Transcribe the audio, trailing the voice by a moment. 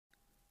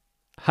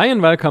Hi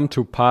and welcome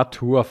to part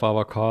 2 of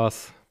our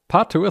course.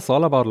 Part 2 is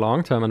all about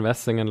long-term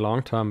investing and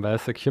long-term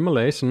wealth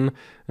accumulation,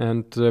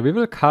 and we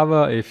will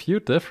cover a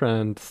few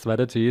different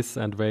strategies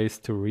and ways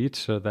to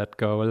reach that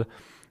goal.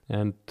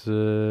 And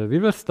we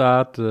will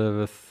start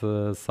with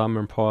some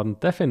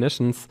important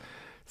definitions.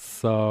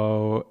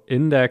 So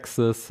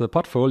indexes,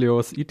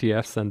 portfolios,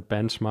 ETFs and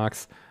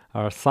benchmarks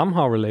are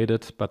somehow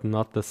related but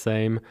not the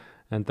same.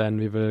 And then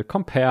we will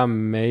compare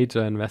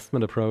major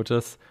investment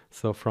approaches.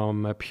 So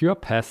from pure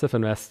passive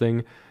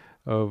investing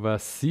over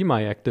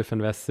semi-active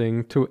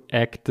investing to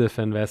active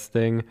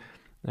investing.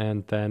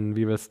 And then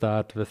we will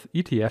start with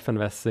ETF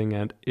investing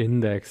and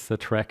index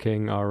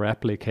tracking or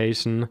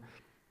replication,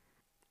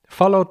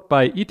 followed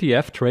by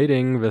ETF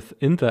trading with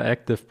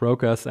interactive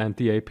brokers and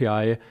the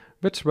API,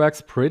 which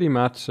works pretty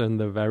much in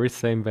the very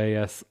same way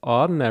as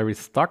ordinary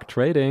stock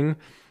trading.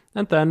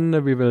 And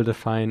then we will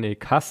define a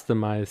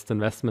customized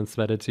investment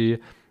strategy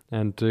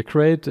and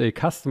create a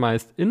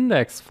customized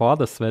index for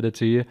the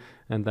strategy.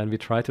 And then we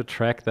try to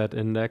track that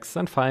index.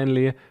 And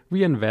finally,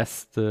 we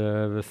invest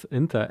with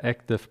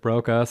interactive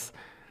brokers.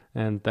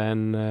 And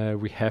then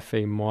we have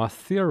a more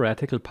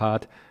theoretical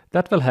part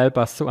that will help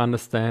us to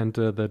understand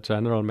the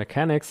general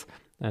mechanics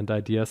and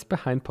ideas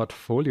behind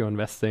portfolio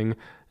investing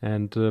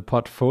and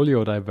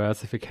portfolio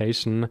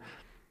diversification.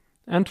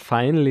 And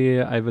finally,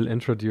 I will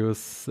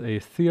introduce a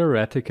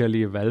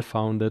theoretically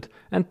well-founded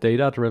and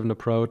data-driven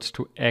approach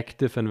to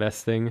active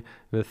investing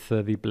with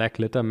the Black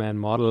Litterman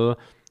model.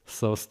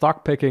 So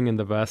stock picking in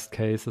the worst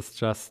case is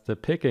just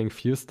picking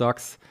few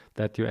stocks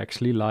that you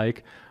actually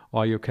like,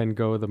 or you can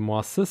go the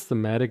more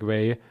systematic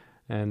way.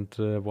 And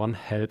one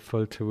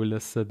helpful tool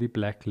is the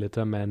Black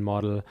Litterman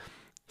model.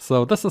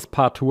 So this is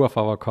part 2 of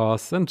our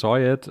course. Enjoy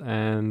it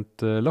and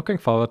looking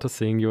forward to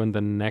seeing you in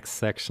the next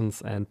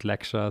sections and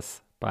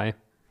lectures. Bye.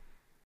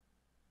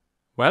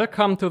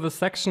 Welcome to the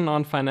section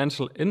on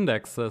financial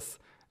indexes.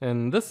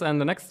 In this and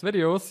the next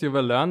videos, you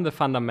will learn the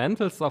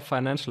fundamentals of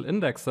financial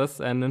indexes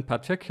and in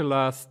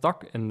particular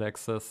stock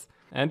indexes.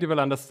 And you will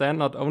understand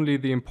not only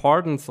the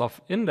importance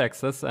of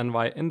indexes and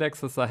why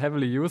indexes are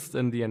heavily used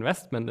in the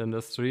investment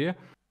industry,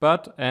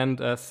 but, and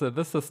as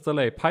this is still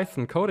a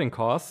Python coding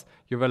course,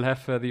 you will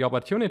have the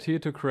opportunity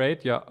to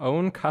create your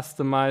own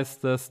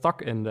customized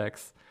stock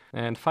index.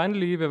 And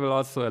finally, we will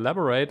also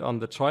elaborate on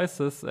the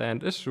choices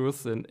and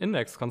issues in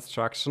index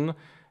construction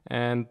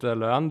and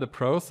learn the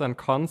pros and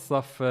cons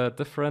of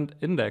different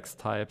index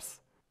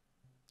types.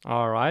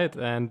 Alright,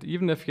 and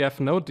even if you have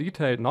no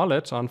detailed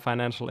knowledge on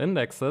financial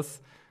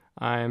indexes,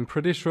 I'm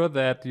pretty sure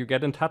that you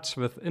get in touch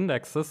with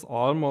indexes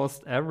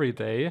almost every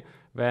day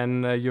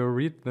when you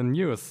read the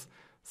news.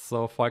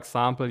 So, for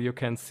example, you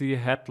can see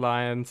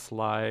headlines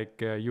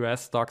like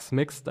US stocks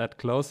mixed at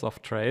close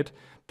of trade,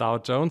 Dow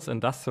Jones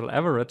Industrial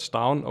Average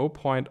down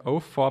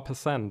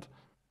 0.04%.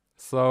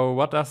 So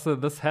what does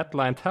this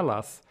headline tell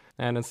us?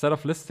 And instead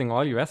of listing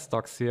all US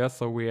stocks here,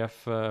 so we have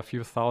a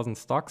few thousand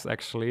stocks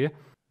actually,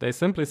 they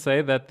simply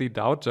say that the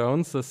Dow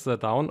Jones is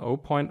down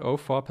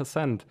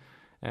 0.04%.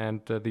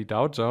 And the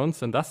Dow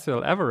Jones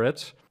Industrial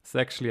Average is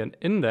actually an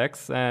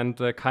index and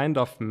kind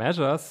of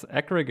measures,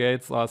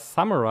 aggregates or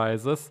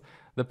summarizes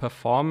the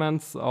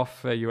performance of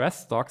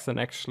US stocks in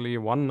actually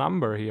one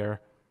number here.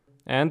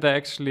 And there are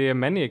actually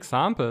many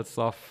examples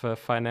of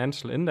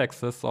financial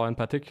indexes, or in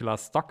particular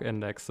stock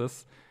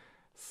indexes.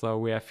 So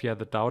we have here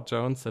the Dow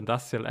Jones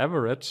Industrial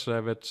Average,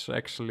 which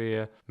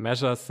actually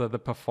measures the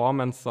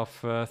performance of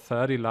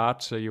 30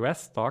 large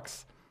US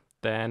stocks.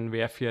 Then we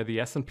have here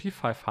the S&P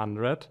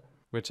 500,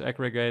 which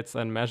aggregates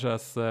and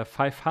measures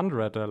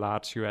 500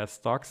 large US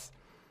stocks.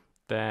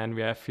 Then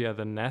we have here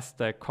the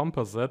Nasdaq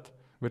Composite,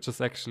 which is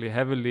actually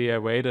heavily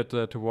weighted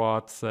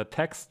towards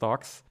tech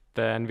stocks.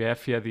 Then we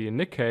have here the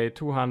Nikkei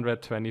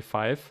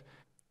 225,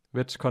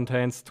 which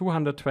contains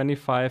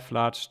 225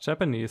 large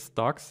Japanese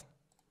stocks.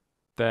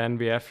 Then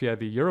we have here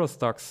the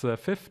Eurostoxx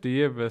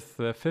 50 with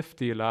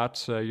 50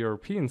 large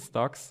European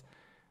stocks.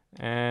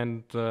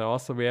 And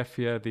also we have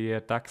here the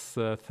DAX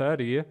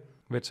 30,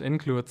 which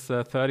includes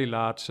 30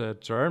 large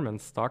German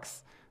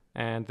stocks.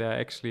 And there are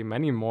actually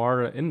many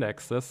more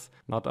indexes,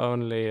 not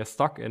only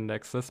stock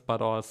indexes, but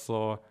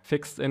also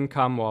fixed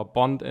income or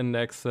bond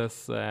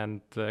indexes and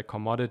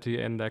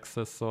commodity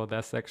indexes. So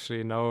there's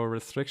actually no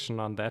restriction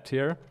on that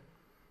here.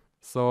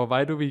 So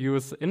why do we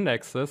use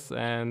indexes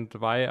and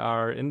why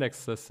are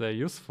indexes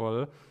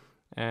useful?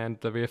 And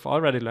we've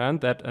already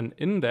learned that an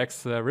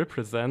index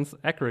represents,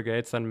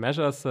 aggregates and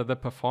measures the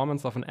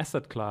performance of an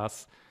asset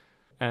class.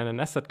 And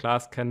an asset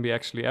class can be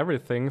actually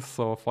everything.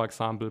 So for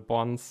example,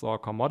 bonds or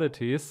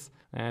commodities.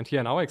 And here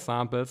in our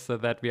examples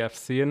that we have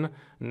seen,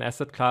 an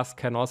asset class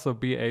can also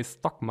be a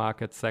stock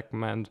market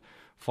segment.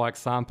 For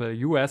example,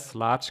 US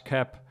large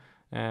cap.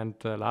 And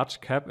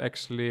large cap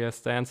actually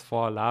stands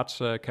for large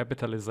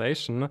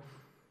capitalization.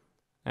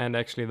 And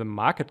actually the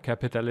market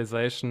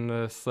capitalization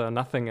is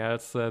nothing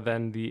else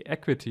than the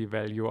equity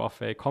value of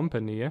a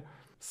company.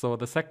 So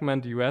the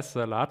segment US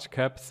large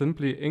cap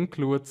simply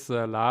includes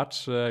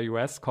large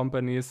US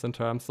companies in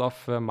terms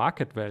of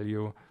market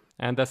value.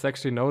 And there's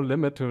actually no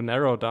limit to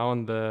narrow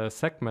down the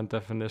segment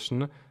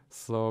definition.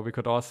 So we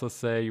could also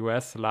say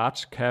US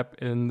large cap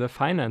in the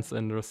finance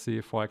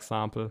industry, for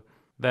example.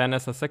 Then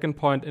as a second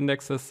point,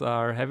 indexes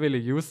are heavily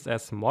used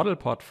as model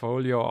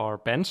portfolio or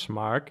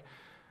benchmark.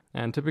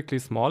 And typically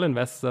small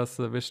investors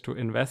wish to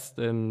invest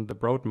in the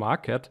broad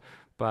market,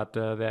 but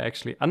they're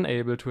actually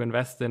unable to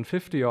invest in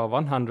 50 or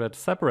 100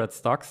 separate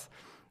stocks.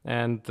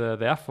 And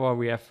therefore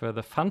we have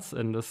the funds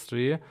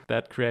industry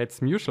that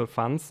creates mutual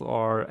funds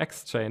or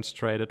exchange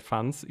traded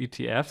funds,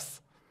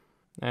 ETFs.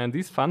 And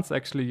these funds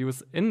actually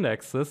use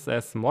indexes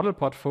as model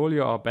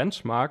portfolio or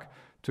benchmark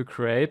to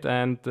create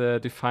and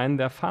define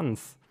their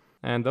funds.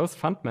 And those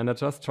fund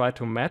managers try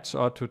to match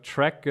or to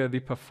track the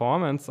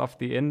performance of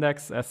the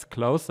index as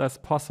close as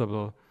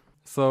possible.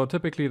 So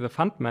typically the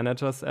fund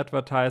managers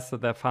advertise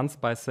their funds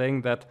by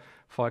saying that,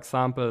 for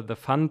example, the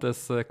fund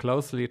is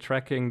closely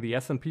tracking the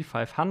S&P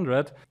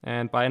 500,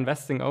 and by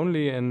investing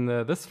only in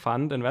this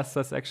fund,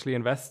 investors actually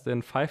invest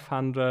in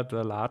 500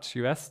 large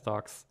US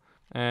stocks.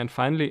 And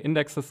finally,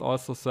 indexes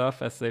also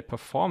serve as a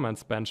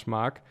performance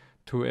benchmark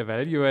to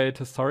evaluate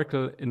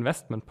historical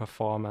investment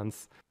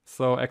performance.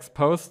 So ex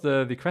post,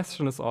 the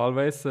question is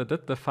always,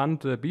 did the fund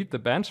beat the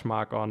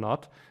benchmark or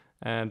not?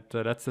 And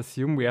let's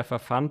assume we have a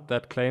fund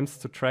that claims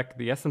to track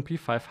the S&P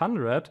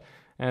 500,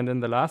 and in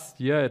the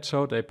last year it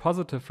showed a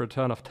positive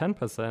return of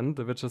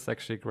 10%, which is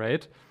actually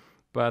great.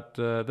 But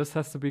this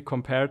has to be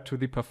compared to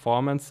the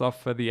performance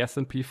of the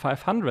S&P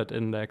 500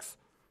 index.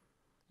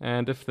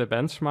 And if the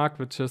benchmark,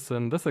 which is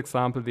in this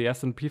example the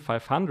S&P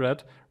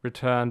 500,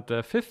 returned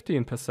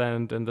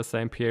 15% in the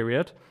same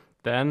period,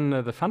 then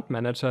the fund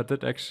manager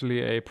did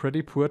actually a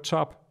pretty poor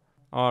job.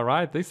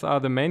 Alright, these are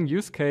the main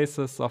use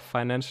cases of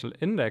financial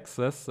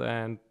indexes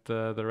and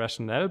the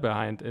rationale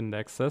behind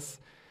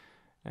indexes.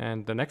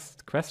 And the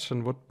next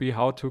question would be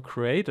how to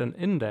create an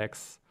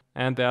index.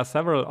 And there are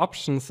several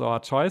options or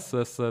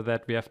choices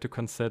that we have to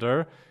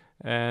consider.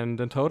 And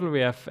in total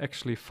we have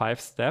actually 5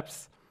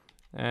 steps.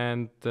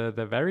 And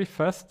the very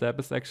first step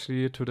is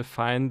actually to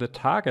define the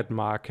target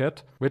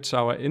market, which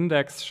our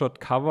index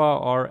should cover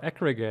or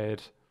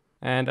aggregate.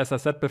 And as I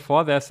said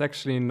before, there's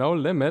actually no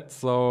limit,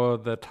 so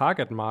the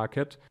target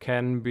market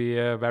can be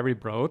very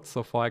broad,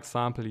 so for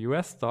example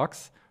US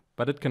stocks,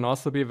 but it can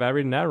also be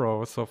very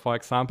narrow, so for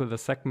example the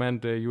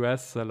segment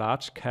US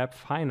large cap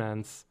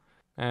finance.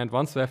 And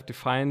once we have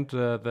defined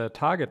the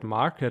target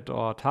market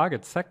or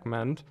target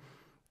segment,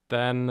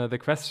 then the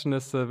question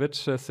is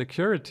which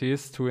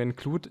securities to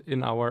include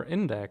in our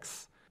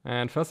index.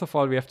 And first of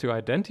all, we have to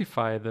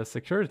identify the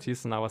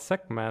securities in our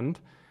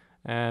segment.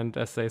 And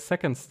as a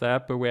second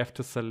step, we have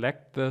to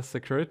select the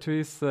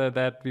securities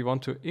that we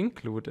want to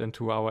include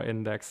into our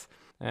index.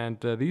 And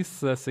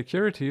these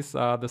securities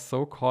are the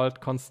so-called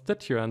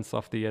constituents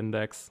of the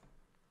index.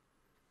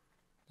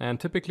 And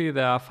typically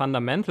there are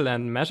fundamental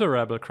and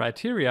measurable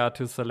criteria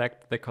to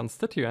select the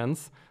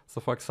constituents.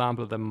 So for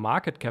example, the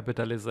market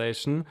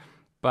capitalization.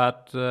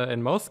 But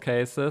in most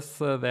cases,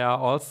 there are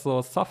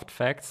also soft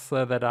facts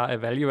that are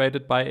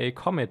evaluated by a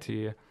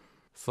committee.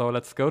 So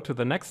let's go to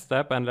the next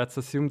step and let's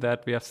assume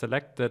that we have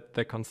selected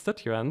the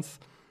constituents.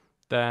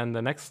 Then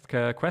the next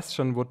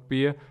question would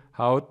be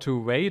how to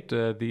weight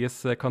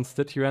these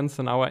constituents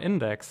in our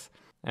index.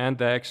 And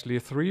there are actually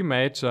 3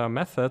 major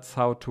methods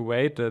how to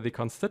weight the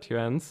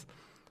constituents.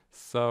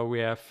 So we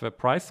have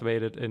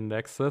price-weighted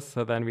indexes,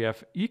 then we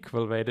have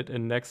equal-weighted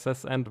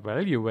indexes and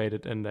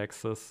value-weighted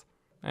indexes.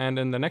 And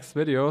in the next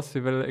videos, we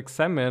will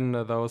examine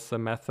those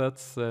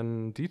methods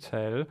in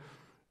detail.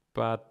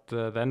 But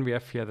then we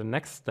have here the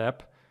next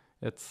step.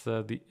 It's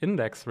the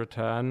index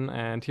return.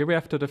 And here we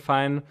have to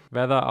define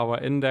whether our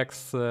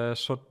index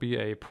should be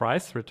a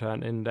price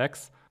return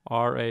index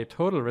or a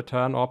total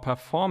return or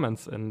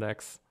performance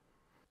index.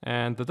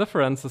 And the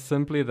difference is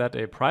simply that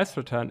a price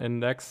return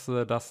index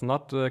does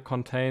not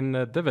contain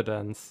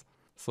dividends.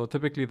 So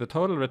typically the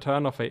total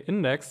return of an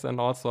index and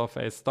also of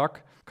a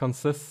stock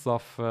consists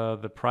of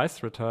the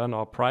price return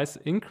or price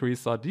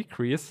increase or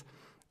decrease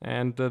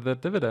and the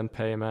dividend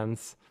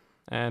payments.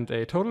 And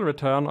a total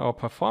return or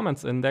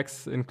performance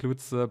index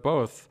includes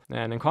both.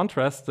 And in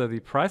contrast, the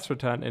price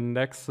return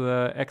index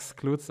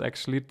excludes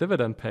actually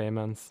dividend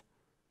payments.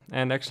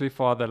 And actually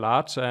for the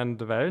large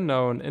and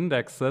well-known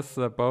indexes,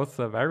 both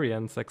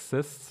variants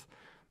exist.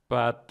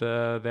 But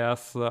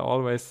there's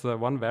always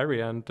one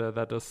variant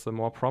that is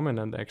more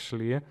prominent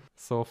actually.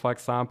 So for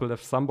example,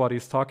 if somebody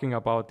is talking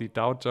about the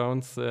Dow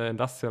Jones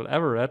Industrial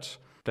Average,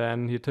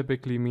 then he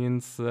typically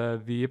means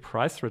the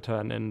price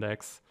return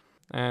index.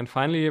 And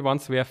finally,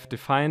 once we have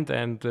defined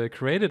and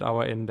created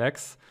our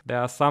index,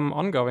 there are some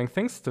ongoing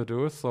things to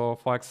do. So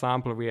for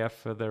example, we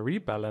have the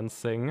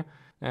rebalancing.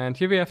 And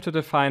here we have to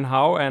define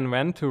how and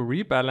when to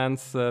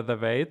rebalance the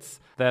weights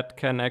that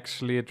can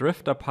actually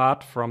drift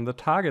apart from the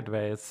target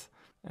weights.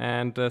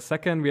 And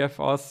second, we have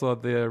also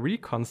the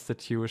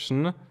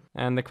reconstitution.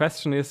 And the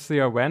question is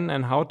here when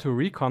and how to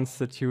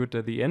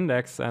reconstitute the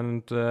index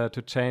and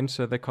to change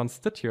the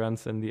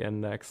constituents in the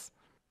index.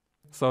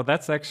 So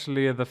that's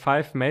actually the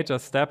 5 major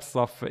steps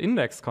of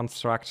index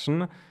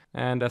construction.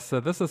 And as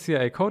this is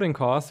here a coding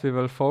course, we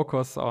will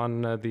focus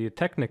on the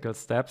technical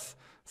steps.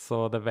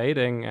 so the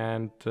weighting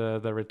and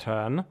the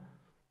return.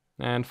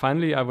 And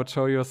finally, I would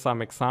show you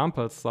some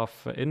examples of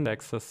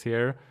indexes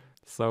here.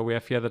 So we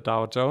have here the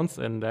Dow Jones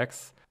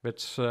Index,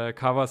 which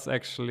covers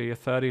actually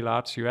 30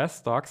 large US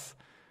stocks.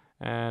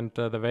 And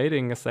the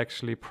weighting is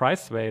actually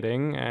price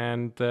weighting.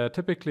 And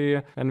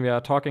typically, when we are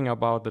talking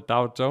about the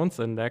Dow Jones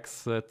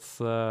Index, it's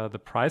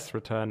the price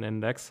return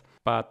index,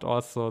 but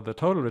also the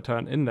total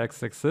return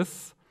index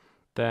exists.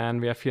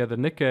 Then we have here the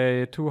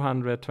Nikkei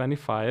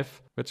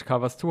 225, which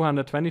covers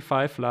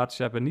 225 large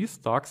Japanese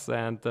stocks.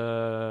 And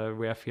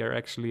we have here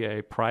actually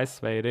a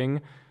price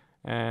weighting,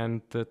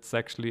 and it's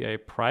actually a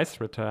price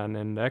return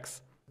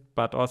index.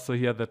 But also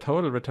here the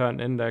total return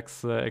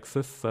index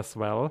exists as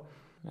well.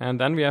 And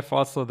then we have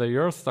also the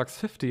Euro Stoxx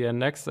 50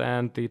 index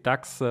and the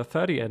DAX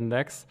 30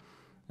 index.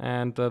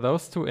 And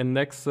those two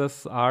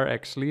indexes are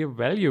actually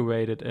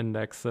value-weighted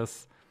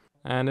indexes.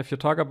 And if you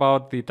talk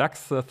about the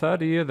DAX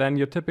 30, then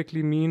you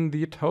typically mean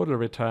the total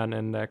return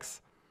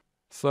index.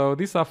 So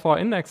these are 4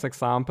 index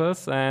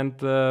examples. And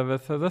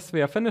with this,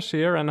 we are finished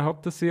here. And I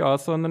hope to see you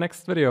also in the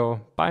next video.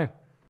 Bye.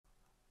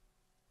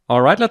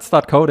 All right, let's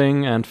start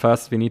coding. And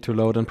first, we need to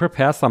load and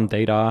prepare some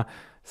data.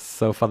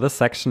 So for this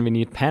section, we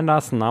need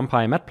pandas,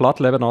 numpy,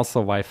 matplotlib, and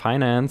also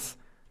yfinance.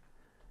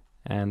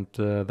 And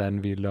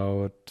then we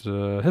load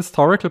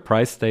historical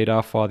price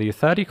data for the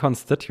 30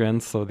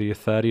 constituents, so the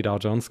 30 Dow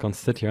Jones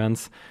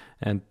constituents,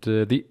 and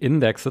the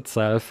index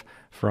itself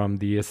from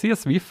the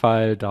CSV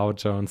file Dow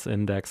Jones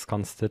Index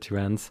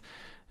constituents.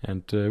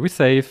 And we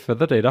save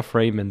the data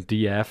frame in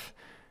df.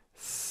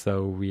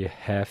 So we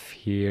have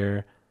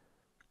here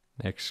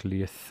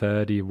actually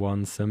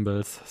 31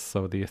 symbols,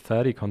 so the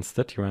 30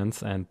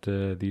 constituents and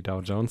the Dow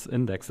Jones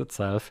Index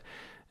itself.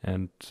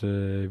 And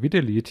we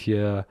delete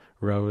here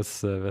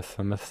rows with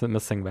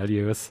missing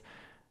values.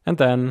 And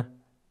then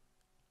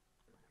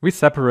we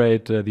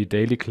separate the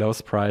daily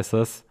close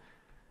prices.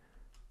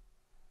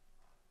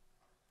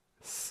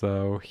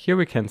 So here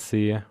we can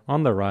see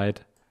on the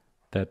right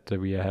that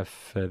we have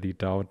the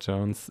Dow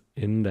Jones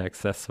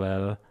Index as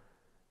well.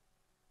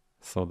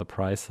 So the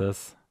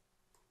prices.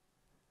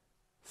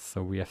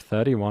 So we have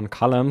 31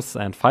 columns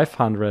and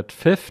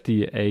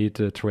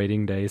 558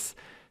 trading days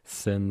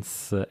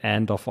since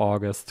end of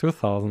August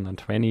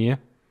 2020.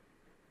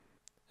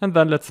 And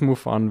then let's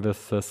move on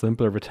with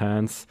simple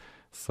returns.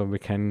 So we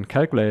can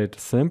calculate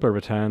simple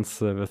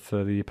returns with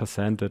the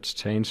percentage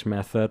change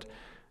method.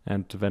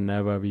 And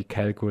whenever we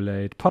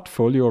calculate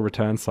portfolio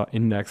returns or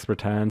index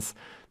returns,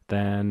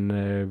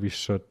 then we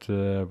should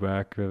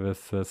work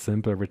with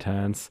simple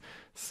returns.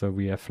 So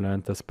we have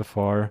learned this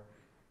before.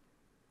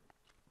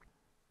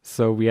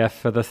 So we have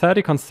the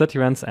 30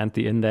 constituents and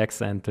the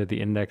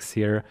index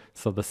here.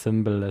 So the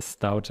symbol is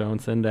Dow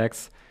Jones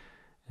Index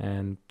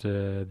and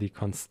the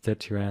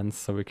constituents.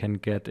 So we can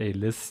get a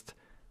list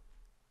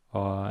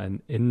or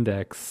an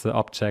index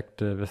object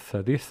with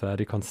the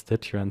 30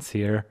 constituents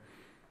here.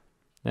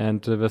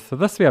 And with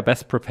this, we are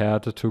best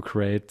prepared to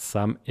create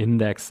some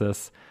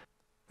indexes.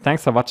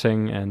 Thanks for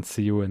watching and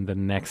see you in the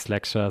next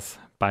lectures.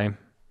 Bye.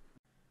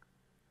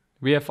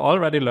 We have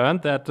already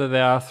learned that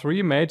there are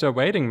 3 major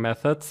weighting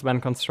methods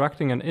when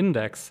constructing an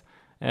index.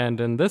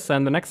 And in this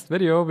and the next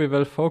video, we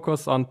will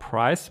focus on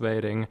price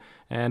weighting.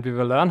 And we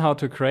will learn how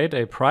to create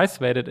a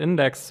price-weighted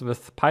index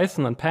with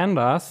Python and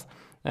pandas,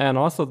 and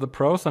also the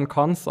pros and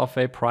cons of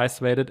a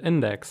price-weighted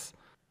index.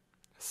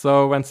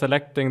 So when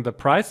selecting the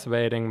price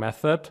weighting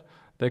method,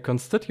 the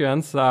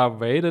constituents are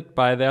weighted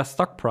by their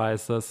stock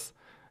prices.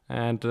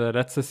 And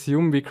let's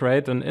assume we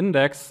create an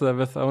index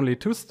with only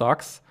 2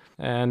 stocks.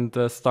 And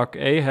stock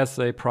A has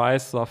a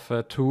price of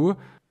 2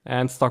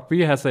 and stock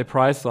B has a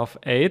price of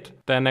 8,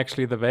 then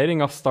actually the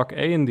weighting of stock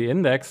A in the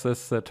index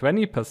is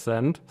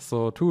 20%,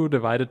 so 2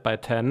 divided by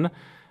 10,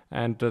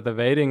 and the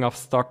weighting of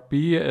stock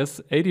B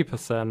is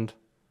 80%.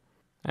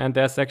 And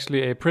there's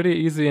actually a pretty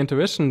easy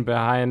intuition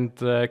behind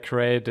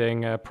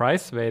creating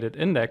price-weighted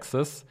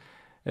indexes.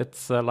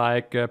 It's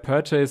like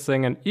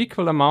purchasing an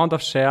equal amount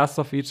of shares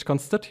of each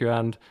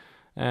constituent.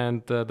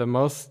 And the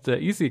most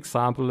easy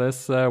example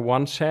is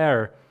 1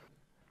 share.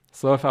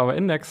 So if our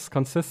index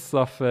consists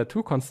of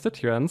 2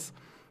 constituents,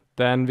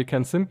 then we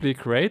can simply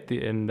create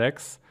the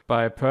index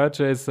by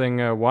purchasing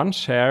 1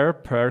 share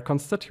per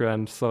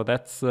constituent. So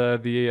that's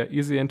the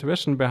easy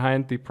intuition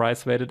behind the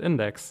price-weighted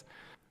index.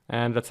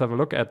 And let's have a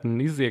look at an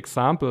easy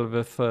example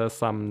with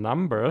some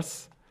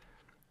numbers.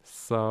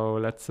 So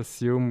let's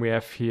assume we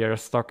have here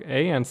stock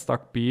A and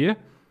stock B,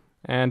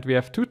 and we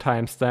have 2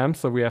 timestamps.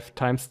 So we have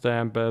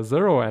timestamp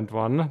 0 and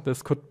 1.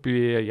 This could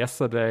be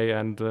yesterday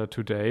and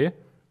today.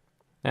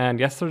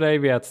 And yesterday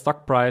we had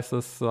stock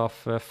prices of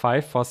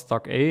 5 for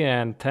stock A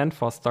and 10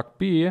 for stock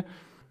B.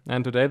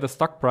 And today the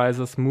stock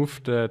prices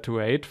moved to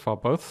 8 for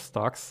both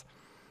stocks.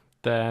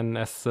 Then,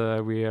 as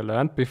we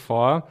learned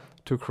before,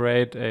 to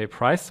create a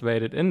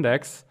price-weighted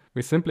index,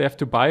 we simply have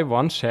to buy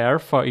 1 share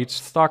for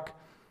each stock.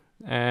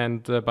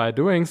 And by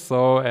doing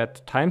so,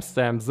 at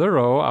timestamp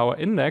 0, our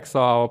index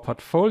or our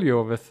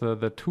portfolio with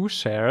the 2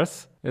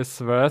 shares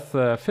is worth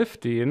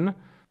 15.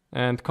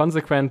 And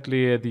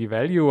consequently, the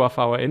value of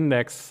our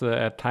index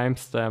at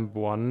timestamp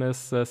 1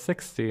 is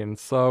 16.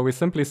 So we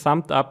simply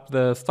summed up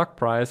the stock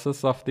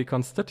prices of the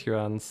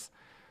constituents.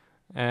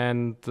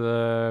 And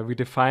we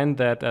defined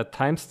that at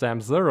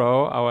timestamp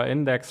 0, our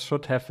index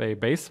should have a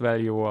base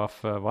value of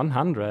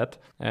 100.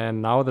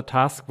 And now the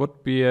task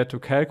would be to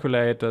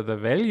calculate the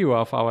value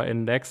of our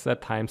index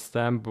at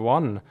timestamp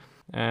 1.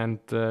 And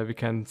we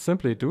can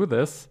simply do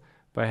this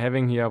by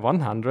having here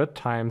 100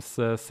 times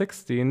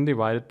 16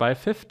 divided by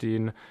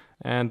 15.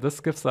 And this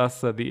gives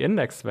us the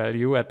index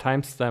value at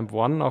timestamp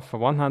 1 of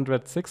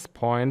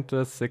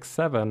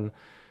 106.67.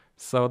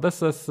 So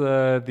this is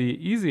the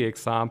easy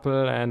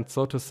example and,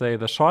 so to say,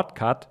 the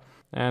shortcut.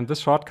 And this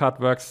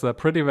shortcut works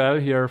pretty well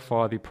here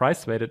for the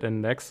price-weighted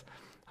index.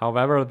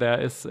 However,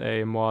 there is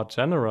a more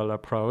general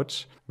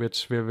approach,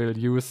 which we will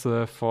use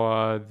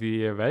for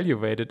the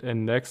value-weighted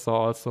index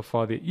or also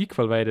for the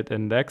equal-weighted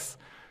index.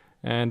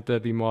 And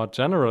the more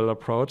general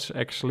approach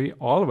actually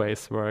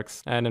always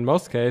works. And in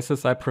most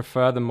cases, I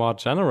prefer the more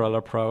general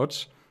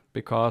approach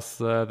because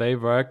they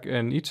work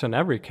in each and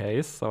every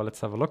case. So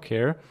let's have a look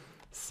here.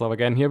 So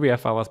again, here we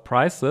have our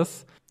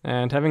prices.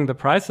 And having the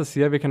prices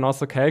here, we can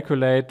also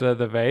calculate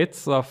the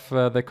weights of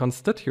the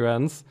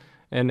constituents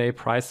in a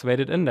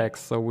price-weighted index.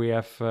 So we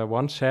have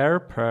 1 share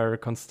per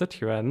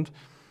constituent.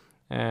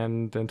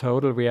 And in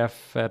total, we have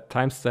at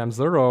timestamp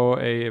 0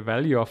 a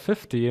value of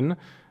 15.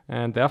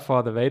 And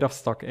therefore, the weight of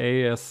stock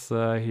A is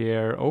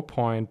here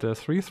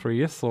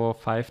 0.33, so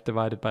 5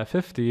 divided by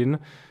 15.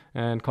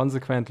 And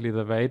consequently,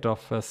 the weight of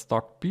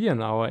stock B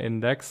in our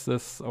index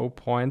is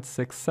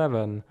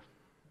 0.67.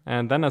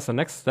 And then as a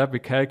next step, we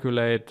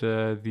calculate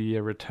the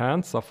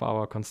returns of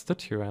our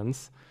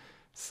constituents.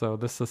 So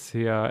this is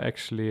here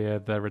actually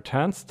the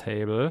returns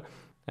table.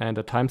 And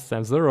at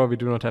timestamp 0, we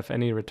do not have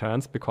any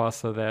returns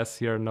because there's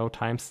here no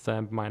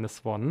timestamp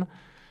 -1.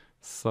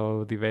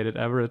 So the weighted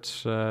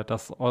average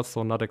does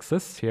also not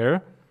exist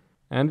here.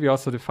 And we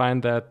also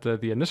define that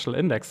the initial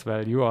index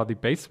value or the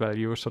base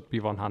value should be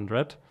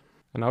 100.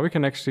 And now we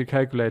can actually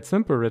calculate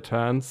simple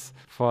returns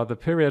for the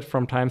period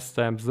from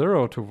timestamp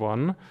 0 to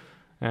 1.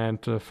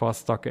 And for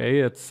stock A,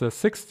 it's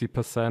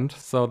 60%.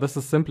 So this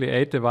is simply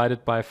 8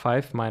 divided by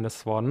 5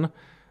 minus 1.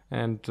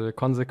 And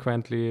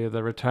consequently,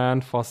 the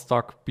return for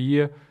stock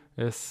B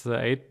is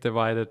 8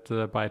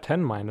 divided by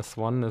 10 minus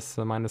 1 is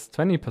minus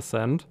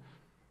 20%.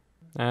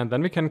 And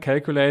then we can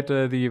calculate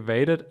the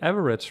weighted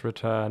average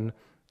return.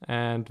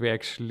 And we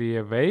actually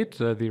weight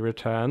the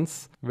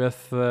returns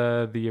with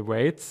the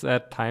weights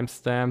at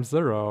timestamp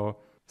 0.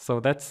 So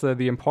that's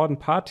the important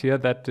part here,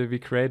 that we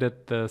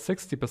created the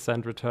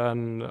 60%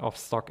 return of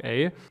stock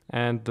A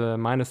and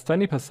minus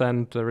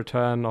 20%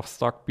 return of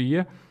stock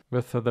B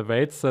with the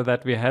weights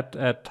that we had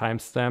at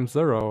timestamp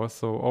 0.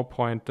 So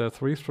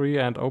 0.33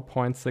 and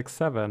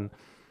 0.67.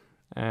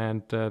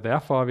 And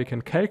therefore, we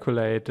can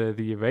calculate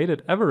the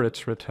weighted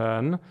average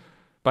return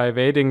by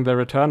weighting the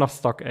return of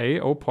stock A,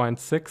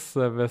 0.6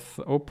 with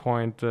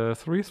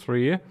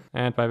 0.33,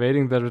 and by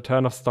weighting the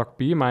return of stock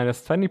B,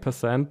 minus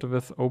 20%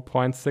 with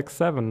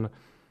 0.67.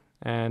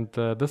 And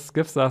this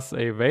gives us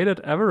a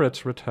weighted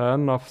average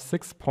return of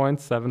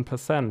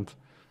 6.7%.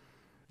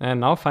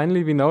 And now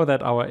finally, we know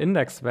that our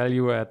index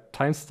value at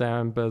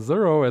timestamp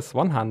 0 is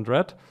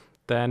 100.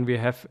 Then we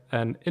have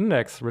an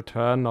index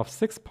return of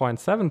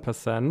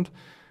 6.7%,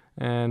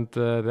 and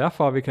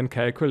therefore we can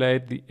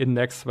calculate the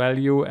index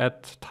value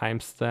at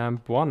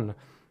timestamp 1.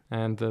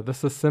 And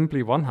this is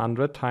simply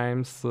 100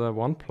 times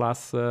 1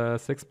 plus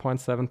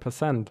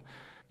 6.7%.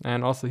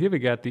 And also here we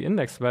get the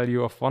index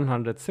value of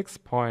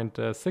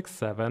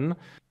 106.67.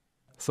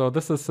 So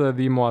this is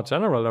the more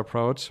general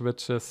approach,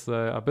 which is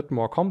a bit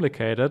more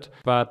complicated,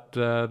 but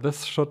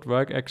this should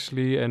work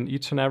actually in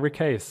each and every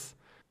case.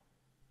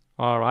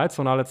 Alright,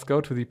 so now let's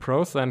go to the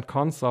pros and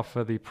cons of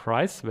the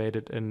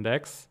price-weighted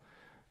index.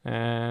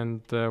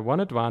 And one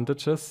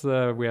advantage is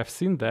we have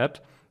seen that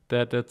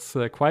it's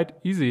quite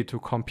easy to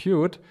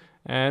compute,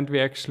 and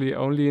we actually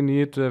only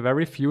need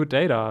very few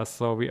data.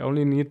 So we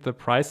only need the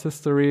price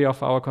history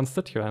of our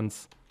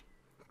constituents.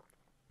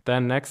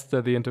 Then next,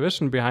 the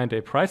intuition behind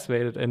a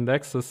price-weighted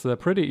index is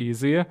pretty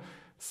easy.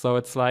 So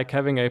it's like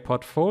having a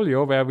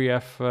portfolio where we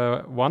have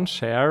 1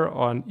 share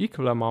or an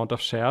equal amount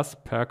of shares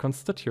per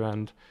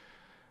constituent.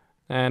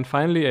 And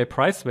finally, a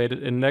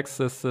price-weighted index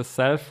is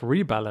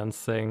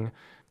self-rebalancing.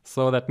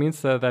 So that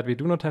means that we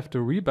do not have to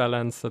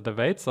rebalance the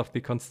weights of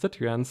the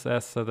constituents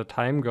as the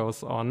time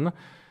goes on.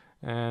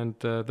 And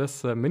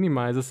this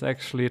minimizes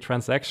actually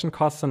transaction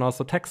costs and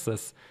also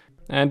taxes.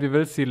 And we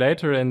will see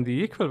later in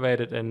the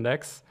equal-weighted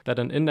index that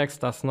an index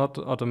does not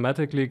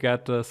automatically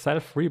get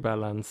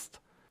self-rebalanced.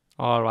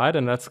 Alright,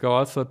 and let's go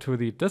also to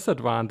the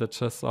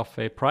disadvantages of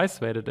a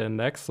price-weighted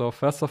index. So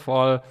first of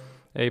all,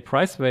 a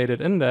price-weighted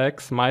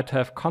index might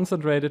have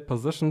concentrated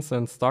positions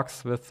in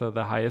stocks with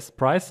the highest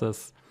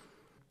prices.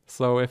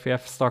 So if we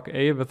have stock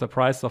A with a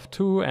price of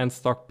 2 and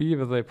stock B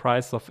with a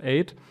price of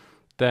 8,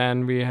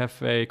 then we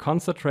have a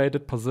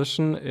concentrated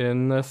position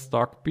in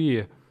stock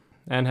B.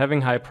 And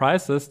having high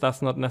prices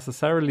does not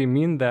necessarily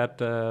mean that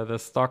the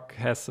stock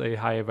has a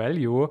high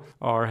value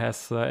or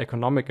has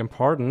economic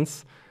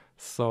importance.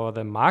 So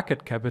the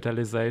market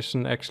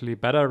capitalization actually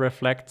better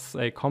reflects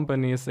a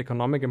company's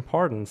economic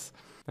importance.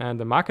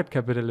 And the market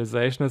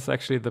capitalization is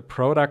actually the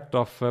product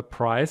of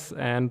price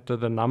and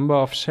the number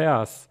of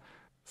shares.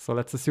 So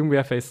let's assume we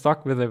have a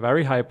stock with a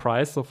very high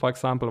price. So for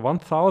example,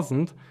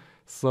 1,000.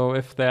 So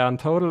if there are in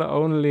total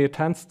only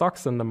 10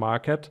 stocks in the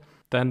market,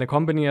 then the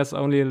company has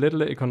only a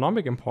little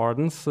economic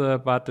importance,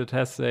 but it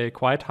has a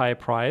quite high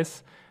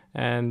price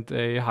and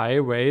a high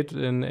weight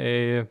in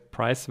a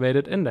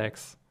price-weighted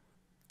index.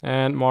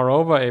 And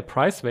moreover, a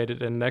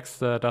price-weighted index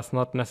does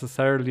not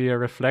necessarily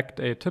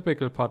reflect a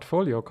typical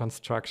portfolio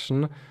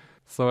construction.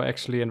 So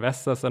actually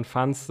investors and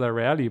funds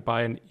rarely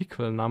buy an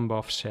equal number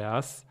of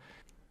shares.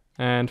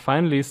 And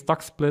finally,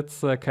 stock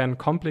splits can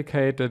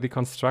complicate the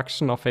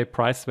construction of a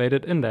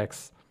price-weighted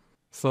index.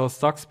 So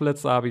stock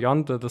splits are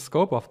beyond the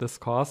scope of this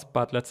course,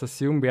 but let's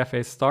assume we have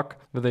a stock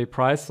with a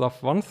price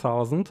of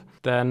 1,000.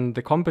 Then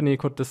the company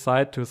could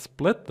decide to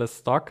split the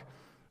stock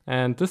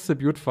and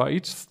distribute for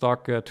each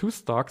stock 2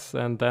 stocks,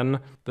 and then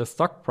the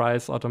stock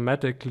price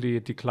automatically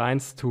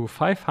declines to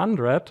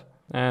 500.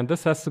 And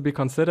this has to be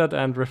considered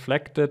and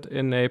reflected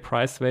in a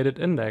price-weighted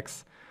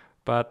index.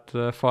 But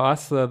for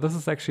us, this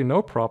is actually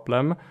no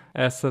problem,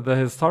 as the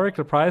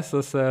historical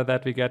prices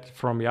that we get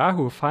from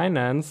Yahoo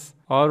Finance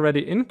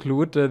already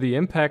include the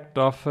impact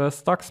of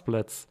stock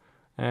splits.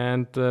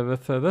 And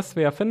with this,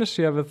 we are finished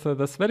here with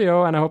this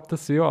video, and I hope to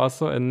see you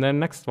also in the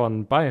next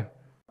one. Bye.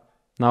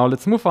 Now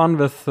let's move on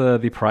with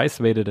the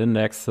price-weighted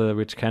index,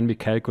 which can be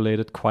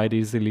calculated quite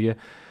easily,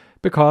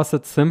 because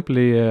it's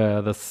simply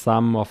the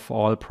sum of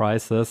all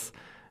prices.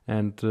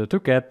 And to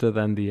get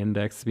then the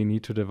index, we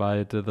need to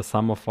divide the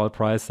sum of all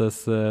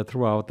prices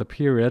throughout the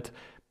period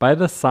by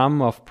the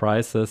sum of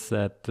prices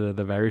at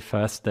the very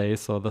first day,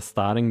 so the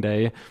starting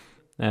day.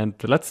 And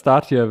let's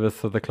start here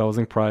with the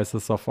closing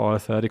prices of all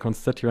 30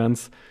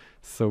 constituents.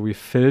 So we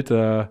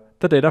filter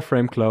the data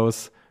frame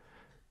close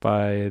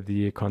by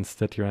the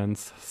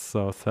constituents,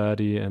 so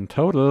 30 in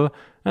total.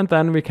 And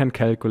then we can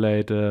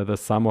calculate the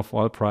sum of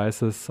all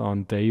prices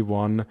on day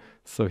 1.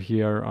 So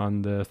here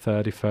on the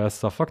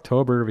 31st of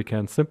October, we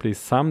can simply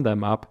sum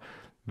them up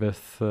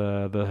with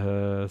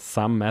the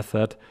sum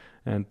method.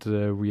 And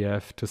we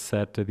have to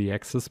set the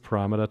axis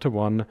parameter to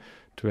 1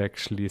 to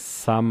actually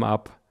sum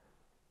up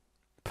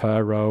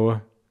per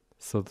row.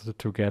 So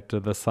to get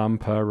the sum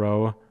per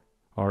row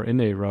or in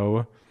a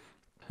row.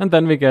 And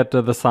then we get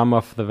the sum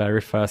of the very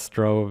first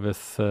row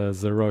with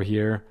 0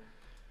 here.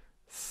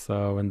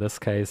 So in this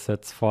case,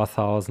 it's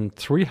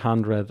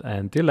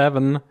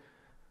 4,311.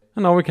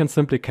 And now we can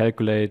simply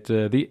calculate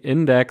the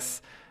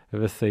index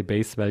with a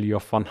base value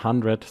of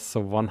 100.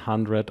 So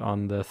 100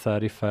 on the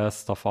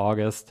 31st of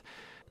August.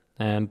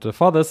 And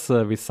for this,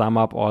 we sum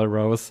up all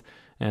rows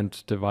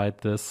and divide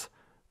this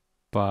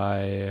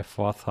by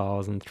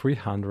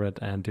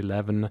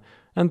 4,311.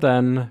 And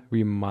then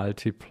we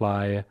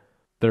multiply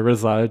the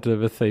result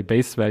with a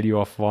base value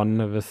of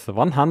 1 with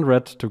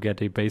 100 to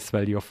get a base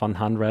value of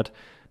 100.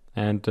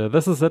 And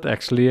this is it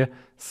actually.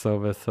 So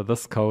with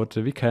this code,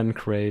 we can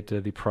create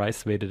the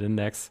price-weighted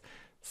index.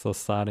 So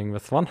starting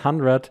with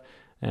 100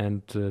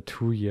 and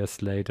 2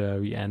 years later,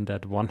 we end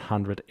at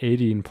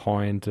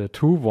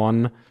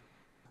 118.21.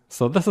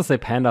 So this is a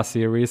Panda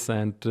series,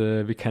 and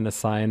we can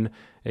assign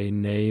a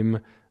name.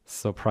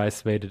 So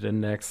price-weighted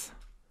index.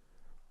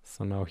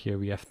 So now here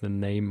we have the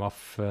name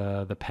of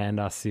the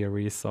Panda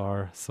series,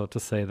 or so to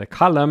say the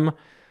column.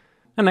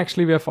 And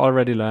actually we have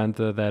already learned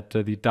that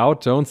the Dow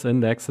Jones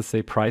index is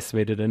a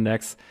price-weighted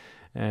index.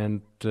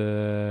 And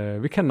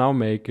we can now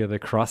make the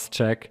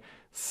cross-check,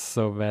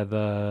 so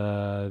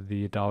whether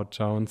the Dow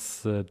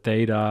Jones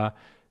data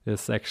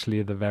is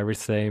actually the very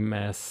same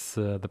as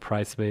the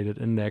price-weighted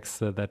index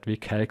that we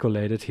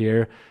calculated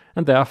here.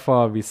 And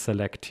therefore we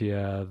select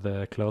here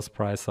the close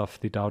price of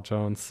the Dow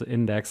Jones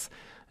index,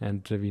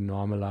 and we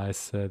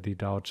normalize the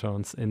Dow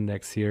Jones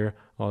index here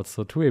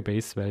also to a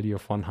base value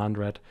of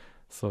 100.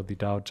 So the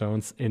Dow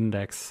Jones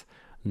index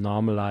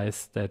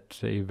normalized at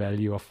a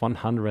value of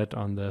 100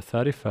 on the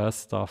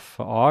 31st of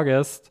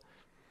August.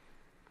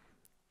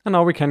 And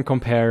now we can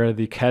compare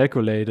the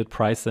calculated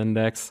price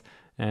index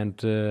and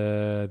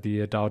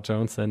the Dow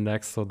Jones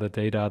index, so the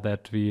data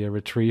that we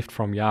retrieved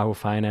from Yahoo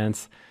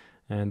Finance.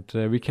 And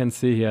we can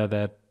see here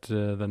that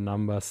the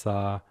numbers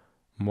are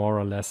more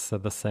or less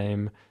the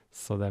same.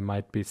 So there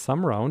might be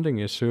some rounding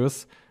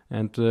issues.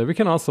 And we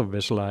can also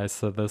visualize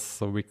this,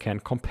 so we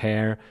can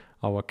compare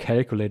our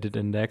calculated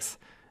index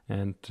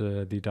and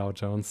the Dow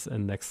Jones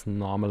index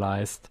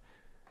normalized.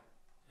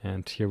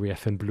 And here we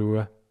have in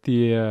blue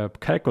the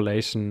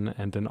calculation,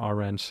 and in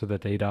orange the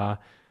data.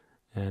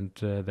 And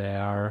they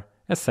are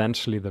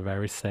essentially the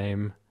very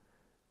same.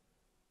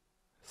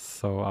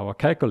 So our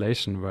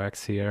calculation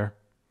works here.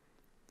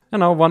 And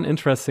now one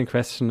interesting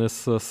question is,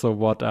 so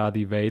what are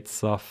the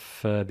weights of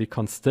the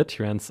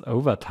constituents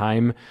over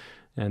time?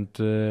 And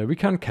we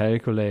can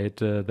calculate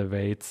the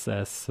weights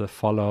as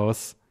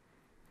follows.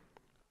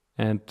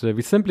 And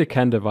we simply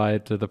can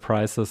divide the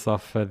prices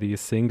of these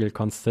single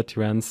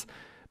constituents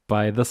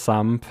by the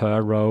sum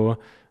per row.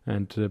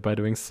 And by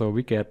doing so,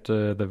 we get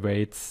the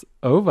weights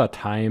over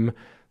time.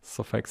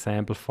 So for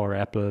example, for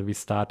Apple, we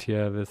start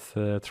here with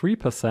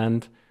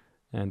 3%,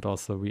 and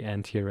also we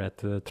end here at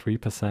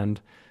 3%.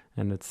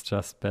 And it's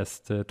just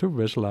best to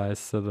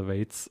visualize the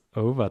weights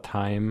over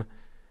time.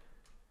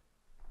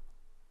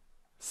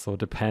 So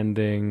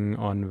depending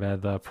on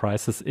whether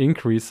prices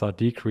increase or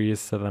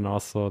decrease, then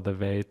also the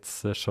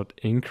weights should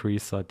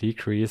increase or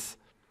decrease.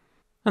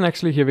 And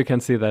actually here we can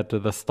see that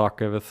the stock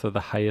with the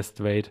highest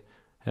weight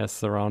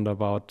has around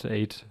about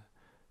 8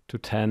 to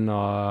 10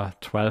 or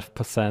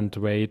 12%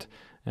 weight.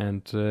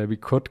 And we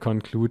could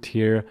conclude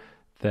here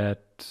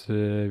that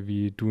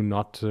we do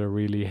not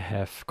really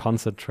have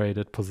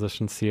concentrated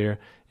positions here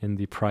in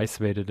the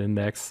price-weighted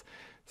index.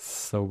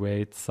 So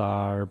weights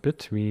are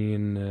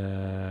between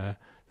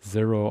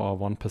 0 or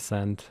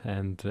 1%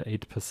 and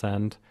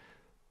 8%.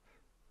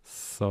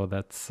 So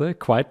that's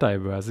quite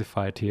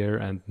diversified here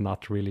and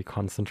not really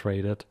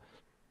concentrated.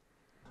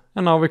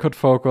 And now we could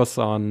focus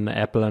on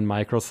Apple and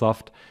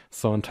Microsoft.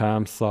 So in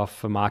terms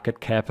of market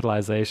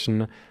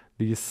capitalization,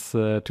 these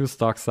two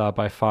stocks are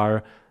by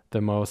far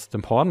the most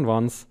important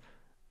ones.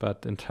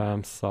 But in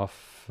terms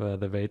of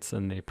the weights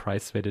in a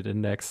price-weighted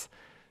index,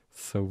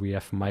 so we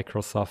have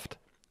Microsoft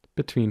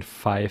between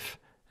 5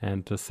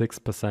 and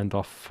 6%,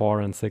 or 4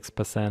 and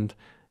 6%,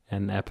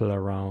 and Apple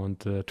around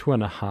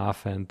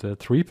 2.5 and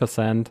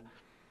 3%.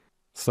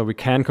 So we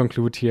can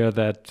conclude here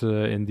that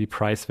in the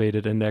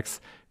price-weighted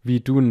index, we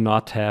do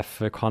not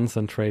have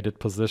concentrated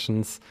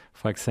positions,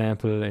 for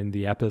example, in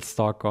the Apple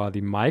stock or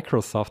the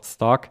Microsoft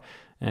stock.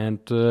 And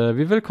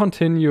we will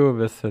continue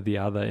with the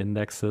other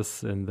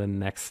indexes in the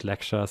next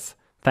lectures.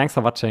 Thanks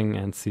for watching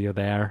and see you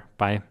there.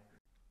 Bye.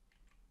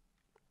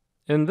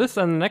 In this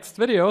and next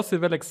videos, we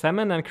will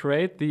examine and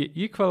create the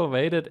equal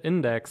weighted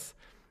index.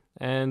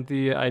 And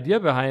the idea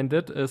behind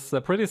it is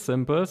pretty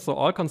simple. So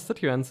all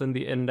constituents in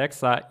the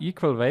index are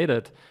equal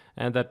weighted,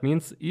 and that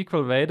means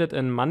equal weighted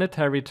in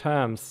monetary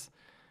terms.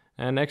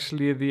 And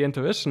actually the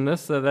intuition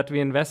is that we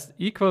invest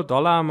equal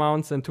dollar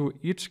amounts into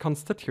each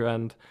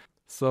constituent.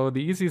 So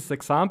the easiest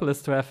example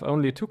is to have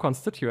only two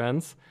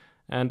constituents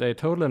and a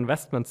total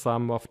investment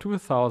sum of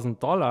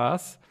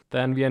 $2,000.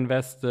 Then we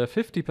invest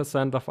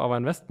 50% of our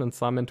investment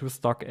sum into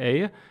stock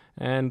A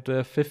and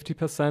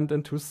 50%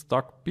 into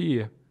stock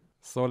B.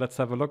 So let's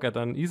have a look at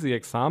an easy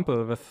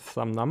example with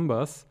some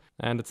numbers.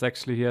 And it's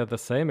actually here the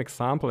same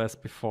example as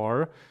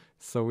before.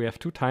 So we have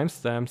two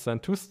timestamps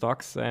and two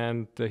stocks,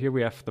 and here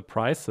we have the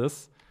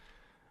prices.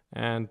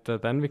 And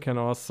then we can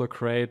also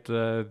create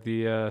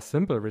the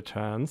simple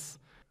returns.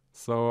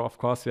 So of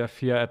course we have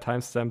here at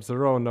timestamp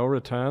 0 no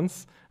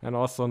returns and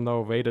also no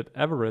weighted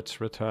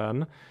average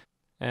return.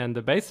 And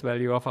the base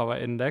value of our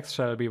index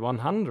shall be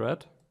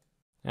 100.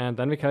 And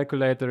then we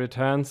calculate the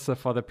returns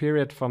for the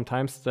period from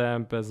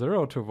timestamp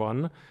 0 to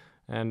 1.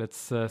 And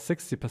it's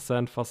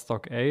 60% for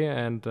stock A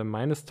and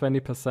minus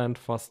 20%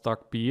 for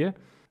stock B.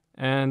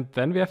 And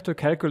then we have to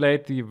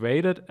calculate the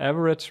weighted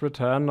average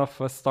return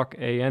of stock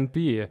A and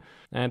B.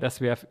 And as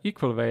we have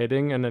equal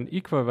weighting and an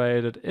equal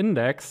weighted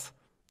index,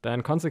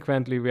 then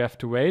consequently we have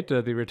to weight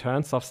the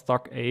returns of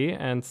stock A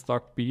and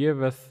stock B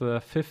with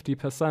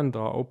 50%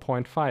 or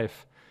 0.5.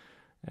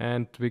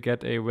 And we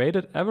get a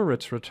weighted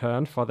average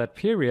return for that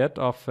period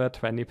of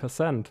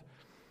 20%.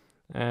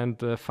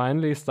 And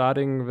finally,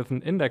 starting with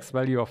an index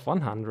value of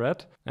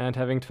 100 and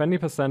having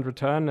 20%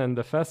 return in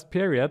the first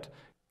period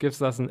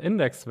gives us an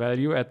index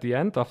value at the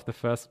end of the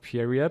first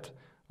period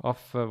of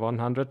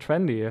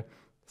 120.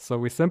 So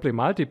we simply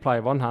multiply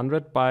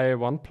 100 by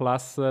 1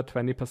 plus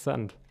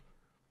 20%.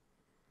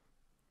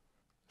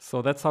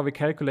 So that's how we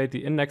calculate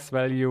the index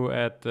value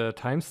at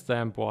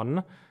timestamp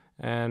 1.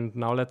 And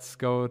now let's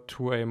go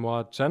to a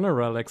more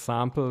general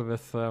example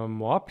with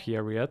more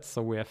periods.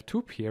 So we have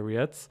two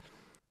periods.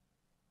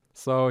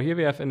 So here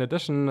we have in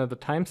addition the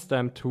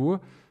timestamp 2,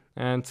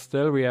 and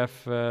still we have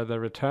the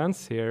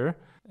returns here.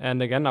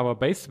 And again, our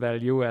base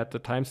value at the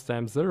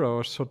timestamp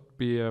 0 should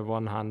be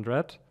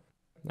 100.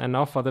 And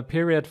now for the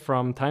period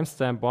from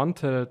timestamp 1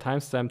 till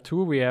timestamp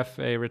 2, we have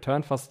a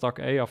return for stock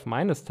A of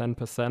minus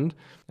 10%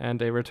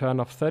 and a return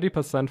of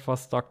 30% for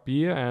stock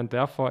B, and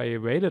therefore a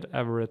weighted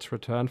average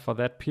return for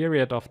that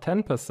period of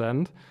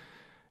 10%.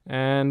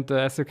 And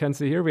as you can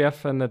see here, we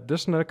have an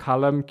additional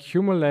column,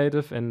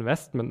 cumulative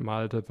investment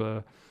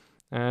multiple.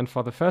 And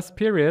for the first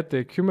period,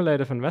 the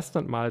cumulative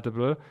investment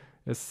multiple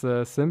is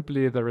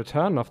simply the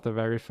return of the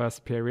very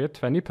first period.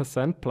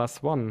 20%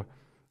 plus 1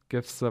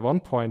 gives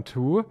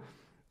 1.2.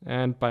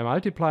 And by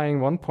multiplying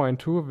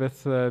 1.2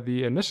 with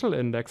the initial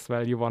index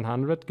value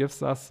 100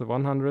 gives us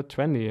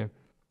 120.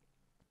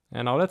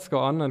 And now let's go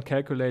on and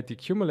calculate the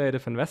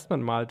cumulative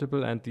investment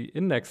multiple and the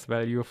index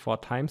value for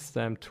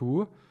timestamp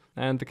 2.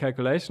 And the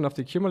calculation of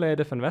the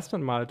cumulative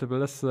investment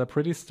multiple is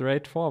pretty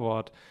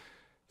straightforward.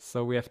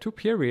 So we have two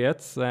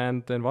periods,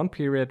 and in one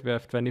period we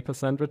have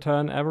 20%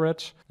 return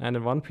average, and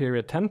in one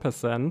period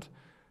 10%.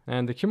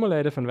 And the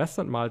cumulative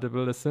investment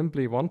multiple is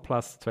simply 1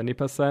 plus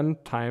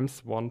 20%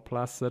 times 1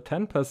 plus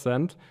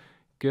 10%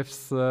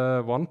 gives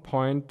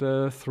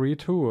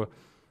 1.32.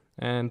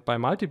 And by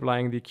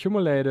multiplying the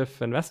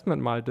cumulative investment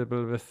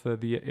multiple with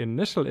the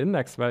initial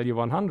index value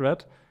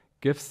 100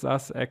 gives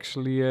us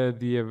actually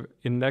the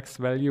index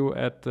value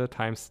at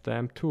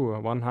timestamp 2,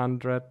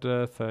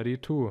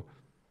 132.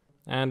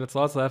 And let's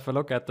also have a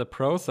look at the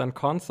pros and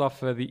cons of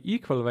the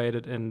equal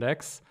weighted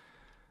index.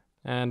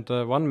 And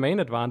one main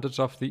advantage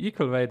of the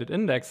equal weighted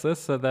index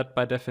is that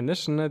by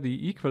definition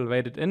the equal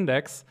weighted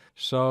index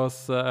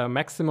shows a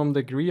maximum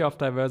degree of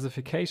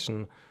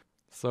diversification.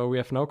 So we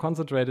have no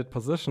concentrated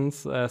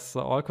positions as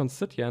all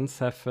constituents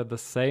have the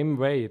same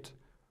weight.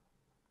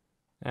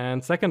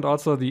 And second,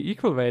 also the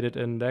equal weighted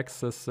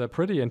index is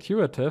pretty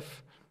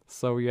intuitive.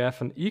 So you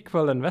have an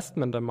equal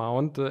investment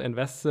amount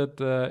invested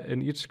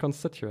in each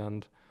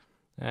constituent.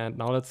 And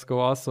now let's go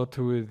also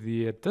to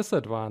the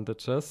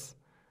disadvantages.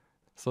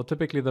 So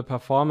typically the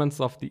performance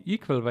of the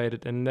equal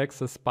weighted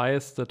index is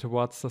biased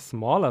towards the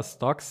smaller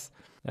stocks,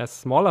 as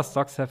smaller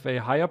stocks have a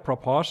higher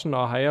proportion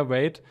or higher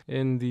weight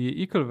in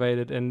the equal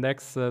weighted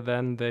index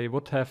than they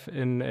would have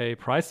in a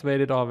price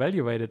weighted or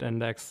value weighted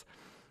index.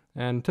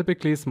 And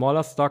typically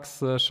smaller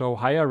stocks show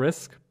higher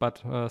risk,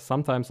 but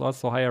sometimes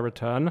also higher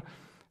return.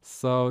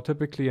 So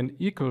typically an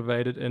equal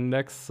weighted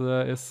index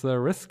is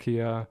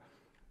riskier.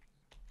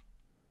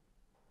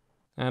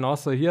 And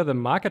also here the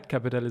market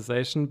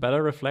capitalization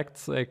better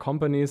reflects a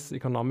company's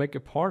economic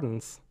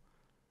importance.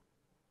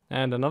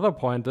 And another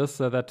point is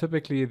that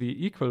typically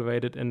the equal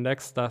weighted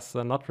index does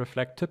not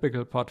reflect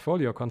typical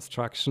portfolio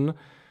construction.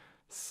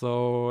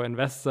 So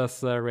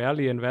investors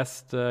rarely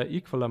invest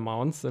equal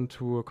amounts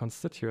into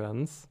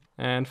constituents.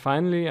 And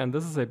finally, and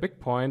this is a big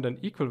point, an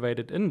equal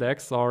weighted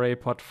index or a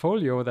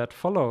portfolio that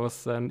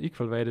follows an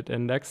equal weighted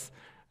index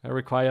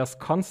requires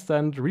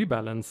constant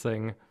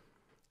rebalancing.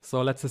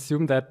 So let's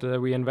assume that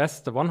we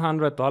invest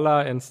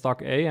 $100 in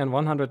stock A and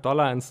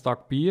 $100 in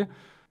stock B.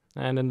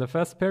 And in the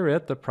first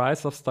period, the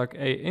price of stock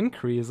A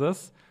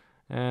increases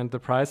and the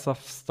price of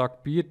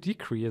stock B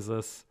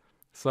decreases.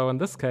 So in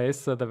this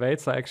case, the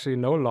weights are actually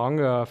no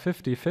longer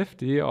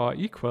 50-50 or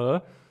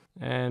equal.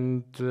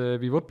 And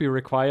we would be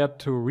required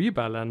to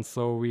rebalance.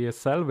 So we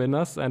sell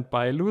winners and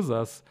buy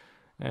losers.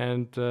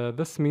 And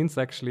this means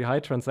actually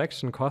high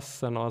transaction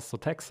costs and also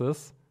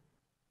taxes.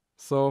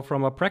 So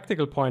from a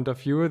practical point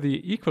of view,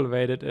 the equal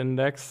weighted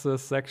index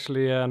is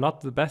actually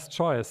not the best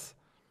choice.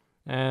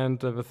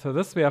 And with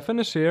this, we are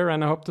finished here,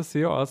 and I hope to see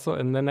you also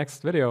in the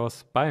next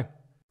videos. Bye.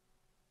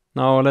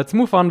 Now let's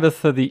move on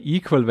with the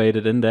equal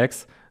weighted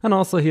index. And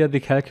also here the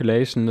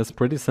calculation is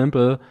pretty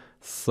simple.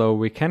 So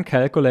we can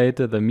calculate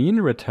the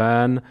mean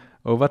return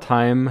over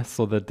time,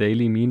 so the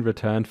daily mean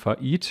return for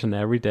each and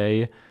every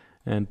day.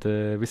 And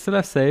we still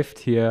have saved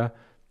here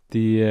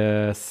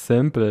the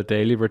simple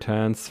daily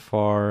returns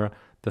for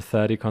the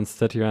 30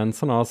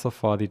 constituents and also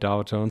for the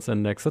Dow Jones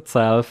Index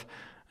itself.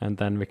 And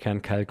then we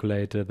can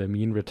calculate the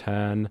mean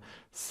return,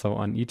 so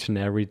on each and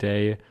every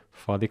day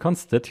for the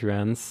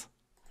constituents.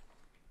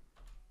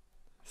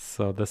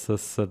 So this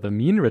is the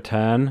mean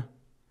return.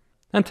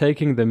 And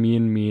taking the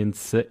mean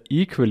means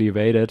equally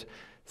weighted.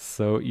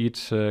 So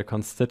each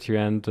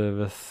constituent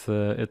with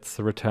its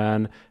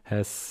return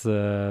has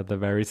the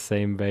very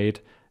same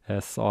weight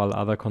as all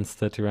other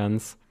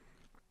constituents.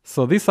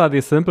 So these are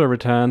the simple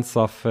returns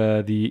of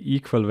the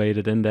equal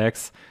weighted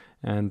index.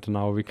 And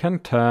now we can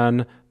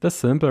turn the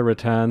simple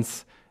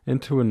returns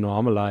into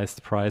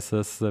normalized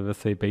prices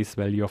with a base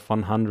value of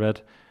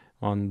 100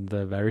 on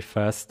the very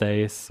first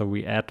day. So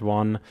we add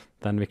 1,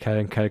 then we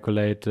can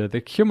calculate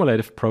the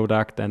cumulative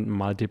product and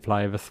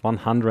multiply with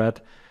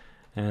 100.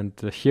 And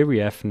here we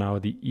have now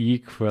the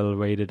equal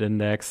weighted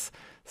index.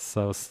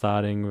 So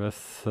starting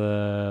with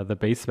the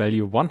base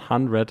value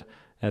 100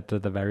 at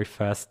the very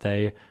first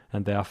day,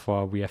 and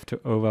therefore we have to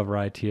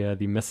overwrite here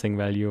the missing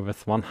value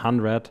with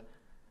 100.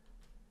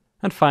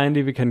 And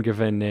finally we can give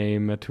a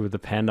name to the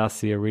Panda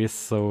series,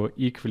 so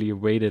equally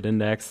weighted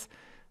index.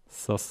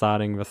 So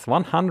starting with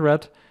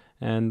 100,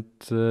 and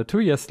 2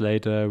 years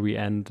later we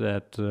end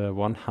at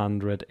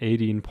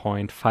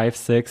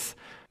 118.56.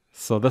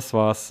 So this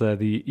was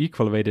the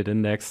equal weighted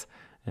index,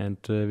 and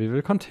we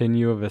will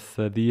continue with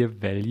the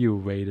value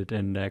weighted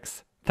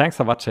index. Thanks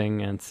for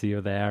watching and see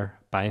you there.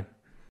 Bye.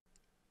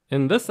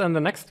 In this and the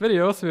next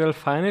videos, we will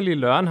finally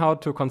learn how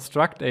to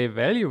construct a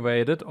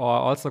value-weighted or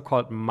also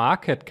called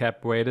market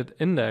cap-weighted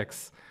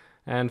index.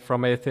 And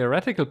from a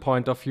theoretical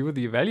point of view,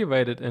 the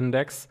value-weighted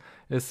index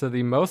is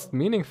the most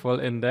meaningful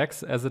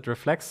index as it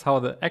reflects how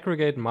the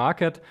aggregate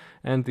market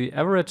and the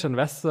average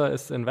investor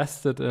is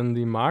invested in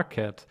the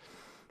market.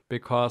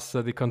 Because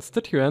the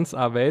constituents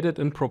are weighted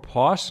in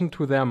proportion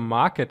to their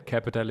market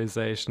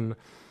capitalization.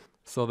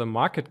 So the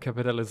market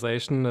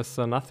capitalization is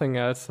nothing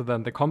else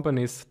than the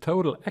company's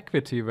total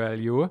equity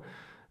value,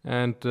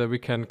 and we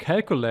can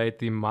calculate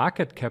the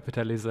market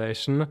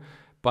capitalization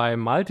by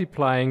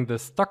multiplying the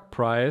stock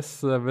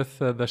price with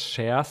the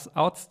shares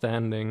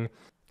outstanding.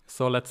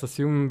 So let's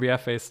assume we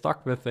have a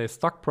stock with a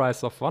stock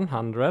price of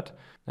 100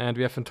 and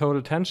we have in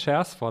total 10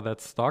 shares for that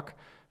stock.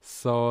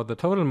 So the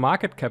total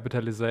market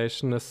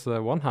capitalization is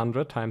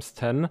 100 times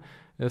 10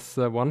 is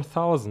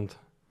 1000.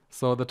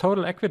 So the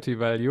total equity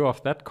value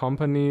of that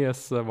company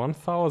is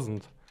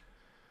 1000.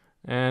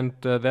 And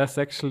there's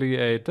actually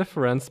a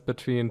difference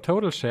between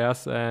total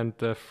shares and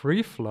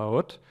free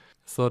float.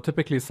 So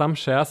typically some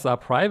shares are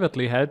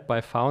privately held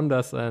by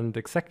founders and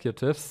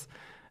executives,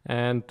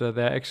 and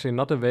they're actually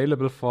not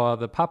available for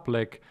the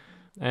public.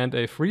 And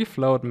a free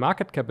float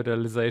market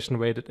capitalization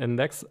weighted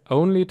index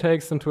only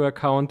takes into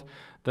account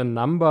the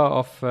number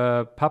of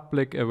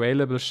public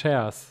available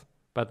shares.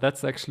 But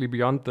that's actually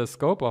beyond the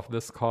scope of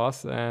this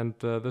course, and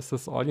this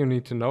is all you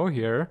need to know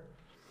here.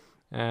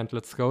 And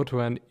let's go to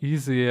an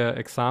easier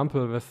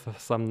example with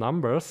some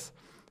numbers.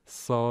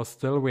 So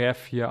still we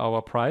have here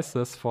our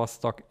prices for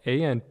stock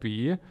A and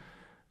B,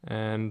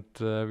 and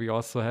we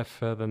also have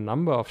the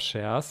number of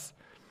shares.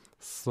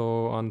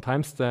 So on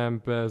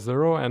timestamp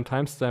 0 and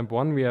timestamp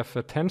 1 we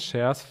have 10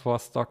 shares for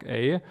stock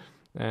A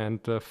and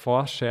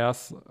 4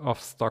 shares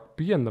of stock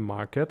B in the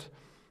market.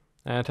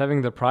 And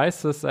having the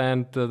prices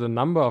and the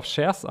number of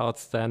shares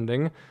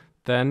outstanding,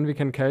 then we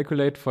can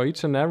calculate for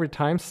each and every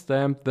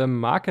timestamp the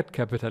market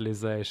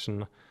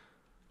capitalization.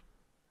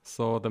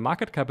 So the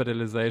market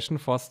capitalization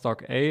for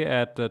stock A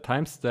at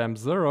timestamp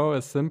 0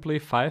 is simply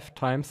 5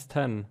 times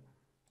 10.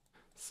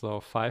 So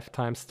 5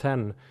 times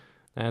 10.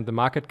 And the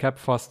market cap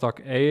for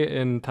stock A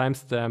in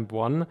timestamp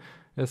 1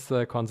 is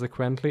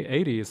consequently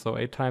 80, so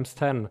 8 times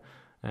 10.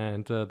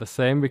 And the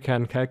same we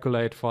can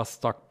calculate for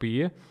stock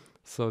B.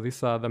 So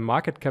these are the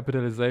market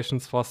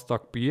capitalizations for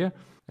stock B.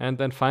 And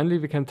then finally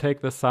we can take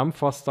the sum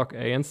for stock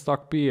A and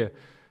stock B.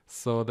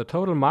 So the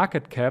total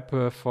market cap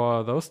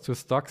for those two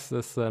stocks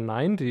is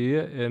 90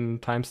 in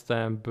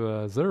timestamp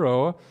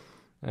 0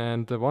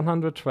 and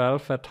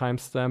 112 at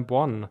timestamp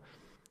 1.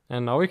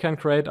 And now we can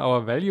create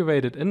our value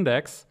weighted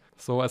index.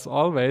 So as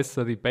always,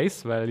 the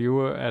base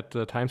value at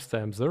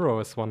timestamp 0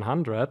 is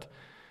 100.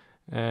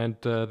 And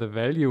the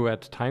value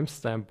at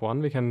timestamp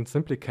 1 we can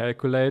simply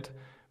calculate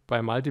by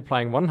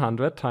multiplying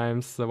 100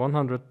 times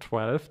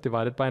 112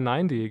 divided by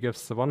 90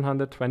 gives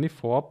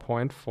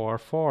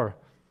 124.44.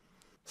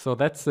 So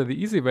that's the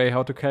easy way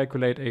how to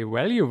calculate a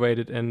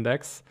value-weighted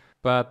index,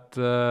 but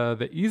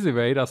the easy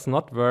way does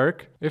not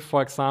work if,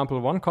 for example,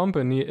 one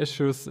company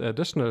issues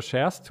additional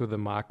shares to the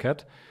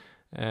market.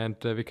 And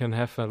we can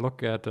have a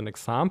look at an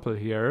example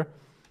here.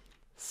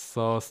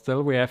 So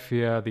still we have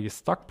here the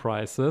stock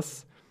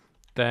prices,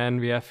 then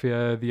we have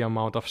here the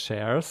amount of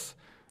shares.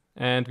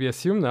 And we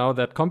assume now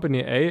that company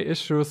A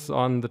issues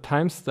on the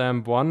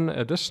timestamp 1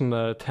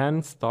 additional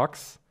 10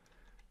 stocks.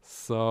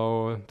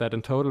 So that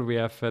in total we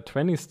have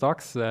 20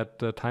 stocks at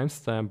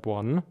timestamp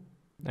 1.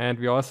 And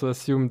we also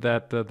assume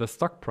that the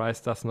stock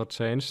price does not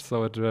change,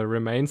 so it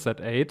remains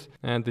at 8.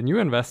 And the new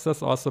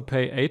investors also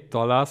pay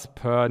 $8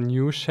 per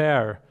new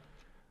share.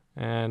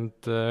 And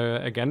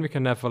again, we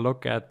can have a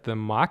look at the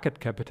market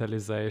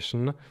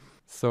capitalization.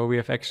 So we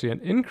have actually an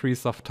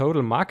increase of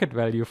total market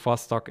value for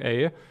stock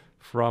A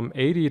from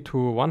 80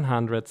 to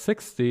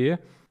 160,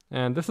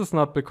 and this is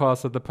not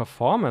because of the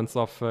performance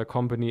of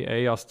company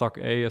A or stock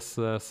A is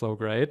so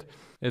great.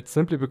 It's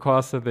simply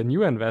because the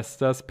new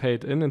investors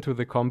paid into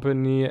the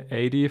company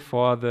 80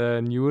 for the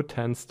new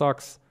 10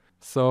 stocks.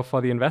 So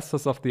for the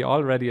investors of the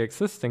already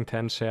existing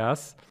 10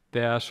 shares,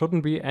 there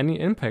shouldn't be any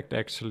impact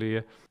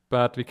actually.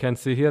 But we can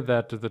see here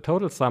that the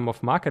total sum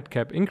of market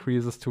cap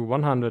increases to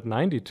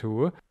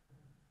 192.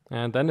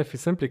 And then if we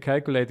simply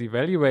calculate the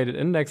value-weighted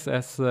index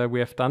as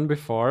we have done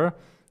before,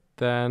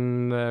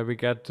 then we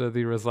get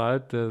the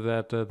result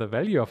that the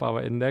value of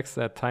our index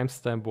at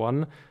timestamp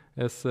 1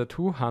 is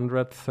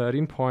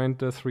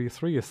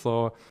 213.33.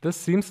 So this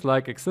seems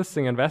like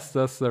existing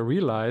investors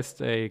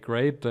realized a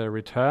great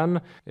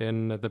return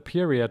in the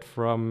period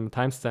from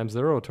timestamp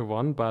 0 to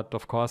 1, but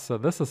of course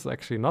this is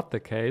actually not the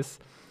case.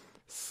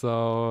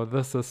 So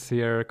this is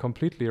here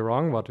completely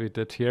wrong what we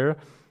did here.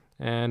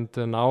 And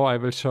now I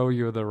will show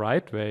you the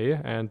right way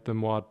and the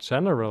more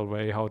general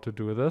way how to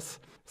do this.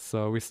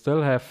 So we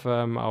still have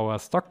our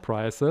stock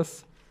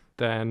prices,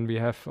 then we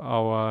have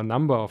our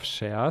number of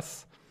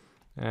shares,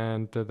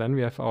 and then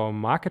we have our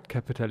market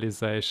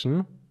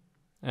capitalization.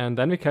 And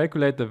then we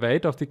calculate the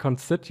weight of the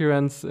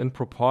constituents in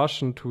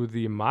proportion to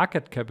the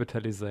market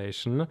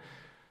capitalization.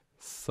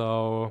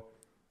 So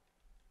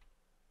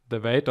the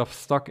weight of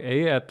stock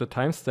A at the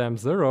timestamp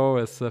 0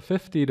 is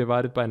 50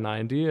 divided by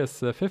 90 is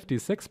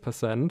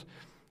 56%.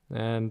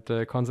 And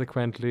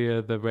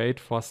consequently, the weight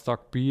for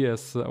stock B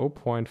is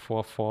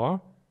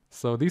 0.44.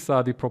 So these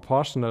are the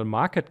proportional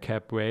market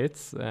cap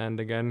weights. And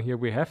again, here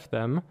we have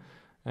them.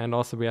 And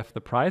also we have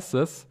the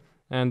prices.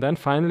 And then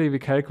finally, we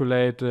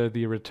calculate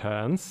the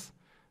returns.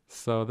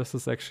 So this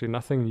is actually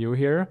nothing new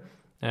here.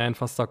 And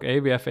for stock A,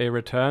 we have a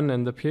return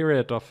in the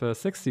period of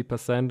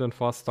 60%, and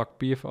for stock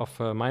B of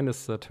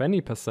minus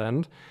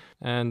 20%.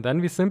 And then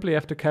we simply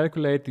have to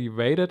calculate the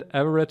weighted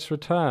average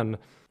return.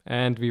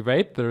 And we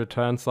weight the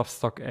returns of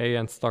stock A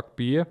and stock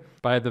B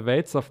by the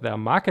weights of their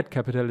market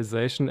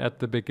capitalization at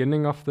the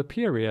beginning of the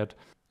period.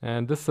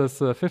 And this is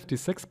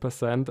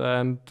 56%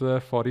 and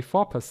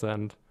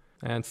 44%.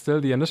 And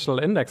still the initial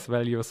index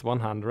value is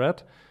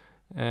 100.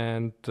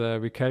 And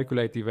we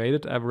calculate the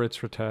weighted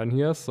average return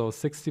here. So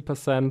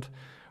 60%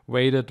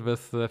 weighted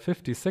with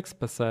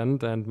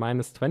 56% and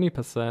minus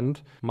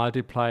 20%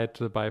 multiplied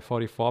by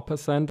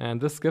 44%. And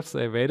this gives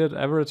a weighted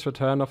average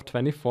return of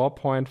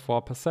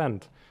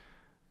 24.4%.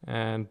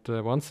 And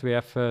once we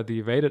have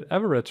the weighted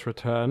average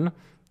return,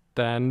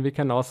 then we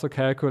can also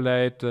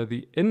calculate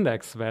the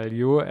index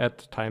value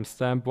at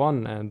timestamp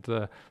 1.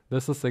 And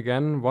this is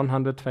again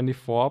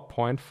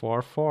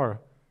 124.44.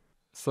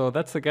 So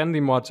that's again the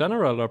more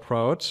general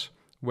approach,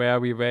 where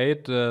we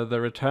weight the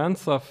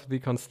returns of the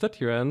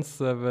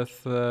constituents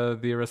with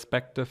the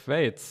respective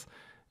weights.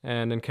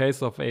 And in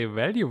case of a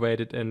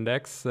value-weighted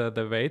index,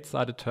 the weights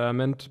are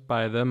determined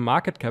by the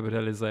market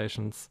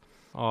capitalizations.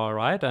 All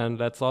right, and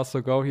let's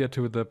also go here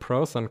to the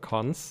pros and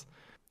cons.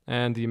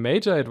 And the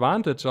major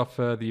advantage of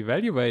the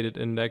value-weighted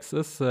index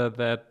is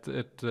that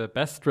it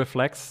best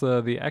reflects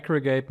the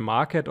aggregate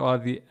market or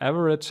the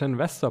average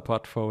investor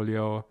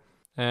portfolio.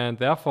 And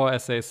therefore,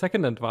 as a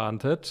second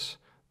advantage,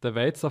 the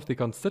weights of the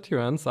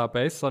constituents are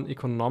based on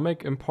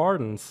economic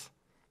importance.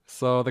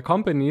 So the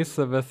companies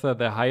with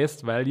the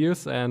highest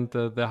values and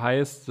the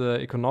highest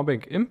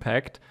economic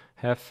impact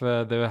have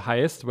the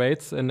highest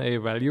weights in a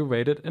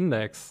value-weighted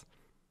index.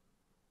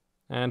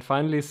 And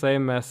finally,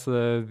 same as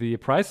the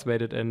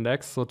price-weighted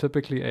index, so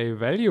typically a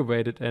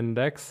value-weighted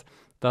index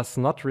does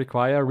not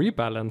require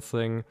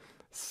rebalancing.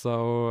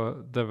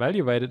 So the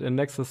value-weighted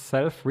index is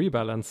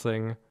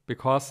self-rebalancing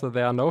because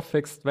there are no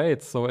fixed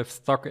weights. So if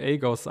stock A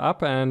goes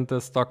up and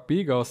stock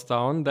B goes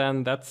down,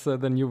 then that's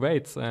the new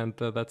weights, and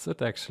that's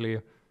it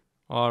actually.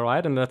 All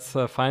right, and let's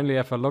finally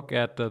have a look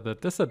at the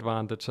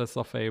disadvantages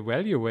of a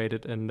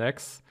value-weighted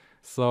index.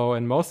 So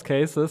in most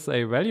cases,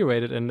 a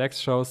value-weighted index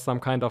shows some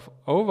kind of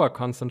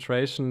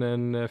over-concentration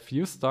in a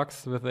few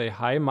stocks with a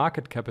high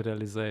market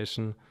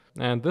capitalization.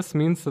 And this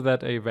means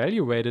that a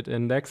value-weighted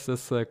index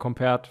is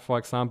compared, for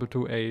example,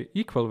 to a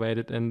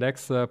equal-weighted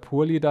index,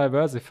 poorly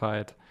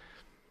diversified.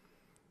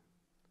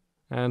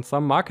 And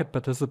some market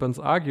participants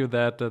argue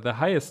that the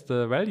highest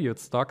valued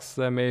stocks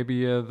may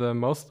be the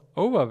most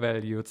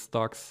overvalued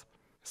stocks.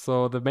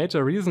 So the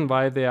major reason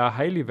why they are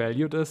highly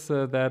valued is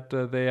that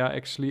they are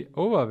actually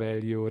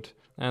overvalued.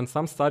 And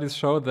some studies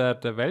show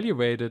that the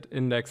value-weighted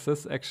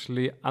indexes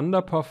actually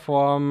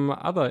underperform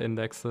other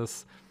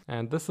indexes.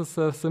 And this is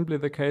simply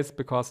the case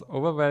because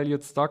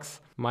overvalued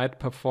stocks might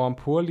perform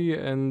poorly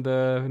in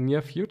the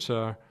near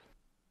future.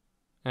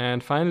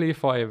 And finally,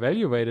 for a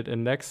value-weighted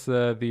index,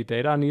 the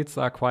data needs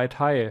are quite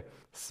high.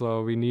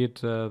 So we need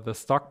the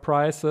stock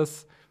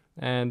prices,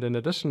 and in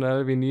addition,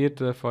 we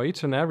need for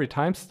each and every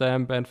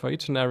timestamp and for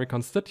each and every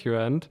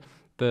constituent,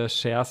 the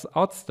shares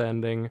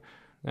outstanding.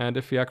 And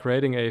if we are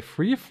creating a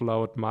free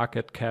float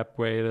market cap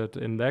weighted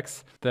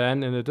index,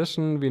 then in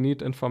addition, we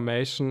need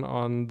information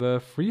on the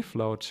free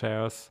float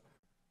shares.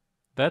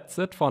 That's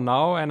it for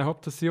now, and I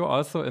hope to see you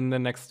also in the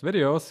next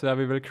videos where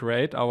we will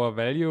create our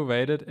value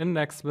weighted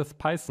index with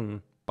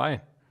Python.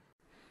 Bye.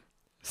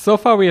 So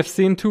far we have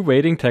seen two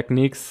weighting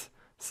techniques.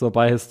 So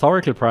by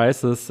historical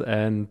prices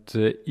and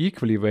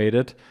equally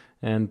weighted,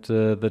 and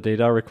the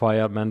data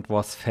requirement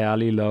was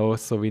fairly low,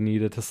 so we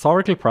needed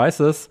historical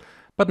prices.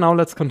 But now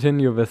let's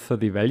continue with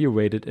the value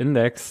weighted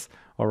index,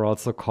 or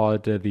also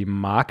called the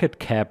market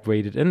cap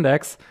weighted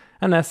index.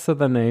 And as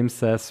the name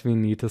says, we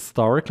need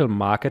historical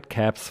market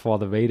caps for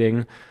the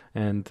weighting.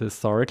 And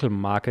historical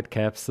market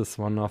caps is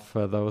one of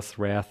those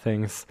rare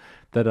things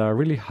that are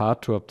really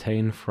hard to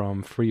obtain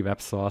from free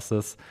web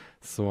sources.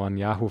 So on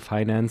Yahoo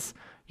Finance,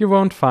 you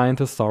won't find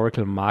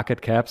historical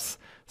market caps,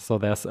 so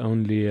there's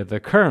only the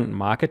current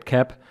market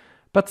cap.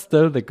 But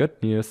still, the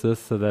good news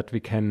is that we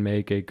can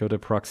make a good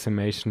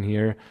approximation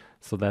here.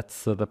 So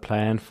that's the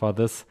plan for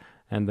this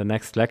and the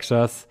next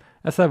lectures,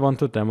 as I want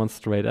to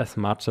demonstrate as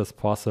much as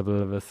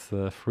possible with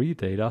free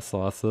data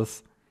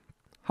sources.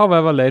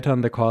 However, later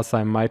in the course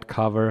I might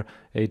cover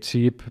a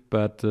cheap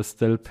but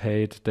still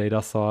paid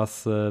data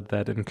source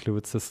that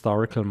includes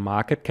historical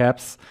market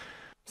caps.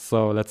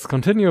 So let's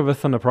continue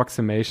with an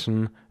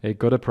approximation, a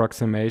good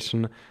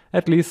approximation,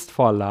 at least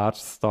for large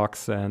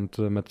stocks and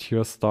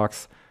mature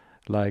stocks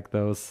like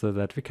those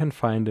that we can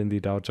find in the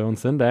Dow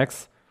Jones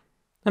Index.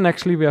 And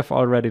actually we have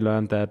already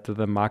learned that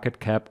the market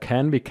cap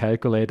can be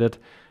calculated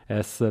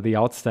as the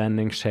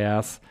outstanding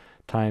shares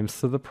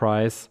times the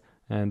price.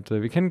 And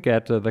we can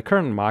get the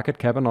current market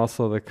cap and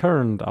also the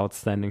current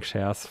outstanding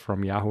shares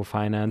from Yahoo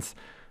Finance.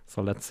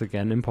 So let's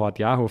again import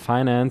Yahoo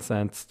Finance,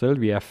 and still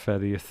we have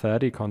the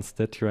 30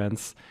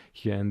 constituents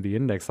here in the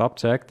index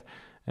object.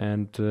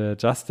 And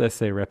just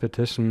as a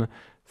repetition,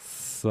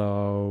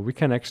 so we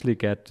can actually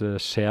get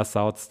shares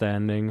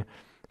outstanding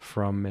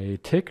from a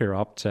ticker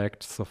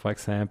object. So for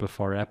example,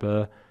 for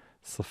Apple,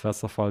 so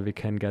first of all, we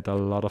can get a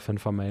lot of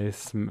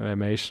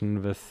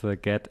information with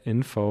get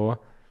info.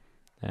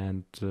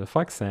 And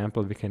for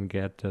example, we can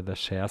get the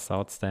shares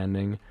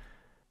outstanding.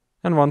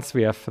 And once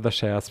we have the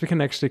shares, we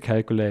can actually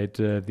calculate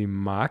the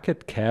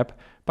market cap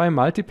by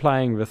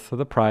multiplying with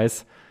the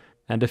price.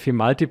 And if we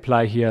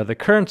multiply here the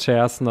current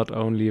shares not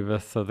only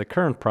with the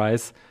current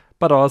price,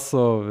 but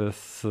also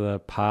with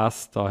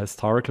past or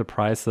historical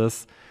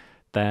prices,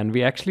 then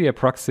we actually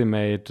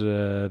approximate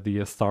the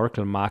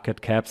historical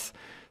market caps.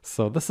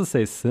 So this is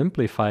a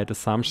simplified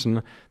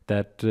assumption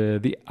that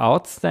the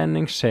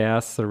outstanding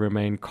shares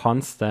remain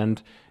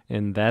constant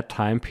in that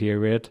time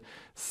period.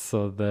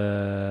 So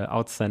the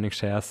outstanding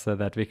shares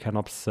that we can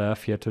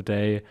observe here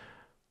today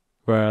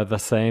were the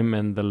same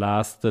in the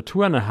last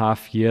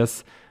 2.5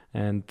 years.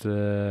 And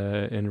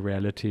in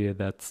reality,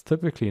 that's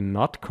typically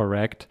not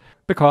correct,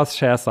 because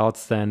shares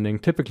outstanding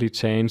typically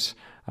change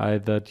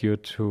either due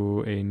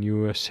to a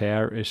new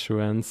share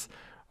issuance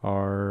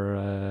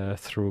or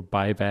through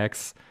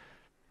buybacks.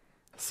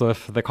 So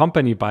if the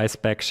company buys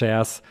back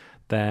shares,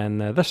 then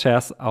the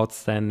shares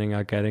outstanding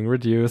are getting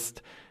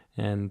reduced.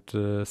 And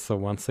so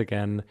once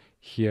again,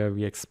 here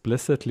we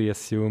explicitly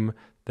assume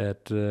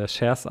that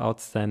shares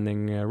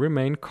outstanding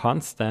remain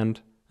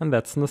constant. And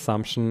that's an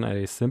assumption,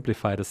 a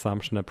simplified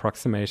assumption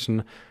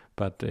approximation,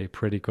 but a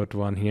pretty good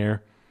one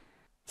here.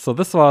 So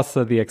this was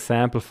the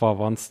example for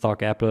one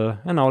stock Apple.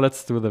 And now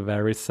let's do the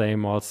very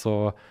same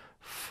also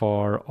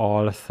for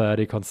all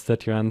 30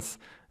 constituents.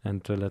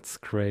 And let's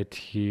create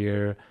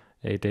here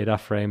a data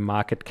frame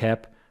market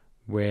cap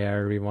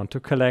where we want to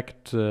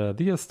collect the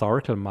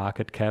historical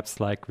market caps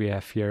like we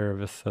have here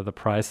with the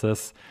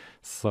prices.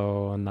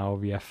 So now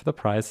we have the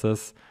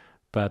prices,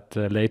 but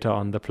later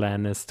on the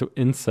plan is to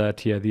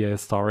insert here the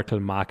historical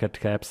market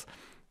caps.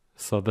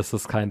 So this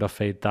is kind of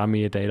a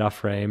dummy data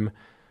frame.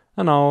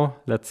 And now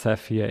let's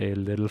have here a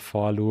little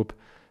for loop.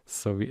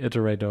 So we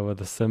iterate over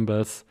the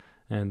symbols,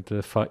 and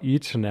for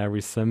each and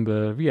every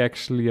symbol we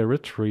actually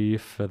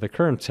retrieve the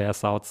current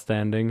shares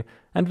outstanding,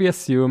 and we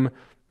assume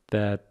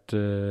that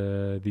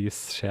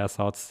these shares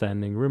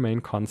outstanding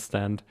remain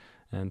constant,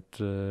 and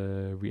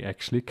we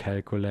actually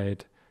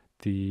calculate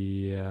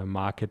the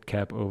market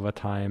cap over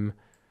time.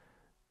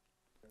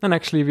 And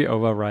actually we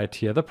overwrite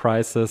here the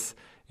prices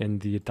in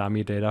the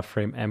dummy data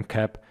frame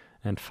MCAP.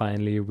 And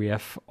finally, we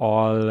have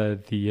all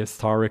the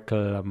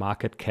historical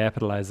market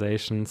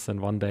capitalizations in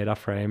one data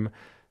frame.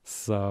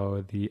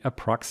 So the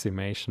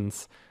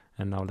approximations.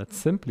 And now let's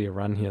simply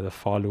run here the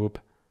for loop.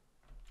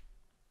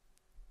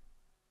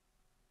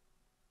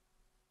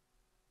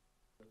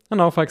 And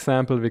now, for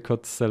example, we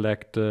could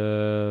select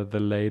the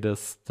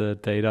latest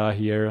data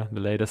here, the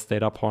latest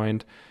data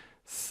point.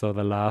 So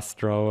the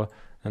last row,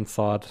 and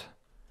sort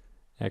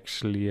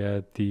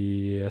actually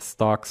the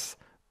stocks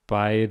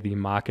by the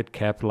market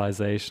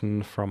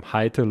capitalization from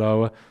high to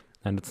low.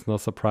 And it's no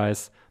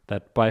surprise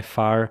that by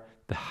far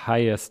the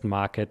highest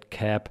market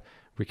cap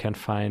we can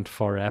find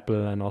for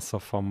Apple and also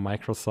for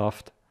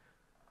Microsoft.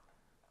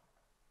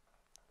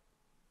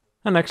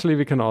 And actually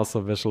we can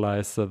also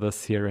visualize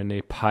this here in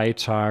a pie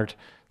chart.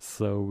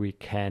 So we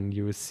can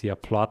use here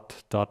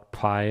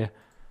plot.py,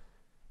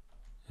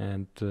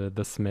 and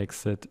this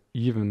makes it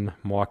even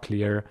more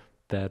clear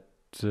that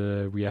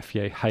we have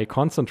here a high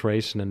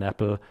concentration in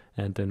Apple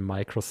and in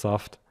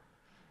Microsoft.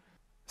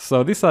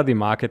 So these are the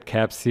market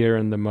caps here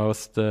in the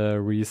most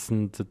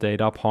recent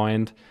data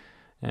point.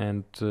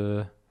 And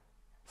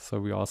so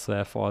we also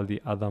have all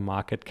the other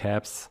market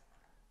caps.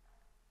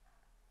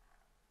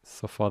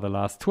 So for the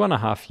last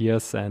 2.5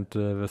 years, and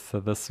with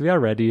this we are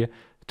ready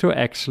to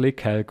actually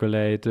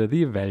calculate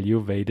the value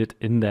weighted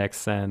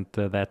index. And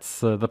that's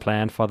the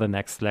plan for the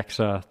next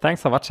lecture.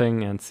 Thanks for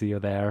watching and see you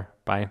there.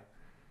 Bye.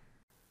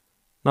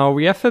 Now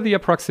we have the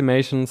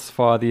approximations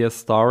for the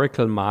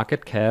historical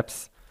market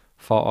caps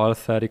for all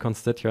 30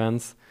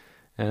 constituents,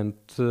 and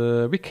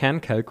we can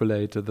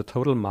calculate the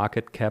total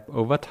market cap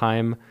over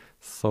time,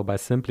 so by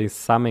simply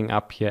summing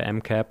up here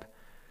MCAP.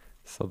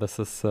 So this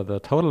is the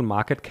total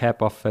market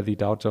cap of the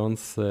Dow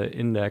Jones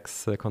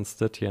index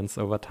constituents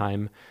over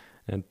time,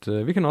 and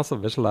we can also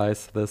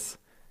visualize this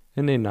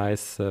in a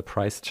nice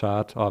price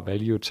chart or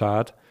value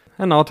chart.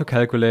 And now to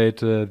calculate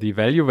the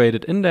value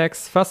weighted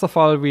index, first of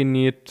all, we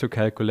need to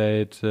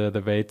calculate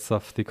the weights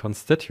of the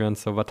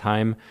constituents over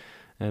time.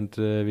 And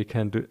we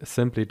can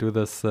simply do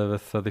this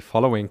with the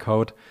following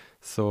code.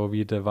 So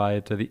we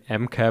divide the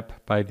MCAP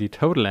by the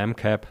total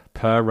MCAP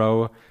per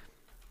row.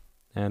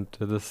 And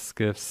this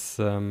gives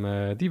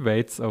the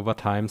weights over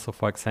time. So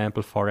for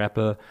example, for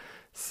Apple,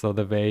 so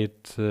the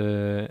weight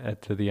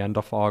at the end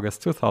of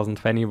August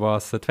 2020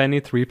 was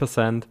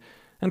 23%.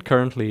 And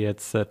currently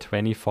it's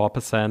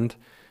 24%.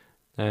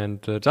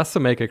 And just to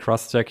make a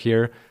cross-check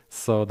here,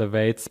 so the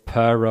weights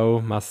per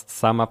row must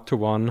sum up to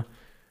 1,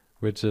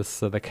 which is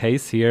the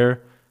case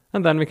here.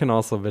 And then we can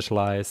also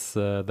visualize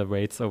the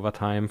weights over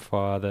time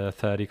for the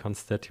 30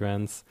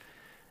 constituents.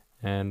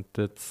 And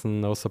it's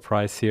no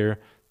surprise here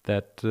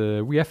that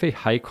we have a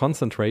high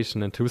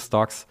concentration in two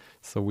stocks.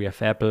 So we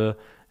have Apple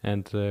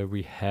and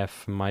we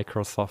have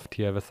Microsoft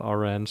here with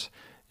orange.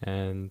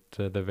 And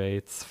the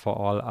weights for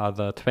all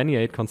other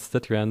 28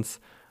 constituents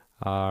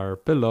are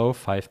below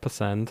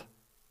 5%.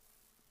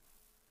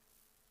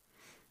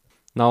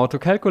 Now, to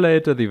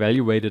calculate the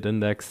value weighted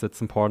index,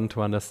 it's important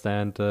to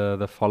understand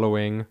the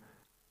following.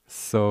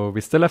 So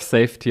we still have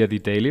saved here the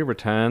daily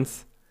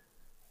returns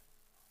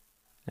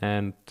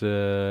and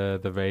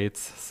the weights,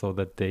 so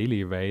the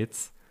daily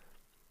weights.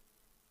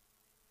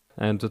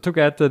 And to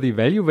get the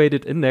value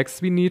weighted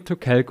index, we need to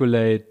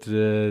calculate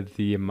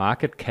the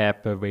market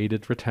cap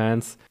weighted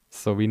returns.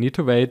 So we need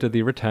to weight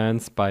the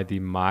returns by the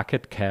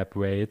market cap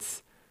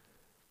weights.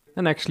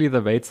 And actually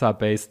the weights are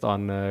based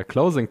on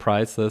closing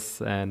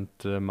prices and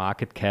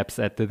market caps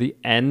at the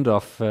end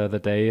of the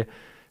day.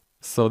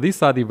 So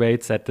these are the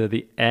weights at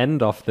the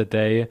end of the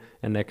day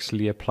and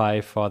actually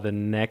apply for the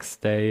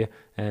next day.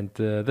 And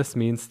this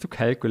means to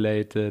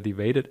calculate the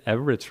weighted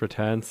average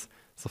returns.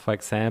 So for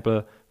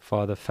example,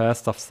 for the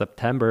 1st of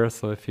September,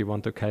 so if you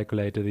want to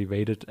calculate the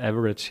weighted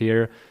average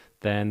here,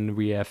 then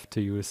we have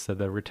to use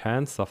the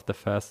returns of the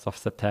 1st of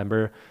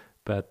September,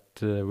 but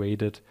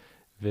weighted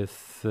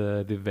with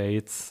the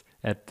weights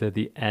at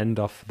the end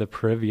of the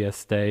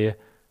previous day.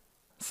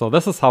 So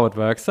this is how it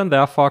works, and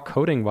therefore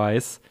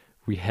coding-wise,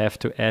 we have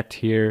to add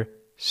here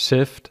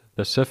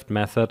the shift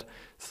method.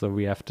 So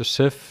we have to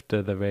shift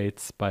the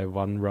weights by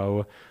one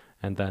row,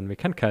 and then we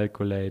can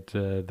calculate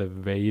the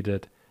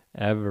weighted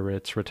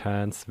average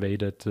returns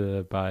weighted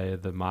by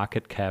the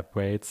market cap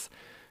weights.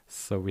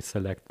 So we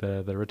select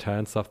the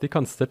returns of the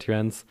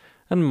constituents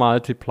and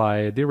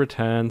multiply the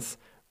returns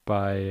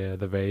by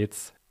the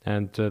weights.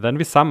 And then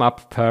we sum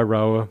up per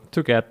row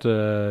to get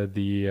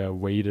the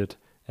weighted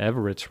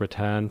average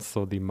returns,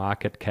 so the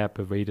market cap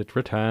weighted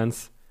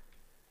returns.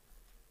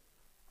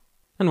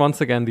 And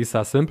once again, these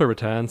are simple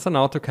returns. And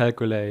now to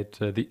calculate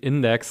the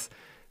index,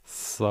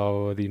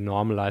 so the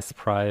normalized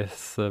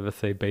price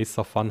with a base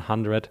of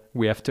 100,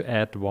 we have to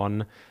add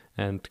 1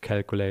 and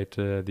calculate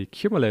the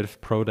cumulative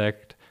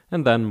product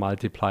and then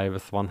multiply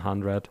with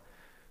 100.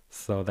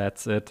 So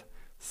that's it.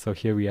 So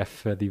here we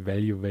have the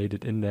value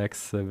weighted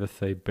index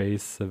with a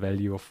base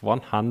value of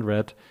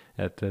 100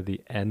 at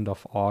the end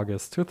of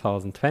August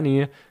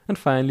 2020. And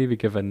finally, we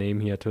give a name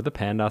here to the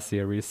Panda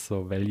series,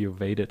 so value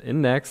weighted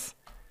index.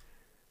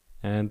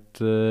 And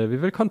we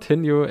will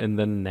continue in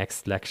the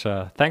next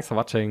lecture. Thanks for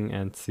watching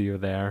and see you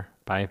there.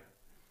 Bye.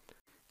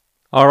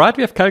 All right,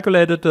 we have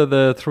calculated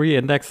the 3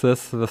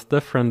 indexes with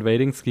different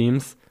weighting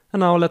schemes.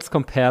 And now let's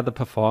compare the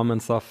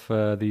performance of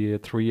the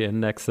 3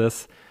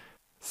 indexes.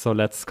 So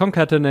let's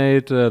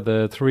concatenate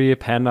the 3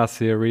 Panda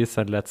series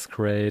and let's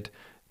create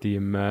the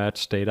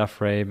merge data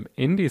frame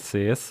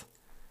indices.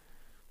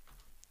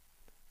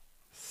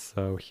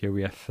 So here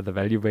we have the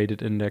value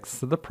weighted index,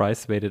 the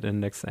price weighted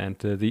index, and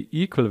the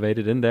equal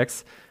weighted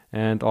index.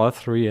 And all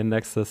 3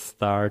 indexes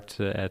start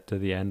at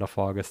the end of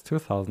August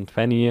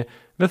 2020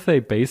 with a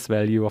base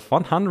value of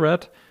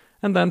 100.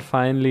 And then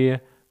finally,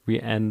 we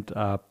end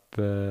up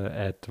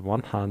at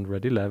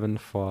 111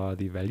 for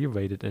the value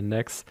weighted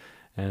index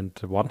and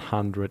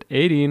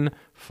 118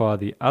 for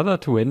the other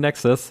 2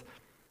 indexes.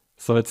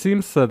 So it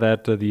seems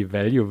that the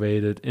value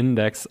weighted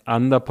index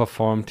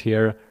underperformed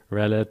here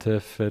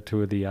relative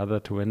to the other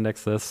 2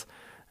 indexes.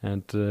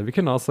 And we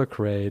can also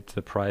create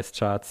the price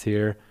charts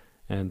here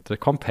and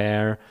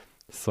compare.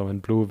 So in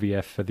blue we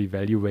have the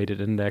value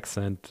weighted index,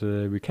 and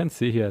we can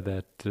see here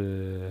that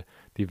the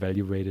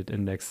value weighted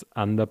index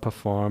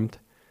underperformed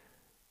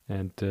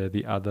and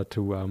the other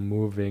 2 are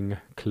moving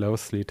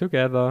closely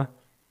together.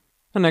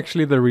 And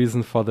actually the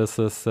reason for this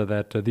is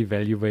that the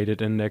value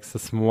weighted index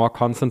is more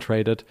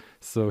concentrated.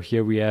 So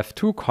here we have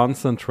 2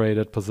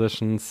 concentrated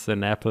positions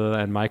in Apple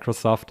and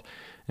Microsoft,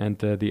 and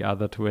the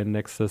other 2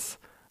 indexes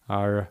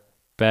are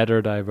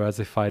better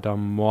diversified or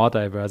more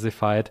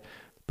diversified.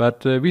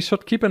 But we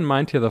should keep in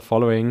mind here the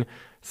following.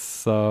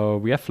 So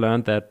we have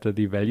learned that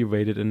the value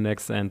weighted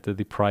index and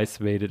the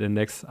price weighted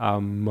index are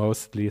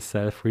mostly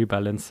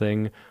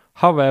self-rebalancing.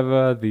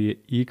 However, the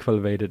equal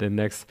weighted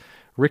index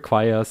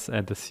requires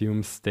and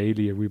assumes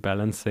daily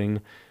rebalancing,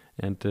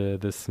 and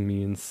this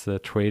means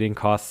trading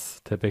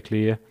costs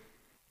typically.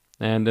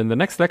 And in the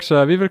next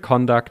lecture, we will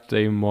conduct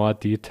a more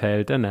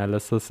detailed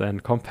analysis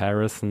and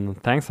comparison.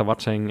 Thanks for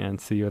watching and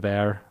see you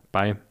there.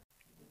 Bye.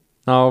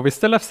 Now, we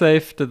still have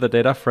saved the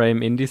data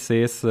frame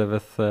indices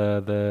with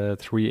the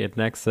 3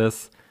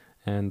 indexes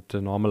and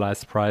the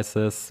normalized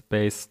prices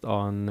based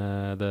on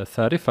the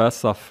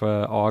 31st of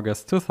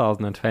August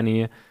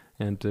 2020,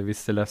 and we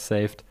still have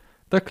saved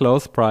the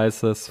close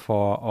prices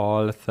for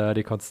all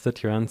 30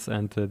 constituents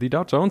and the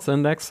Dow Jones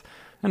index.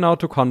 And now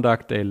to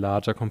conduct a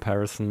larger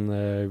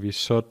comparison, we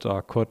should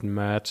or could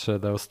merge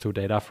those 2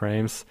 data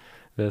frames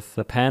with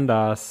the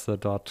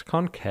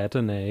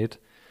pandas.concatenate,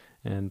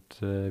 and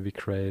we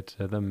create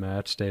the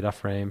merge data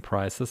frame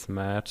prices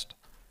merged.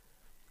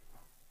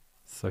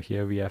 So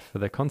here we have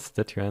the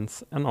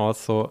constituents and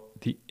also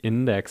the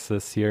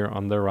indexes here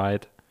on the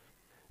right.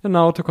 And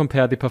now to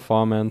compare the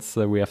performance,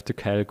 we have to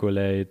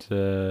calculate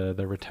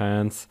the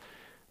returns.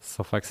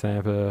 So for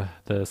example,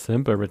 the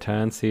simple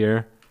returns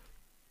here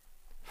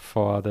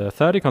for the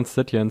 30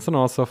 constituents and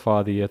also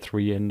for the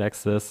 3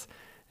 indexes.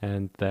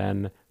 And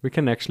then we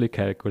can actually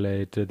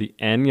calculate the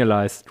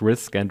annualized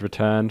risk and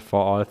return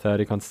for all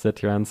 30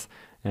 constituents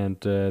and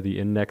the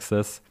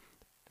indexes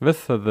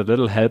with the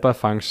little helper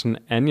function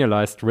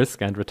annualized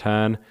risk and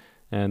return.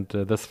 And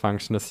this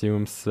function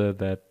assumes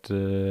that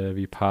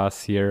we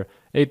pass here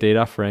a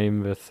data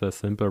frame with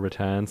simple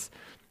returns.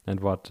 And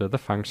what the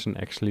function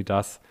actually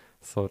does,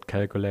 So it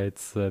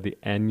calculates the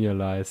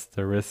annualized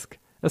risk,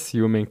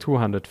 assuming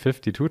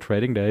 252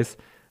 trading days.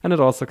 And it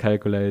also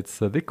calculates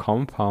the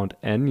compound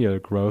annual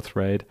growth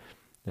rate.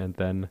 And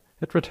then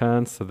it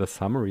returns the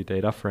summary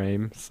data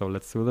frame. So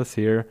let's do this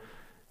here.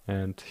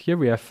 And here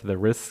we have the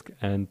risk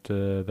and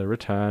the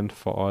return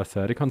for all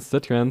 30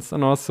 constituents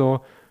and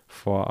also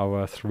for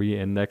our 3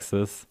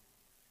 indexes.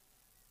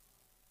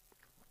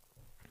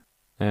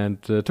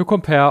 And to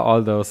compare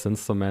all those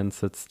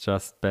instruments, it's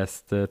just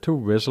best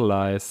to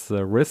visualize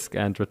risk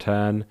and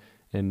return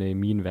in a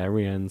mean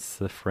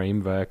variance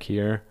framework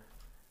here.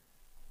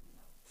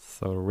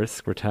 So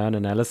risk return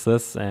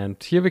analysis,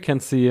 and here we can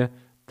see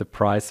the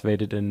price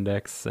weighted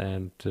index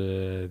and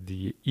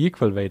the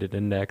equal weighted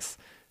index.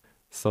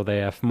 So they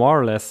have more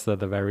or less the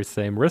very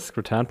same risk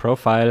return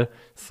profile.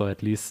 So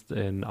at least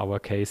in our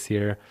case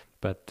here,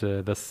 but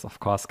this of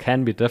course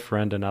can be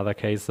different in other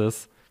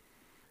cases.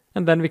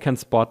 And then we can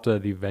spot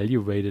the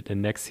value weighted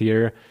index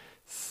here.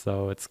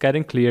 So it's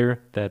getting clear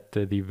that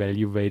the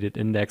value weighted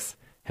index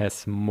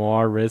has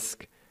more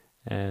risk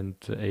and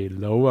a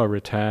lower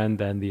return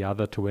than the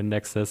other 2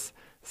 indexes.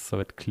 So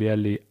it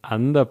clearly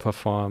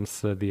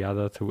underperforms the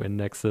other 2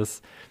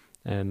 indexes.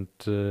 And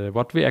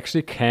what we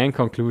actually can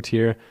conclude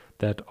here,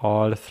 that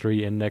all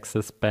 3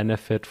 indexes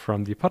benefit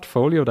from the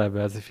portfolio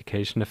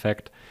diversification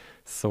effect.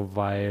 So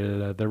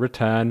while the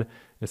return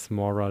is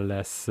more or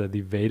less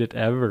the weighted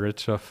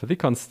average of the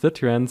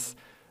constituents,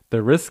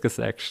 the risk is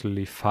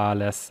actually far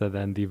less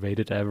than the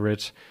weighted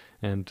average.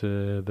 And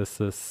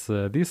this is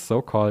the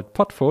so-called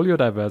portfolio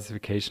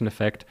diversification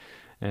effect.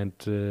 And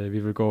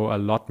we will go a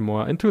lot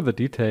more into the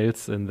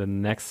details in the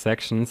next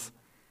sections.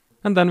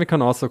 And then we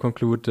can also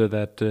conclude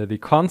that the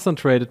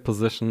concentrated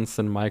positions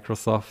in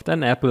Microsoft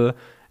and Apple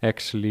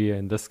actually,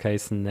 in this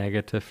case,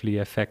 negatively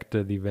affect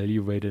the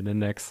value weighted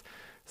index.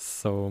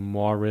 So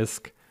more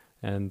risk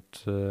and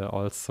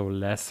also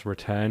less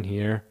return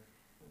here.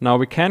 Now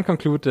we can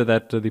conclude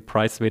that the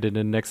price weighted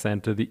index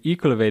and the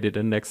equal weighted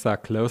index are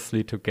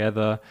closely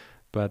together,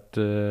 but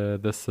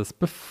this is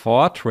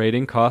before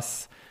trading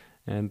costs.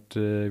 And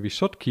we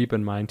should keep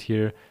in mind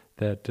here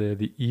that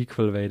the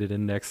equal weighted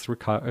index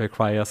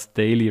requires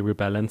daily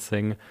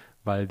rebalancing,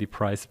 while the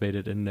price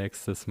weighted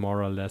index is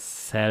more or less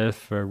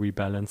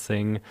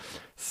self-rebalancing.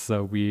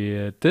 So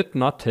we did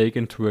not take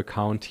into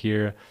account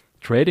here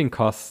trading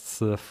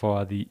costs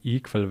for the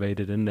equal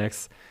weighted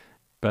index.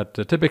 But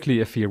typically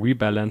if you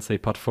rebalance a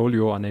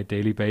portfolio on a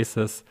daily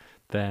basis,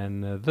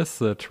 then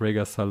this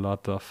triggers a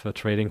lot of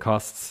trading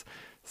costs.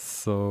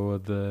 So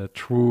the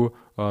true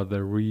or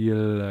the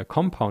real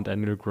compound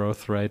annual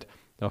growth rate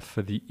of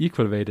the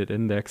equal weighted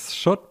index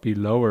should be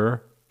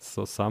lower,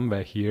 so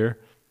somewhere here.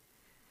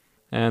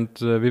 And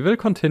we will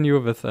continue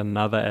with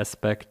another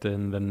aspect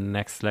in the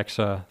next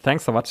lecture.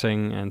 Thanks for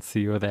watching and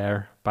see you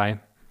there. Bye.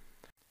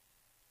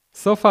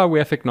 So far we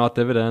have ignored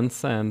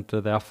dividends and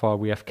therefore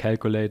we have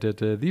calculated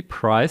the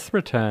price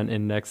return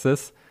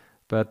indexes.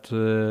 But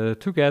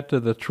to get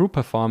the true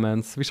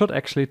performance, we should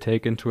actually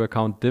take into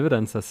account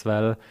dividends as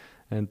well.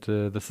 And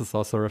this is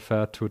also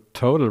referred to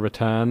total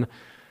return.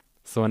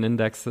 So an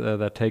index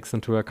that takes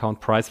into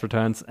account price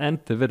returns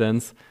and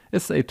dividends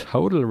is a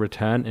total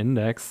return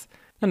index.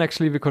 And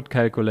actually we could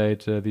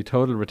calculate the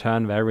total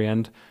return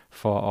variant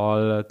for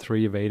all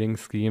 3 weighting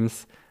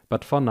schemes.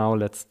 But for now,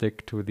 let's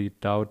stick to the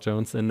Dow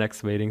Jones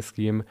Index weighting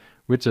scheme,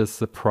 which is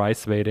the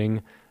price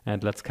weighting.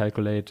 And let's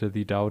calculate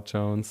the Dow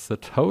Jones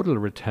total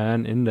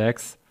return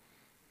index.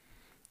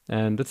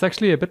 And it's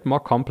actually a bit more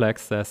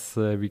complex as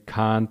we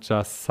can't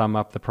just sum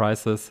up the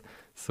prices.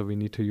 So we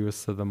need to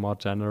use the more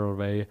general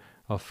way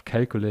of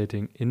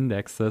calculating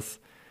indexes.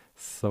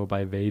 So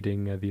by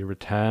weighting the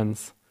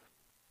returns.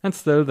 And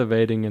still the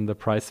weighting in the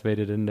price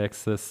weighted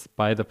indexes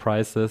by the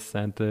prices,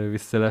 and we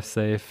still have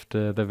saved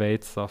the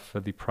weights of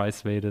the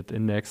price weighted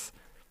index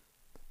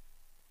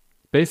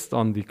based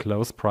on the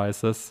close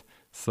prices.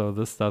 So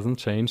this doesn't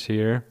change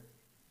here.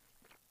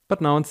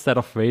 But now instead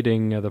of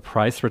weighting the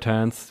price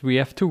returns, we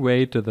have to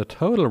weight the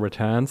total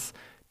returns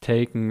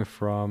taken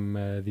from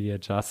the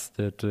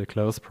adjusted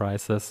close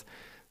prices.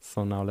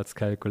 So now let's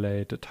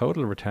calculate the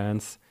total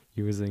returns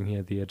using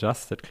here the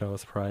adjusted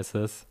close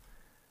prices.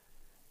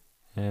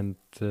 And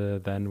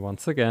then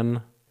once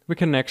again, we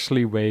can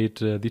actually weight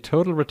the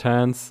total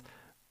returns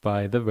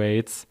by the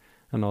weights.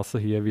 And also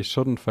here we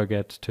shouldn't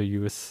forget to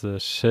use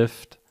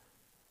shift.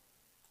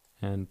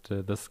 And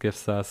this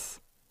gives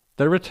us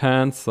the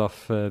returns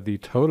of the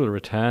total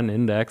return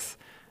index.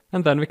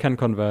 And then we can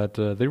convert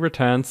the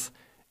returns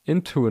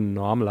into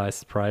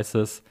normalized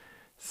prices.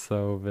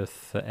 So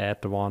with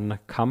add 1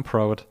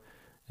 comprod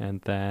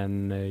and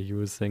then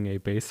using a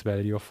base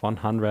value of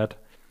 100.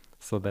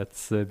 So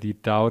that's the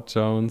Dow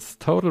Jones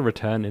total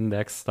return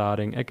index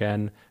starting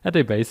again at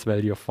a base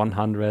value of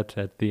 100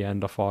 at the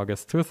end of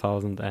August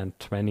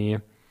 2020.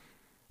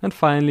 And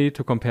finally,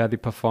 to compare the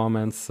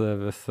performance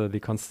with the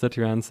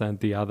constituents and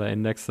the other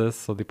indexes,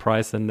 so the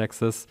price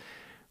indexes,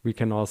 we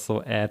can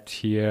also add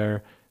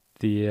here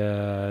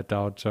the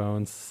Dow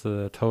Jones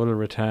total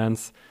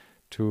returns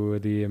to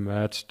the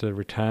merged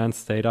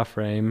returns data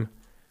frame.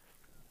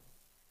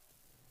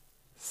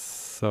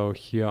 So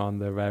here on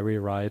the very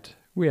right,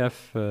 we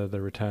have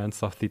the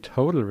returns of the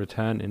total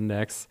return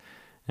index.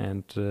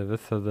 And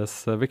with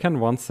this, we can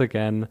once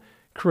again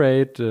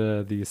create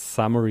the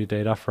summary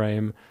data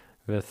frame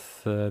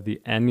with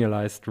the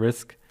annualized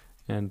risk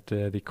and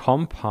the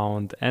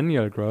compound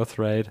annual growth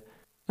rate.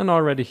 And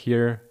already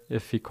here,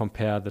 if we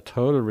compare the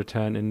total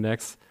return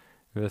index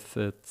with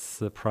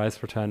its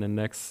price return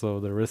index, so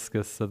the risk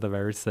is the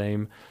very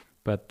same,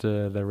 but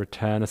the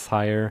return is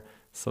higher,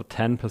 so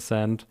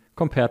 10%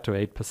 compared to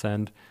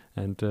 8%,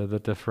 and the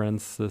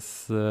difference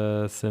is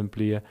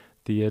simply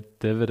the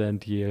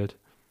dividend yield.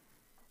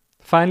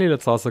 Finally,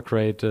 let's also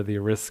create the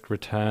risk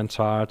return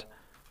chart.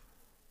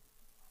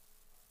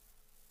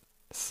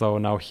 So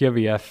now here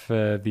we have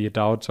the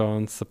Dow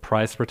Jones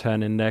price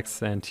return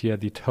index, and here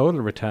the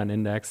total return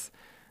index.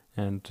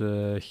 And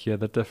here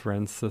the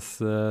difference is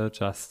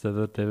just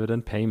the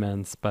dividend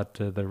payments, but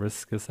the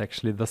risk is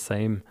actually the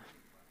same.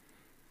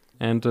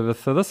 And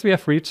with this, we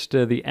have reached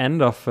the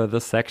end of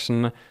this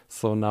section.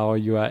 So now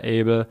you are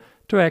able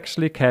to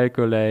actually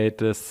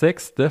calculate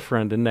 6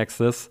 different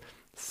indexes.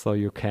 So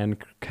you can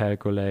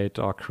calculate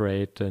or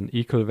create an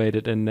equal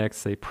weighted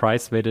index, a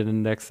price weighted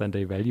index, and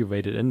a value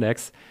weighted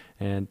index.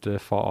 And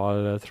for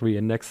all 3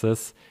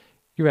 indexes,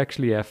 you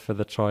actually have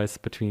the choice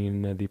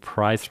between the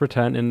price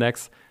return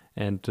index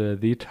and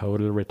the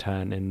total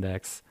return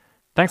index.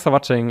 Thanks for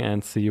watching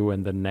and see you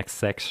in the next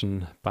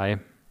section. Bye.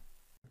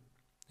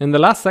 In the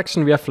last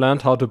section, we have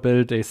learned how to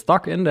build a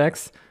stock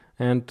index.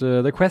 And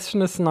the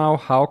question is now,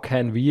 how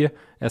can we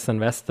as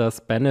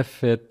investors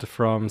benefit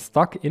from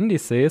stock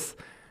indices?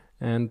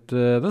 And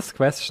this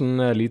question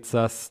leads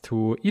us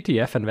to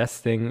ETF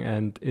investing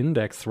and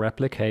index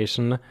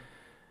replication.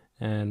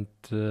 And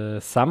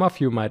some of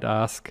you might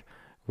ask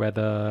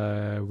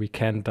whether we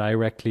can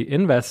directly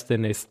invest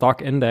in a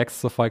stock index,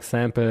 so for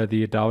example,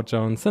 the Dow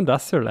Jones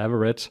Industrial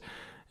Average.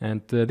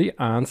 And the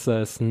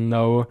answer is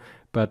no,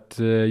 but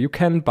you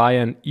can buy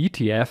an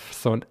ETF,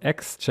 so an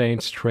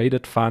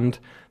exchange-traded fund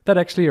that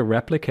actually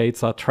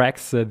replicates or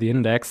tracks the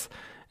index.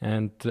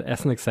 And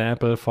as an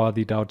example for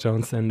the Dow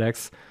Jones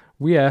Index,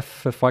 we have,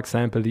 for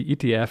example, the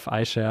ETF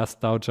iShares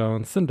Dow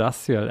Jones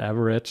Industrial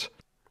Average.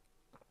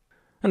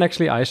 And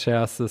actually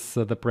iShares is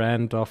the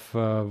brand of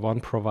one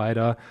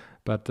provider,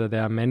 but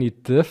there are many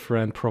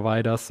different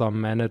providers or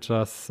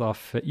managers of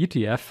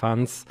ETF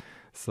funds.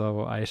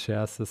 So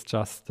iShares is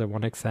just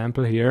one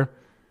example here.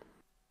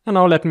 And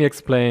now let me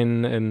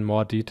explain in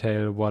more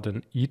detail what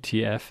an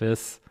ETF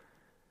is.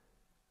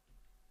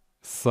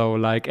 So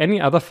like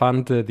any other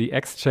fund, the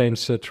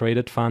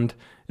exchange-traded fund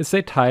is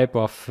a type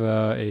of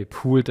a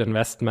pooled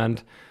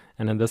investment.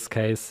 And in this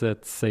case,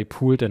 it's a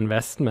pooled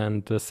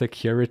investment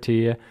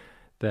security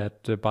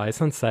that buys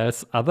and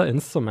sells other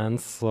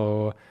instruments.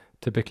 So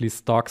typically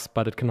stocks,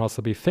 but it can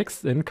also be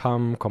fixed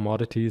income,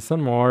 commodities,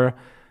 and more.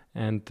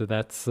 And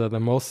that's the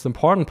most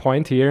important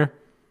point here.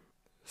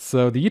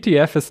 So the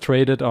ETF is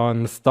traded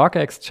on stock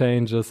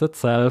exchanges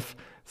itself.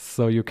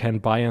 So you can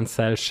buy and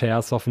sell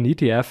shares of an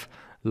ETF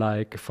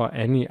like for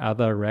any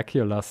other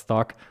regular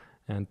stock.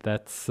 And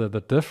that's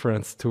the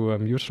difference to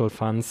mutual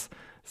funds.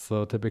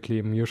 So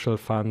typically mutual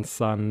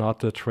funds are not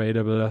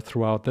tradable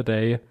throughout the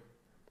day.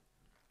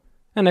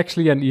 And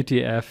actually an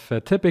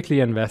ETF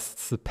typically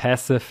invests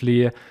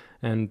passively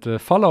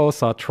and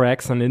follows or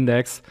tracks an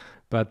index,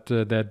 but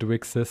there do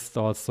exist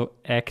also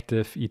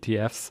active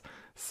ETFs,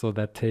 so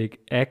that take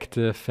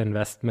active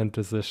investment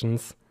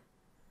decisions.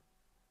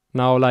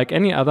 Now, like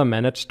any other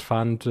managed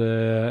fund,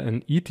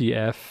 an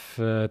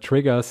ETF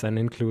triggers and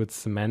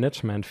includes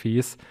management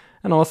fees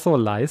and also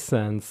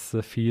license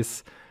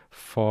fees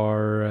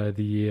for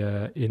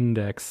the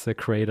index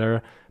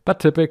creator. But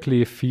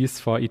typically fees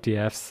for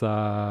ETFs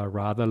are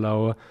rather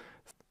low.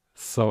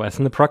 So as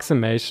an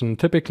approximation,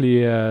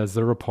 typically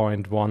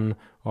 0.1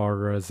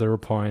 or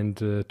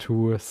 0.2,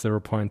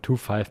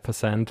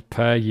 0.25%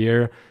 per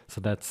year.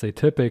 So that's a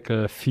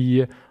typical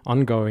fee,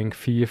 ongoing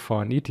fee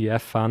for an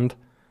ETF fund.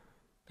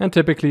 And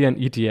typically an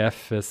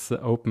ETF is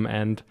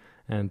open-end,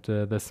 and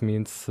this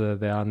means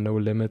there are no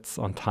limits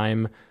on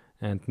time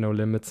and no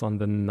limits on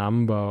the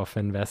number of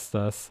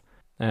investors.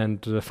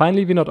 And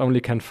finally, we not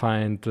only can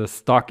find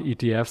stock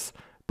ETFs,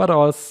 but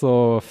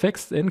also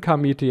fixed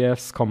income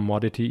ETFs,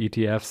 commodity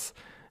ETFs,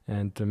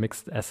 and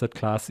mixed asset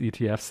class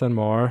ETFs and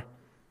more.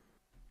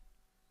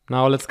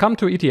 Now let's come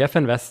to ETF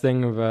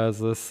investing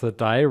versus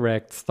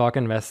direct stock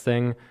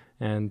investing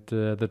and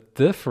the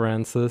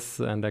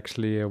differences and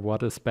actually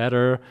what is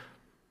better.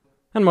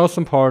 And most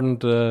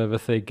important,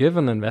 with a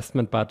given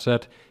investment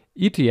budget,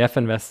 ETF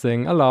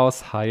investing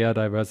allows higher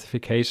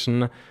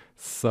diversification.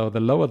 So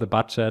the lower the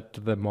budget,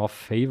 the more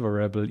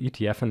favorable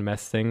ETF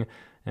investing.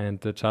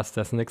 And just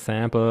as an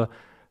example,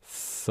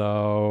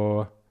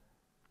 so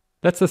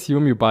let's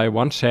assume you buy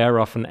one share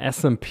of an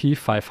S&P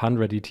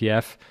 500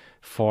 ETF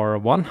for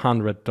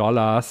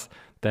 $100.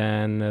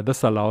 Then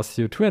this allows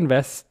you to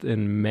invest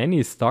in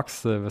many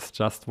stocks with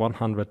just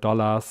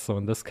 $100. So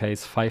in this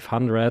case,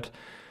 500.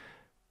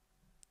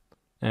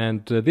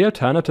 And the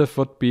alternative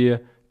would be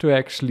to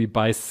actually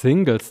buy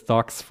single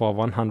stocks for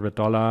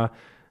 $100.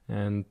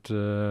 and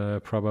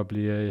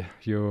probably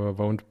you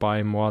won't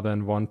buy more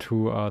than 1,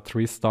 2, or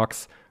 3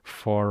 stocks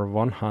for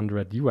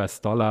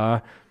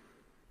 $100.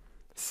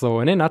 So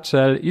in a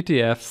nutshell,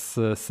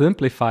 ETFs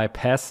simplify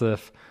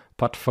passive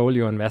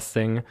portfolio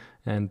investing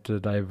and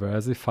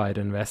diversified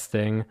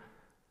investing.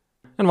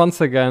 And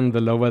once again, the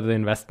lower the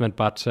investment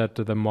budget,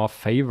 the more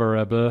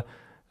favorable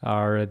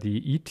are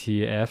the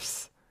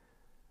ETFs.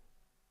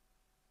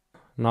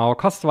 Now,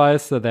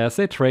 cost-wise, there's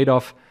a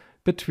trade-off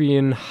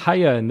between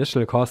higher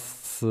initial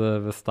costs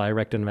with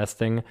direct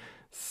investing.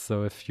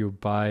 So if you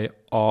buy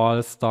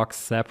all stocks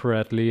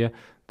separately,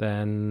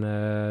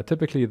 then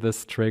typically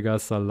this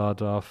triggers a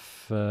lot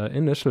of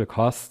initial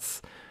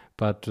costs.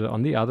 But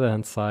on the other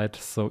hand side,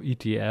 so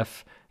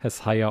ETF has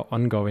higher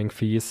ongoing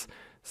fees,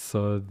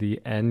 so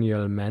the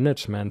annual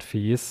management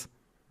fees.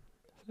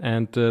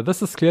 And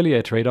this is clearly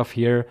a trade-off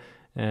here.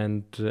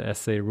 And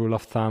as a rule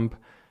of thumb,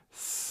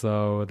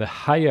 so the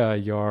higher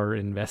your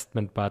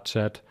investment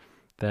budget,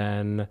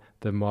 then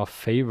the more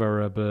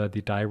favorable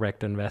the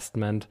direct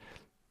investment.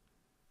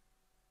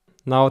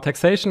 Now,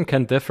 taxation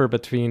can differ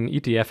between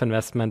ETF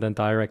investment and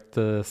direct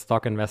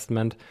stock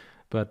investment,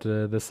 but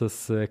this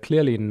is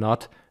clearly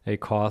not a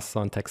course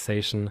on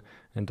taxation,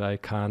 and I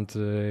can't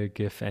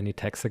give any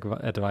tax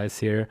advice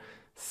here.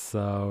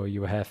 So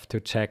you have to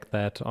check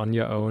that on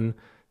your own.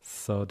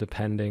 So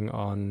depending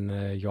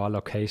on your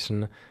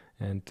location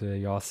and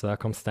your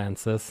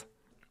circumstances.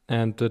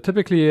 And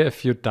typically,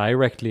 if you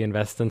directly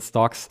invest in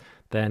stocks,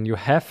 then you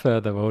have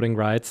the voting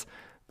rights.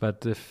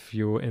 But if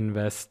you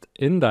invest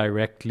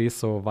indirectly,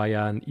 so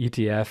via an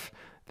ETF,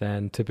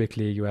 then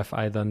typically you have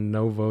either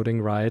no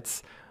voting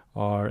rights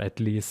or at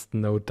least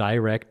no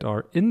direct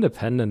or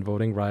independent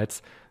voting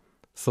rights.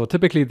 So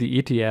typically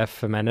the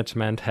ETF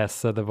management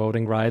has the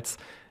voting rights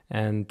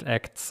and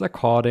acts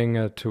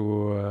according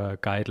to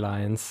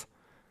guidelines.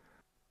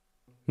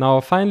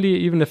 Now, finally,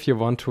 even if you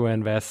want to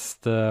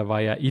invest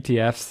via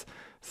ETFs,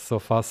 so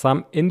for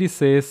some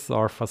indices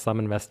or for some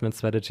investment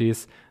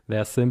strategies,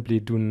 there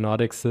simply do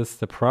not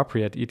exist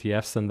appropriate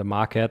ETFs in the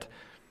market.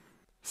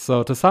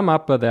 So to sum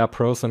up, there are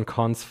pros and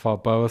cons for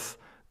both.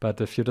 But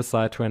if you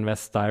decide to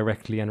invest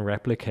directly and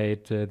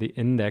replicate the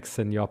index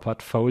in your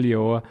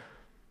portfolio,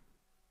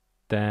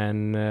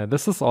 then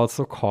this is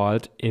also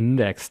called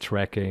index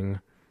tracking.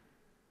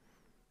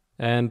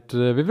 And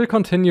we will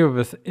continue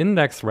with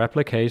index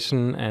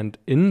replication and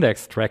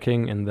index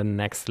tracking in the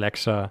next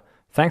lecture.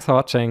 Thanks for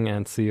watching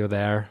and see you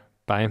there.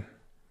 Bye.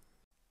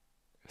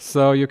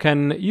 So you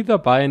can either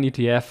buy an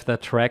ETF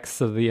that tracks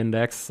the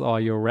index or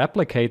you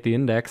replicate the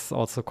index,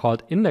 also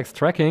called index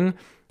tracking.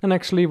 And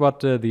actually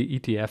what the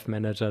ETF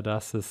manager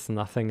does is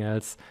nothing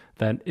else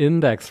than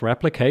index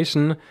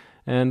replication.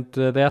 And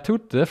there are two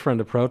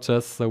different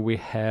approaches. So we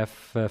have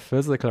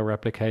physical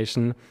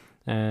replication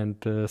and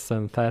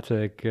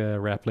synthetic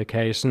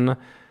replication.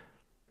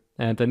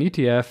 And an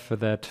ETF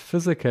that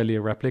physically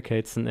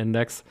replicates an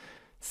index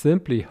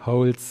simply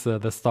holds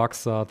the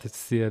stocks or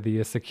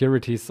the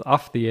securities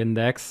of the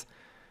index.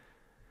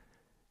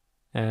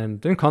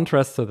 And in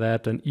contrast to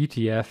that, an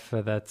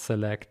ETF that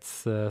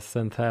selects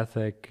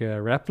synthetic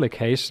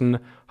replication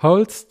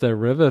holds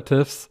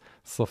derivatives,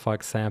 so for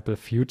example,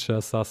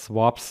 futures or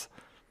swaps.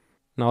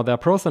 Now, there are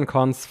pros and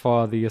cons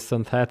for the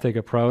synthetic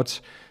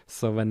approach.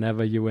 So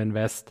whenever you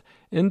invest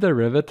in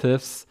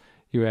derivatives,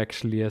 you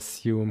actually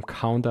assume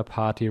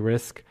counterparty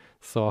risk,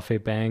 so of a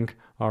bank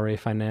or a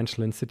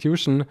financial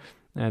institution.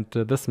 And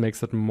this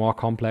makes it more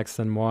complex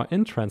and more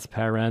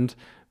intransparent.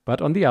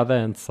 But on the other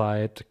hand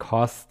side,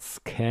 costs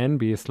can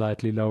be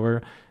slightly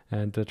lower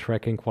and the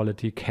tracking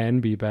quality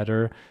can be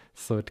better.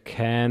 So it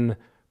can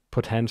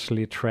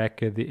potentially track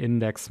the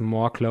index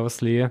more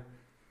closely.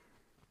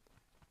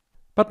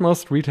 But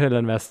most retail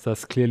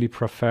investors clearly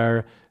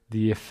prefer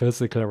the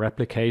physical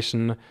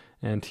replication.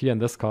 And here in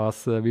this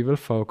course, we will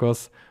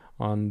focus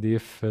on the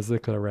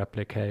physical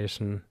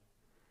replication.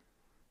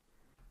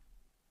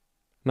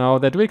 Now,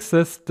 there do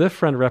exist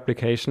different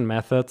replication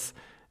methods,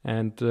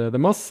 and the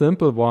most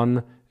simple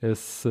one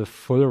is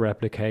full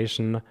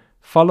replication,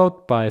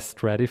 followed by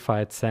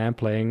stratified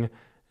sampling,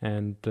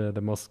 and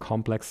the most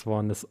complex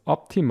one is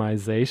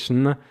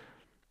optimization.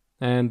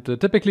 And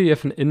typically,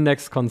 if an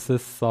index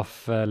consists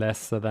of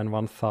less than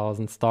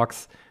 1,000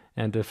 stocks,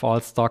 and if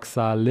all stocks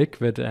are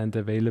liquid and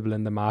available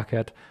in the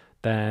market,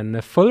 then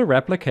full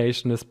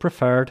replication is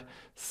preferred.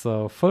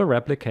 So full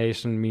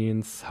replication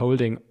means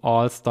holding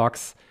all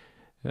stocks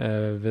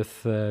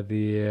with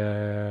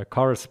the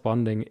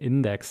corresponding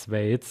index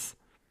weights.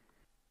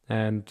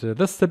 And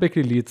this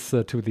typically leads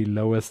to the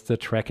lowest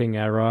tracking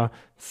error.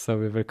 So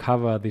we will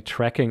cover the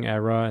tracking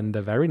error in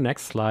the very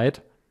next slide.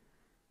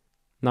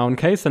 Now, in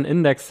case an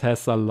index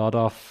has a lot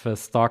of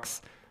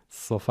stocks,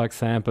 so for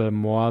example,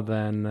 more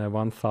than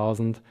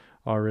 1,000,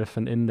 or if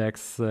an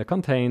index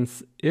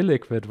contains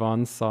illiquid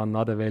ones or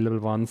not available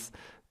ones,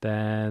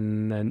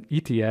 then an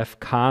ETF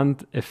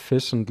can't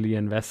efficiently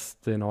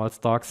invest in all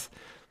stocks.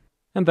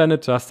 And then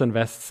it just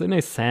invests in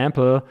a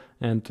sample.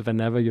 And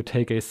whenever you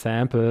take a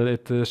sample,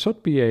 it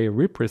should be a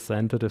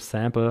representative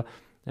sample.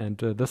 And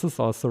this is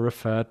also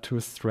referred to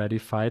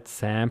stratified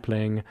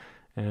sampling.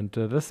 And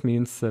this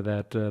means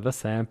that the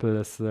sample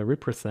is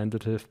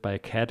representative by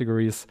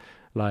categories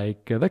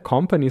like the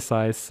company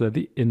size,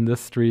 the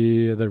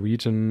industry, the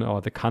region,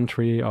 or the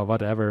country, or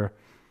whatever.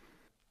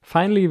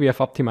 Finally, we have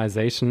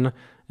optimization,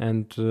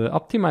 and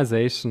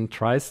optimization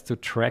tries to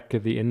track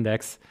the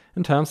index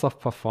in terms of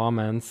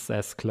performance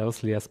as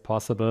closely as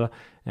possible,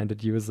 and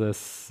it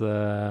uses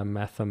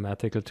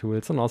mathematical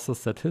tools and also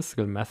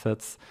statistical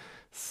methods.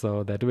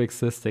 So there do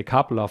exist a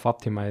couple of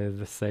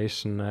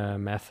optimization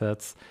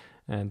methods,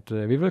 and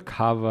we will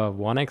cover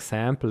one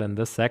example in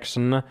this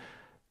section.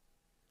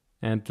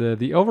 And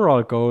the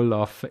overall goal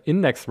of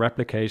index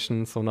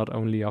replication, so not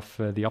only of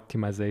the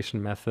optimization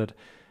method,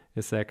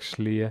 is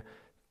actually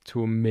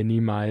to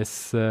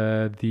minimize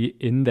the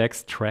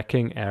index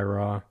tracking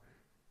error.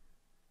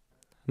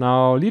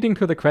 Now, leading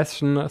to the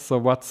question, so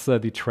what's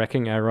the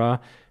tracking error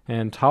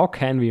and how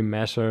can we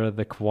measure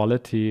the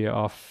quality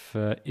of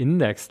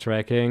index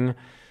tracking?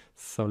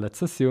 So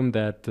let's assume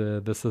that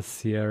this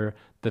is here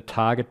the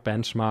target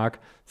benchmark.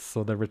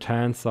 So the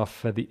returns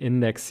of the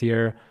index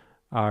here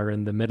are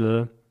in the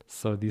middle.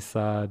 So these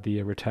are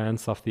the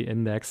returns of the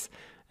index,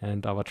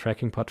 and our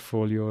tracking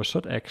portfolio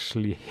should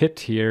actually hit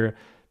here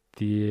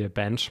the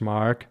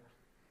benchmark.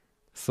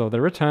 So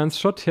the returns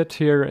should hit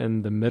here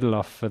in the middle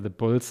of the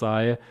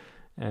bullseye,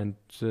 and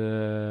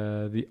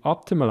the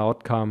optimal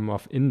outcome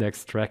of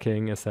index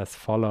tracking is as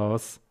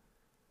follows.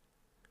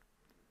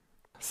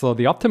 So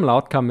the optimal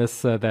outcome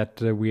is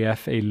that we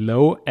have a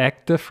low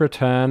active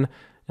return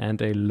and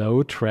a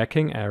low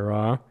tracking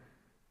error.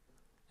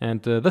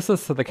 And this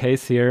is the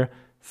case here.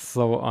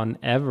 So on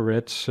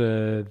average,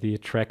 the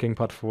tracking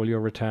portfolio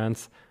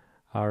returns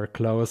are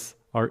close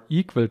or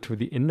equal to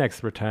the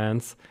index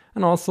returns,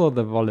 and also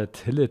the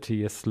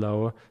volatility is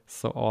low.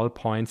 So all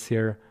points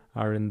here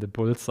are in the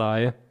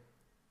bullseye.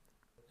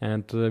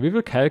 And we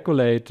will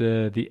calculate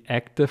the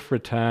active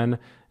return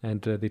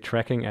and the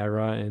tracking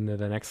error in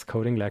the next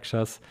coding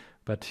lectures.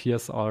 But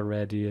here's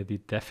already the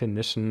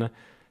definition.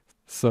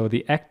 So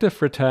the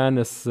active return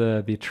is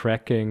the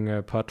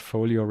tracking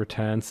portfolio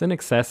returns in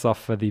excess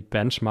of the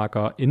benchmark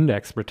or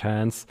index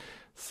returns.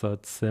 So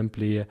it's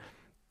simply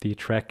the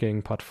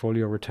tracking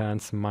portfolio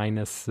returns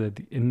minus the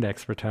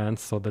index returns,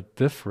 so the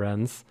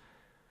difference.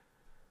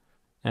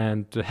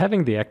 And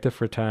having the active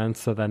returns,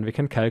 so then we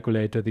can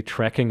calculate the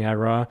tracking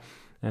error.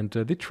 And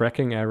the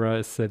tracking error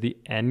is the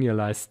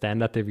annualized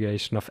standard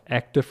deviation of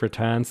active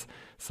returns,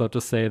 so to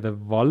say the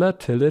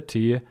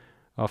volatility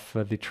of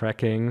the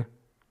tracking.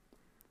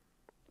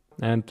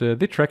 And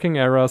the tracking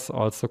error is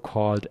also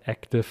called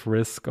active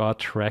risk or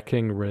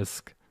tracking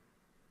risk.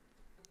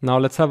 Now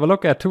let's have a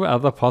look at two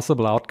other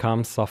possible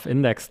outcomes of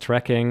index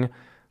tracking.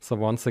 So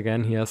once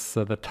again, here's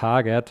the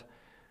target.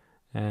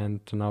 And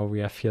now we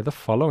have here the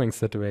following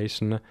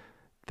situation,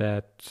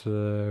 that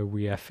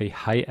we have a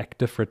high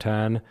active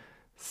return.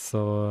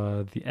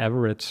 So the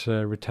average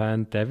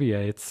return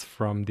deviates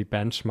from the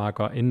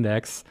benchmark or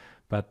index,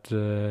 but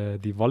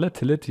the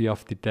volatility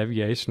of the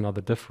deviation or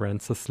the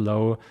difference is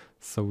low.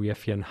 So we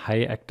have here a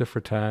high active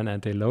return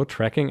and a low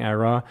tracking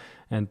error.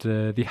 And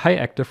the high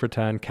active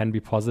return can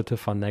be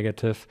positive or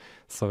negative.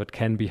 So it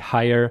can be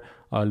higher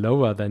or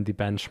lower than the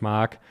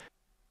benchmark.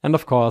 And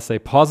of course, a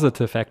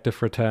positive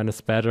active return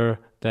is better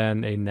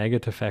than a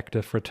negative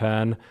active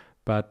return.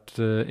 But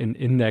in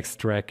index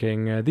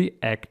tracking, the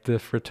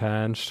active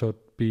return should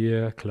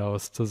be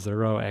close to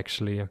zero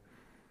actually.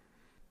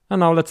 And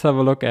now let's have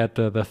a look at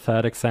the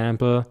third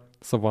example.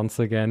 So once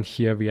again,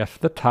 here we have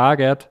the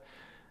target.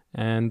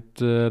 And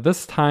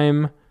this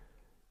time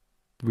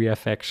we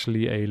have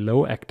actually a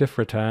low active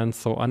return.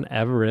 So on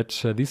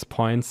average, these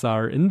points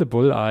are in the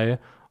bullseye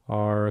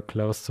or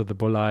close to the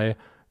bullseye,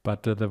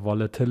 but the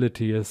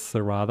volatility is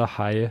rather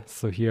high.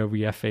 So here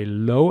we have a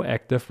low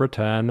active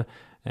return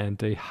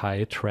and a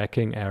high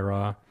tracking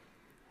error.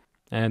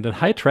 And a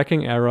high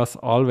tracking error is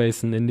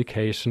always an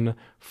indication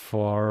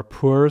for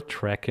poor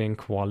tracking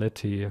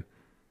quality.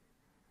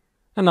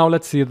 And now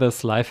let's see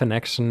this live in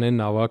action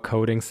in our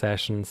coding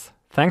sessions.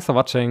 Thanks for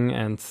watching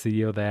and see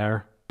you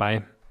there.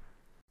 Bye.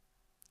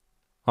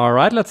 All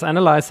right, let's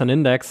analyze an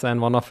index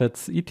and one of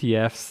its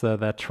ETFs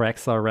that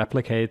tracks or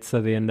replicates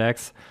the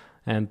index.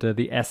 And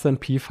the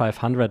S&P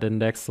 500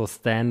 index, so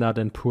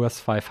Standard & Poor's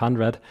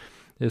 500,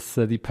 is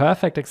the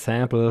perfect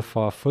example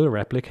for full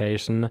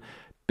replication,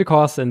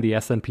 because in the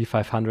S&P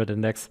 500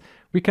 index,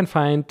 we can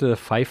find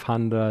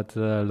 500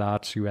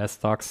 large US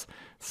stocks,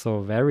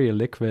 so very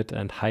liquid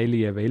and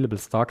highly available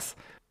stocks.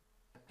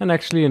 And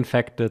actually, in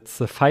fact, it's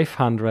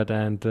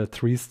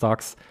 503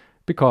 stocks,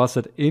 because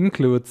it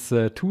includes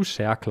two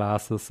share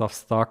classes of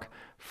stock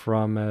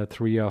from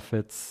three of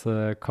its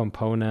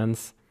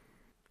components.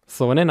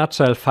 So in a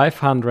nutshell,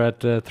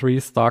 503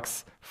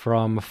 stocks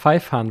from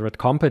 500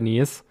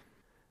 companies.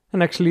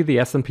 And actually, the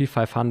S&P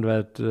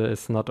 500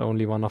 is not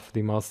only one of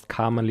the most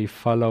commonly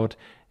followed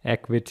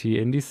equity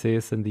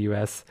indices in the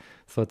US,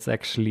 so it's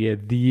actually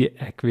the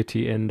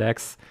equity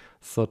index.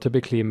 So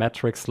typically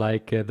metrics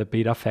like the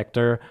beta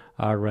factor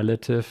are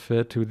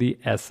relative to the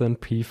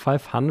S&P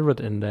 500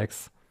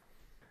 index.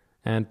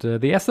 And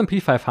the S&P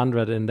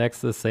 500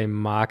 index is a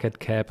market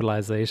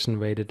capitalization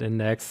weighted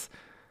index,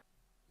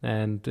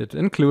 and it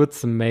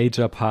includes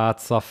major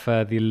parts of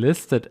the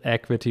listed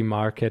equity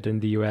market in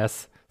the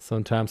US, so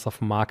in terms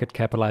of market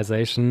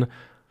capitalization.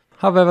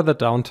 However, the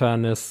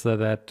downturn is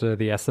that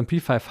the S&P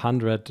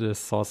 500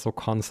 is also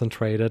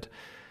concentrated,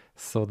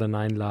 so the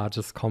 9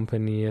 largest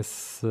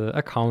companies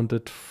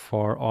accounted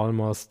for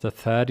almost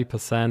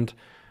 30%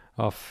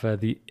 of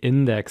the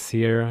index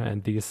here,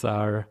 and these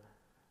are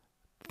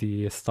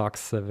the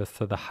stocks with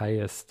the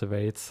highest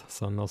weights,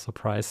 so no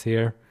surprise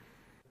here.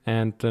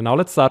 And now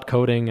let's start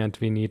coding, and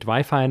we need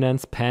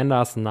yfinance,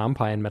 pandas,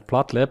 numpy, and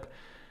matplotlib.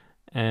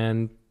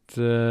 And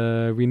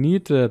we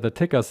need the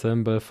ticker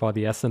symbol for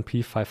the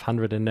S&P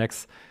 500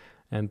 index,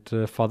 and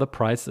for the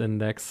price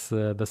index,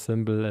 the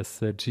symbol is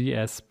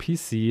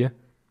GSPC.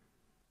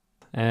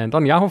 And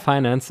on Yahoo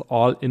Finance,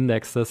 all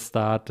indexes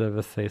start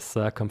with a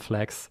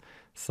circumflex.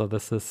 So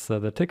this is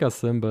the ticker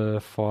symbol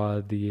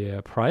for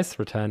the price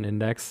return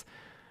index,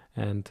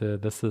 and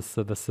this is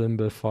the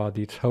symbol for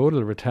the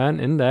total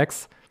return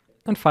index.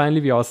 And finally,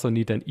 we also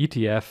need an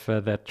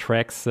ETF that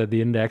tracks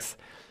the index,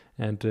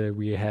 and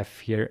we have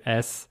here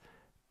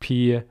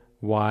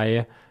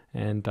SPY,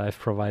 and I've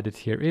provided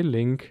here a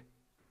link.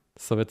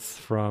 So it's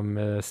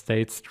from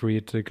State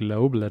Street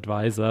Global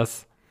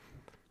Advisors.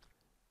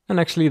 And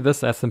actually,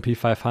 this S&P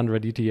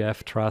 500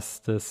 ETF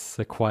trust is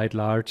quite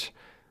large.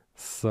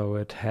 So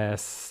it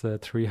has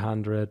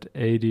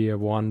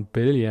 381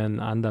 billion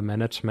under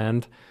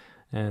management.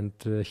 And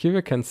here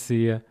we can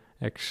see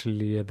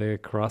actually the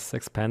gross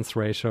expense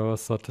ratio,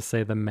 so to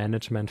say the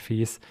management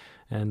fees.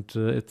 And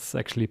it's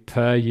actually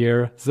per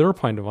year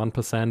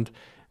 0.1%,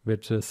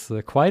 which is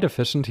quite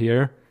efficient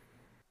here.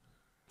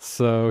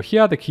 So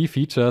here are the key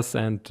features,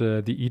 and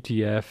the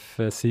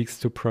ETF seeks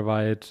to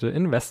provide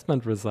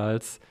investment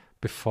results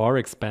before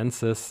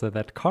expenses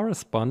that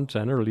correspond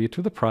generally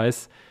to the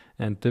price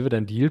and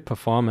dividend yield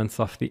performance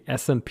of the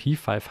S&P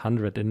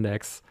 500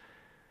 index.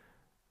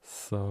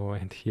 So,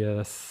 and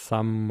here's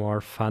some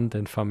more fund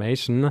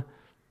information.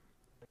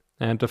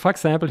 And for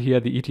example, here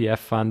the ETF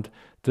fund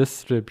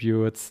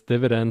distributes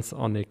dividends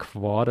on a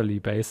quarterly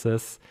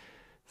basis.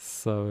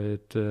 So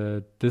it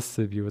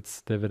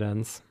distributes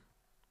dividends.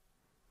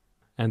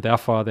 And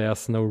therefore,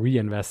 there's no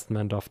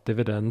reinvestment of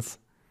dividends.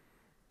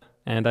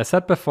 And I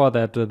said before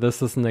that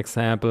this is an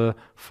example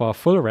for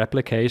full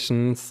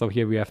replication. So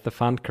here we have the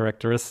fund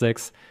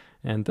characteristics,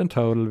 and in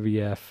total we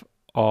have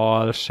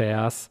all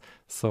shares,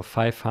 so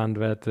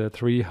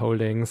 503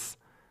 holdings.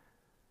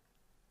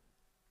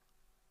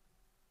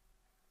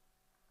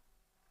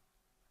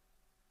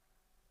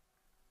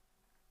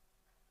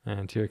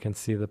 And here you can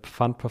see the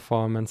fund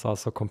performance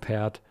also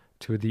compared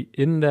to the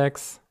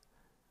index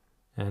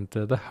and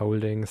the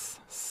holdings,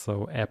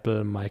 so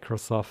Apple,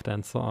 Microsoft,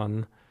 and so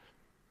on.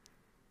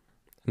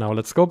 Now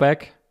let's go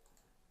back.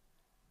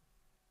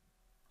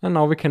 And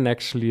now we can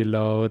actually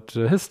load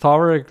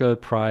historical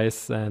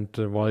price and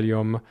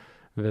volume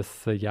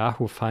with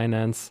Yahoo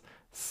Finance.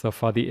 So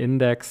for the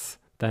index,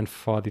 then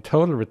for the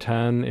total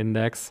return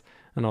index,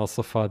 and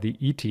also for the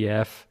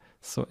ETF,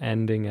 so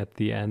ending at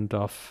the end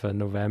of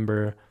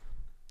November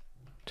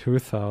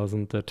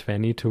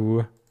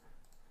 2022.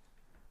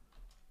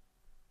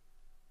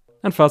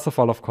 And first of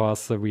all, of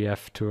course, we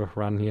have to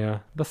run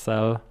here the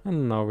cell,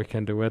 and now we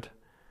can do it.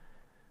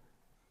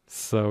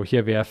 So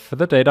here we have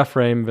the data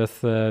frame with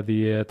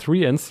the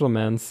 3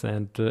 instruments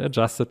and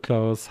adjusted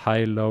close,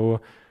 high, low,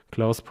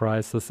 close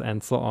prices,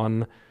 and so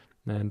on.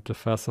 And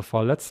first of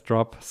all, let's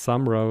drop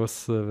some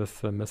rows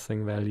with the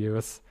missing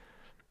values.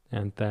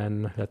 And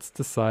then let's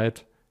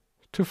decide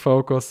to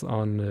focus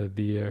on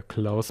the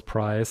close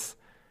price.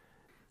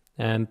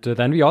 And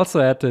then we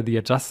also add the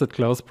adjusted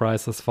close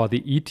prices for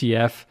the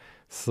ETF.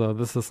 So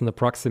this is an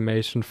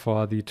approximation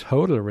for the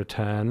total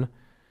return.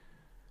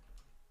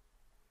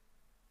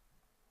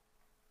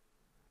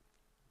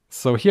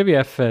 So here we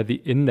have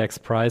the index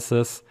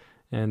prices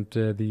and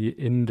the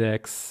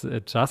index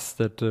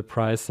adjusted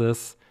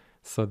prices.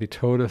 So the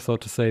total, so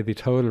to say, the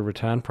total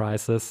return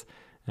prices.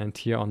 And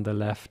here on the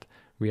left,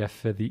 we have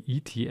the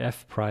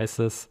ETF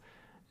prices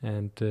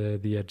and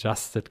the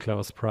adjusted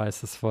close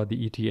prices for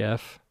the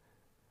ETF.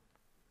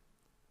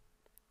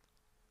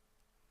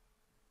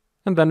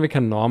 And then we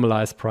can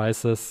normalize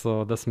prices.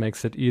 So this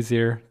makes it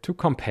easier to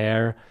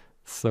compare.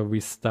 So we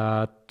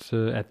start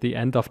at the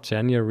end of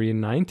January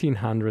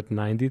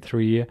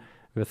 1993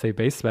 with a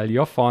base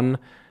value of 1.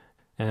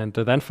 And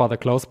then for the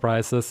close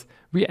prices,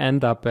 we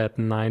end up at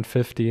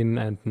 915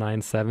 and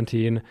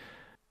 917.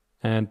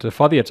 And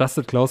for the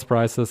adjusted close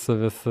prices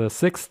with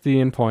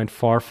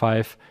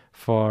 16.45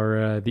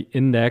 for the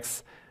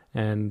index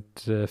and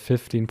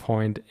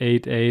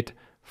 15.88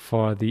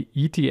 for the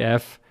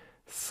ETF.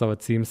 So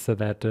it seems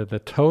that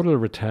the total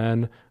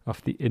return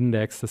of the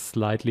index is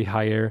slightly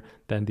higher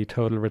than the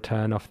total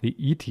return of the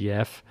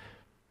ETF.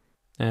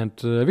 And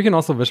we can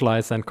also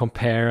visualize and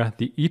compare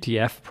the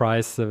ETF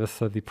price with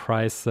the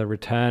price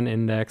return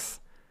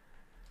index.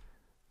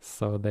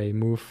 So they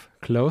move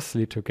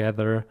closely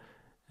together.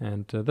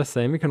 And the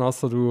same we can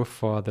also do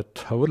for the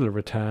total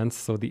returns.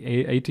 So the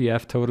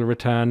ETF total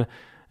return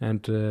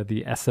and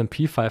the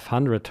S&P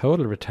 500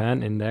 total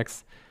return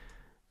index.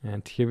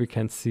 And here we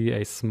can see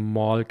a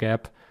small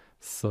gap.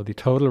 So the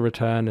total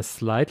return is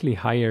slightly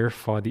higher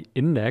for the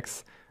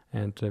index.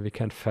 And we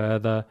can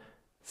further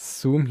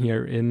zoom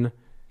here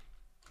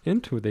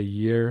into the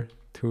year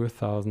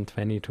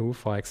 2022,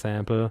 for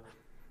example.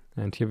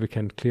 And here we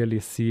can clearly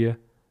see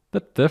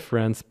the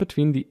difference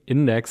between the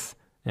index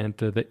and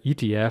the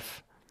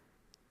ETF.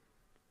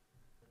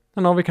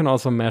 And now we can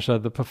also measure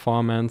the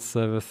performance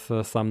with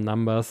some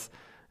numbers.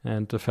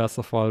 And first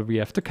of all, we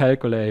have to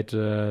calculate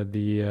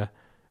the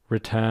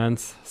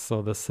returns,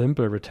 so the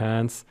simple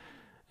returns.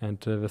 And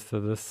with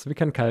this, we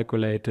can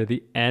calculate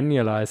the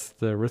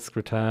annualized risk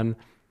return,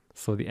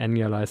 so the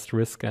annualized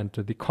risk and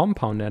the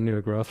compound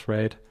annual growth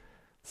rate.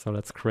 So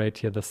let's create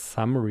here the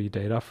summary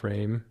data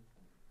frame.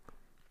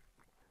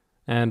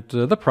 And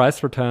the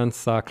price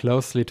returns are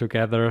closely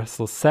together,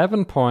 so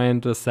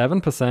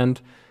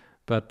 7.7%.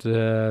 But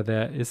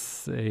there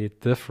is a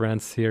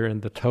difference here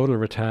in the total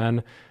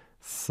return.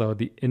 So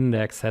the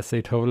index has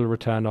a total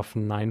return of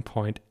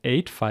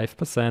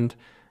 9.85%,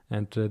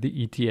 and the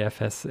ETF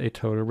has a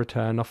total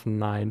return of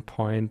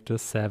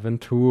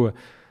 9.72.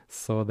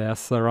 So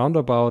there's around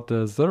about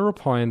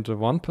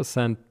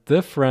 0.1%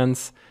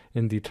 difference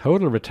in the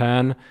total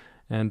return,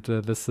 and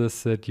this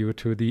is due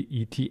to the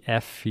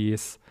ETF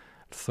fees.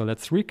 So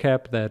let's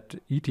recap that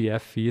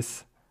ETF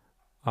fees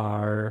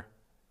are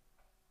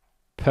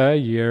per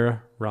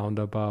year round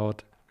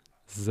about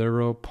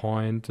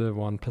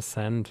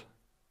 0.1%.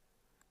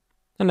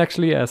 And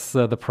actually, as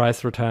the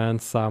price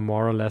returns are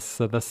more or less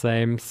the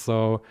same,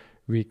 so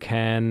we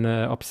can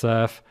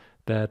observe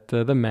that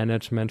the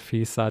management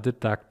fees are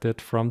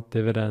deducted from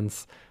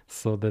dividends.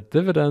 So the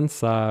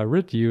dividends are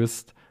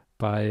reduced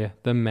by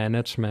the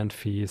management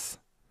fees.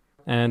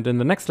 And in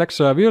the next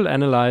lecture, we will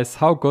analyze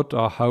how good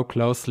or how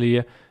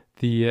closely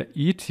the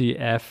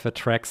ETF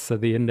tracks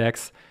the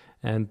index.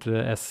 And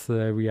as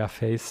we are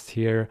faced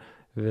here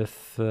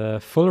with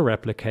full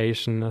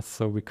replication,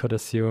 so we could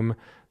assume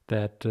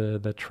that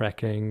the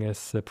tracking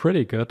is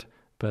pretty good,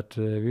 but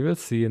we will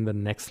see in the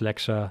next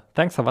lecture.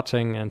 Thanks for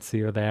watching and see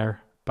you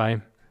there.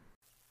 Bye.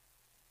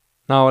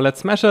 Now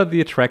let's measure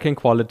the tracking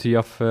quality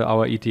of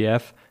our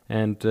ETF.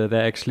 And there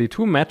are actually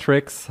two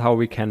metrics how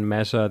we can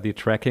measure the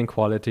tracking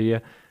quality.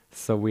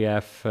 So we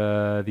have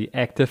the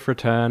active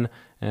return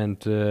and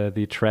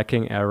the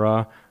tracking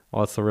error,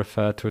 also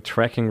referred to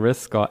tracking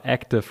risk or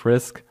active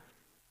risk.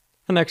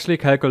 And actually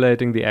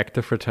calculating the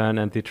active return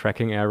and the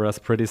tracking error is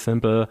pretty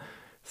simple.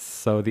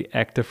 So the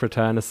active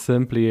return is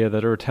simply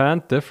the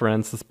return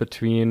differences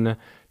between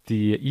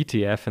the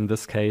ETF in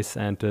this case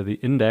and the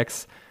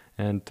index.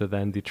 And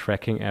then the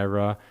tracking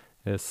error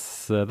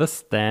is the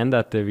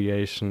standard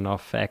deviation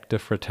of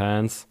active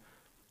returns.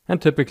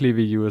 And typically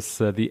we use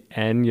the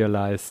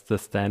annualized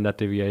standard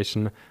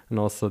deviation and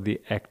also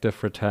the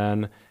active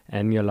return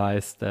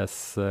annualized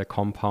as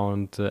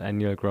compound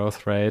annual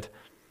growth rate.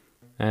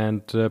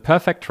 And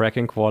perfect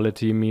tracking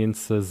quality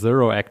means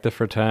zero active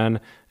return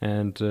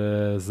and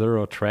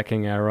zero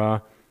tracking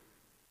error.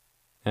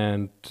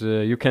 And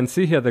you can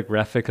see here the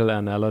graphical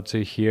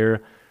analogy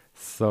here.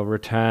 So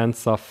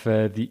returns of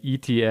the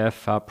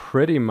ETF are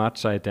pretty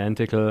much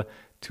identical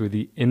to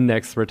the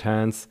index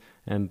returns.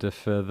 And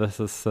if this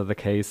is the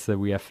case,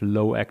 we have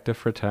low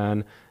active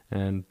return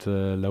and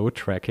low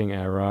tracking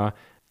error.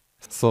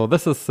 So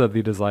this is the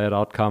desired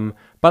outcome,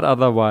 but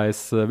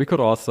otherwise we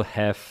could also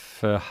have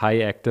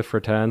high active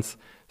returns,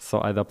 so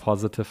either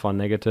positive or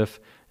negative,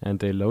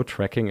 and a low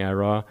tracking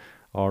error,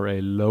 or a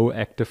low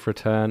active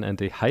return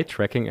and a high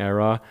tracking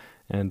error,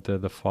 and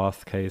the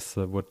fourth case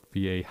would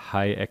be a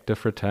high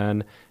active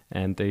return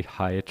and a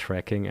high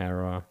tracking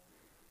error.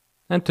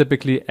 And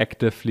typically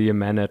actively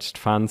managed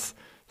funds,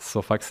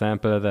 so for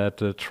example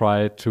that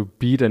try to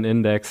beat an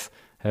index,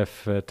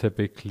 have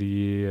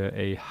typically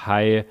a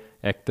high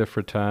active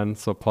return,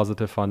 so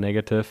positive or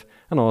negative,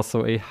 and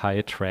also a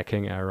high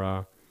tracking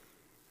error.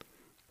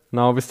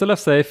 Now we still have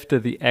saved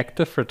the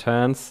active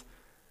returns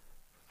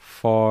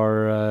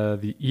for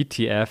the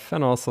ETF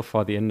and also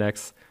for the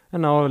index.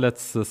 And now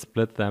let's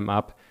split them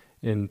up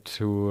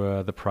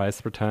into the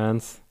price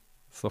returns,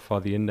 so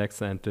for the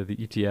index and the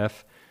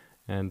ETF,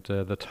 and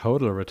the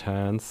total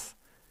returns.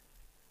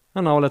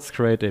 And now let's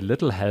create a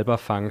little helper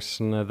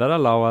function that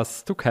allows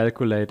us to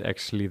calculate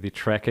actually the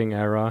tracking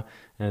error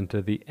and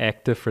the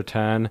active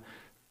return.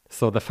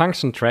 So the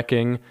function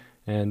tracking,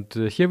 and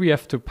here we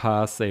have to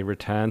pass a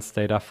returns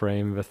data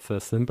frame with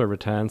simple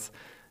returns,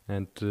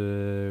 and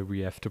we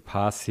have to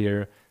pass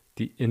here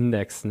the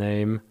index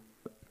name.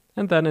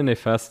 And then in a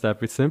first step,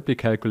 we simply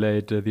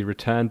calculate the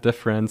return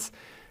difference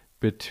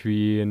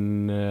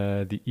between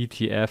the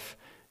ETF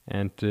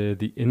and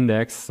the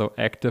index, so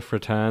active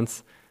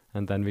returns.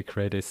 And then we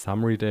create a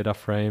summary data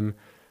frame,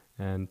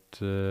 and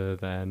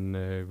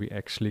then we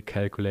actually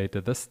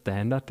calculated the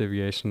standard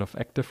deviation of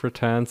active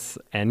returns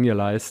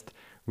annualized,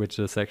 which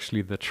is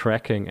actually the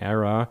tracking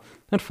error.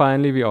 And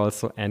finally, we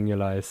also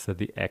annualize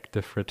the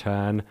active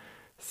return.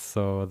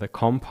 so the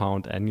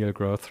compound annual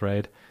growth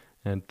rate,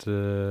 and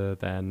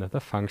then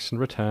the function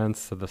returns,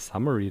 so the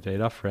summary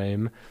data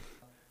frame.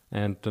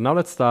 And now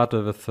let's start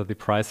with the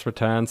price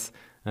returns,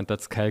 and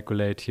let's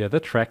calculate here the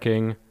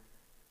tracking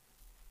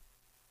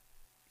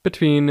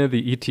between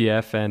the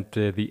ETF and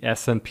the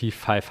S&P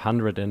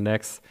 500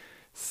 index.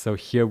 So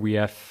here we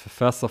have,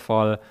 first of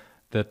all,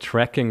 the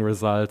tracking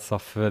results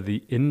of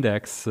the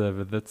index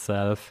with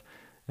itself,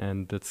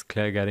 and it's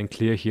getting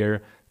clear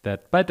here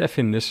that by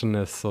definition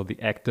is so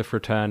the active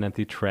return and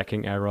the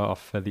tracking error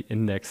of the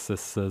index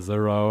is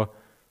 0.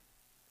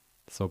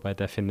 So by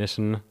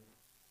definition.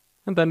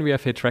 And then we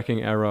have a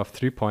tracking error of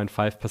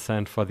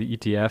 3.5% for the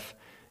ETF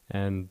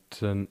and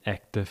an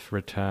active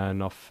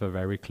return of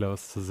very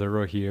close to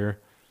 0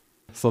 here.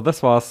 So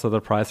this was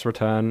the price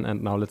return,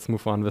 and now let's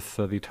move on with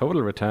the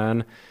total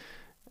return.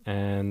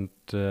 And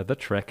the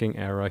tracking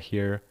error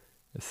here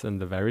is in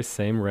the very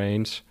same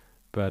range,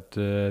 but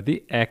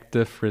the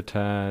active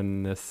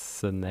return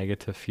is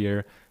negative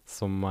here,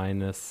 so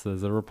minus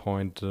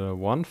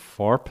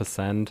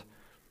 0.14%.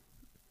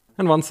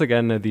 And once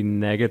again, the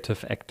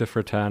negative active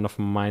return of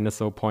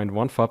minus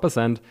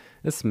 0.14%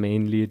 is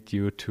mainly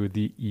due to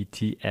the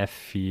ETF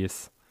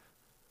fees.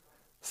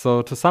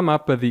 So to sum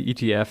up, the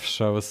ETF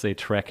shows a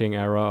tracking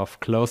error of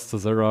close to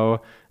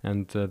 0,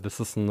 and this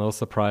is no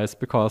surprise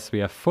because we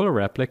have full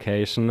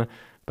replication,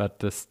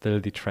 but still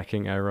the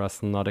tracking error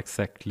is not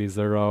exactly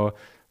 0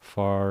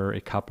 for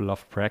a couple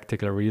of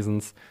practical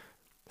reasons.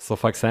 So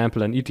for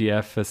example, an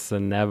ETF is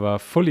never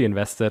fully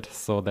invested,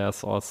 so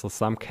there's also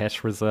some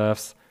cash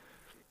reserves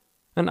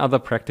and other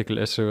practical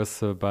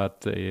issues,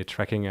 but a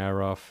tracking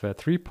error of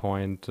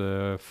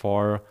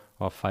 3.4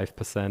 or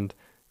 5%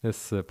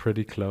 is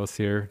pretty close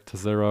here to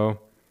 0.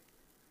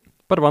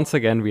 But once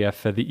again, we have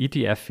the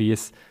ETF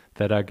fees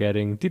that are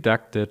getting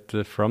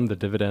deducted from the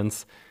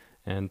dividends,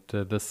 and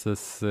this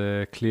is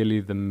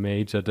clearly the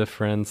major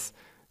difference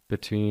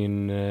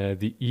between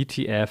the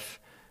ETF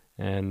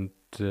and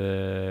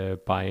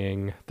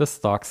buying the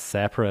stocks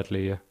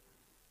separately.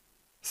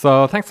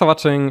 So thanks for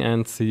watching,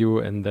 and see you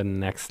in the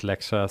next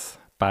lectures.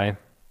 Bye.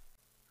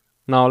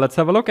 Now let's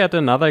have a look at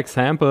another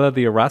example,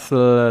 the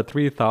Russell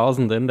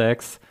 3000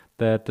 index,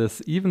 that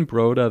is even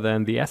broader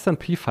than the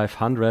S&P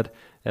 500,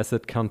 as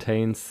it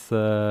contains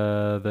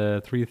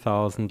the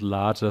 3,000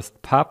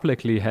 largest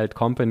publicly held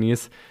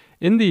companies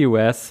in the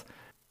US,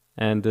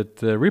 and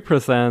it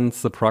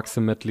represents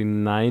approximately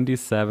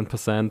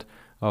 97%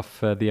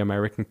 of the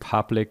American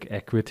public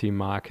equity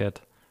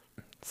market.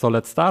 So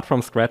let's start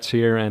from scratch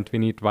here, and we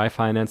need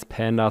YFinance,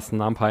 Pandas,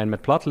 NumPy, and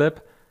Matplotlib.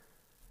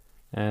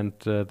 And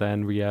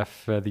then we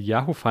have the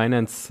Yahoo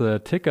Finance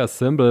ticker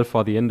symbol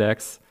for the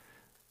index,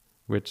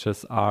 which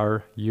is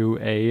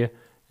RUA,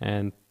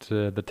 and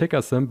the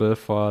ticker symbol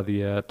for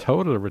the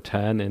total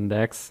return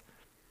index.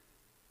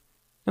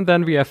 And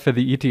then we have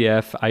the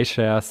ETF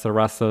iShares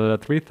Russell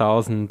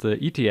 3000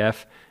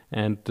 ETF,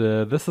 and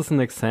this is an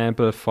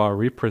example for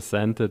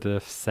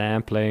representative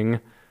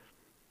sampling.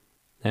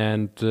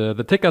 And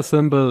the ticker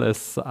symbol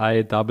is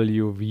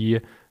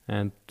IWV,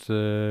 and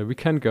we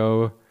can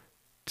go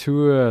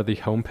to the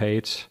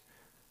homepage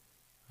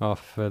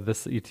of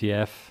this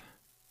ETF.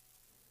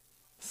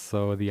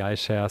 So the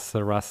iShares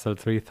Russell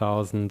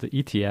 3000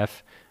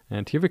 ETF,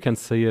 and here we can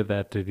see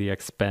that the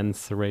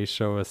expense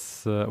ratio is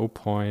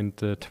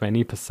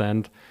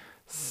 0.20%,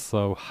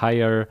 so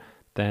higher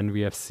than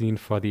we have seen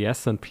for the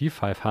S&P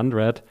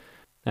 500.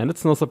 And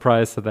it's no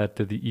surprise that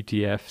the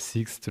ETF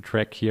seeks to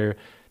track here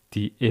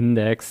the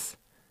index.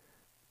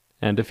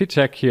 And if we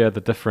check here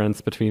the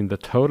difference between the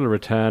total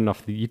return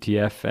of the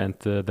ETF and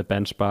the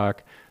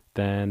benchmark,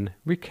 then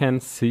we can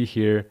see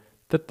here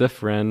the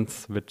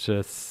difference, which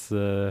is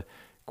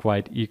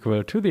quite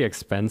equal to the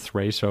expense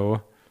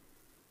ratio.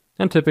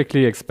 And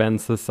typically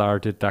expenses are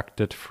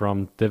deducted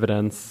from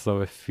dividends.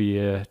 So if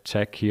we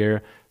check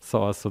here,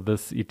 so also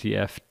this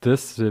ETF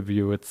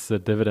distributes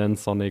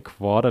dividends on a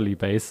quarterly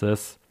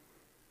basis.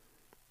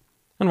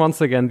 And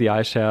once again, the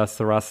iShares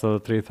Russell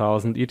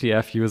 3000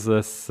 ETF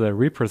uses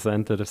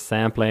representative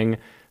sampling.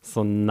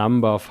 So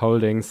number of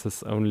holdings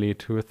is only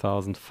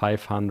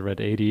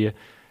 2,580.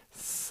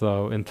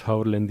 So in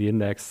total in the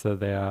index,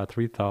 there are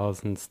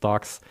 3,000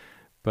 stocks.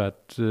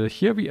 But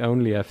here we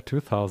only have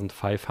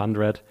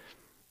 2,500.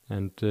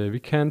 And we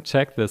can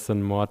check this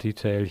in more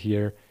detail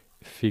here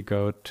if we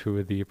go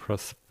to the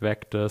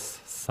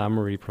prospectus,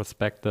 summary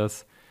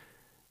prospectus.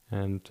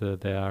 And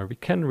there we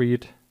can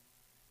read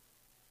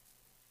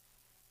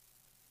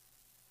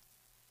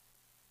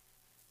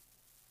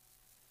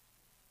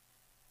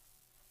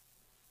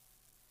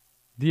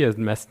the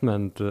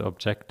investment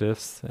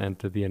objectives and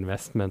the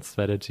investment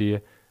strategy.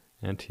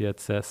 And here it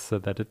says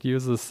that it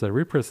uses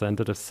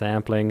representative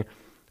sampling,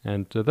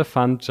 and the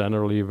fund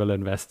generally will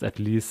invest at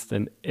least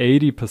in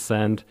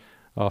 80%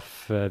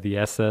 of the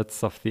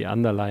assets of the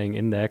underlying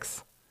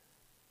index.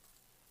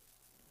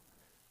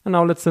 And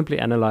now let's simply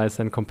analyze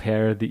and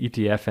compare the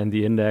ETF and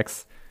the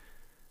index.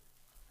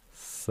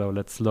 So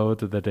let's load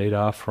the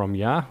data from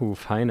Yahoo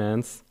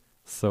Finance.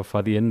 So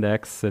for the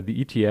index, the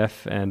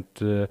ETF and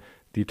the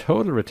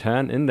total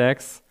return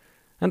index.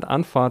 And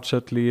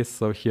unfortunately,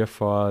 so here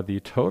for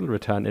the total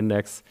return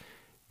index,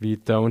 we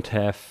don't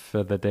have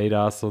the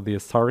data, so the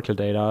historical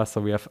data.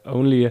 So we have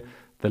only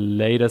the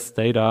latest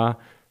data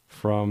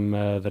from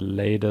the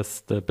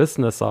latest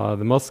business or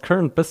the most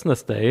current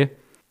business day.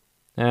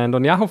 And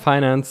on Yahoo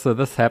Finance,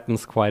 this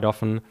happens quite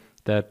often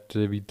that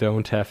we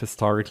don't have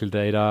historical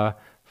data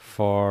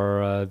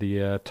for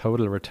the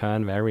total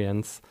return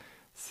variance.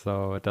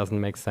 So it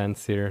doesn't make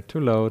sense here to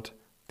load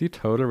the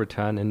total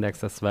return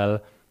index as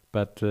well.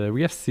 But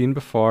we have seen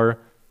before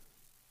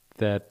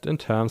that in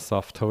terms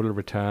of total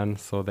return,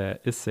 so there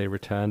is a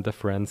return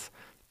difference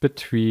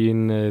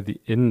between the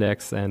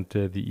index and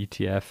the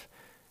ETF,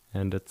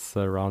 and it's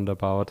around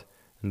about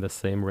in the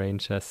same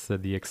range as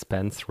the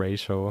expense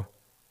ratio.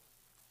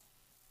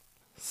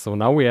 So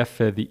now we have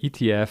the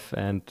ETF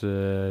and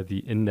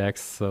the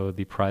index, so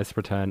the price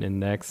return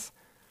index,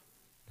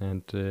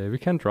 and we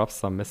can drop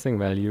some missing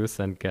values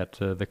and get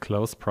the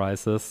close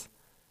prices,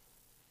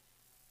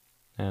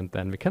 and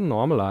then we can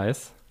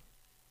normalize.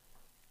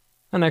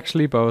 And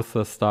actually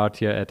both start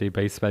here at a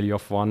base value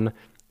of 1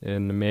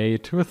 in May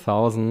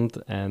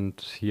 2000 and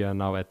here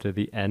now at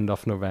the end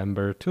of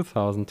November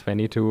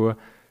 2022.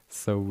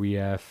 So we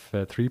have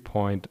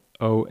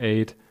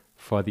 3.08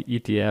 for the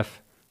ETF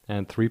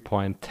and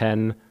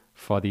 3.10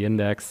 for the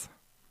index.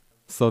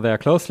 So they are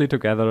closely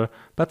together,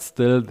 but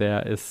still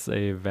there is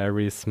a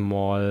very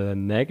small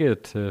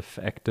negative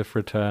active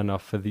return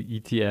of the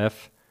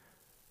ETF.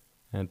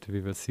 And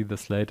we will see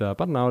this later,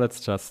 but now let's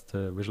just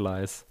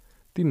visualize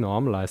the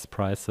normalized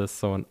prices.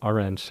 So in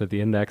orange,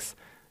 the index,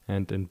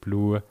 and in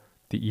blue,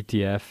 the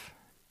ETF.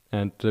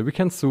 And we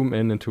can zoom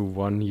in into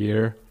 1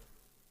 year.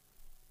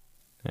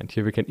 And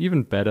here we can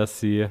even better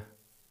see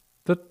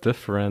the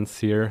difference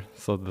here,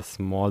 so the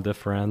small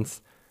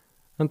difference.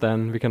 And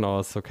then we can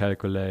also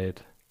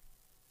calculate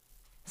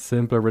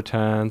simple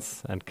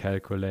returns and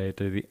calculate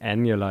the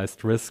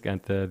annualized risk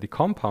and the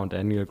compound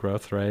annual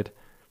growth rate.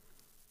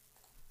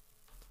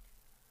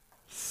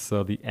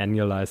 So the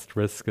annualized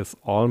risk is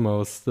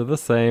almost the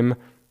same.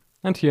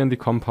 And here in the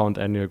compound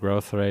annual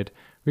growth rate,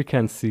 we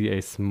can see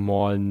a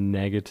small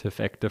negative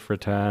active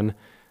return.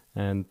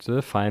 And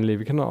finally,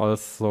 we can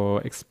also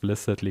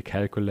explicitly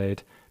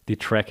calculate the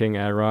tracking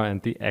error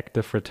and the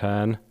active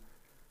return.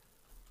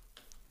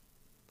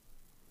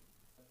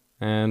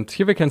 And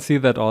here we can see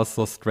that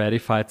also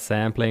stratified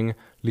sampling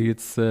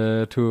leads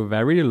to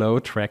very low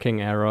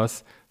tracking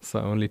errors, so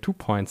only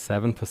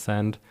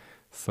 2.7%.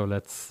 So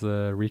let's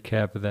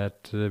recap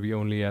that we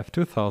only have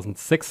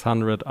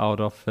 2,600 out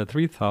of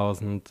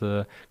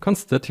 3,000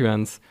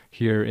 constituents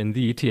here in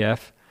the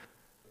ETF.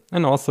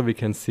 And also we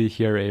can see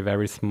here a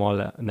very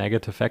small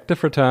negative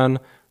active return,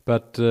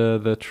 but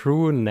the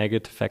true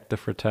negative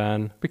active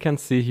return we can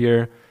see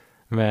here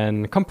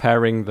when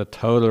comparing the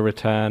total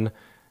return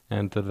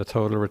and the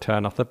total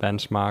return of the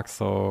benchmark,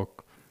 so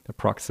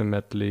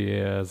approximately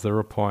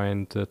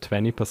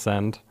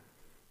 0.20%.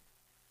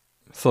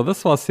 So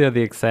this was here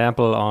the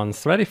example on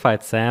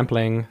stratified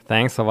sampling.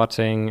 Thanks for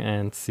watching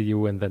and see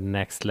you in the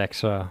next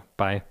lecture.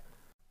 Bye.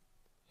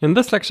 In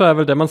this lecture I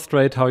will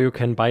demonstrate how you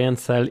can buy and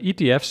sell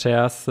ETF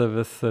shares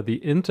with the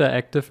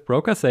Interactive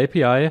Brokers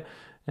API,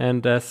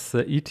 and as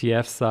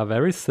ETFs are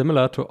very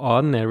similar to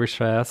ordinary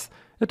shares,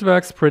 it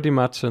works pretty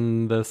much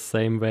in the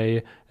same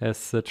way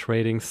as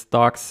trading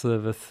stocks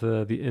with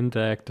the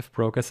Interactive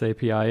Brokers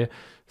API.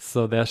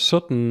 So there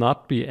should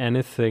not be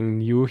anything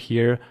new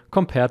here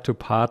compared to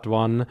part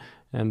 1,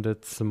 and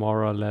it's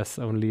more or less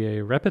only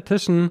a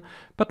repetition.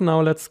 But now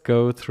let's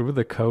go through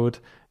the code.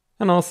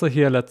 And also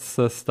here let's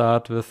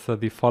start with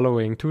the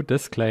following 2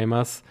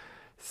 disclaimers.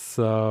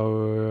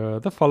 So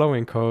the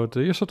following code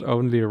you should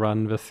only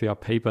run with your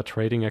paper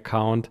trading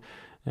account,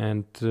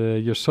 and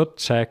you should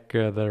check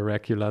the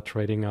regular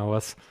trading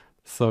hours.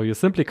 So you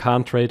simply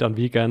can't trade on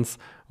weekends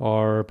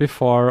or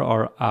before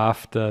or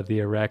after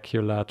the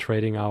regular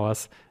trading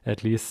hours.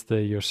 At least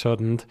you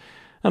shouldn't.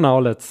 And now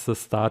let's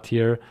start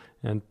here,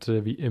 and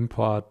we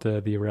import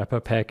the wrapper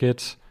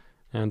package,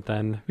 and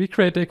then we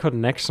create a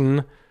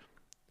connection,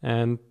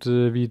 and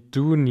we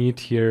do need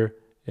here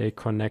a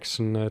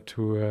connection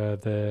to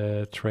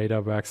the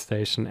trader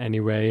workstation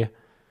anyway.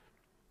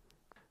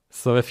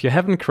 So if you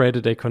haven't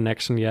created a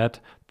connection yet,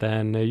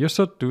 then you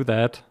should do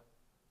that.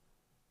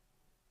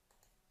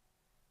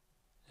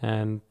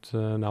 And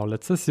now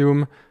let's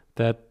assume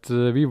that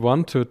we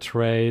want to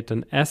trade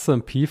an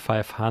S&P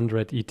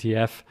 500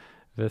 ETF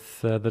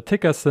with the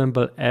ticker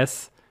symbol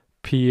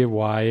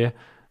SPY.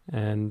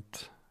 And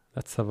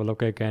let's have a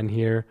look again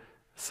here.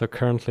 So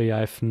currently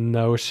I have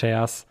no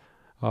shares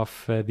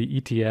of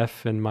the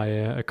ETF in my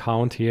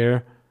account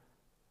here.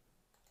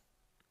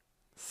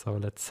 So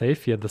let's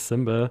save here the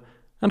symbol.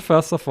 And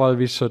first of all,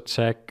 we should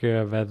check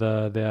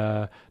whether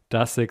there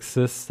does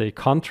exist a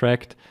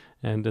contract.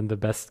 And in the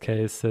best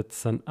case,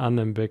 it's an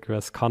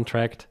unambiguous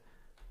contract.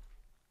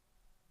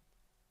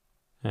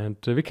 And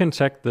we can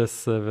check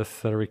this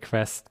with the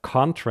request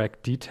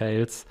contract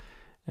details.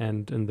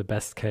 And in the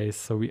best case,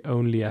 so we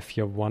only have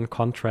here one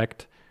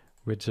contract,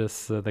 which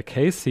is the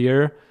case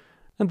here.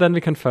 And then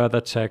we can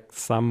further check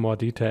some more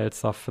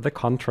details of the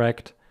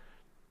contract.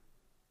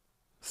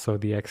 So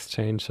the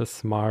exchange is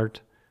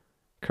smart,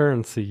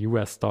 currency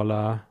US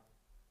dollar.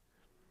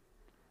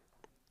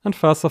 And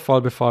first of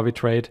all, before we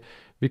trade,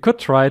 we could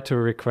try to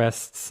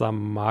request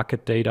some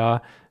market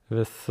data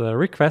with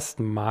request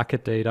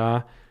market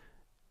data.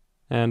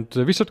 And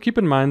we should keep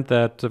in mind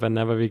that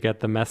whenever we get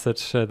the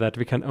message that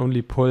we can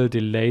only pull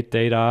delayed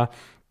data,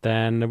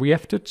 then we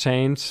have to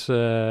change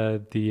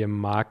the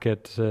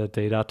market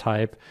data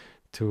type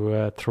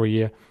to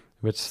 3,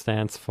 which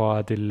stands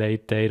for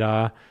delayed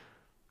data.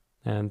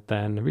 And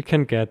then we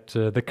can get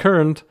the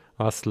current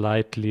or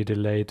slightly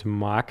delayed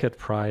market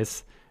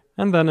price.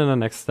 And then in the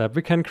next step,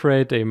 we can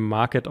create a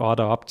market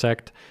order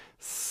object.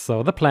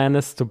 So the plan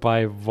is to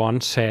buy 1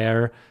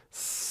 share.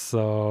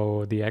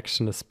 So the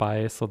action is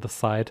buy, so the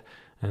side,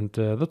 and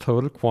the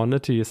total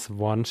quantity is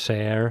 1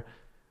 share.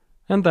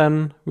 And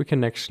then we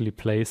can actually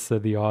place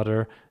the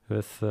order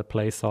with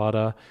place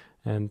order,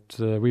 and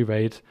we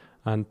wait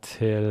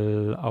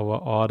until our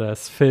order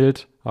is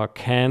filled or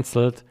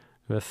cancelled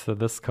with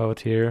this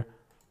code here.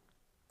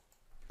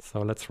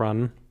 So let's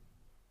run.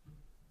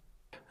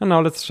 And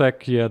now let's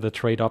check here the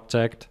trade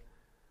object.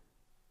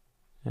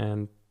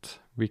 And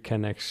we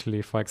can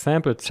actually, for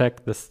example,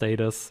 check the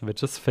status,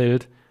 which is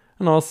filled,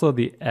 and also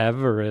the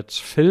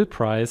average fill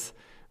price,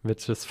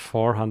 which is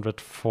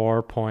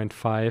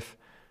 404.5.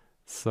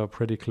 So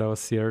pretty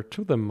close here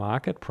to the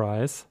market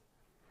price.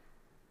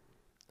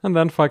 And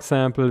then, for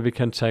example, we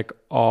can check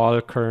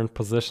all current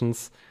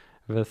positions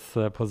with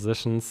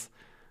positions.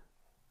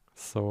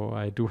 So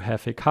I do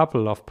have a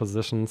couple of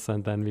positions,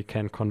 and then we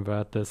can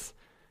convert this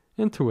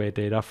into a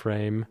data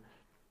frame.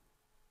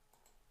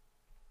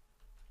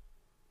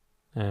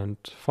 And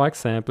for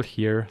example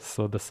here,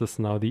 so this is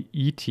now the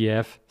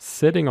ETF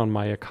sitting on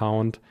my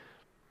account.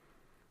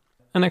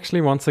 And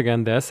actually, once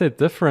again, there's a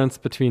difference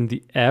between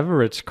the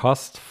average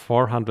cost,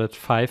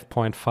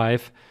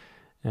 405.5,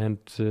 and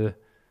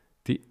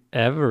the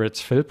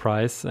average fill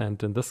price.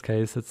 And in this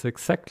case, it's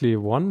exactly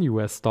 $1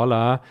 US.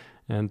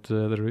 And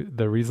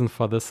the reason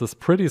for this is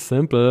pretty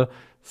simple.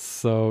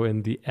 So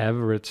in the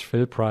average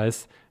fill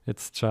price,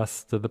 it's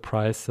just the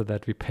price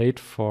that we paid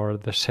for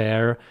the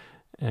share.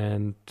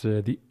 And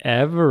the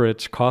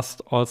average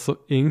cost also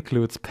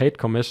includes paid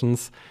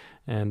commissions.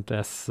 And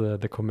as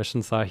the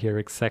commissions are here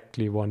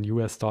exactly $1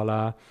 US,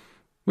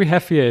 we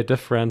have here a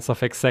difference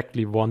of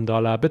exactly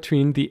 $1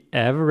 between the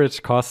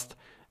average cost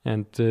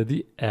and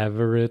the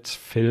average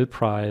fill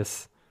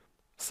price.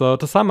 So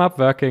to sum up,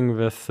 working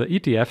with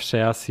ETF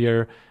shares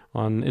here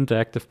on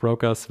interactive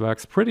brokers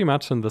works pretty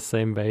much in the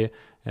same way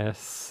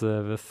as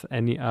with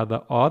any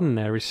other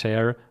ordinary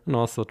share, and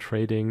also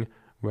trading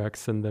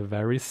works in the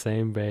very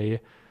same way.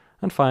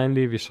 And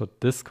finally, we should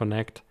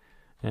disconnect.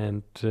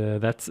 And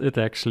that's it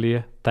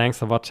actually. Thanks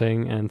for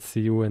watching, and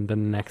see you in the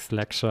next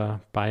lecture.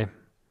 Bye.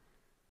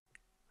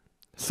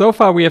 So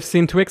far we have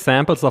seen 2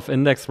 examples of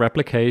index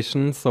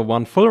replication, so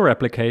one full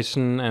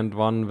replication and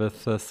one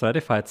with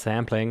stratified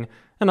sampling.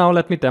 And now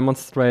let me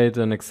demonstrate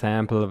an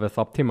example with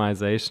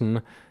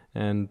optimization.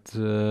 And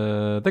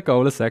the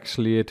goal is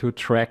actually to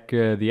track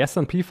the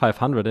S&P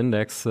 500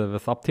 index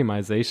with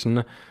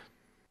optimization.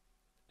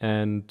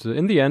 And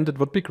in the end, it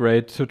would be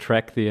great to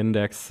track the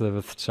index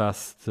with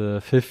just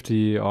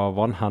 50 or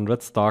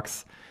 100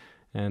 stocks.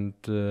 And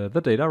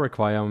the data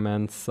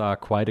requirements are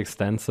quite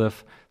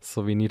extensive.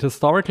 So we need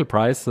historical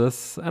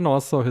prices and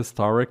also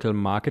historical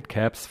market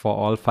caps for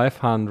all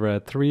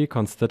 503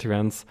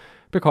 constituents,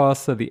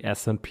 because the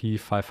S&P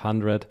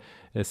 500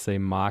 is a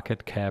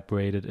market cap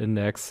weighted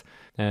index.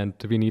 And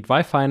we need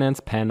Y-Finance,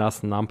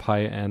 Pandas,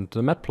 NumPy, and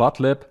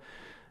Matplotlib.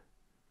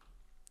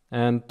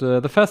 And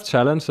the first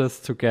challenge is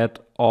to get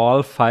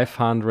all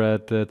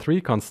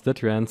 503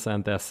 constituents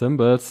and their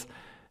symbols.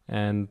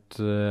 And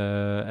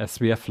as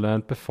we have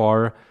learned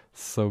before,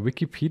 so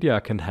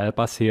Wikipedia can help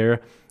us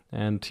here.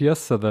 And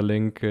here's the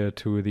link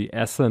to the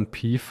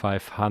S&P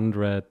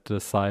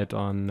 500 site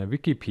on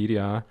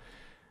Wikipedia.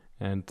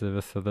 And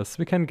with this,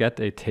 we can get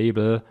a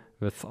table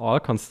with all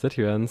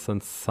constituents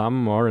and some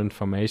more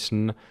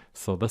information.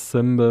 So the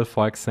symbol,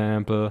 for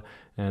example,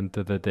 and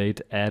the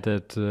date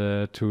added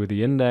to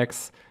the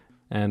index,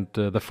 and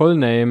the full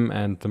name,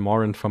 and the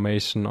more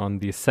information on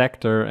the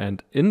sector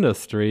and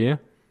industry.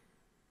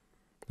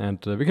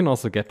 And we can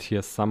also get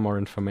here some more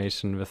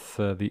information with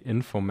the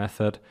info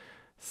method.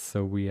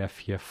 So we have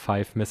here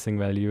 5 missing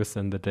values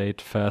in the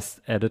date first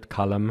edit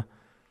column.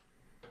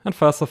 And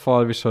first of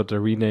all, we should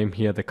rename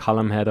here the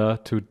column header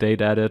to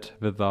date edit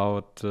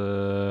without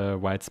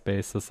white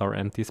spaces or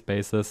empty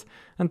spaces.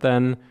 And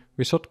then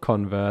we should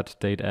convert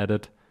date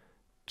edit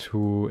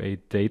to a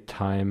date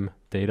time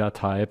data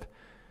type.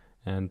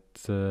 And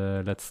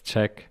let's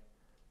check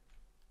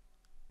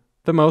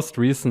the most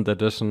recent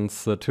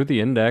additions to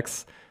the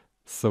index.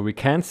 So we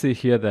can see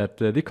here that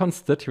the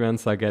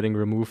constituents are getting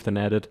removed and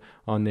added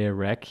on a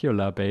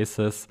regular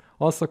basis,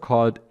 also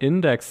called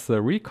index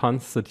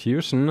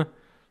reconstitution.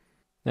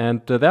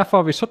 And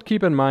therefore we should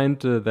keep in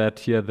mind that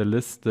here the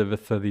list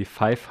with the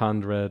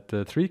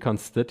 503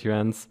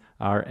 constituents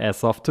are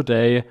as of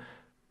today.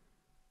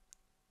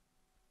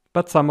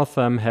 but some of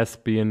them has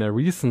been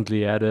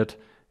recently added,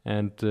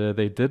 and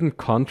they didn't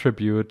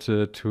contribute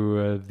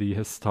to the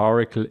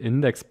historical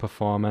index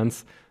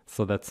performance.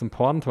 So that's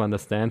important to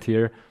understand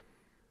here.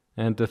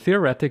 And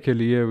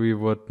theoretically, we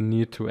would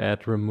need to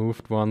add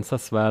removed ones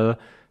as well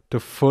to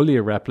fully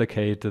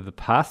replicate the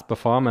past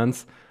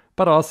performance.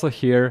 But also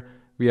here,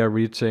 we are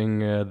reaching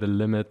the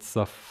limits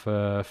of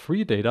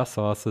free data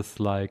sources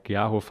like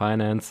Yahoo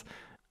Finance.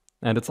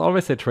 And it's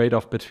always a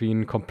trade-off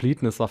between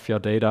completeness of your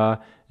data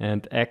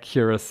and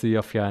accuracy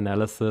of your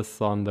analysis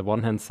on the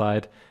one hand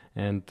side,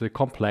 and the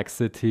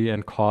complexity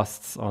and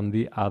costs on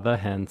the other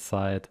hand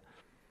side.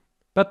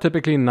 But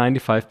typically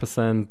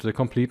 95%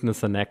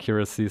 completeness and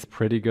accuracy is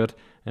pretty good,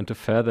 and to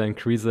further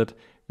increase it,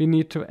 we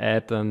need to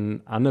add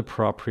an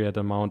unappropriate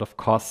amount of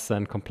costs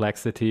and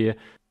complexity.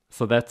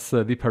 So that's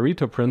the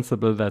Pareto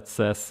principle that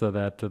says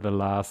that the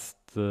last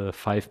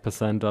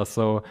 5% or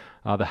so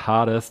are the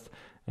hardest,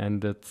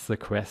 and it's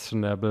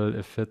questionable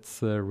if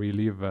it's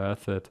really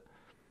worth it.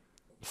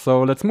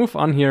 So let's move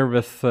on here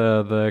with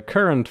the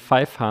current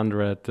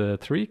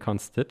 503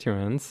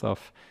 constituents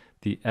of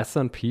the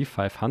S&P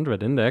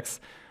 500 index.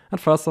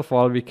 And first of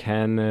all, we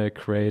can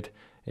create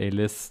a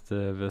list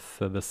with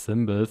the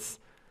symbols.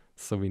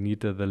 So we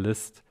need the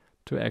list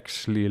to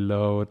actually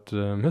load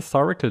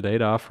historical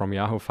data from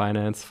Yahoo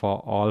Finance for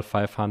all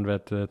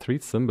 503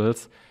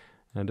 symbols.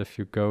 And if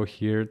you go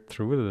here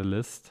through the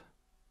list,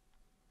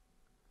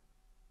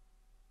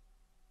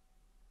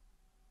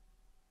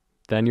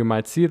 then you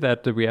might see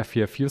that we have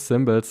here a few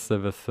symbols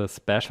with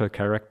special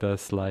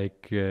characters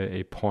like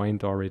a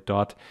point or a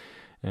dot.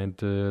 And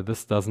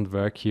this doesn't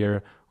work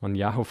here on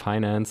Yahoo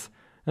Finance.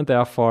 And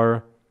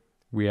therefore,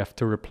 we have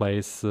to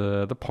replace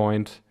the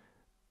point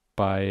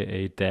by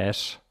a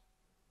dash.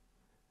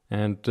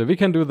 And we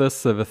can do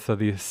this with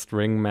the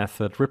string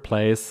method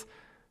replace.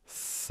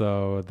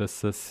 So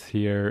this is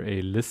here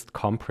a list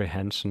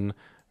comprehension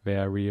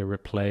where we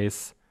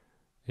replace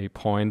a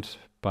point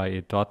by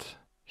a dot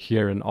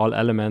here in all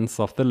elements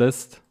of the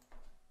list,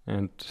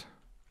 and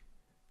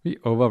we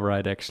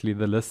override actually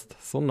the list.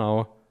 So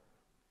now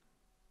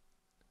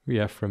we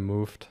have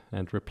removed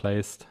and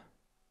replaced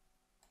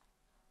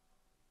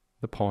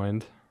the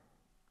point.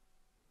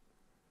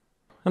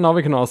 And now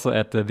we can also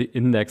add the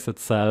index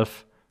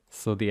itself,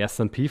 so the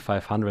S&P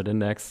 500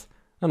 index.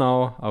 And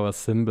now our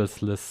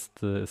symbols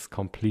list is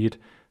complete.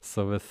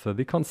 So with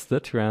the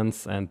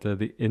constituents and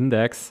the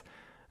index.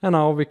 And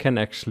now we can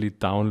actually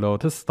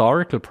download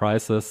historical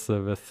prices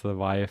with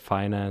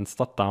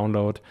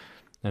yfinance.download,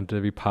 and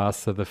we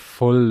pass the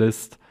full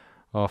list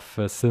of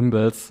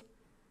symbols.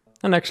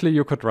 And actually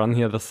you could run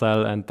here the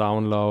cell and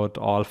download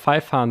all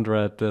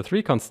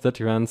 503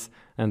 constituents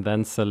and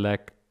then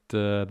select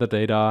the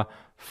data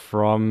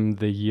from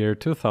the year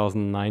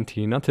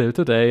 2019 until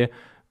today.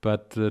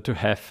 But to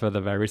have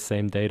the very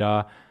same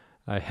data,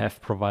 I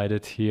have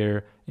provided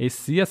here a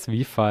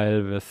CSV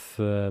file with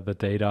the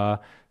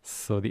data.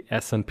 So the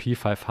S&P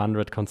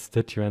 500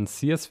 constituent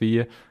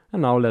CSV.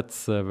 And now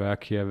let's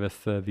work here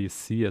with the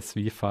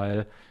CSV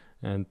file,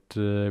 and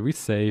we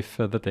save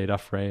the data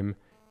frame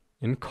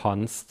in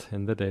const,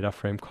 in the data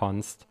frame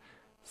const.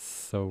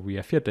 So we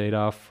have here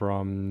data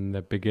from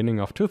the beginning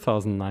of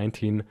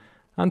 2019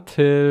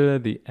 until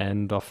the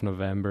end of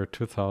November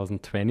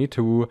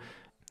 2022.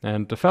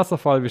 And first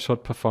of all, we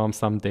should perform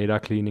some data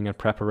cleaning and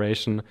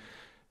preparation.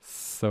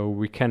 So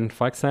we can,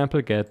 for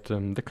example, get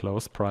the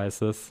close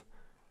prices.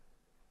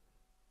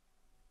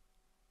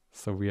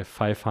 So we have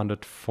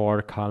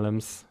 504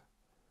 columns.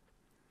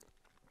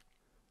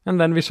 And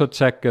then we should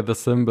check the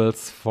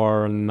symbols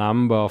for a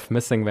number of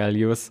missing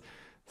values.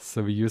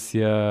 So we use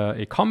here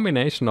a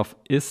combination of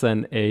is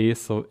and a,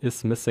 so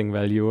is missing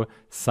value,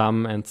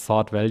 sum and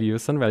sort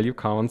values and value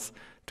counts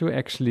to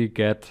actually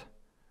get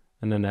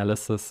an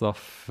analysis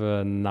of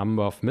a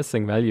number of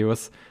missing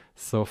values.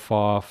 So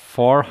for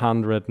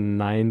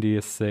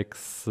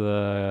 496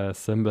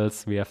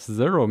 symbols, we have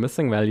 0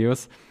 missing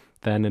values.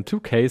 Then in 2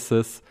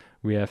 cases,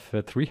 we have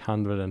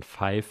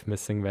 305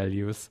 missing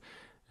values.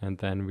 And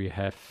then we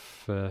have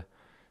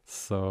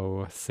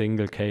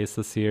single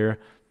cases here.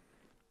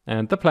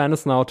 And the plan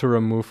is now to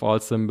remove all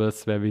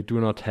symbols where we do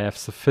not have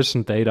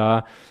sufficient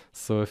data.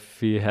 So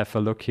if we have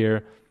a look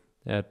here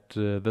at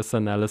this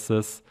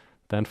analysis,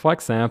 then for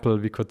example,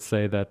 we could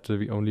say that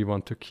we only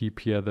want to keep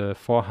here the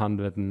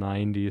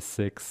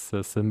 496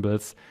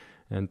 symbols.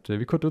 And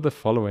we could do the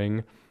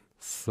following.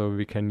 So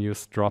we can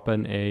use drop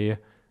an A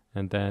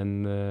and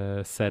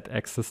then set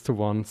access to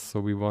 1. So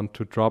we want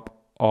to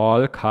drop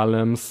all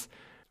columns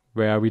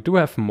where we do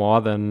have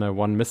more than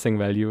 1 missing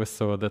value.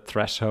 So the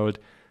threshold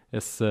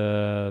is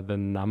the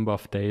number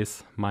of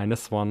days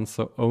minus 1.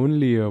 So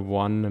only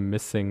 1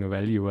 missing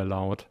value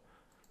allowed.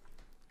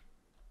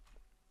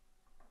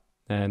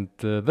 And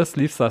this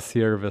leaves us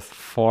here with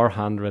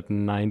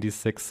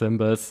 496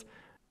 symbols.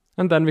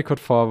 And then we could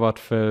forward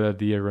fill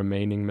the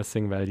remaining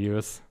missing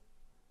values.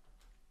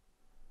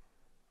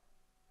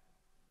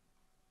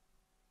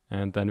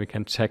 And then we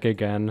can check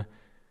again.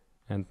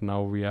 And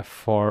now we have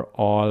for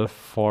all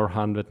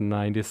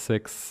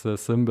 496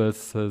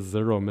 symbols,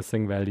 0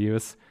 missing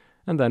values.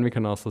 And then we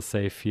can also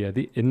save here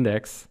the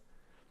index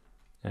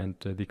and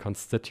the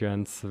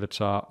constituents, which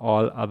are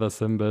all other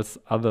symbols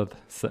other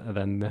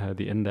than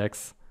the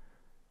index.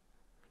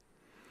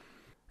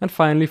 And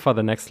finally, for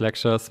the next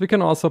lectures, we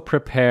can also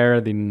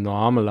prepare the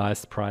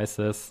normalized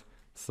prices.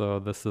 So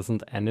this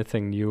isn't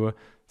anything new,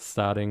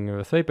 starting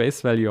with a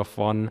base value of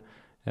 1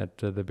 at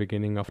the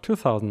beginning of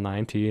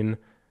 2019.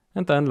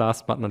 And then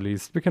last but not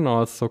least, we can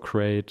also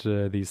create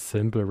these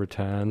simple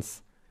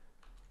returns.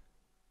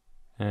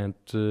 And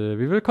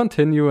we will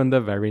continue in the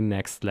very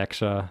next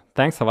lecture.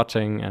 Thanks for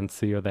watching and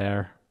see you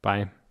there.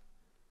 Bye.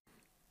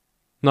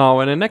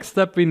 Now, in the next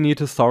step, we need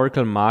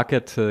historical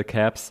market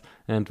caps,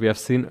 and we have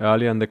seen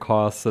earlier in the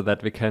course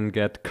that we can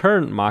get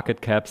current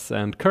market caps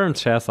and current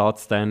shares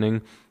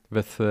outstanding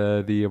with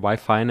the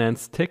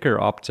Y-Finance ticker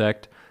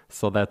object.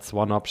 So that's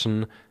one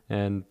option.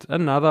 And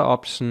another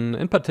option,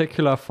 in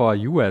particular for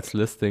US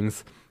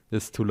listings,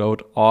 is to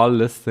load all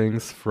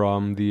listings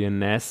from the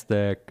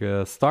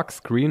NASDAQ stock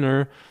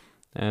screener.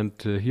 And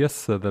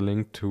here's the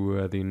link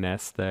to the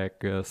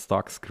NASDAQ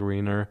stock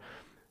screener.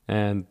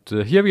 And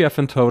here we have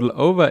in total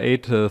over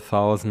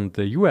 8,000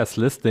 US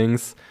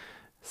listings.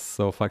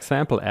 So for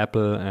example,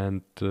 Apple,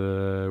 and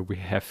we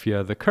have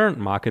here the current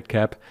market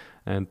cap,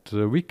 and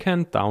we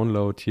can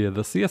download here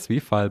the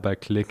CSV file by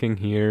clicking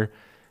here,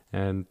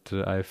 and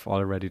I've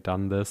already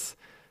done this.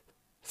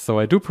 So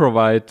I do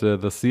provide the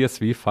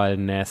CSV file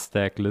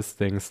NASDAQ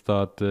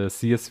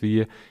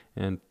listings.csv,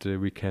 and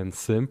we can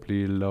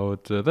simply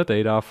load the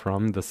data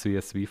from the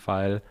CSV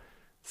file.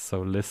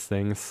 So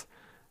listings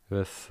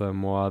with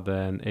more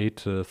than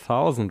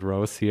 8,000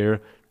 rows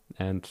here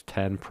and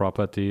 10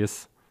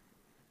 properties.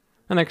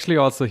 And actually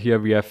also here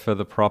we have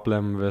the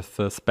problem with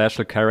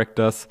special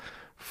characters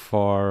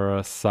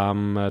for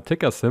some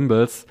ticker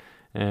symbols.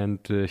 And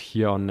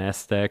here on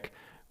NASDAQ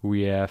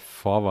we have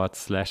forward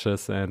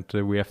slashes, and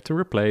we have to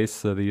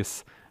replace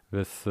these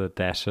with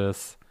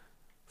dashes.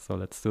 So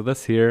let's do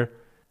this here.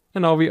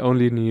 And now we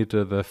only need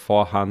the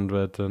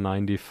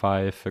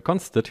 495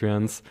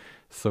 constituents.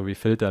 So we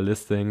filter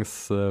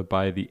listings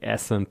by the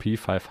S&P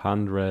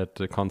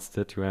 500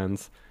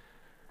 constituents.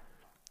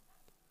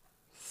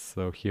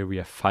 So here we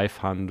have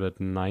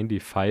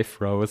 595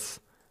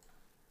 rows.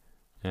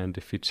 And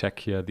if we check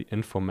here the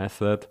info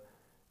method,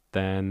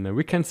 then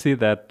we can see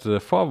that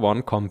for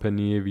one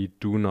company we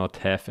do not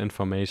have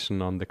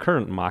information on the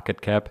current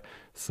market cap.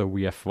 So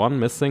we have one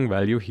missing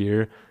value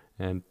here,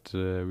 and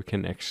we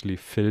can actually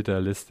filter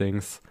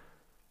listings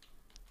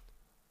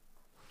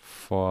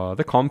for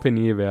the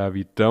company where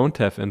we don't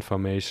have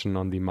information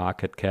on the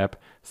market cap.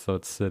 So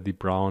it's the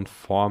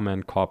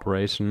Brown-Forman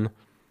Corporation.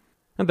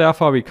 And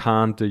therefore we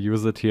can't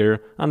use it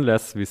here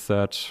unless we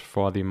search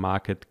for the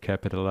market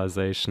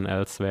capitalization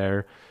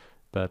elsewhere.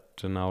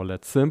 But now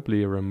let's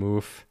simply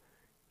remove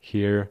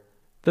here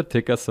the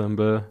ticker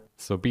symbol,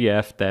 so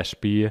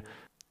BF-B.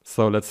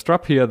 So let's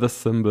drop here the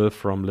symbol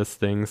from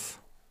listings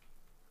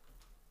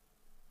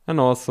and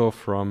also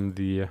from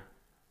the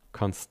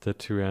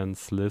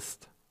constituents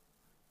list.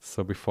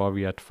 So before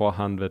we had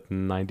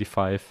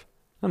 495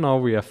 and now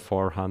we have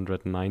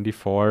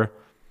 494.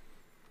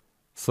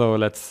 So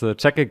let's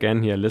check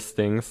again here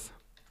listings.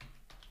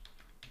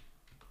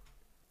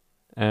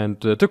 And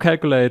to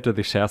calculate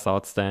the shares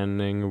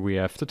outstanding, we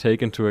have to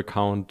take into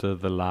account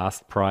the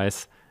last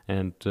price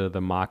and the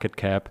market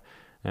cap.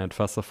 And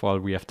first of all,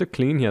 we have to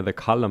clean here the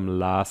column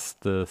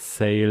last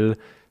sale.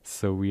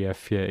 So we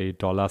have here a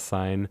dollar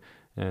sign.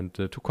 And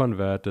to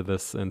convert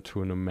this into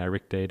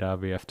numeric data,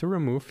 we have to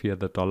remove here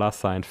the dollar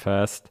sign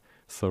first.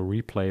 So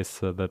replace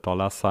the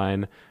dollar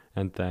sign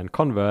and then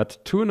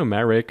convert to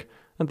numeric.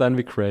 And then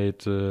we create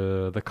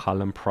the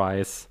column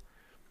price.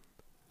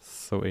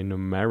 So a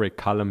numeric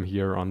column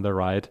here on the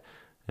right.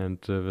 And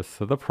with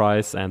the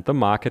price and the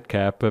market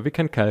cap, we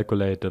can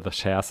calculate the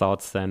shares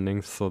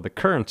outstanding. So the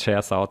current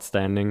shares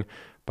outstanding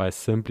by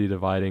simply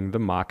dividing the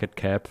market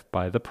cap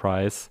by the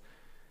price.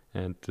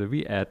 And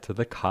we add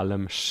the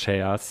column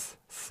shares,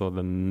 so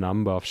the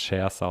number of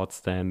shares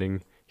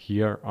outstanding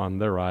here on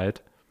the right.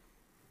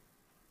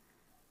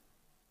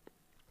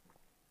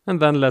 And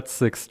then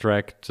let's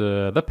extract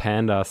the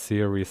Panda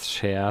series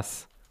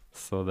shares,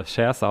 so the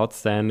shares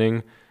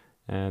outstanding.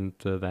 And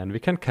then we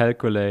can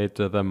calculate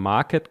the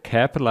market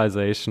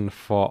capitalization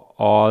for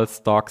all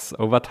stocks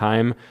over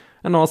time.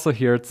 And also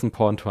here it's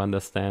important to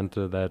understand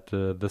that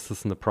this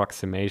is an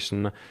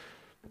approximation,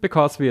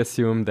 because we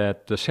assume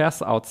that the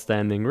shares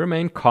outstanding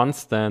remain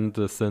constant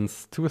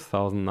since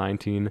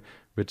 2019,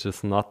 which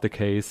is not the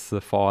case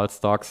for all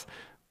stocks.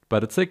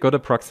 But it's a good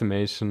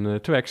approximation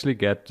to actually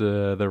get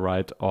the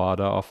right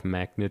order of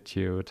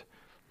magnitude.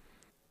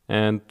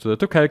 And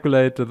to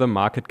calculate the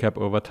market cap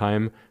over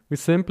time, we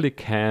simply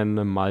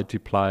can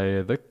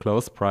multiply the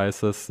close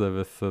prices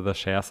with the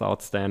shares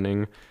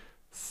outstanding.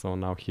 So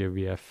now here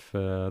we have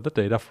the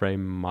data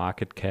frame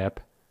market cap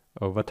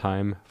over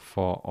time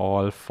for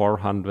all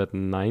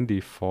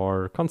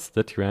 494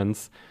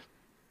 constituents.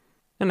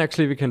 And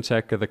actually we can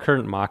check the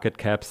current market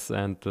caps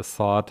and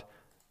sort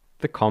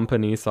the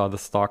companies or the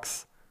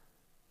stocks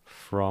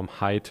from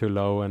high to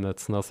low, and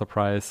it's no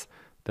surprise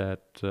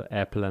that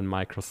Apple and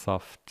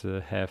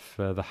Microsoft have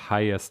the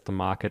highest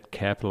market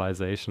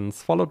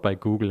capitalizations, followed by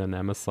Google and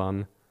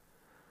Amazon.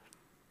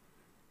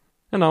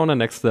 And now in the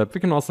next step, we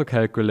can also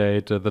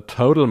calculate the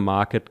total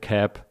market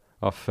cap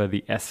of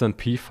the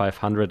S&P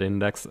 500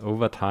 index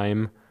over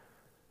time.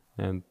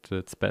 And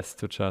it's best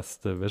to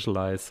just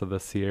visualize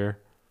this here.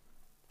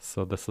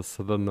 So this is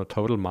the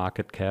total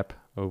market cap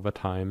over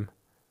time.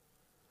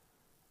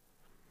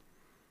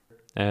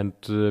 And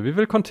we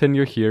will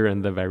continue here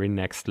in the very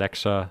next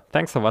lecture.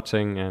 Thanks for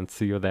watching and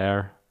see you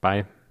there.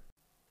 Bye.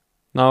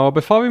 Now,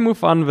 before we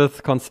move on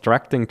with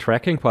constructing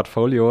tracking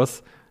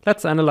portfolios,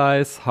 let's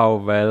analyze how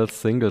well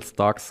single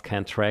stocks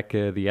can track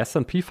the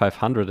S&P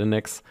 500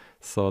 index,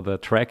 so the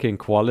tracking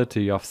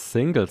quality of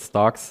single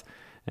stocks.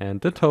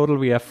 And in total,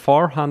 we have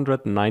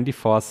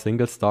 494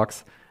 single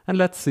stocks. And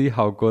let's see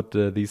how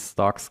good these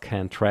stocks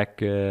can track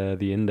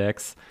the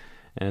index.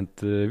 And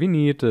we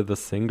need the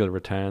single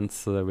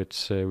returns,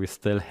 which we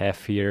still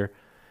have here.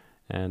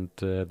 And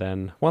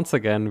then once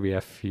again, we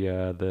have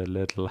here the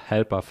little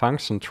helper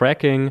function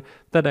tracking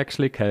that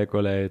actually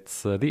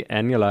calculates the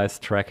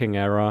annualized tracking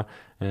error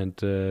and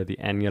the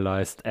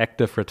annualized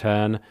active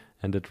return.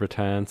 And it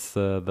returns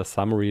the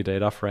summary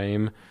data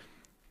frame.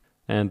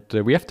 And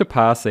we have to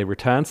pass a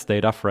returns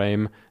data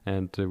frame,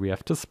 and we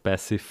have to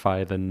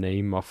specify the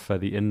name of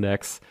the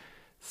index.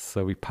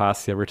 So we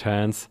pass here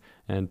returns,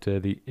 and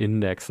the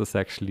index is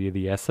actually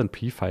the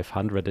S&P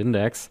 500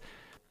 index.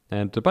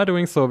 And by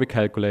doing so, we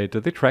calculate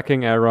the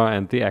tracking error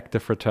and the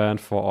active return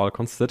for all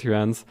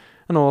constituents,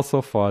 and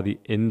also for the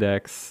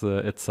index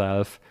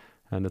itself.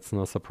 And it's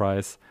no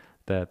surprise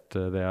that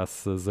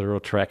there's zero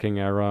tracking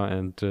error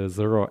and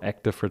zero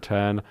active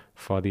return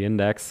for the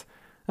index.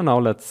 And now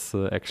let's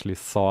actually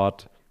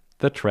sort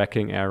the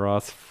tracking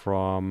errors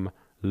from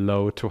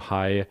low to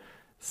high.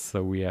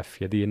 So we have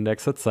here the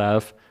index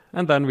itself,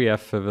 and then we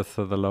have with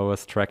the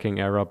lowest tracking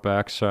error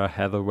Berkshire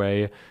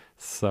Hathaway.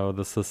 So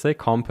this is a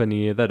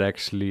company that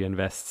actually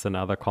invests in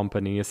other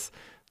companies.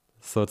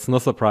 So it's no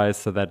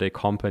surprise that a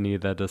company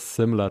that is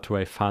similar to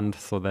a fund,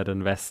 so that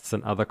invests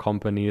in other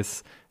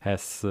companies,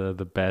 has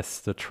the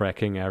best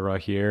tracking error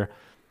here.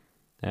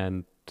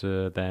 And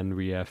then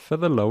we have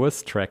the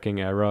lowest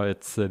tracking error.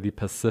 It's the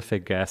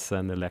Pacific Gas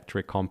and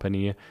Electric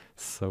Company.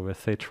 So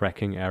with a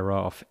tracking error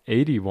of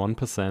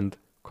 81%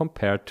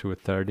 compared to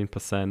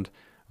 13%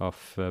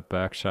 of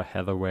Berkshire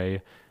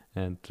Hathaway.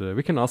 And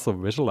we can also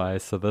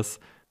visualize this.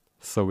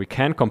 So we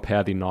can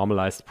compare the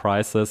normalized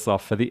prices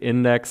of the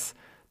index,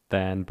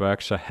 then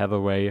Berkshire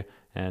Hathaway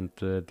and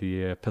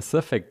the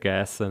Pacific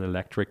Gas and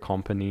Electric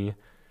Company.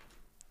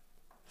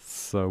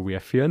 So we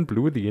have here in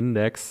blue the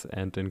index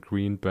and in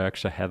green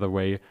Berkshire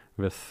Hathaway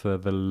with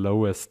the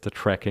lowest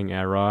tracking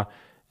error,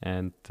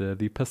 and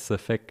the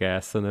Pacific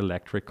Gas and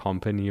Electric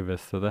Company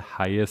with the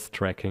highest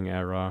tracking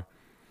error.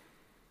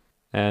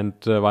 And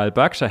while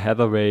Berkshire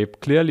Hathaway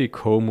clearly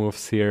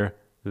co-moves here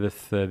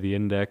with the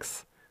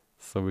index,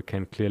 so we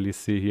can clearly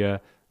see here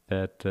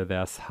that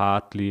there's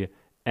hardly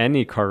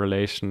any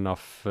correlation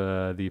of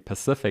the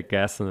Pacific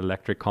Gas and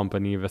Electric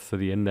Company with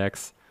the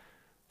index.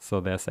 So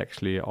there's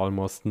actually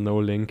almost no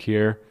link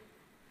here.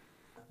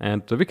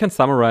 And we can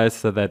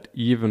summarize that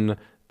even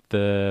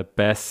the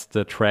best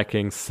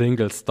tracking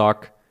single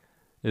stock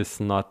is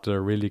not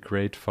really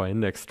great for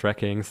index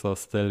tracking. So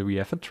still we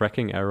have a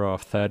tracking error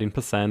of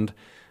 13%.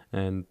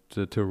 And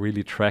to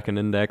really track an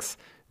index,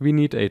 we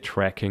need a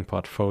tracking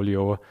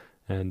portfolio.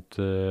 And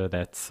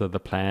that's the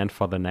plan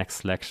for the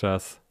next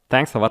lectures.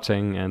 Thanks for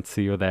watching and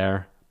see you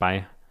there.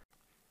 Bye.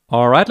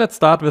 Alright, let's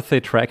start with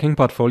a tracking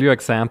portfolio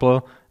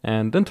example.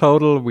 And in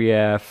total, we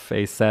have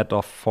a set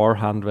of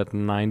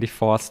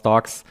 494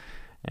 stocks.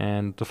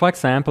 And for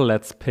example,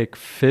 let's pick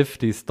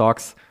 50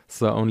 stocks,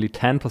 so only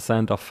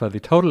 10% of the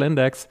total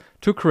index,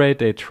 to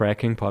create a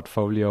tracking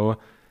portfolio.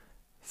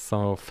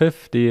 So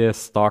 50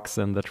 stocks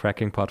in the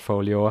tracking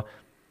portfolio.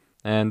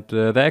 And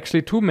there are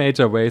actually two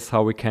major ways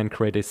how we can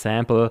create a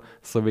sample.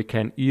 So we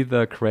can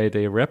either create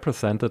a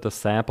representative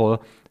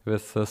sample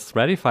with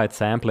stratified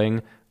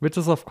sampling, which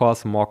is of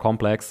course more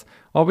complex,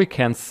 or we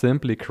can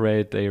simply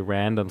create a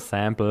random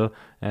sample.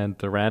 And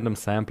the random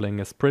sampling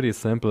is pretty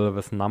simple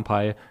with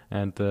NumPy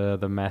and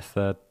the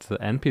method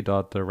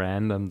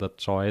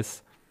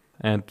np.random.choice.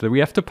 And we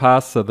have to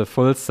pass the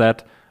full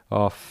set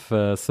of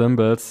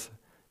symbols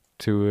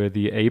to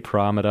the A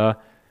parameter,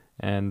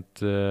 and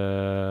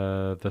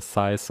the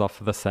size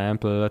of the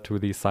sample to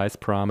the size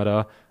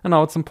parameter. And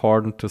now it's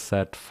important to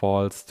set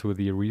false to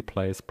the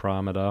replace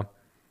parameter.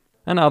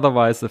 And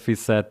otherwise, if we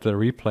set the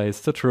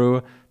replace to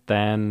true,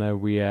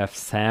 then we have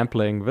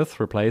sampling with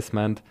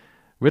replacement,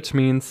 which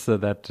means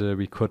that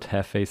we could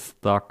have a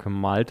stock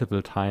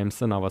multiple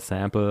times in our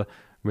sample,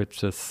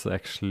 which is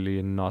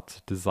actually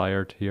not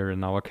desired here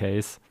in our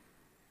case.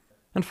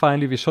 And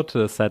finally, we should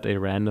set a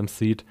random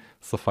seed.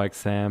 So for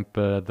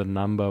example, the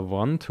number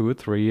 1, 2,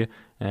 3,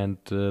 and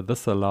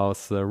this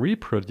allows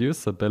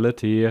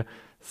reproducibility.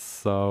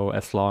 So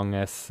as long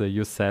as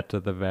you set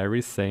the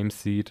very same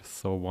seed,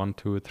 so 1,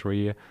 2,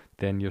 3,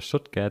 then you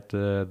should get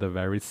the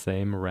very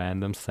same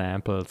random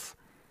samples.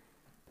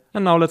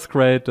 And now let's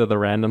create the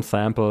random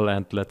sample,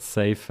 and let's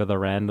save the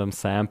random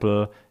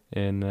sample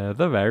in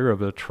the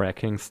variable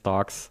tracking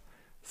stocks.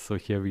 So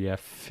here we have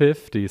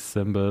 50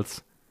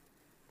 symbols.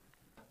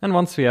 And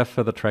once we have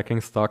the tracking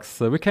stocks,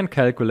 we can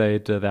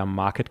calculate their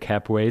market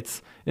cap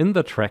weights in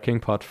the tracking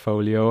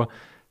portfolio.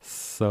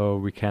 So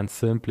we can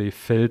simply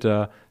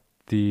filter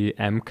the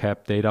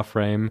MCAP data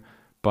frame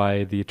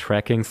by the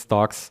tracking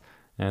stocks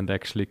and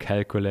actually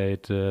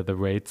calculate the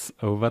weights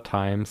over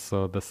time.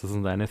 So this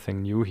isn't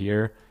anything new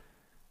here.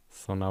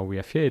 So now we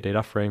have here a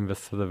data frame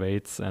with the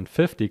weights and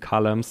 50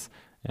 columns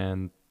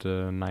and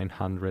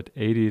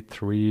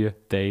 983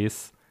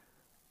 days.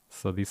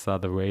 So these are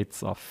the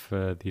weights of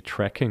the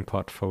tracking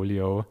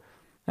portfolio.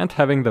 And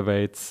having the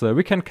weights,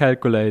 we can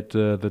calculate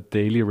the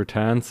daily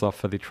returns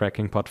of the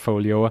tracking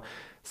portfolio.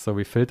 So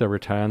we filter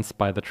returns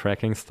by the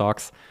tracking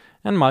stocks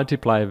and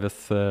multiply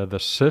with the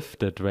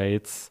shifted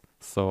weights.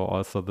 So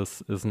also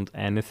this isn't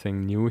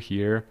anything new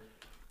here.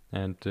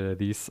 And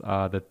these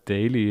are the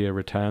daily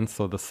returns,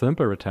 so the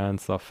simple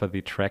returns of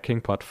the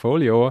tracking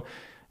portfolio.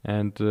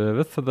 And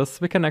with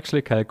this, we can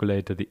actually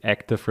calculate the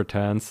active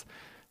returns.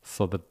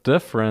 So the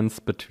difference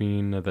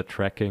between the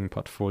tracking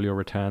portfolio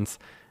returns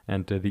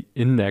and the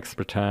index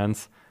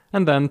returns.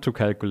 And then to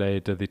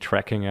calculate the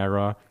tracking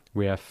error,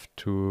 we have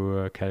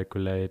to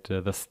calculate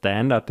the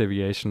standard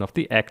deviation of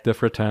the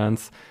active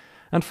returns.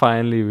 And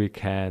finally, we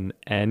can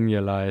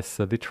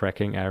annualize the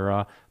tracking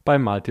error by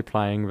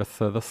multiplying with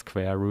the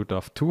square root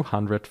of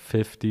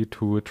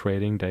 252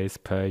 trading days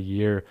per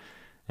year.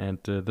 And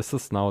this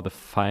is now the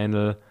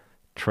final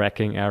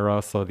tracking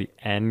error, so the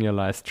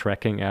annualized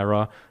tracking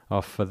error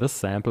of the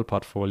sample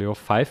portfolio,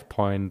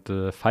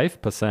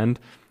 5.5%,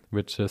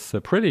 which is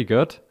pretty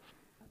good.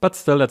 But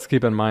still, let's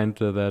keep in mind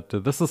that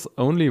this is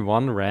only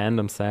one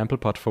random sample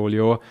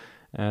portfolio.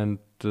 And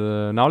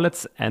now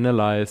let's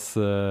analyze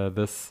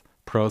this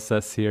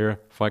process here,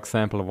 for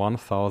example,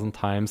 1,000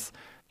 times.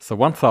 So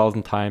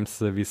 1,000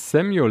 times we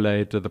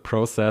simulate the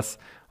process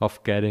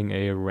of getting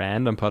a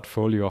random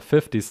portfolio of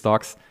 50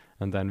 stocks,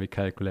 and then we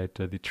calculate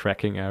the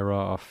tracking error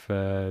of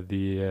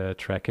the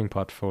tracking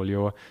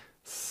portfolio.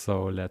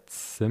 So let's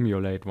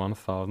simulate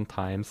 1,000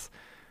 times.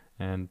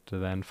 And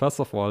then first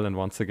of all, and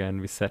once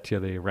again, we set here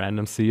the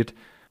random seed.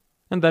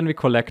 And then we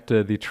collect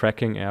the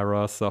tracking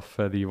errors of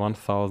the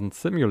 1,000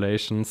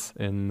 simulations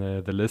in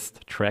the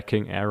list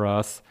tracking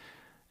errors.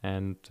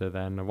 And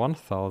then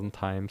 1,000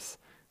 times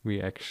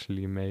we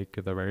actually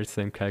make the very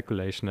same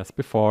calculation as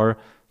before.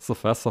 So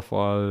first of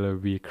all,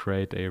 we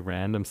create a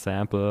random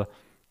sample,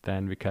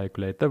 then we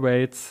calculate the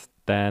weights,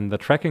 then the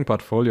tracking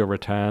portfolio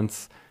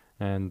returns,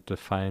 and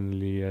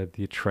finally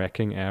the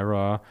tracking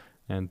error.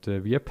 And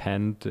we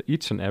append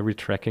each and every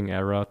tracking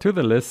error to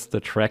the list, the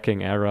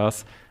tracking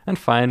errors. And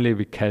finally,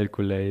 we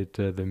calculate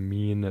the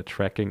mean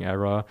tracking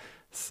error,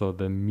 so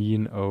the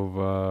mean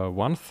over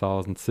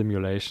 1,000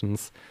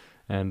 simulations.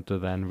 And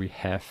then we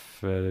have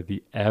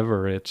the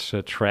average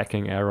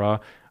tracking error,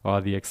 or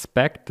the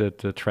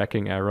expected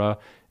tracking error,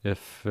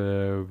 if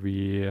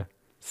we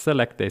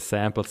select a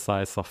sample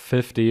size of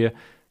 50.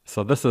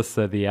 So this is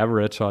the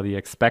average or the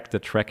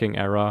expected tracking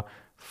error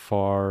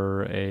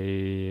for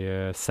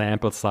a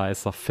sample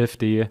size of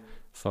 50.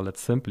 So let's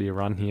simply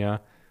run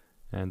here,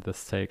 and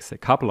this takes a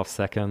couple of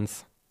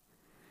seconds.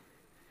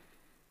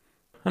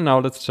 And now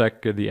let's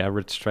check the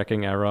average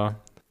tracking error.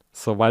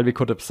 So while we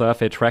could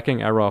observe a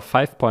tracking error of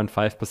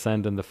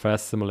 5.5% in the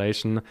first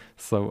simulation,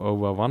 so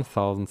over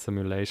 1,000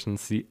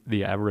 simulations,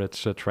 the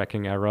average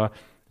tracking error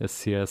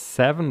is here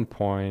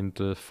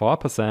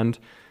 7.4%.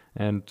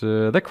 And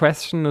the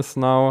question is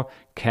now,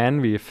 can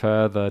we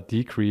further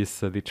decrease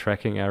the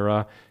tracking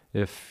error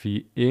if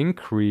we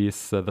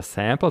increase the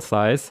sample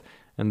size?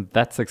 And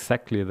that's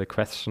exactly the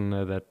question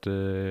that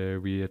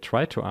we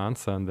try to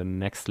answer in the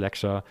next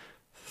lecture.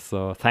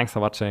 So thanks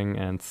for watching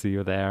and see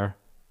you there.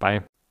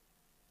 Bye.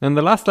 In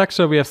the last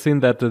lecture, we have seen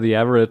that the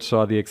average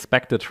or the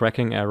expected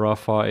tracking error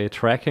for a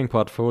tracking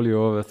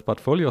portfolio with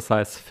portfolio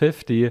size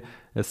 50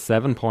 is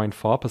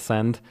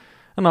 7.4%.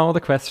 And now the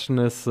question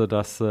is,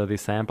 does the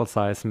sample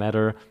size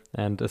matter?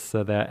 And is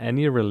there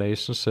any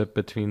relationship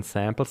between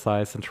sample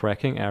size and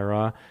tracking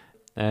error?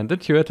 And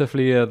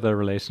intuitively, the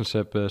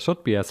relationship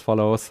should be as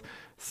follows.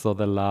 So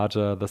the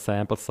larger the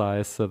sample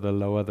size, the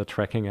lower the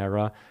tracking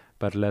error.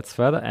 But let's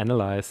further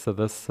analyze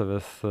this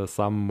with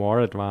some more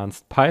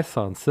advanced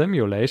Python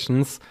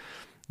simulations.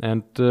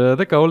 And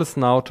the goal is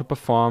now to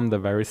perform the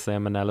very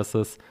same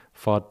analysis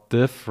for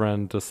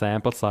different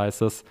sample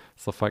sizes.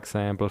 So for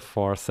example,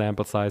 for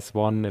sample size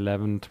 1,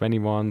 11,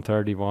 21,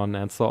 31,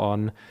 and so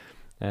on.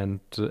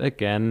 And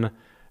again,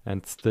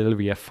 and still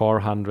we have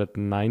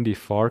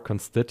 494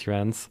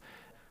 constituents.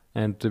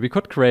 And we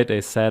could create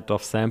a set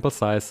of sample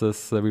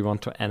sizes we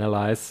want to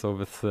analyze. So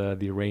with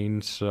the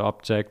range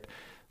object.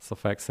 So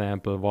for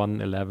example,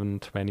 1, 11,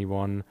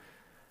 21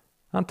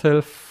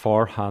 until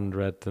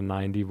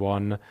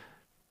 491.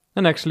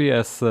 And actually,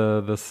 as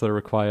this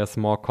requires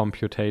more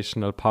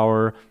computational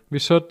power, we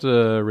should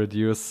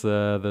reduce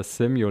the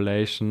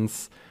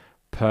simulations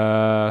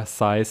per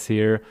size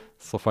here.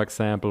 So for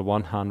example,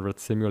 100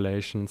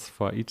 simulations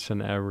for each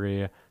and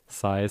every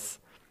size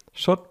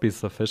should be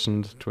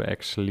sufficient to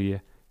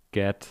actually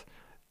get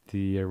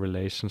the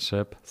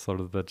relationship, sort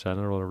of the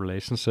general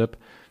relationship.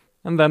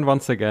 And then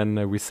once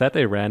again, we set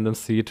a random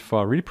seed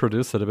for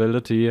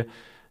reproducibility.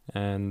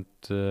 And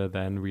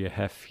then we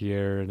have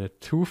here the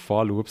 2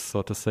 for loops,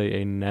 so to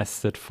say a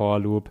nested for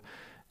loop.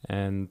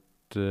 And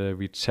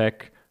we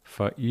check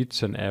for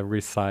each and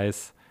every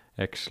size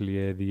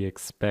actually the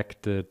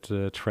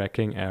expected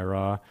tracking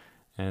error.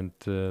 And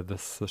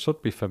this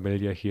should be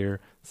familiar here.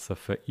 So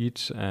for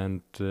each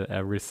and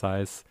every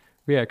size,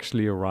 we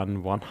actually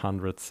run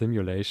 100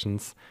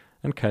 simulations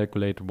and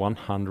calculate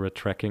 100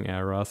 tracking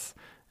errors.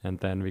 And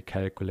then we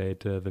calculate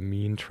the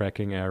mean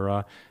tracking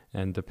error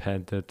and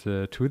append it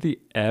to the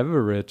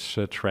average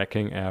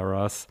tracking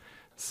errors.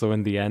 So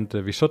in the end,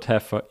 we should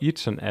have for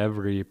each and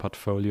every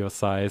portfolio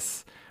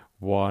size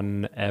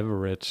one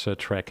average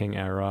tracking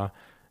error.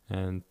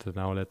 And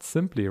now let's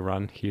simply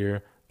run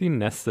here the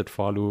nested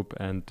for loop,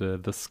 and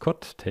this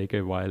could take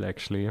a while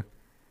actually.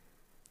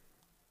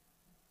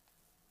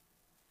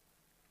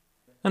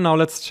 And now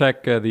let's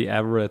check the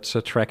average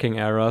tracking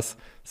errors.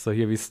 So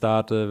here we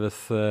start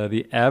with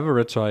the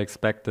average or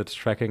expected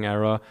tracking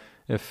error.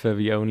 If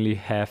we only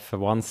have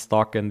one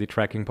stock in the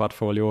tracking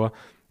portfolio,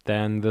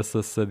 then this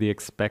is the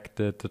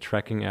expected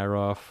tracking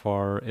error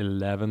for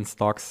 11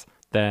 stocks.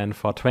 Then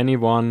for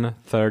 21,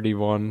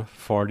 31,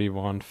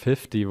 41,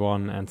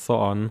 51, and so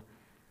on.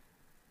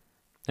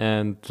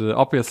 And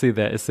obviously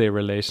there is a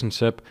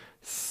relationship.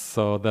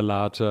 So the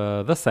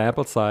larger the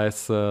sample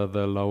size,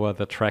 the lower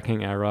the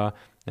tracking error.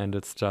 And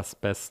it's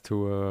just best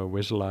to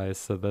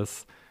visualize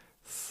this.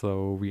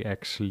 So we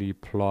actually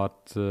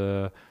plot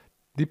the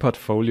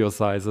portfolio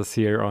sizes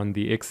here on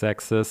the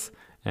x-axis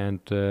and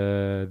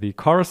the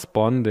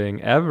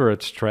corresponding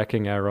average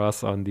tracking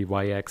errors on the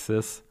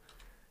y-axis.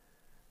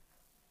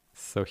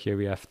 So here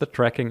we have the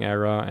tracking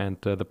error and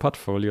the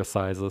portfolio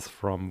sizes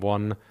from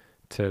 1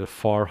 till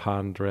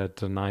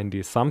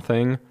 490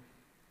 something.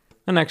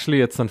 And actually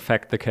it's in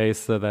fact the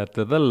case that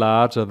the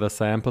larger the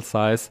sample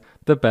size,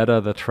 the better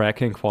the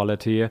tracking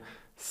quality.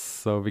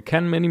 So we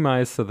can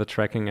minimize the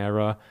tracking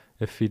error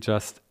if we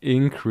just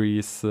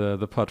increase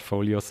the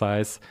portfolio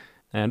size.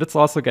 And it's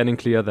also getting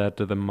clear that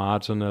the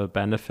marginal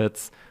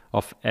benefits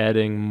of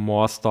adding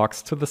more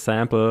stocks to the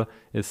sample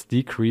is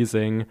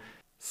decreasing.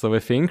 So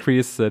if we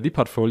increase the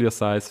portfolio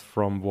size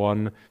from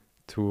 1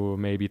 to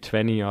maybe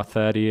 20 or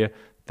 30,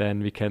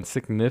 then we can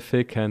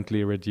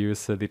significantly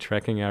reduce the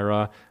tracking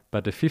error.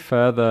 But if we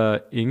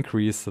further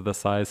increase the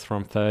size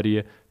from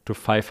 30 to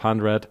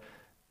 500,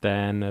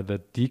 then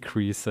the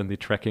decrease in the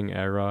tracking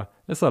error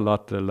is a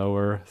lot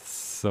lower,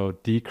 so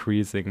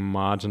decreasing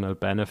marginal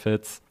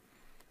benefits.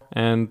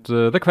 And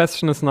the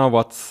question is now,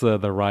 what's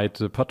the right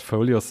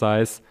portfolio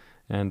size?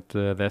 And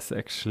there's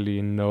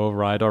actually no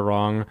right or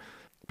wrong,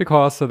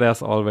 because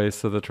there's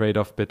always the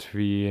trade-off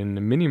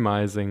between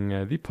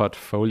minimizing the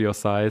portfolio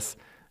size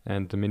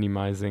and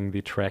minimizing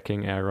the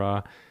tracking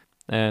error.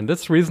 And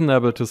it's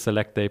reasonable to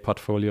select a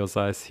portfolio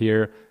size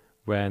here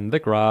when the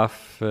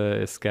graph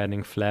is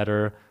getting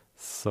flatter,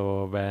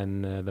 so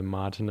when the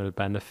marginal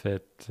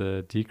benefit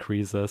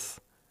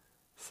decreases.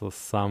 So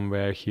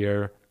somewhere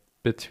here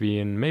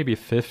between maybe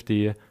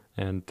 50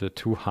 and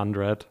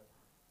 200.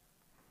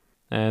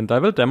 And I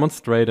will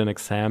demonstrate an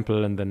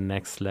example in the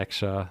next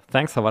lecture.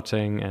 Thanks for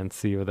watching and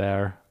see you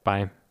there.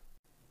 Bye.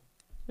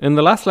 In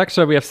the last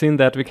lecture, we have seen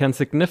that we can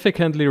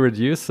significantly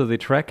reduce the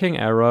tracking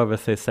error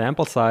with a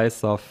sample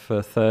size of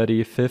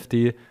 30,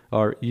 50,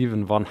 or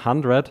even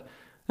 100.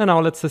 And now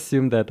let's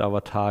assume that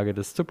our target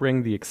is to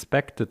bring the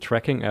expected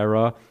tracking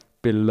error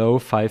below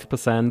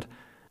 5%.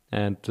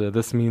 And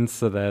this means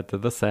that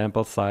the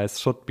sample size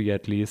should be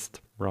at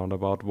least around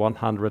about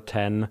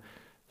 110.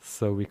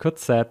 So we could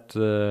set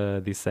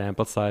the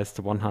sample size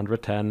to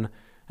 110,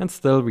 and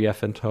still we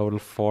have in total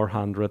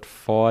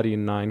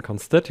 449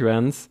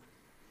 constituents.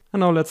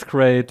 And now let's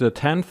create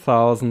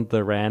 10,000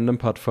 random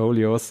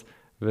portfolios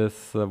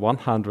with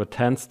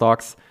 110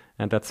 stocks,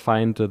 and let's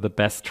find the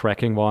best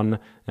tracking one.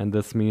 And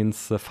this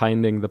means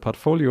finding the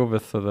portfolio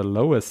with the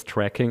lowest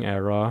tracking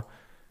error.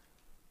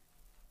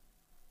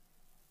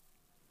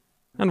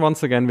 And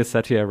once again, we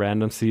set here a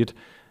random seed,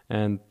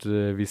 and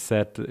we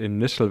set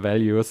initial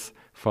values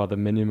for the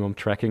minimum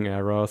tracking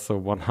error, so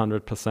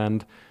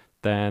 100%.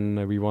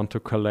 Then we want to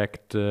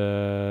collect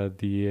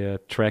the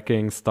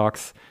tracking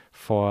stocks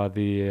for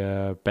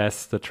the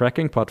best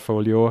tracking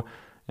portfolio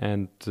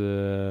and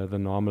the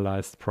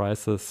normalized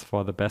prices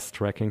for the best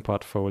tracking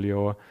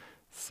portfolio.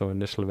 So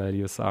initial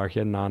values are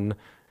here none.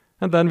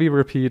 And then we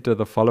repeat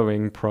the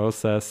following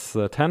process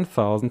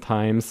 10,000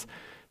 times.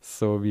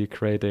 So we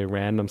create a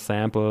random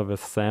sample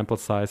with sample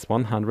size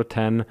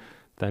 110.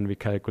 Then we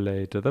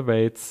calculate the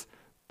weights,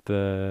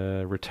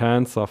 the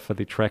returns of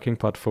the tracking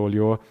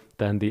portfolio,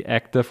 then the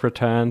active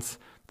returns,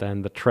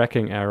 then the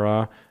tracking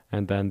error,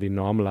 and then the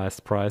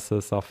normalized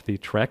prices of the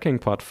tracking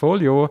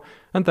portfolio.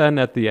 And then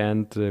at the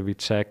end, we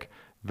check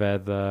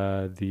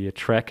whether the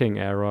tracking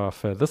error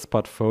of this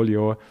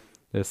portfolio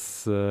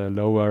is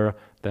lower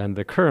than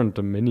the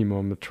current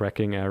minimum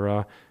tracking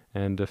error.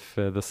 And if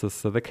this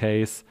is the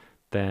case,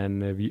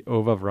 then we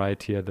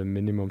overwrite here the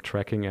minimum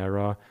tracking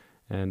error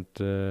and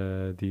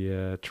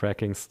the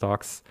tracking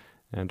stocks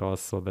and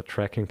also the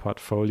tracking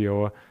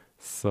portfolio.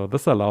 So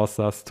this allows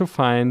us to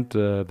find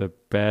the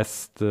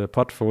best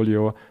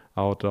portfolio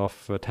out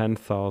of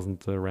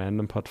 10,000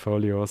 random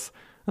portfolios.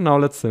 And now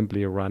let's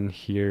simply run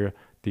here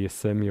the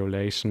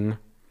simulation.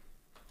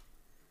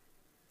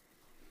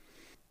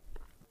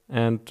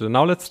 And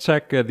now let's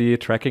check the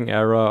tracking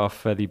error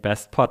of the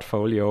best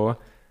portfolio.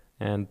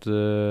 And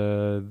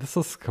this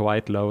is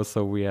quite low,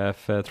 so we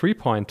have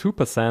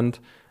 3.2%.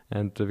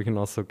 And we can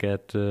also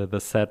get the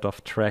set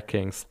of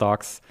tracking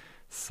stocks.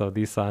 So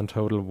these are in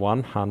total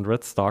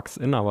 100 stocks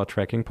in our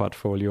tracking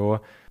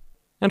portfolio.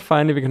 And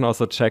finally, we can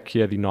also check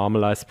here the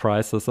normalized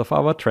prices of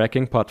our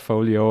tracking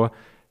portfolio.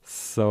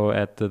 So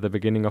at the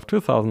beginning of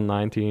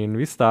 2019,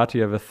 we start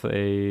here with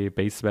a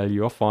base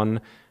value of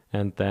 1.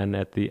 And then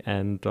at the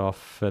end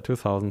of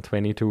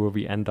 2022,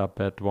 we end up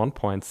at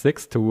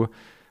 1.62.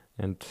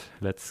 And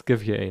let's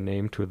give here a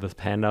name to the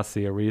Panda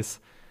series.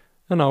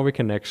 And now we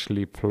can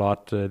actually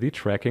plot the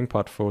tracking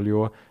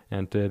portfolio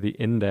and the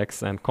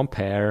index and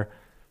compare.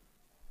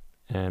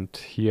 And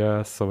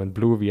here, so in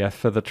blue, we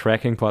have the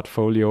tracking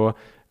portfolio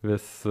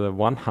with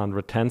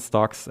 110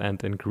 stocks.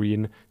 And in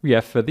green, we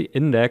have the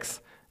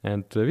index.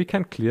 And we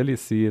can clearly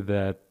see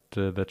that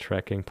the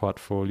tracking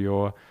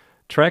portfolio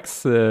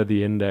tracks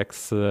the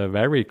index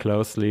very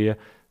closely.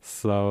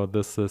 So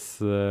this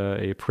is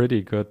a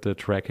pretty good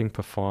tracking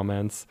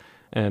performance.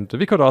 And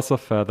we could also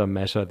further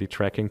measure the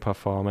tracking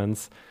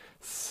performance.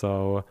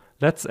 So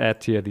let's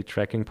add here the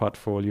tracking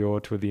portfolio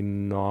to the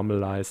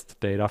normalized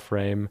data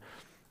frame.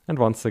 And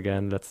once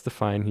again, let's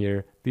define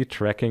here the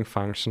tracking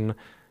function.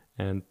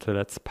 And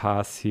let's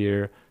pass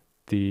here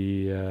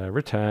the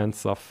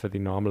returns of the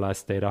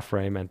normalized data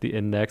frame and the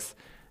index.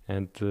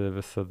 And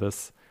with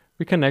this,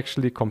 we can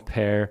actually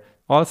compare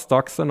all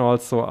stocks and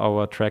also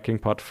our tracking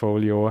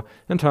portfolio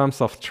in terms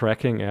of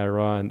tracking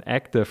error and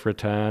active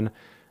return.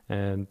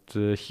 And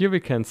here we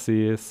can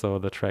see, so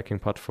the tracking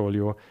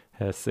portfolio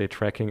has a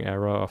tracking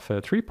error of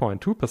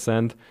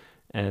 3.2%,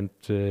 and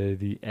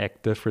the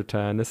active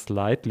return is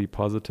slightly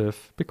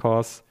positive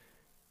because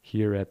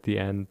here at the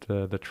end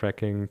the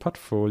tracking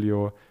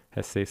portfolio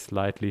has a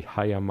slightly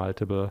higher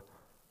multiple.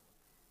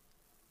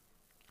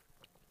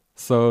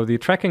 So the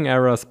tracking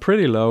error is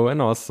pretty low,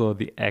 and also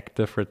the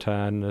active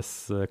return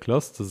is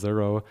close to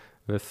zero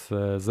with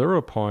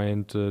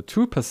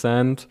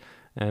 0.2%,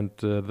 and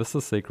this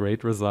is a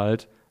great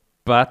result.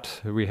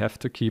 But we have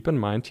to keep in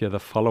mind here the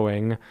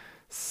following.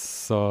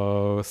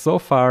 So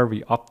far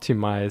we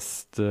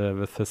optimized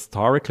with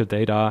historical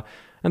data,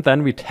 and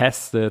then we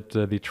tested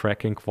the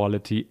tracking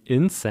quality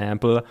in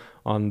sample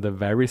on the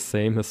very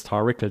same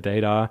historical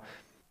data.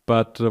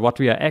 But what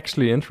we are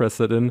actually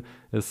interested in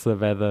is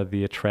whether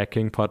the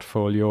tracking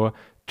portfolio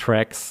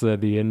tracks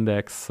the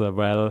index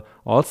well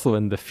also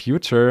in the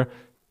future.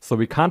 So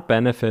we can't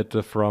benefit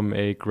from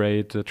a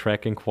great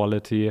tracking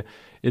quality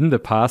in the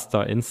past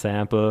or in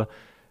sample.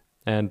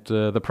 And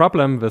the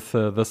problem with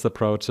this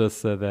approach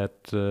is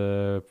that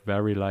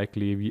very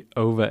likely we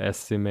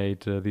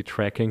overestimate the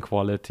tracking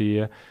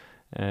quality.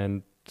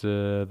 And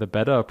the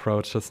better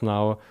approach is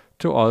now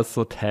to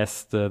also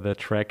test the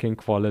tracking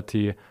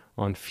quality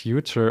on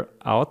future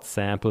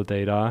outsample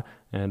data.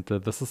 And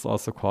this is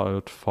also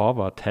called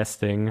forward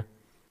testing.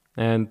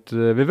 And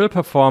we will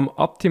perform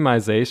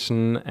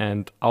optimization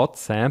and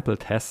outsample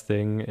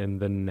testing in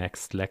the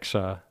next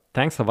lecture.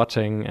 Thanks for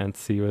watching and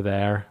see you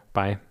there.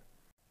 Bye.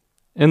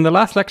 In the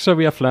last lecture,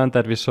 we have learned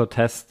that we should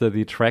test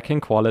the tracking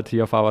quality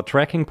of our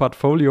tracking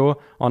portfolio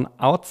on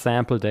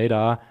outsample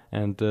data,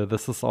 and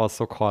this is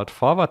also called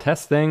forward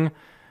testing.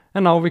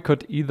 And now we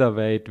could either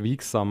wait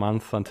weeks or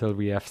months until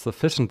we have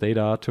sufficient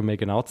data to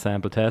make an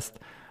outsample test,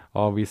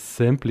 or we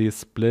simply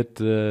split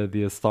the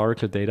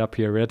historical data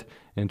period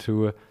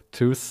into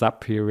two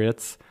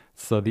sub-periods,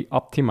 so the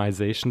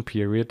optimization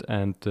period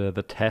and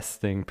the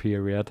testing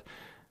period.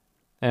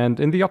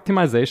 And in the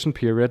optimization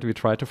period, we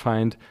try to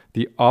find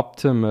the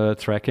optimal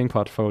tracking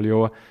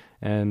portfolio.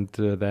 And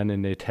then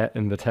in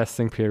the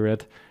testing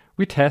period,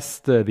 we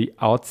test the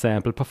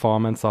outsample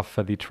performance of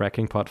the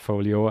tracking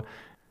portfolio.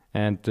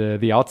 And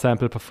the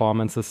outsample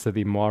performance is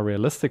the more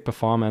realistic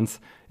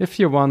performance if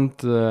you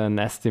want an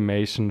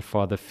estimation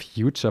for the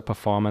future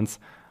performance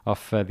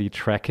of the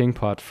tracking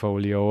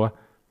portfolio.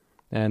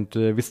 And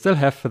we still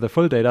have the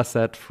full data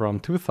set from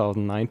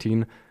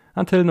 2019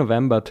 until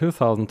November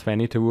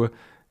 2022.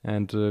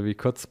 And we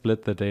could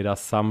split the data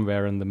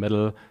somewhere in the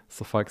middle.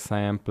 So for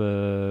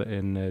example,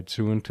 in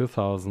June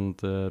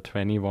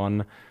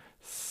 2021.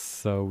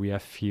 So we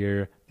have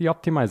here the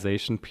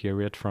optimization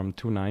period from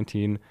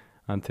 2019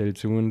 until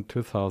June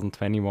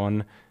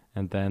 2021.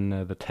 And then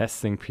the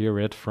testing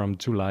period from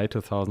July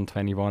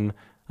 2021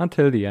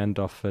 until the end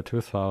of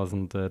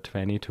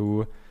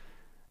 2022.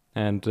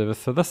 And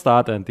with the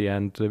start and the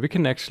end, we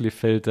can actually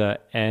filter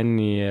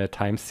any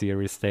time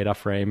series data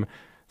frame.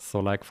 So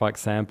like, for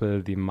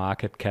example, the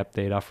market cap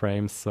data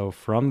frame, so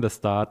from the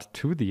start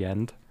to the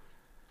end.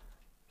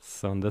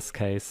 So in this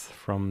case,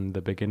 from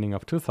the beginning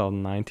of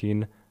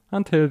 2019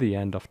 until the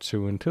end of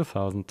June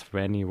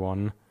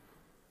 2021.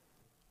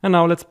 And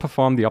now let's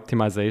perform the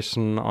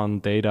optimization on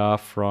data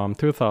from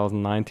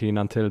 2019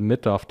 until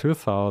mid of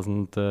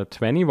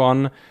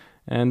 2021.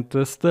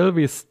 And still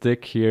we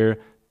stick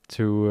here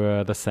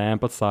to the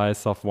sample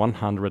size of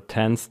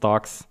 110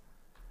 stocks.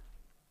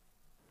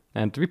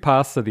 And we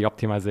pass the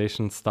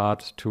optimization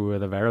start to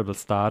the variable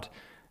start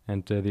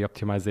and the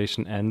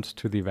optimization end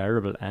to the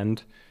variable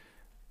end.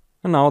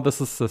 And now this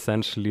is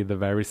essentially the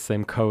very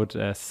same code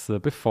as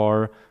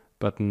before,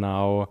 but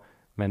now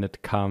when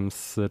it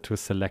comes to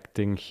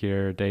selecting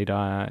here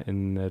data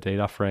in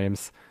data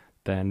frames,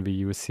 then we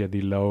use here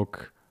the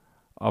log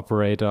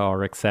operator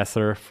or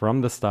accessor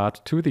from the start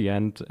to the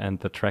end and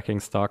the tracking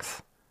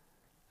stocks.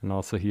 And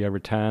also here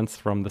returns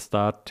from the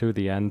start to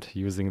the end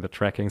using the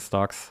tracking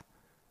stocks.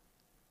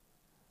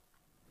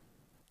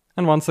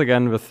 And once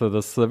again with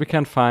this, we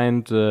can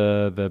find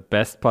the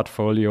best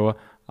portfolio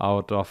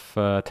out of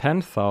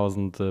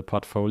 10,000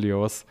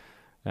 portfolios.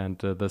 And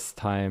this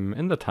time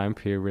in the time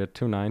period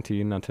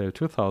 2019 until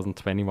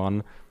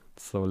 2021.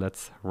 So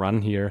let's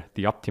run here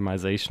the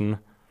optimization.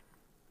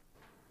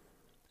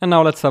 And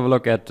now let's have a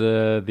look at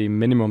the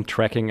minimum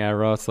tracking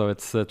error. So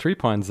it's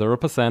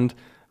 3.0%.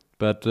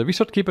 But we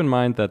should keep in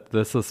mind that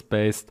this is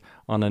based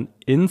on an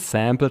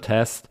in-sample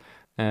test.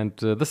 And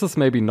this is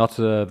maybe not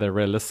the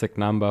realistic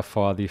number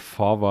for the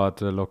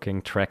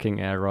forward-looking tracking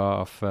error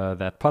of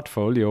that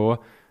portfolio.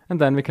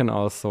 And then we can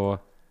also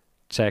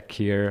check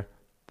here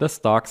the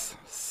stocks.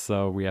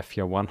 So we have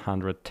here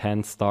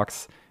 110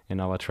 stocks in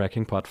our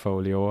tracking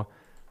portfolio.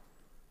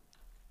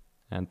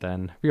 And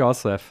then we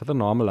also have the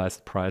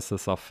normalized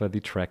prices of the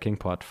tracking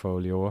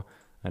portfolio.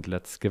 And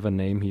let's give a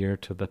name here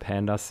to the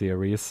Panda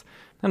series.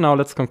 And now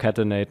let's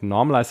concatenate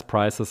normalized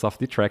prices of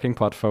the tracking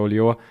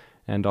portfolio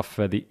and of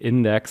the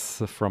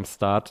index from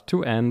start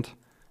to end.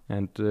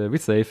 And we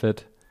save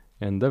it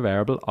in the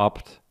variable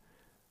opt.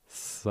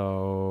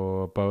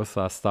 So both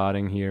are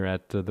starting here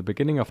at the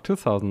beginning of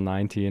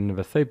 2019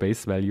 with a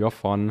base value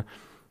of 1.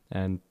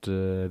 And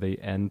they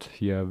end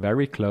here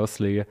very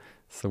closely.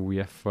 So we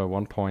have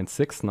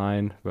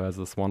 1.69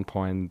 versus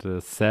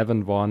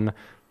 1.71.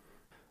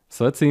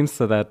 So it seems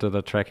that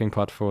the tracking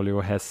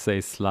portfolio has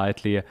a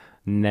slightly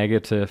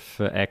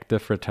negative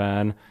active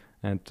return.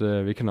 And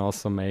we can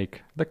also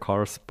make the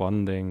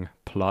corresponding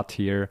plot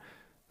here.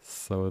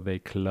 So they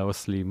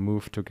closely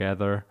move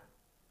together.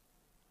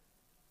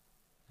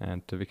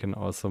 And we can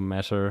also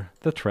measure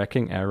the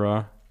tracking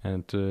error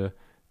and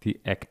the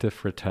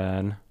active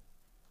return.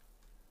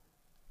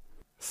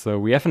 So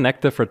we have an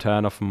active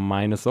return of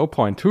minus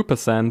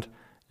 0.2%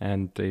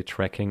 and a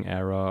tracking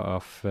error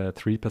of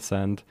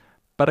 3%.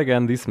 But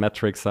again, these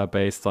metrics are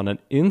based on an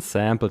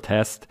in-sample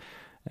test.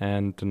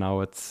 And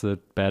now it's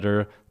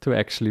better to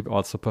actually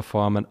also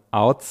perform an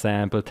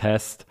out-sample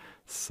test.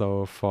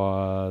 So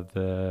for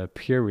the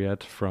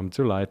period from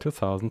July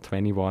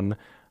 2021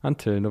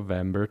 until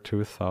November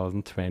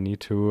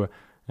 2022.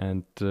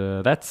 And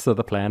that's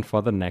the plan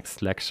for the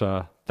next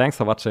lecture. Thanks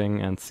for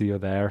watching and see you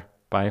there.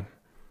 Bye.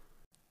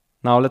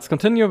 Now let's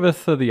continue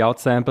with the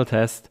outsample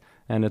test.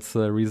 And it's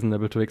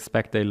reasonable to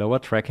expect a lower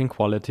tracking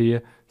quality,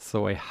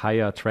 so a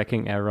higher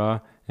tracking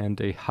error and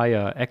a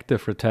higher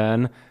active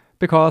return,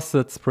 because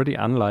it's pretty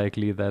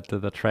unlikely that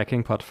the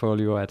tracking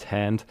portfolio at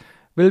hand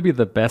will be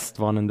the best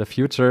one in the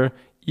future,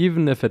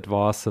 even if it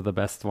was the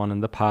best one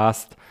in the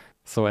past.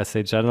 So as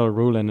a general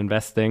rule in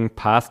investing,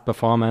 past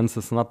performance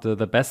is not the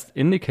best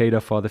indicator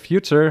for the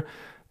future,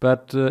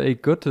 but a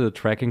good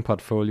tracking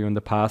portfolio in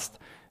the past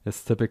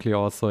is typically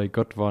also a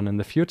good one in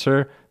the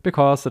future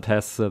because it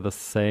has the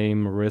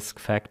same risk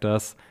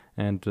factors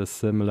and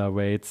similar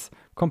weights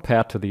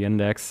compared to the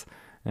index.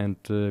 And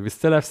we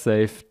still have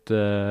saved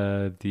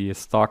the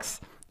stocks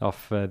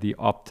of the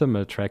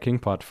optimal tracking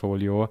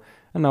portfolio.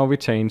 And now we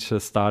change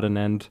start and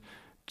end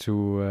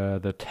to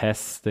the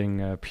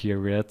testing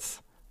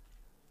periods.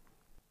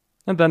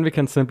 And then we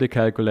can simply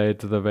calculate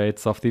the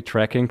weights of the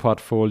tracking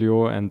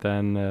portfolio and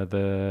then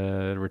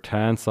the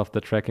returns of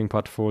the tracking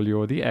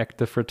portfolio, the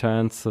active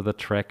returns, so the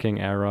tracking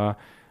error,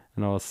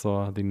 and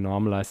also the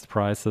normalized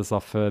prices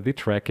of the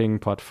tracking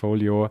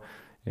portfolio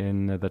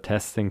in the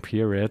testing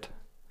period.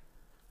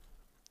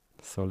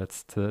 So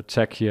let's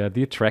check here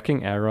the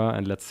tracking error,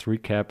 and let's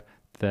recap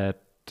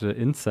that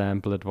in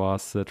sample it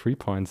was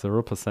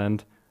 3.0%,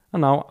 and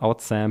now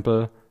out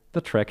sample the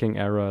tracking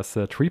error is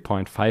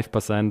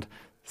 3.5%.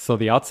 So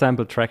the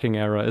outsample tracking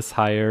error is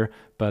higher,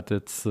 but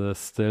it's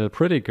still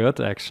pretty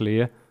good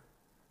actually.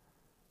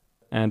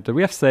 And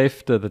we have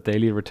saved the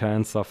daily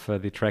returns of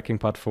the tracking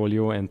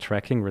portfolio in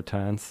tracking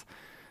returns.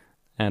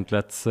 And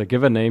let's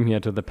give a name here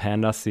to the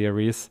Panda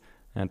series.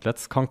 And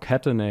let's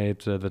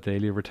concatenate the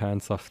daily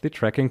returns of the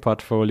tracking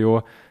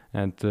portfolio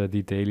and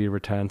the daily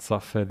returns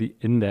of the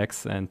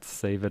index and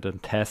save it in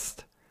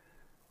test.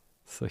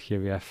 So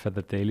here we have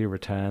the daily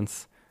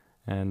returns.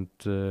 And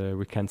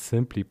we can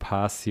simply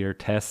pass here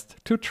test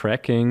to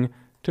tracking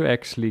to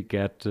actually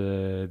get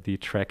the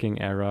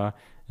tracking error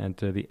and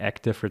the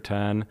active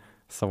return.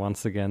 So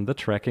once again, the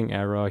tracking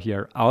error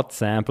here out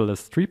sample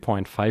is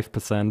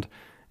 3.5%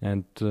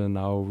 and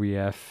now we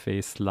have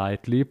a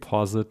slightly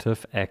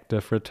positive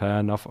active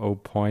return of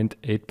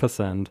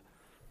 0.8%.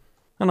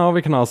 And now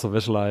we can also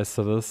visualize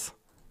this.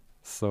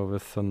 So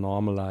with the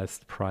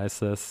normalized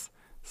prices,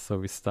 so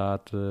we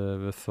start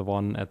with the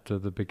one at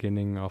the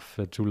beginning of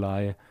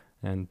July,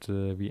 and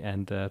we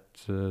end at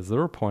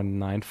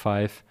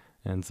 0.95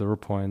 and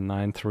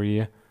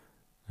 0.93.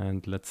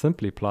 And let's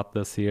simply plot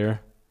this here.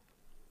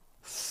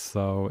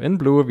 So in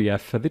blue we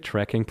have the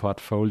tracking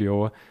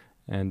portfolio,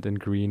 and in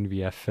green we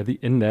have the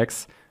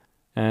index.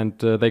 And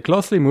they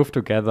closely move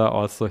together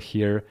also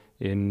here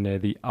in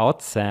the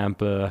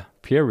outsample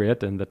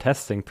period, in the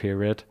testing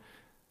period.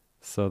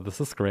 So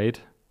this is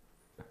great.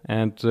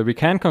 And we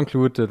can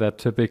conclude that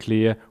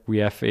typically we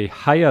have a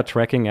higher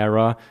tracking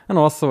error and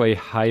also a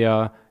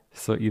higher,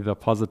 so either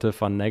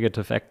positive or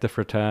negative active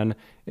return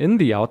in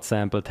the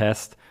outsample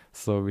test.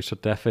 So we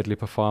should definitely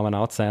perform an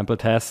outsample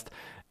test.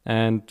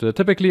 And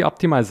typically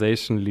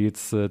optimization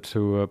leads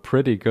to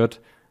pretty good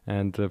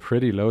and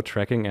pretty low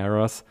tracking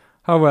errors.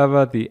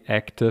 However, the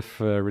active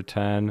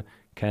return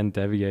can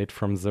deviate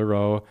from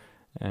zero,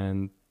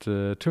 and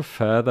to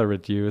further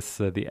reduce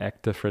the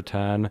active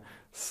return,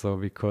 so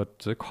we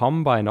could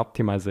combine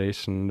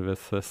optimization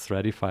with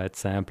stratified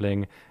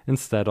sampling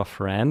instead of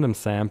random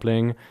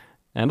sampling.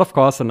 And of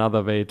course,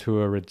 another way to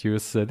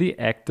reduce the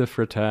active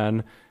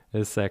return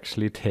is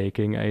actually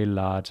taking a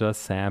larger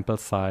sample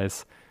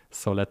size.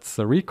 So let's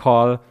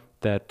recall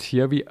that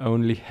here we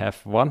only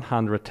have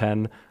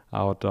 110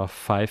 out of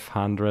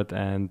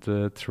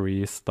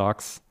 503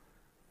 stocks.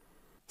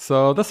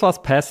 So this was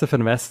passive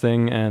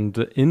investing and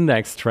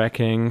index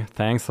tracking.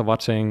 Thanks for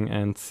watching,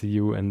 and see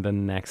you in the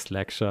next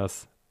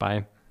lectures.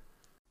 Bye.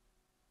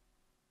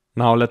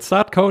 Now let's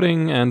start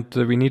coding, and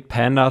we need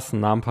pandas,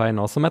 NumPy, and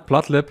also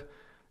matplotlib.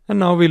 And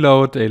now we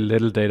load a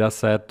little data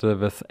set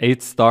with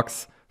 8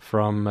 stocks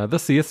from the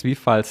CSV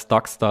file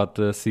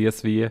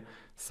stocks.csv.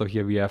 So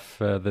here we have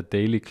the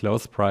daily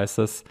close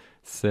prices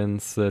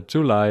since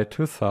July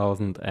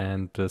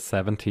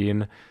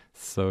 2017.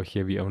 So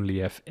here we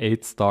only have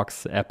 8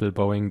 stocks: Apple,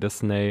 Boeing,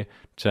 Disney,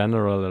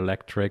 General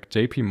Electric,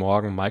 JP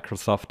Morgan,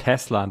 Microsoft,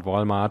 Tesla, and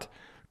Walmart.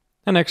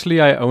 And actually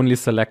I only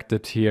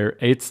selected here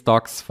 8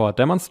 stocks for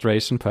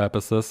demonstration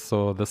purposes,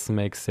 so this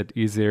makes it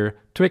easier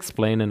to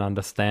explain and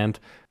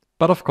understand.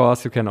 But of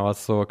course you can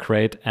also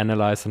create,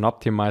 analyze, and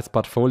optimize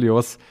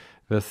portfolios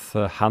with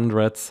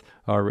hundreds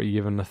or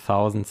even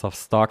thousands of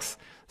stocks.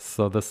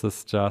 So this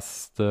is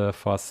just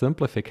for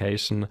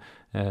simplification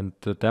and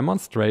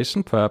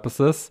demonstration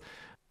purposes.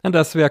 And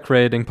as we are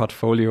creating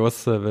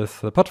portfolios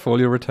with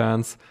portfolio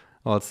returns,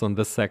 also in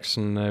this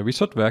section, we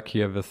should work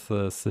here with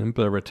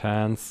simple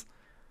returns.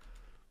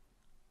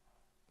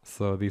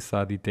 So these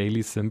are the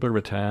daily simple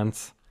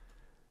returns.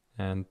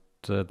 And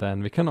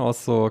then we can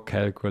also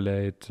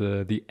calculate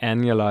the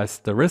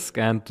annualized risk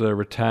and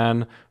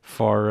return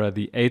for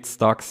the 8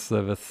 stocks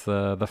with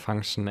the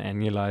function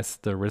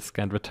annualized risk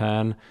and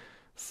return.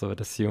 So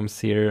it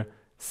assumes here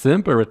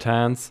simple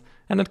returns,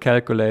 and it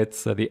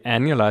calculates the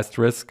annualized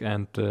risk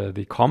and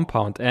the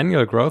compound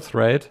annual growth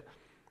rate.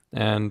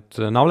 And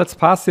now let's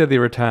pass here the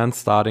returns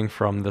starting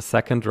from the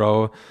second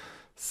row.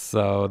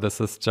 So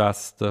this is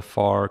just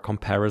for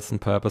comparison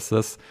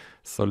purposes.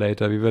 So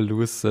later we will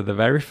lose the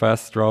very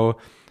first row,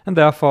 and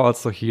therefore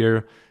also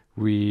here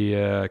we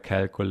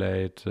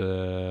calculate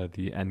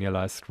the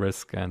annualized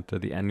risk and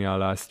the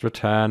annualized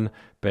return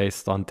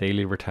based on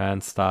daily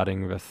returns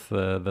starting with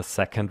the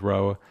second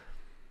row.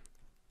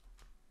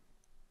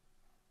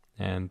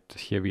 And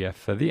here we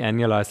have the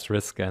annualized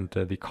risk and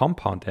the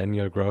compound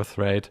annual growth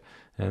rate.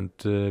 And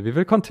we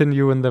will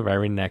continue in the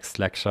very next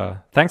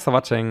lecture. Thanks for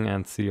watching,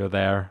 and see you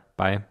there.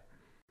 Bye.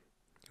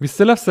 We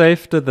still have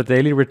saved the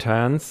daily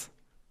returns.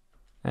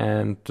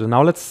 And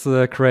now let's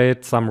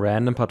create some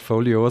random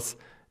portfolios.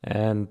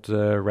 And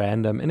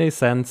random in a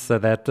sense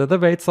that the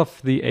weights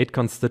of the 8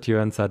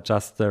 constituents are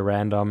just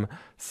random.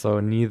 So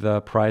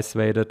neither price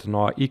weighted,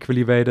 nor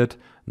equally weighted,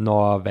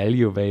 nor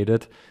value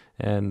weighted.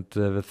 And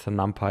with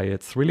NumPy,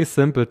 it's really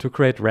simple to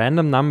create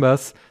random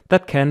numbers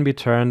that can be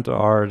turned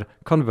or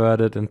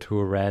converted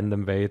into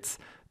random weights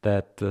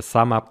that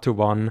sum up to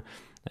 1.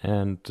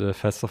 And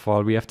first of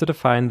all, we have to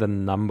define the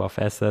number of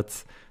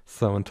assets.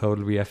 So in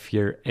total, we have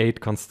here 8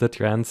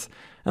 constituents.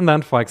 And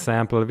then, for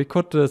example, we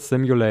could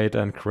simulate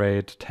and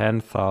create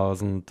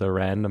 10,000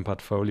 random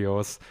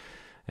portfolios.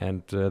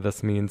 And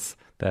this means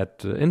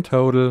that in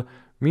total,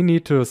 we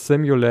need to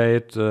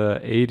simulate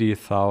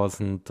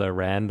 80,000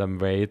 random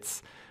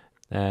weights.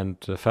 And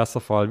first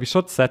of all, we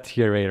should set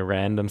here a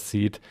random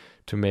seed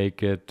to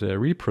make it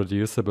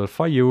reproducible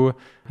for you.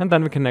 And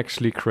then we can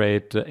actually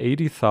create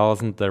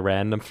 80,000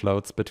 random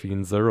floats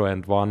between 0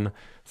 and 1.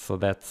 So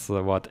that's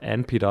what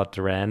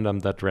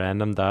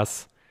np.random.random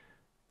does.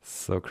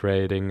 So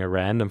creating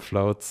random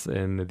floats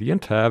in the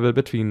interval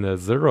between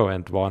 0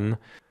 and 1.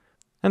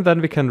 And then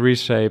we can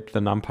reshape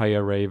the NumPy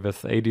array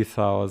with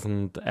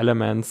 80,000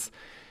 elements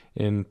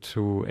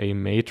into a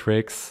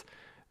matrix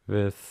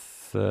with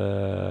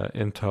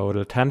in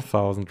total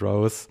 10,000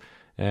 rows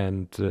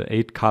and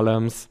 8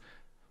 columns.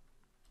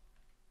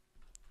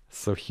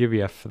 So here we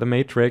have the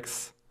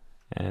matrix,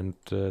 and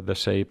the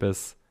shape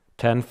is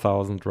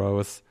 10,000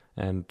 rows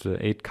and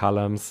 8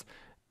 columns.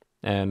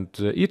 And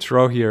each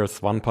row here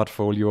is one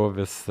portfolio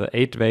with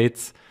 8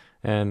 weights.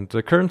 And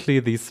currently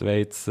these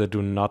weights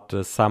do not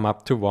sum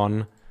up to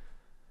 1.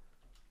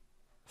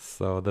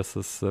 So this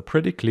is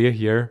pretty clear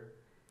here.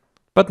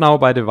 But now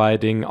by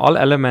dividing all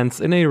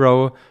elements in a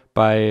row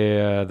by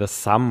the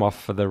sum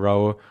of the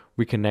row,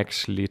 we can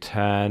actually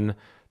turn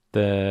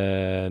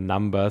the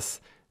numbers,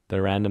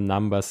 the random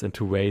numbers,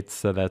 into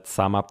weights that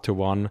sum up to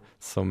 1.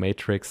 So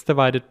matrix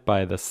divided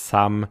by the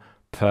sum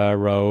per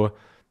row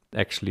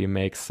actually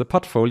makes the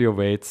portfolio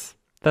weights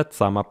that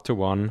sum up to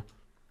 1.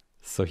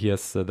 So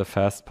here's the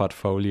first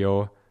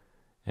portfolio,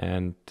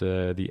 and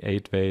the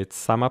 8 weights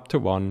sum up to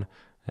 1.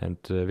 And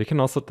we can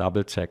also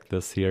double check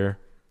this here.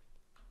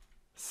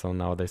 So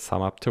now they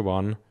sum up to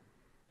 1.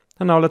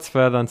 And now let's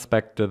further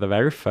inspect the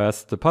very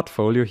first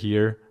portfolio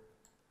here.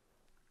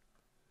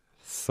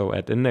 So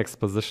at index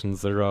position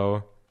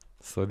 0.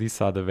 So these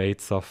are the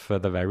weights of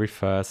the very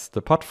first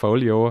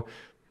portfolio.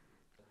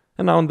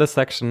 And now in this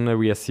section,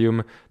 we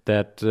assume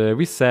that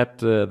we set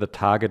the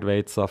target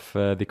weights of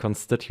the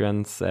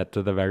constituents at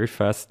the very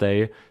first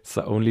day,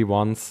 so only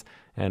once,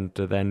 and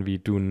then we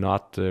do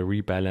not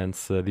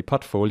rebalance the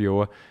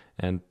portfolio,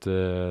 and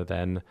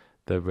then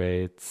the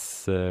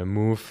weights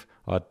move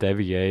or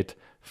deviate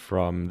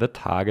from the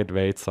target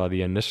weights or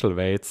the initial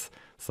weights.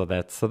 So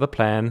that's the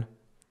plan.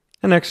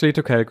 And actually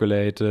to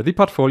calculate the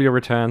portfolio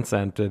returns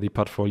and the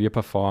portfolio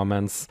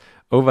performance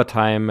over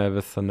time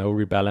with no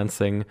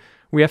rebalancing,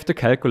 we have to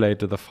calculate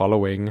the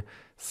following.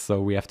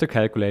 So we have to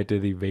calculate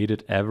the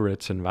weighted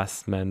average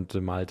investment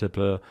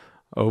multiple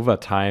over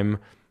time.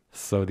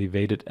 So the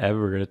weighted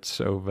average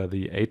over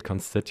the 8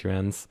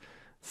 constituents.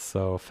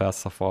 So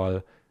first of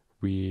all,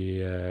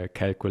 we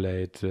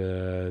calculate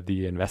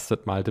the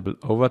invested multiple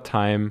over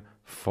time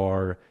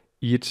for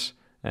each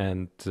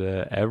and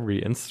every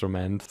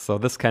instrument. So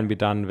this can be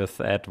done with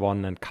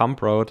add1 and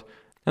comprod.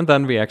 And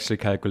then we actually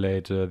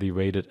calculate the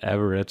weighted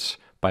average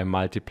by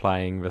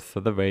multiplying with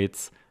the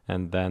weights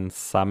and then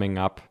summing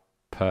up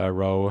per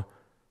row.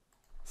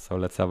 So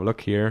let's have a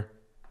look here.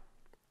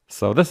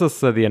 So this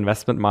is the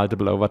investment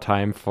multiple over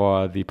time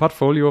for the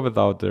portfolio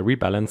without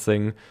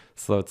rebalancing.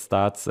 So it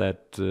starts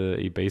at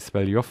a base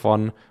value of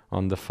 1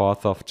 on the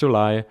 4th of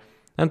July.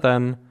 And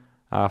then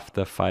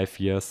after 5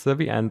 years,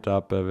 we end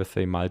up with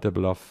a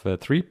multiple of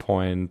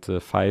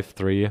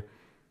 3.53.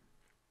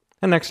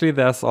 And actually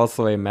there's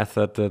also a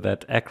method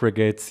that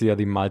aggregates here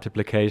the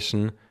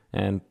multiplication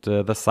and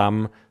the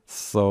sum.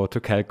 So to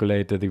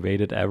calculate the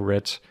weighted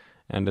average,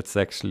 and it's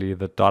actually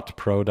the dot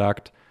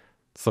product.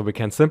 So we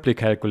can simply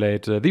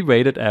calculate the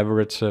weighted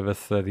average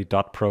with the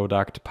dot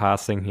product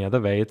passing here the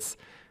weights,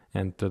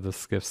 and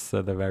this gives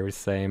the very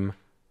same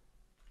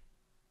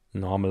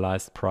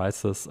normalized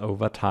prices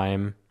over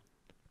time.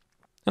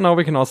 And now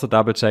we can also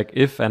double check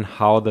if and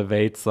how the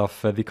weights of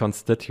the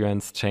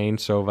constituents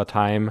change over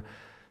time.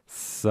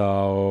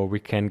 So we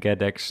can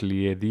get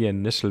actually the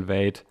initial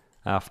weight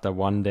after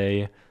 1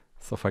 day.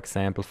 So for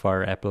example,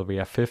 for Apple, we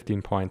have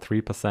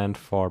 15.3%,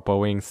 for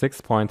Boeing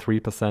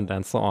 6.3%,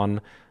 and so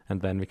on.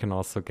 And then we can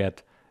also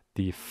get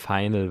the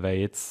final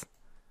weights.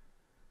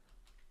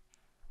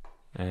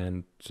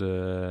 And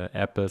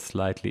Apple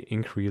slightly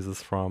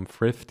increases from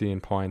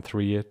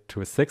 15.3 to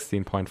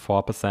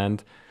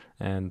 16.4%.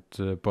 And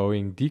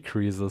Boeing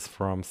decreases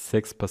from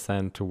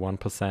 6% to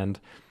 1%.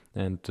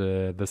 And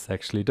this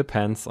actually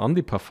depends on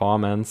the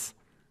performance.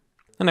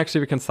 And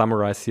actually we can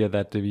summarize here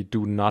that we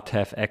do not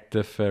have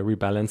active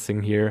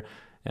rebalancing here,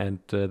 and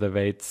the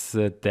weights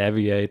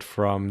deviate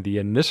from the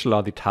initial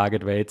or the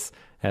target weights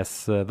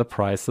as the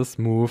prices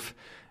move.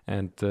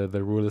 And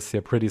the rule is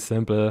here pretty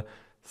simple.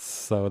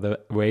 So the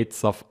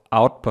weights of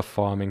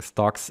outperforming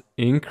stocks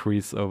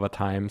increase over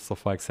time. So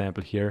for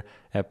example here,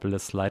 Apple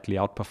is slightly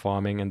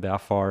outperforming, and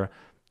therefore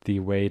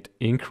the weight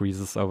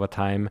increases over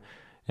time.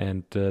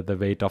 And the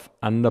weight of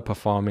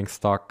underperforming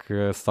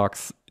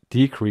stocks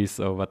decrease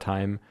over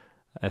time,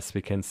 as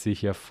we can see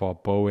here for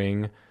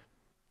Boeing.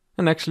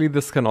 And actually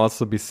this can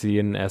also be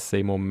seen as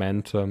a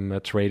momentum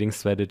trading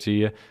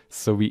strategy.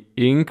 So we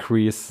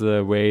increase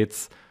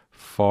weights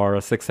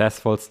for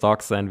successful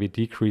stocks and we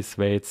decrease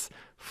weights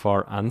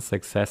for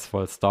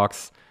unsuccessful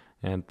stocks.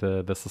 And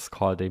this is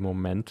called a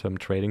momentum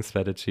trading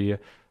strategy.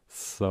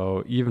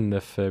 So even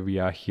if we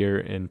are here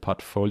in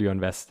portfolio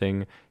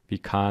investing, we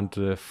can't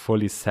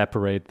fully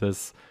separate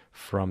this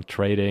from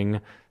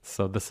trading.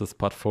 So this is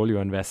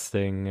portfolio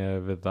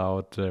investing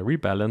without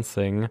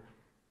rebalancing.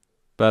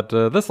 But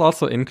this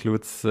also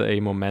includes a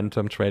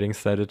momentum trading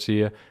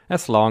strategy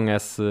as long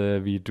as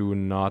we do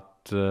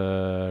not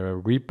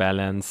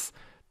rebalance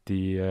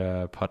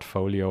the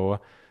portfolio.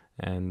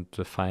 And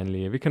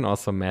finally, we can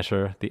also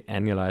measure the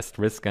annualized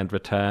risk and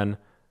return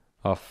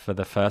of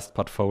the first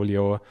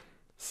portfolio.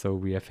 So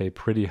we have a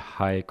pretty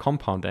high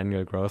compound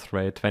annual growth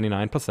rate,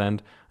 29%,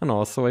 and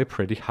also a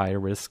pretty high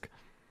risk.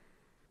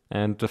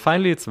 And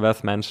finally, it's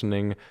worth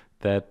mentioning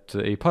that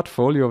a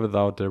portfolio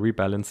without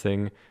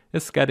rebalancing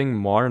is getting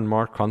more and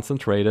more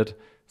concentrated.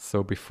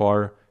 So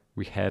before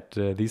we had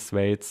these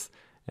weights,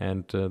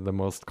 and the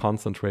most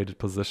concentrated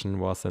position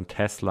was in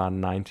Tesla,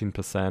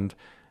 19%.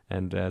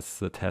 And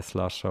as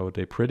Tesla showed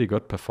a pretty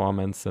good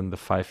performance in the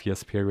 5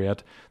 years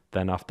period,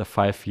 then after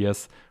 5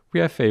 years, we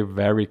have a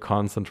very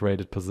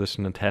concentrated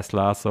position in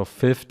Tesla, so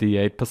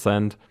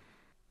 58%.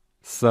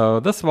 So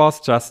this was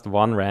just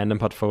one random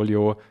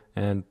portfolio,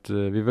 and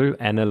we will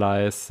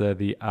analyze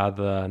the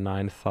other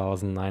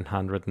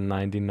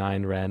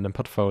 9,999 random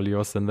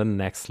portfolios in the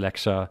next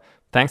lecture.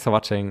 Thanks for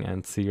watching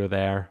and see you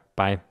there.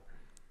 Bye.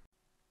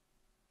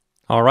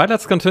 Alright,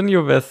 let's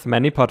continue with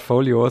many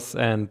portfolios,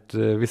 and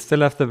we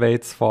still have the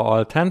weights for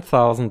all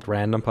 10,000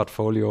 random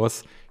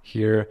portfolios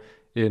here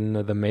in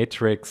the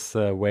matrix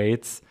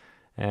weights.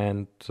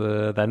 And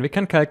then we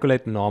can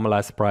calculate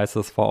normalized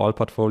prices for all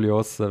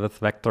portfolios with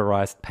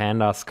vectorized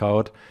pandas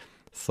code.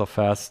 So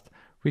first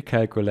we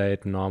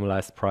calculate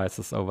normalized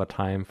prices over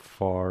time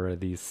for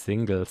these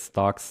single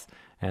stocks,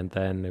 and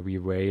then we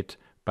weight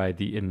by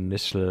the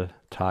initial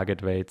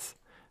target weights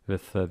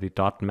with the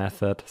dot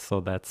method. So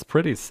that's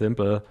pretty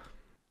simple.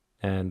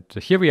 And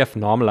here we have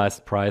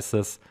normalized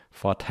prices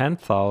for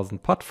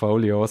 10,000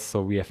 portfolios.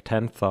 So we have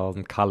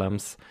 10,000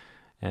 columns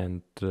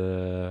and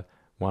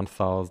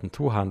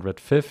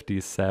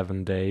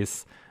 1,257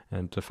 days.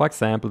 And for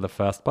example, the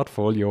first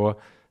portfolio,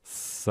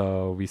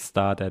 so we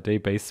start at a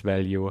base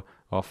value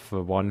of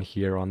 1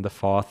 here on the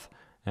 4th.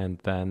 And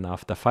then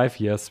after 5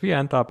 years, we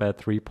end up at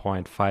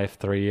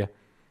 3.53.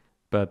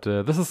 But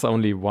this is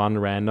only one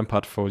random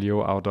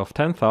portfolio out of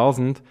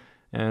 10,000.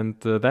 And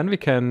then we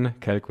can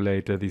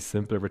calculate these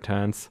simple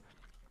returns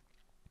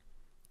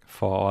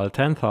for all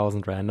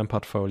 10,000 random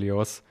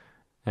portfolios.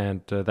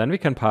 And then we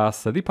can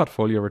pass the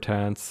portfolio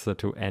returns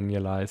to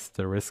annualize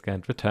the risk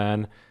and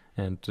return.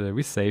 And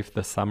we save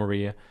the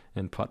summary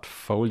in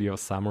portfolio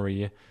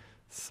summary.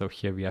 So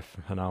here we have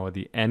now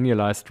the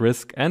annualized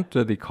risk and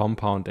the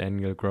compound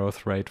annual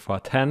growth rate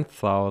for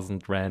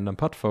 10,000 random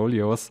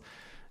portfolios.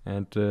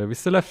 And we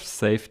still have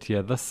saved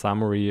here the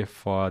summary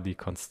for the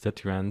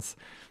constituents.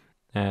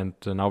 And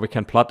now we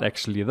can plot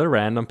actually the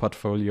random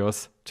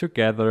portfolios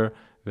together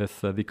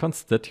with the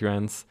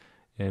constituents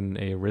in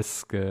a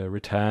risk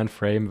return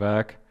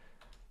framework.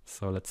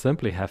 So let's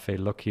simply have a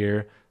look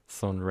here.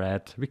 So in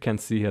red, we can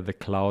see here the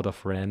cloud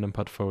of random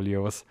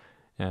portfolios.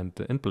 And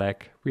in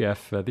black, we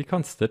have the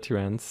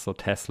constituents. So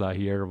Tesla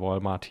here,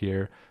 Walmart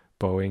here,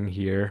 Boeing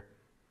here.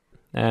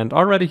 And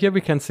already here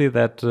we can see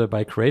that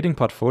by creating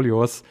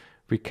portfolios,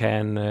 we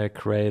can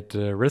create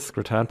risk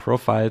return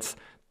profiles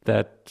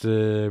that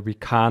we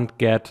can't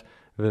get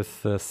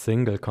with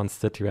single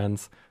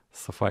constituents.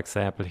 So for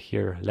example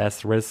here,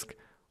 less risk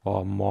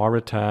or more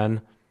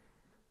return.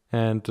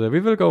 And we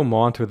will go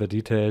more into the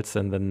details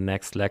in the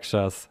next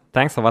lectures.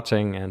 Thanks for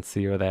watching and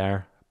see you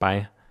there.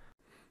 Bye.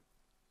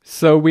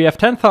 So we have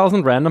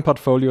 10,000 random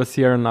portfolios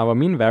here in our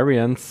mean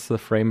variance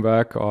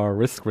framework or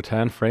risk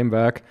return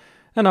framework.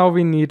 And now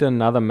we need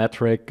another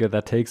metric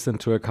that takes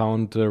into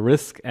account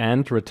risk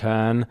and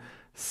return.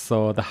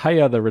 So the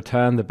higher the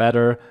return, the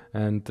better,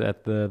 and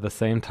at the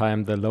same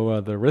time, the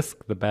lower the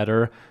risk, the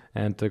better.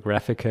 And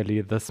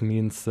graphically, this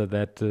means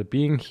that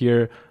being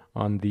here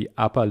on the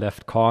upper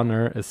left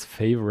corner is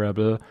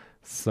favorable,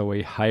 so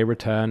a high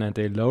return and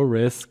a low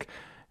risk.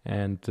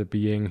 And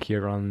being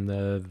here on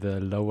the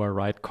lower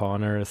right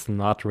corner is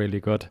not really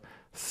good,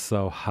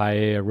 so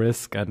high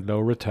risk and low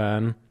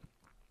return.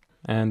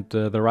 And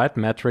the right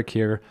metric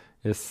here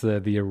is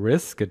the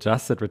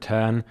risk-adjusted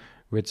return,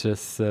 which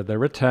is the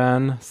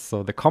return,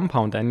 so the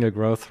compound annual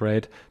growth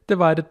rate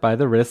divided by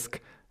the risk.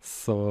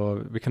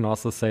 So we can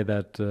also say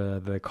that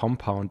the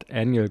compound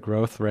annual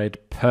growth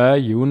rate per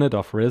unit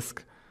of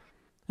risk.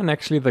 And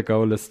actually the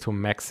goal is to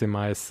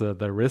maximize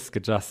the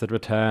risk-adjusted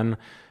return.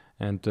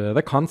 And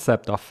the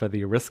concept of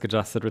the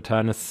risk-adjusted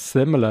return is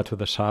similar to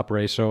the Sharpe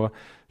ratio.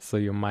 So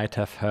you might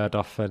have heard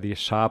of the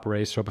Sharpe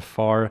ratio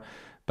before,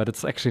 but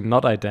it's actually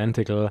not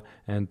identical,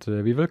 and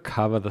we will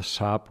cover the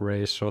Sharpe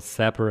ratio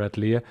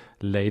separately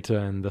later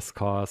in this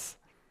course.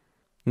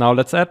 Now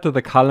let's add to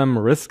the column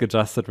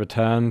risk-adjusted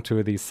return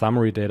to the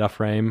summary data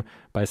frame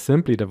by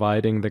simply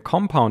dividing the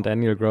compound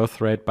annual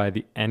growth rate by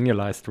the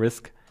annualized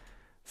risk.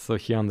 So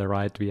here on the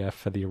right we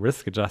have the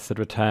risk-adjusted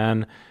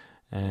return,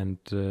 and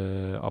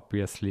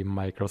obviously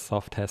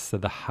Microsoft has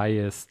the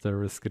highest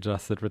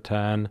risk-adjusted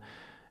return.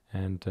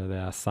 And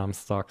there are some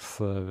stocks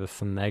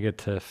with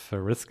negative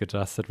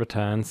risk-adjusted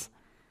returns.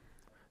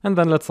 And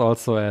then let's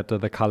also add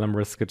the column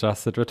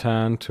risk-adjusted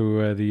return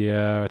to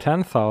the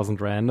 10,000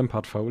 random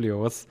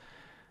portfolios.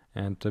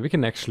 And we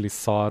can actually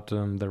sort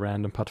the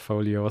random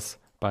portfolios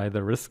by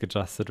the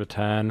risk-adjusted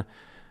return.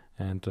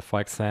 And for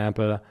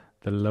example,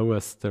 the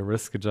lowest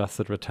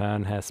risk-adjusted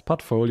return has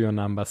portfolio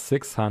number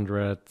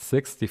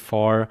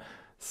 664,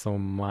 so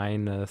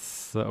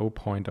minus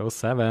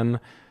 0.07.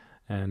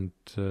 And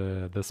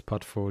this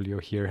portfolio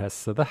here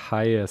has the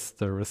highest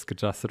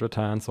risk-adjusted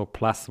return, so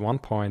plus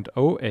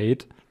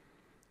 1.08.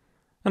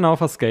 And now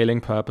for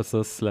scaling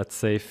purposes, let's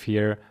save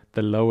here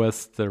the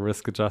lowest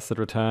risk-adjusted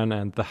return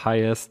and the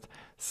highest,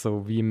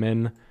 so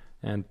Vmin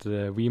and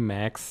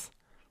Vmax.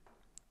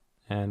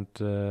 And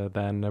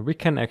then we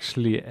can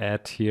actually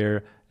add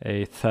here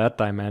a third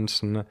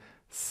dimension.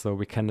 So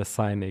we can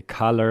assign a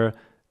color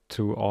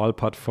to all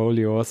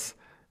portfolios.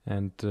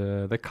 And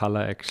the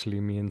color actually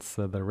means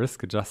the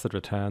risk-adjusted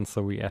return.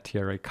 So we add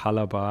here a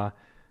color bar.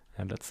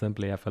 And let's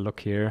simply have a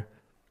look here.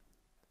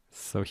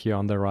 So here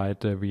on the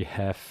right, we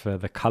have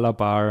the color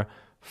bar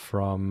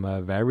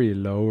from very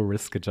low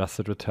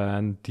risk-adjusted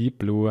return, deep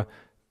blue,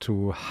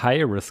 to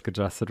high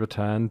risk-adjusted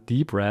return,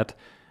 deep red.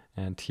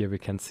 And here we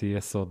can see,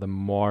 so the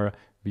more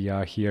we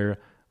are here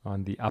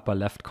on the upper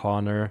left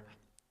corner,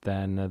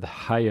 then the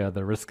higher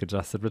the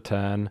risk-adjusted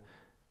return.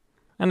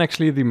 And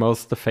actually the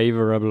most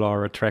favorable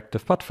or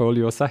attractive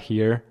portfolios are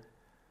here.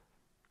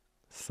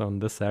 So in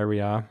this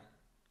area.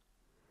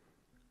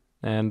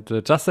 And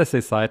just as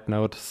a side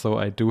note, so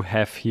I do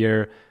have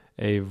here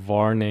a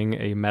warning,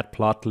 a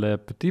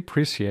matplotlib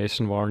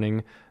depreciation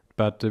warning,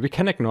 but we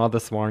can ignore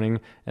this warning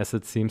as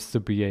it seems to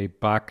be a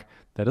bug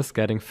that is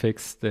getting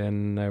fixed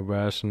in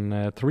version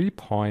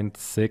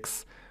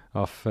 3.6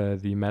 of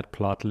the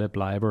matplotlib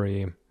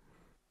library.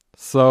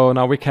 So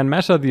now we can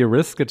measure the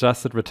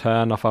risk-adjusted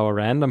return of our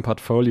random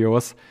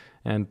portfolios,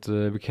 and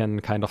we can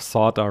kind of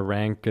sort or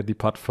rank the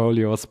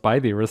portfolios by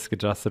the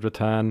risk-adjusted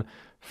return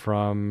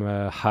from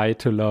high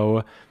to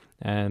low.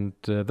 And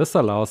this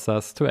allows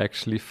us to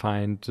actually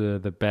find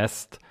the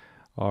best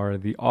or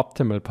the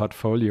optimal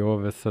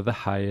portfolio with the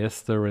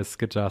highest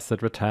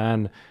risk-adjusted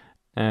return.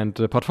 And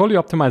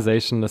portfolio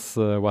optimization is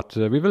what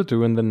we will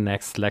do in the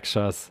next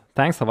lectures.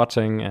 Thanks for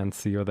watching and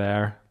see you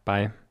there.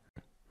 Bye.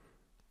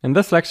 In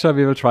this lecture,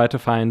 we will try to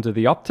find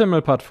the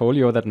optimal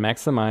portfolio that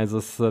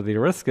maximizes the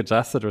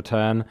risk-adjusted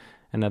return.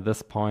 And at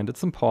this point,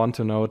 it's important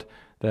to note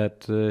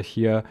that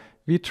here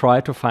we try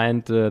to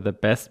find the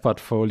best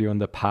portfolio in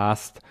the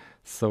past.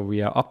 So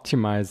we are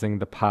optimizing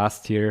the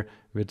past here,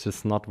 which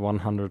is not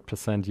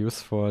 100%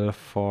 useful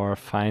for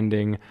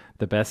finding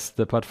the best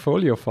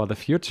portfolio for the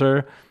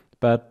future.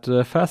 But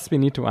first, we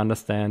need to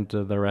understand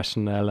the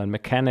rationale and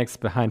mechanics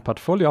behind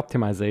portfolio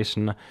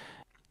optimization.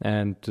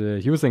 And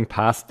using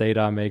past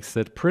data makes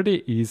it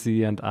pretty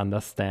easy and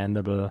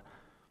understandable.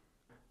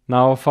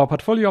 Now, for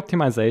portfolio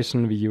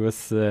optimization, we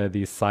use the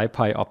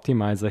SciPy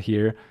optimizer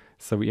here.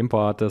 So we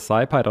import the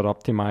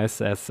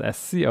SciPy.optimize as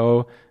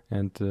SCO,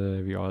 and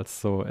we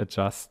also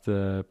adjust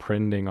the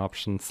printing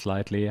option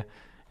slightly.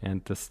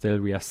 And still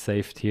we have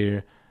saved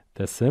here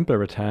the simple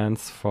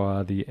returns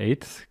for the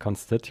 8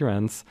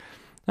 constituents.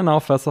 And now,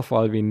 first of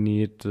all, we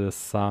need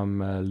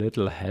some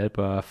little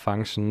helper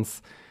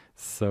functions.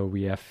 So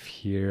we have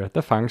here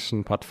the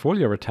function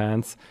portfolio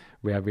returns,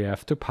 where we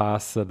have to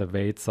pass the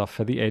weights of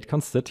the 8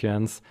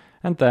 constituents,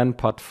 and then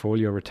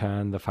portfolio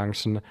return, the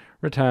function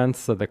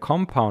returns the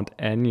compound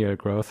annual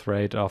growth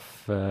rate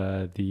of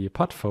the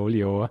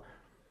portfolio.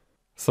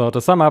 So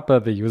to sum up,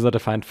 the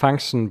user-defined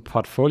function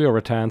portfolio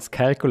returns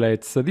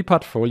calculates the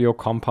portfolio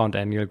compound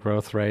annual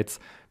growth rates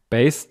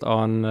based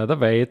on the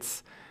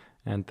weights.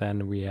 And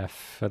then we have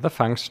the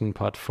function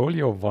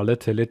portfolio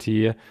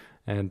volatility,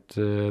 and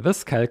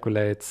this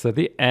calculates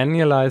the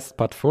annualized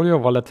portfolio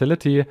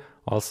volatility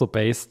also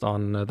based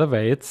on the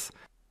weights.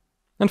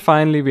 And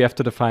finally, we have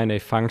to define a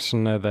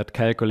function that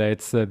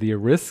calculates the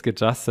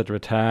risk-adjusted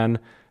return.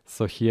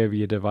 So here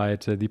we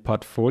divide the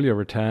portfolio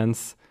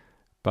returns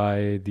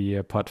by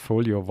the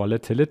portfolio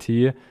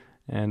volatility,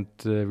 and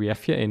we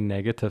have here a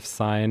negative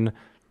sign.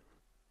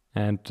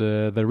 And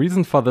the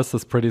reason for this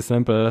is pretty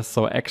simple.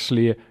 So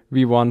actually,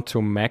 we want to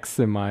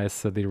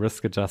maximize the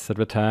risk-adjusted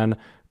return,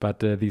 but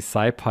the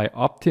SciPy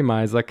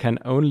optimizer can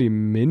only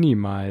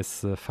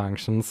minimize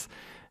functions,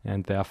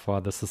 and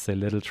therefore this is a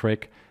little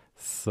trick.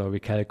 So we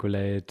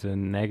calculate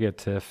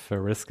negative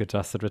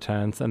risk-adjusted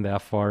returns, and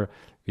therefore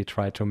we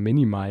try to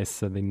minimize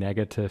the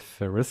negative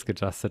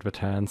risk-adjusted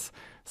returns.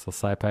 So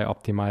SciPy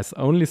optimize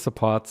only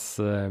supports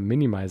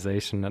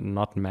minimization and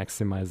not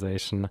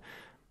maximization.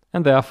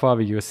 And therefore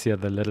we use here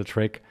the little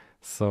trick.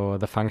 So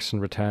the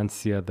function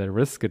returns here the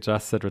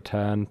risk-adjusted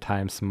return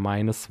times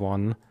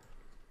 -1.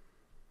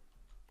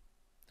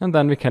 And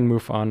then we can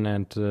move on,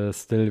 and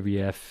still we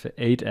have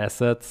 8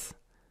 assets.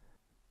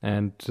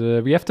 And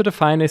we have to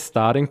define a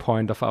starting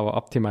point of our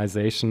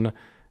optimization.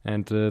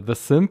 And the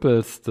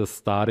simplest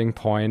starting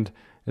point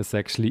is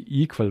actually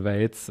equal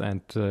weights.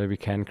 And we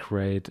can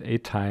create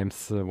 8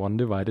 times 1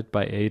 divided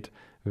by 8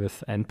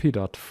 with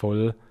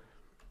np.full.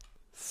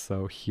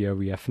 So here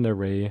we have an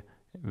array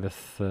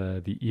with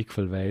the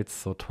equal weights,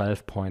 so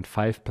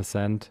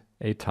 12.5%,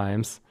 8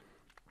 times.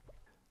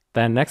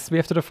 Then next we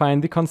have to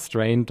define the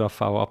constraint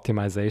of our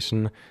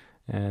optimization,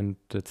 and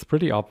it's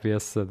pretty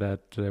obvious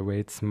that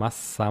weights must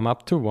sum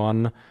up to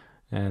 1,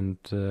 and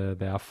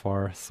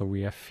therefore, so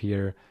we have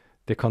here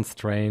the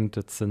constraint.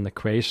 It's an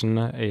equation,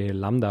 a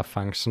lambda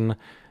function,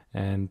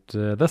 and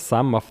the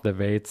sum of the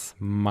weights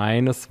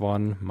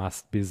 -1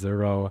 must be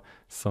 0.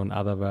 So in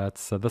other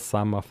words, the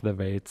sum of the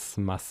weights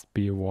must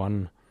be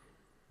 1.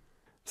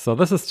 So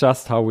this is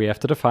just how we have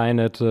to define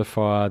it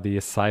for the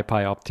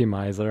SciPy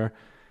optimizer.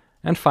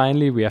 And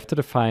finally, we have to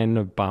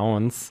define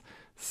bounds.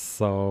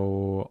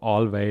 So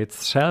all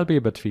weights shall be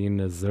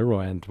between 0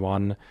 and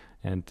 1.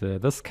 and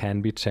this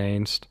can be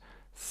changed.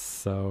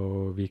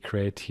 So we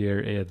create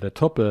here the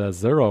tuple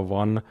 0,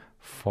 1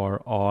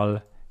 for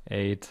all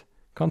 8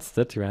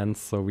 constituents.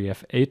 So we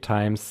have 8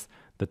 times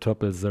the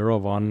tuple 0,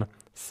 1.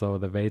 So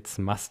the weights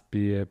must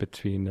be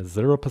between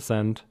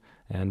 0%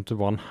 and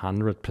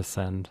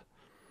 100%.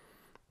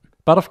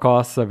 But of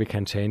course, we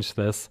can change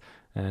this.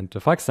 And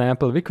for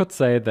example, we could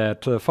say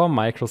that for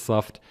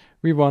Microsoft,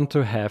 we want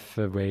to have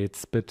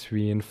weights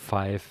between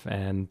 5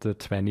 and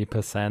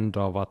 20%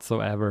 or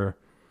whatsoever.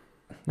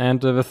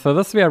 And with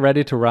this, we are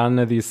ready to run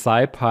the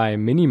SciPy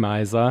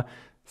minimizer.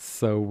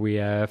 So we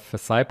have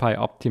SciPy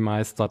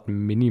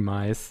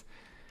optimize.minimize.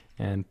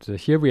 And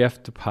here we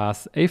have to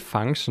pass a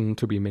function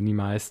to be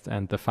minimized.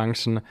 And the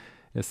function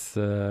is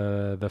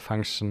the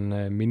function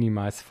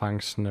minimize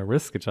function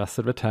risk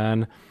adjusted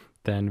return.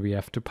 Then we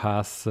have to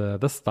pass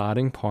the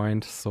starting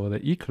point, so the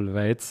equal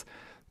weights.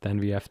 Then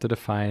we have to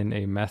define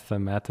a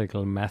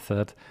mathematical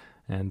method.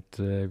 And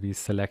we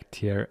select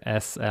here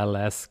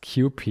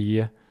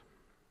SLSQP.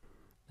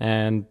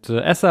 And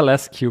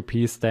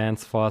SLSQP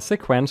stands for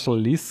sequential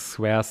least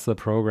squares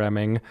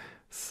programming.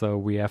 So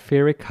we have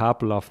here a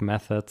couple of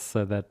methods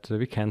that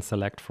we can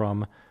select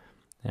from.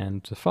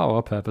 And for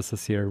our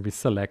purposes here, we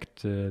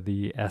select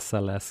the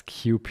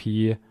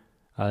SLSQP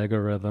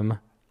algorithm.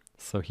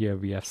 So here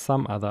we have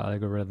some other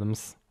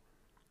algorithms.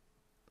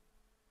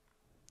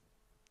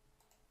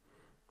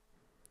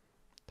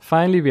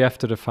 Finally, we have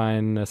to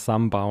define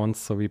some bounds.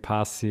 So we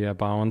pass here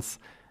bounds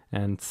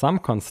and some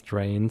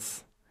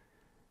constraints.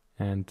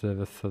 And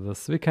with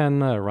this, we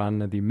can run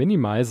the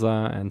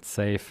minimizer and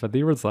save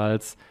the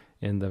results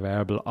in the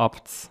variable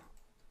opts.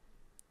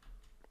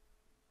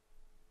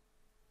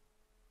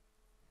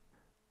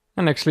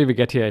 And actually, we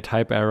get here a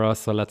type error.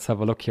 So let's have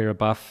a look here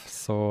above.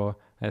 So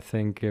I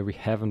think we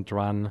haven't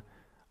run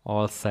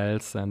all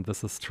cells, and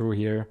this is true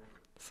here.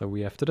 So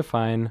we have to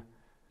define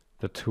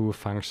the 2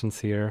 functions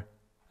here.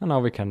 And now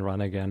we can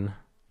run again.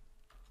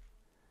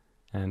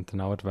 And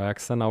now it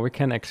works. And now we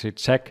can actually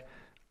check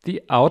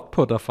the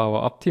output of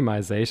our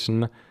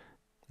optimization.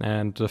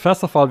 And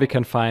first of all, we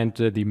can find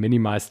the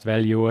minimized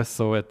value.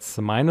 So it's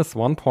minus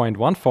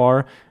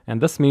 1.14. And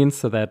this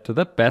means that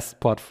the best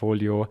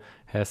portfolio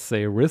has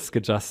a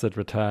risk-adjusted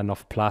return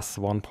of plus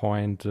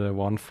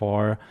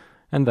 1.14.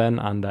 And then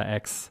under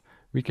X,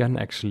 we can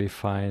actually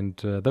find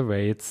the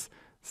weights.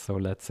 So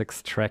let's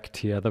extract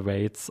here the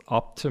weights,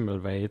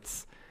 optimal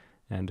weights.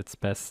 And it's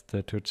best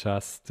to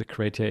just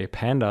create here a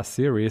panda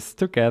series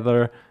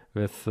together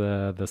with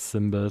the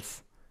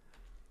symbols.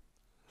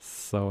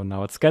 So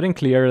now it's getting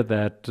clear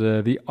that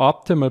the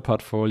optimal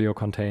portfolio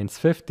contains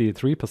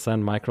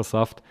 53%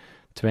 Microsoft,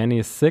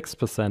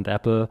 26%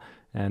 Apple,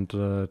 and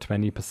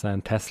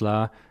 20%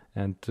 Tesla.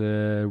 And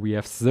we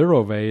have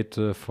 0 weight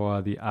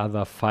for the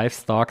other 5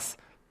 stocks.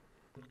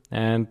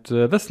 And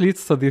this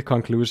leads to the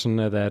conclusion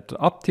that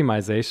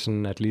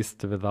optimization, at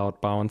least without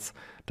bounds,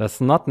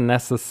 does not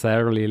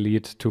necessarily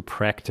lead to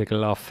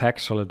practical or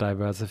factual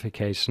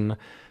diversification.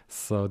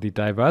 So the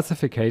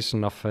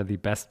diversification of the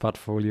best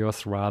portfolio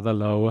is rather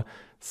low.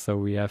 So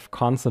we have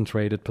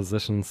concentrated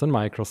positions in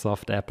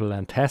Microsoft, Apple,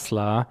 and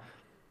Tesla.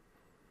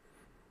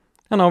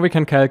 And now we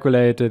can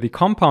calculate the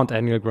compound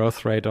annual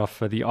growth rate of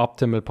the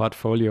optimal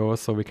portfolio.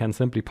 So we can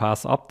simply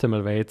pass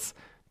optimal weights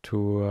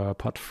to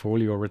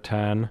portfolio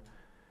return.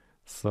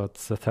 So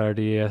it's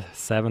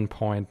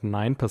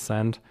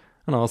 37.9%,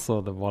 and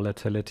also the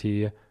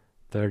volatility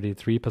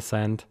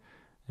 33%,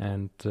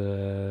 and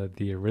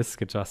the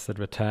risk-adjusted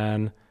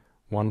return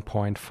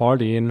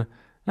 1.14.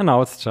 And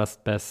now it's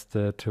just best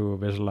to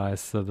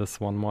visualize this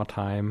one more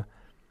time.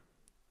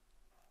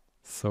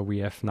 So we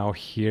have now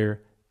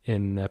here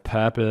in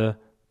purple,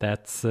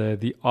 that's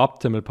the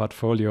optimal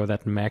portfolio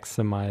that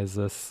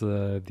maximizes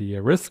the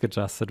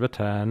risk-adjusted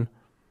return.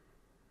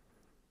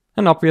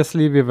 And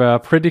obviously, we were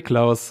pretty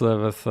close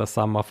with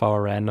some of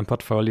our random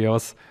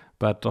portfolios,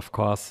 but of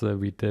course,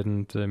 we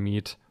didn't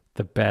meet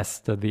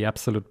the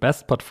absolute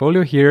best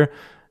portfolio here.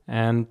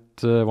 And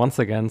once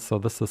again, so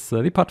this is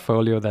the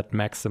portfolio that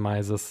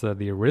maximizes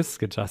the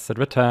risk-adjusted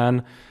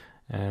return.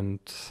 And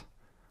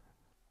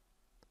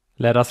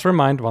let us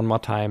remind one more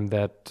time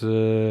that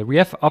we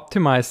have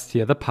optimized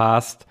here the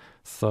past.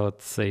 So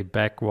it's a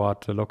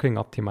backward-looking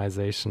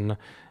optimization.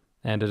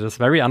 And it is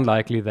very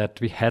unlikely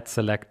that we had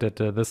selected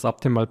this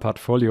optimal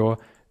portfolio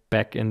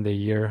back in the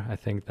year, I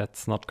think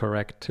that's not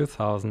correct,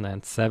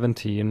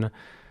 2017.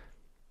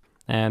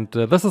 And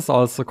this is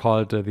also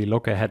called the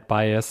look-ahead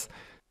bias.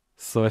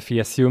 So if we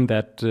assume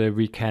that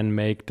we can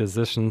make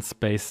decisions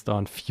based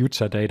on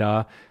future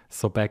data,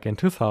 so back in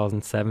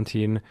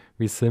 2017,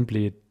 we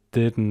simply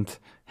didn't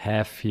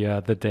have here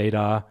the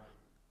data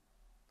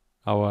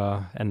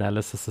our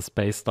analysis is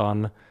based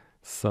on.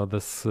 So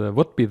this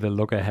would be the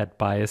look-ahead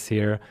bias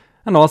here.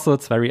 And also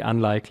it's very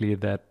unlikely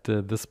that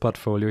this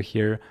portfolio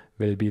here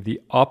will be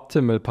the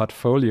optimal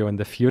portfolio in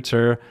the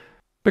future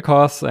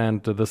because,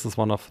 and this is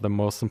one of the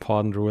most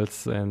important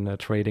rules in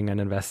trading and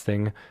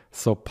investing,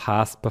 so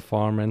past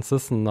performance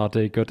is not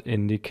a good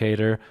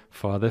indicator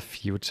for the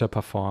future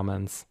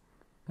performance.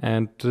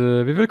 And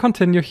we will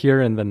continue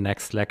here in the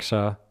next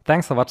lecture.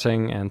 Thanks for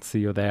watching and see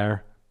you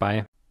there.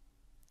 Bye.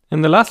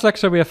 In the last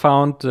lecture, we have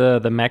found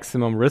the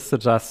maximum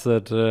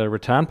risk-adjusted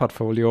return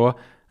portfolio.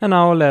 And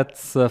now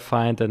let's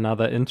find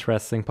another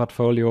interesting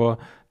portfolio,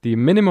 the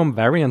minimum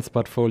variance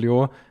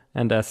portfolio.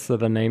 And as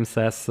the name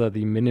says,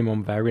 the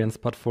minimum variance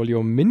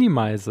portfolio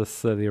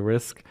minimizes the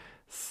risk.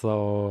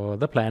 So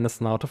the plan is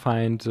now to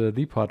find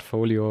the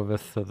portfolio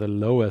with the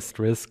lowest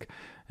risk.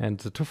 And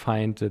to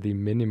find the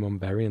minimum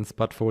variance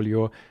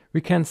portfolio,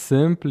 we can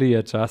simply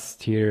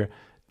adjust here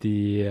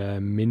the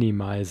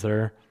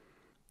minimizer.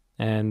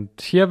 And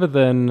here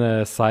within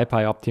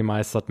SciPy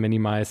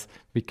optimize.minimize,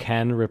 we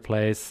can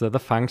replace the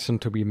function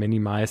to be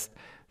minimized.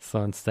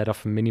 So instead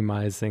of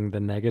minimizing the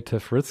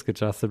negative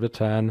risk-adjusted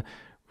return,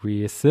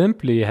 we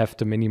simply have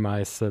to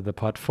minimize the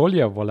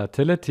portfolio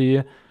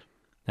volatility,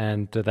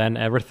 and then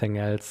everything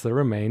else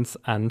remains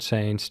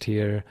unchanged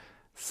here.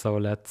 So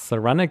let's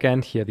run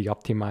again here the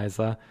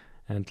optimizer,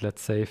 and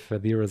let's save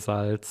the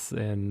results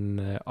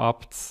in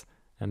opts.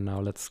 And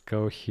now let's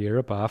go here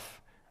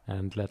above,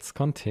 and let's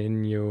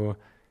continue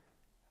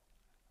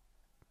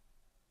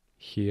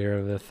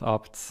here with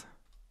opts,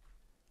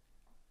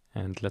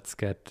 and let's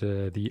get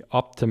the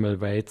optimal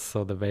weights,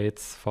 so the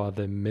weights for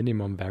the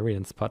minimum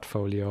variance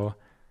portfolio.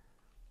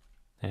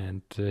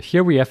 And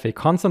here we have a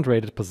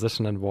concentrated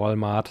position in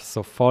Walmart,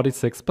 so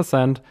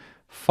 46%,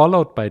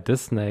 followed by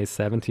Disney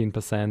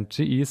 17%,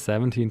 GE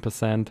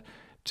 17%,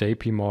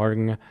 JP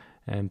Morgan,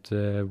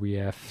 and we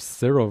have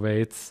 0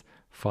 weights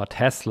for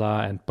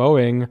Tesla and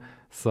Boeing.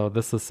 So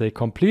this is a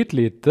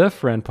completely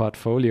different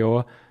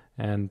portfolio.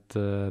 And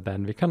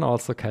then we can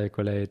also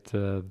calculate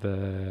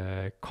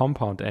the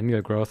compound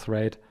annual growth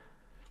rate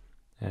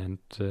and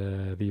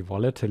the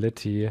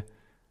volatility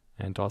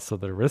and also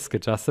the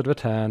risk-adjusted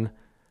return.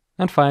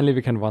 And finally,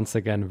 we can once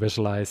again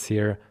visualize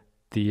here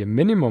the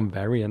minimum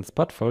variance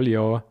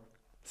portfolio.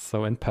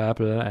 So in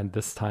purple, and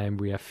this time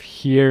we have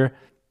here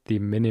the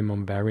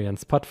minimum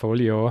variance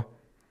portfolio.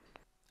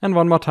 And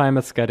one more time,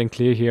 it's getting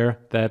clear here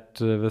that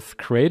with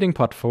creating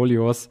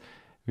portfolios,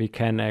 we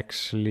can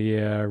actually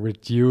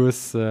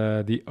reduce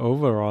the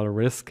overall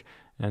risk,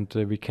 and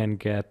we can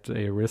get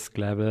a risk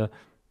level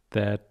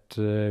that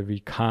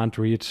we can't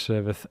reach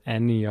with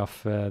any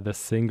of the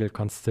single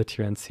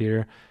constituents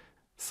here.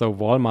 So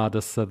Walmart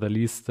is the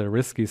least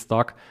risky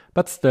stock,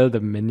 but still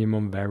the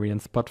minimum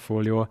variance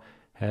portfolio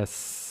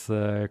has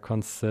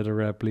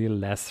considerably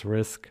less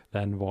risk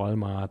than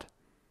Walmart.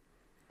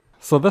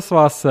 So this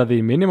was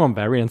the minimum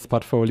variance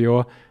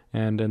portfolio,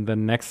 and in the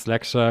next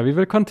lecture we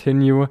will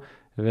continue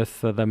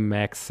with the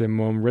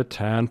maximum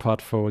return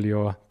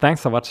portfolio.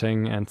 Thanks for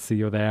watching and see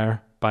you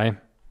there. Bye.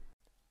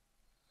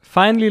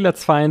 Finally,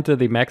 let's find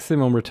the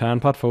maximum return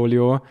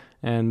portfolio.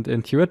 And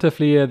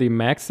intuitively, the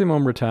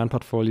maximum return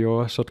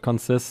portfolio should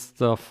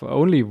consist of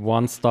only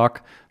one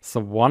stock,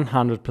 so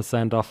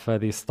 100% of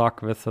the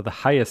stock with the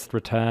highest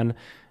return.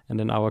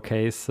 And in our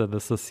case,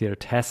 this is here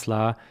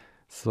Tesla.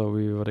 So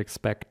we would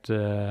expect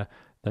the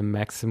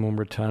maximum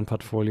return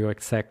portfolio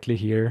exactly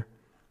here,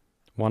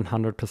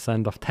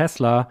 100% of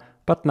Tesla.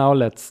 But now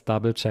let's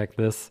double check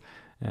this,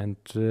 and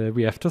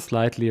we have to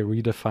slightly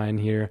redefine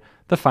here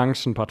the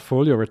function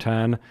portfolio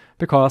return,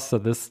 because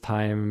this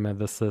time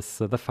this is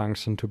the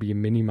function to be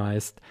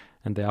minimized,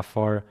 and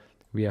therefore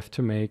we have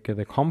to make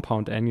the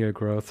compound annual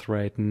growth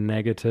rate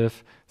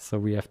negative. So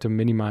we have to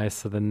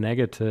minimize the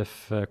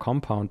negative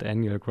compound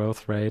annual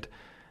growth rate,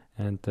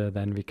 and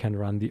then we can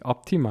run the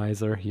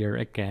optimizer here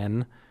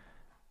again.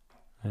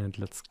 And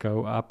let's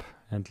go up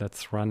and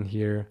let's run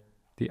here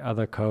the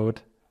other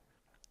code.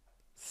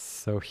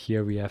 So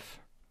here we have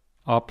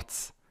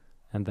opts,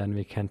 and then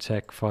we can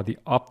check for the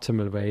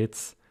optimal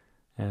weights.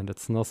 And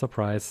it's no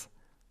surprise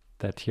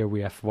that here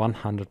we have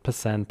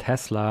 100%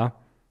 Tesla.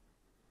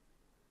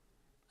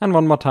 And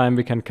one more time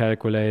we can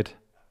calculate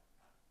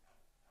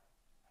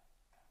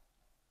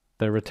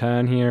the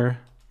return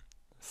here.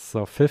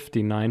 So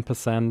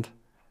 59%.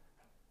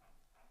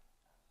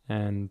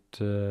 And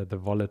the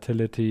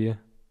volatility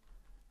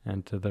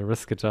and the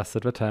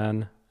risk-adjusted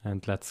return.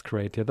 And let's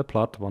create here the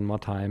plot one more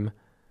time.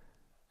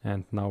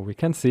 And now we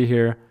can see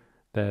here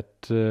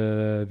that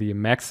the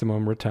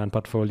maximum return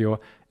portfolio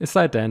is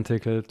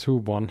identical to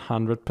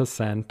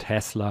 100%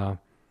 Tesla.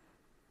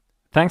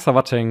 Thanks for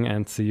watching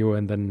and see you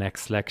in the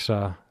next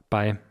lecture.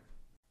 Bye.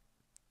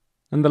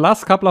 In the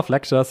last couple of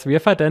lectures, we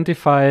have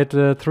identified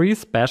 3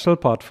 special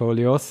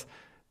portfolios.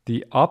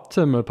 The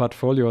optimal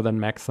portfolio then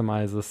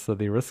maximizes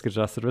the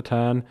risk-adjusted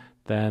return,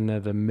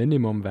 then the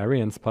minimum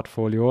variance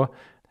portfolio,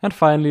 and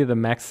finally the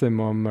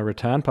maximum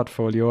return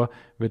portfolio,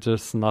 which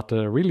is not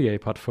really a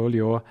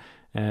portfolio.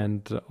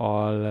 And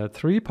all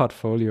 3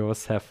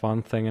 portfolios have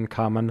one thing in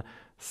common.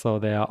 So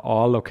they are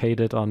all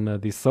located on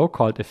the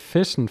so-called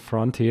efficient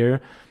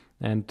frontier.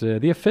 And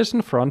the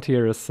efficient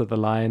frontier is the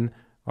line,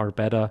 or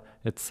better,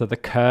 it's the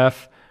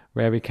curve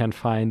where we can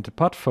find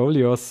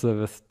portfolios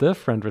with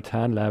different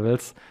return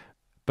levels.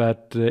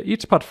 But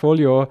each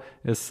portfolio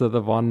is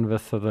the one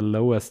with the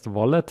lowest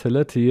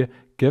volatility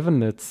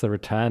given its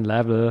return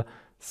level.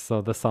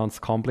 So this sounds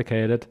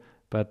complicated,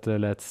 but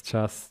let's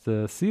just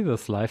see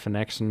this live in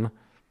action.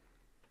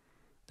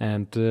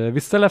 And we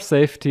still have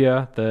saved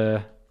here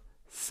the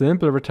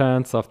simple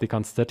returns of the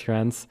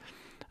constituents.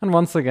 And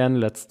once again,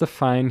 let's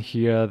define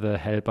here the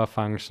helper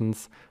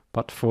functions.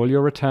 Portfolio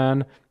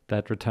return,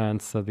 that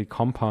returns the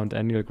compound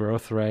annual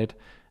growth rate,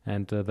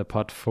 and the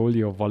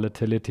portfolio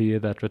volatility,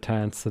 that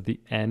returns the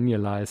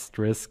annualized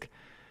risk.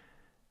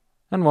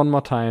 And one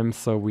more time,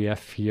 so we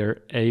have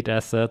here 8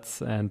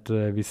 assets, and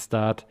we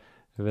start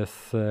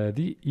with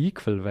the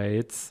equal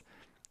weights,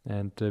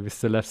 and we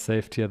still have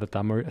saved here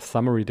the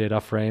summary data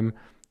frame,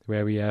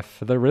 where we have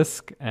the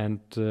risk and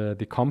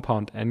the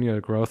compound annual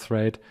growth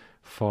rate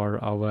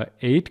for our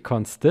 8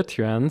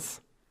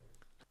 constituents.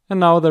 And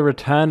now the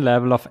return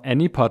level of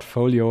any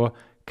portfolio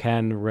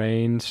can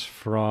range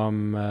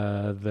from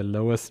the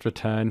lowest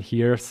return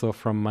here, so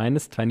from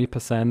minus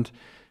 20%,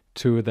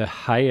 to the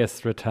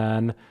highest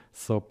return,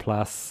 so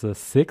plus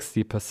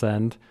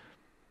 60%.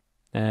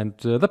 And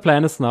the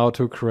plan is now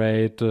to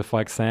create,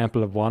 for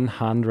example,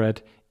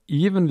 100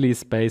 evenly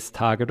spaced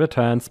target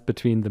returns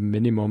between the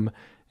minimum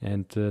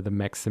and the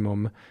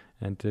maximum.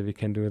 And we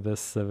can do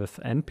this with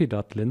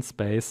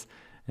np.linspace.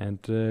 And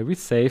we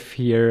save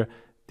here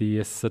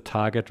these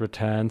target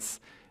returns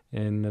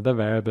in the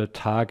variable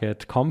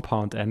target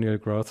compound annual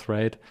growth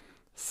rate.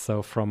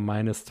 So from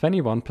minus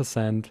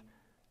 21%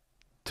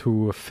 to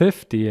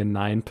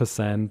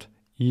 59%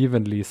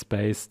 evenly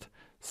spaced.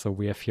 So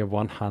we have here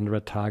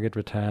 100 target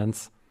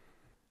returns.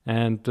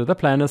 And the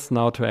plan is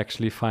now to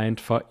actually find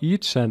for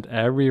each and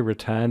every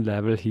return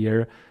level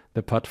here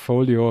the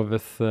portfolio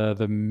with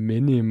the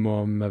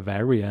minimum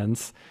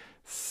variance.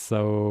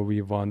 So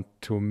we want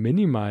to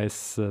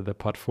minimize the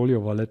portfolio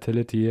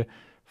volatility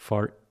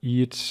for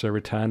each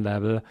return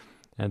level.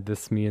 And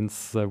this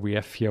means we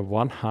have here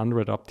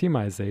 100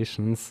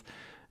 optimizations.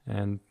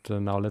 And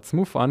now let's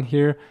move on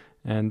here.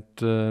 And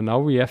now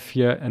we have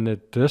here an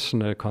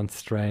additional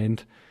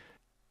constraint.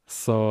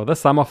 So the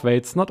sum of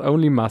weights not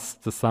only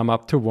must sum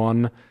up to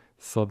 1,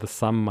 so the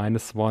sum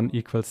minus 1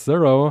 equals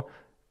 0,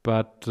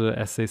 but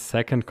as a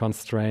second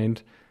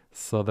constraint,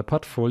 so the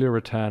portfolio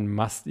return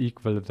must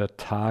equal the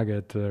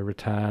target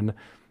return,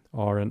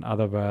 or in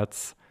other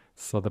words,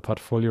 so the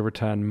portfolio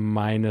return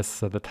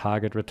minus the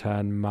target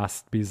return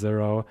must be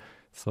 0.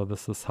 So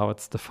this is how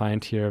it's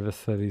defined here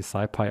with the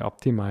SciPy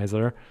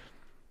optimizer.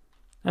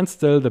 And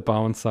still the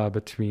bounds are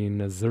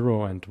between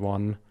 0 and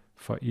 1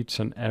 for each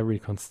and every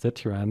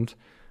constituent.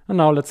 And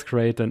now let's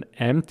create an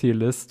empty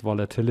list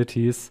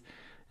volatilities.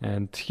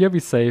 And here we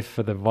save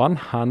the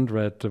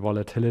 100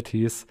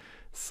 volatilities,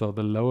 so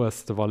the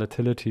lowest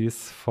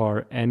volatilities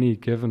for any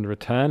given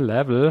return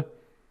level.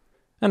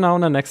 And now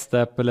in the next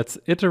step, let's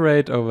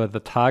iterate over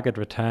the target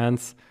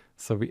returns.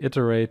 So we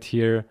iterate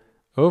here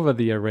over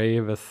the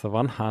array with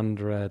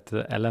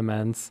 100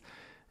 elements.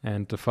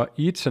 And for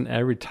each and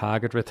every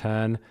target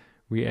return,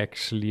 we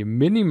actually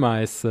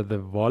minimize the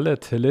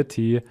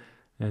volatility,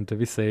 and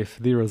we save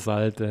the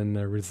result in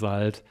a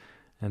result.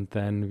 And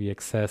then we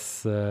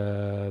access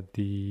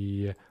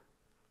the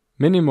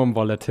minimum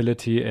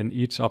volatility in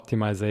each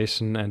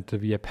optimization, and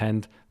we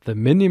append the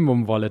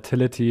minimum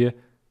volatility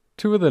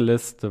to the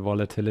list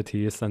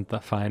volatilities. And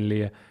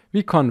finally,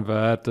 we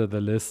convert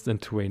the list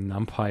into a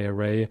NumPy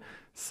array.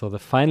 So the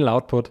final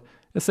output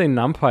is a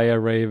NumPy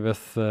array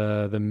with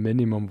the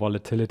minimum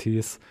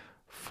volatilities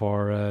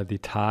for the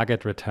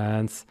target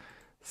returns.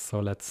 So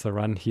let's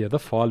run here the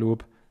for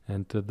loop,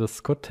 and this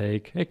could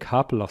take a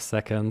couple of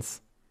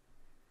seconds.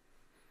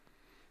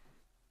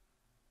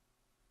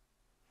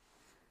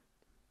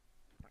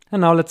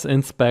 And now let's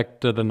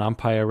inspect the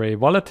NumPy array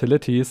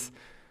volatilities.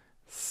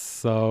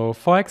 So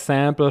for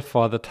example,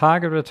 for the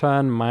target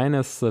return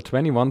minus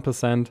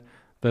 21%,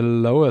 the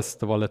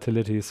lowest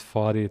volatility is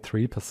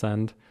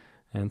 43%,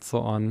 and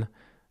so on.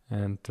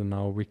 And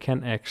now we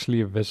can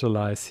actually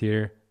visualize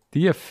here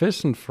the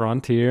efficient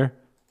frontier.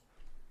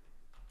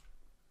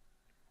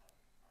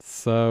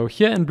 So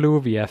here in blue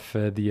we have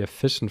the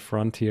efficient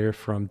frontier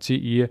from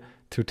GE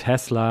to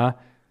Tesla.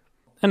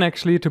 And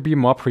actually, to be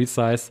more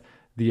precise,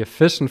 the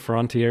efficient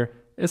frontier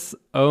is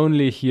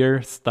only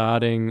here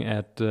starting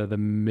at the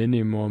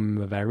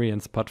minimum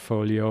variance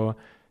portfolio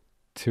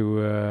to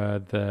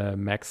the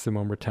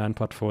maximum return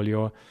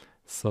portfolio.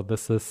 So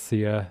this is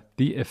here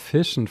the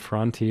efficient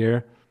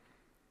frontier.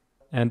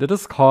 And it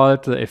is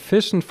called the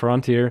efficient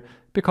frontier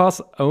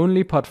because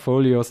only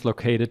portfolios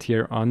located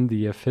here on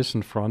the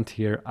efficient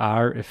frontier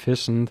are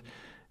efficient,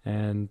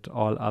 and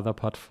all other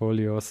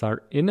portfolios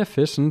are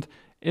inefficient,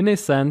 in a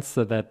sense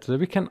that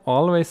we can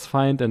always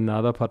find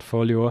another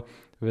portfolio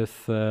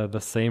with the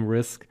same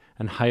risk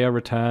and higher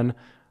return,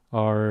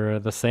 or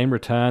the same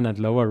return and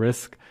lower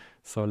risk.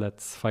 So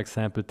let's, for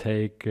example,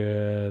 take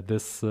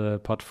this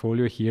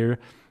portfolio here,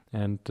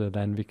 and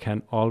then we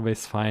can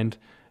always find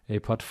a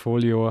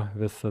portfolio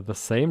with the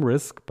same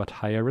risk but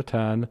higher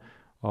return,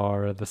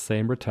 or the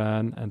same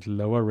return and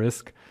lower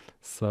risk.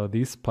 So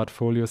these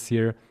portfolios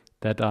here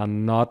that are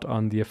not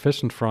on the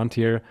efficient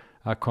frontier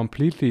are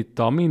completely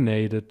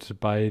dominated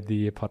by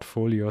the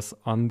portfolios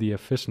on the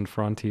efficient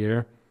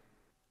frontier.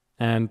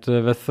 And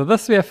with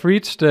this we have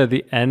reached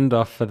the end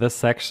of this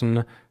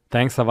section.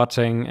 Thanks for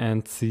watching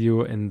and see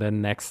you in the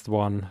next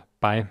one.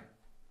 Bye.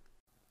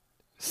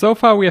 So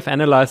far we have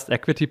analyzed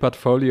equity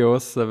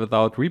portfolios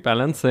without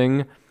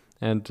rebalancing,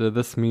 and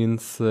this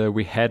means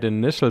we had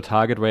initial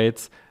target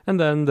weights and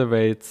then the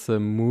weights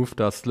moved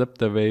or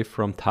slipped away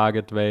from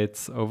target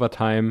weights over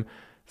time,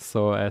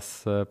 so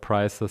as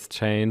prices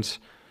change.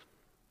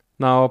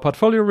 Now,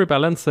 portfolio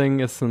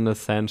rebalancing is an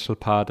essential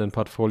part in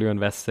portfolio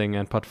investing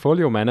and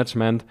portfolio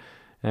management,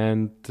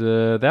 and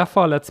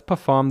therefore let's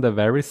perform the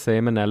very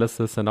same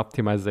analysis and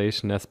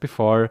optimization as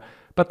before,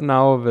 but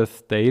now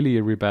with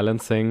daily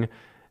rebalancing.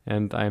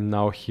 And I'm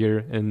now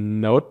here in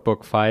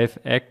Notebook 5,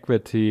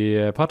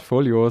 Equity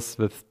Portfolios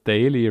with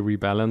daily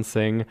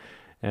rebalancing.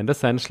 And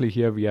essentially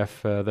here we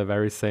have the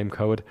very same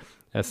code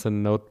as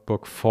in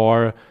Notebook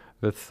 4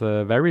 with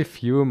very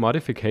few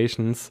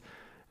modifications.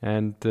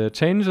 And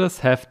changes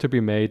have to be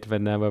made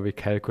whenever we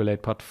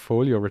calculate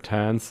portfolio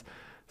returns.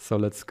 So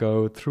let's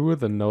go through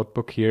the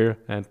notebook here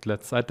and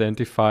let's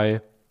identify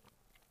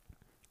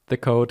the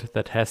code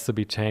that has to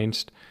be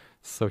changed.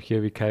 So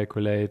here we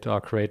calculate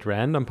or create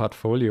random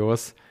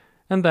portfolios.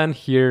 And then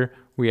here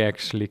we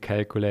actually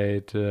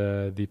calculate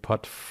the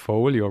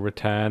portfolio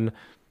return.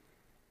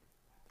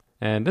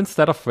 And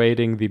instead of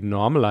weighting the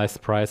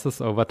normalized prices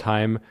over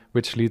time,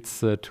 which leads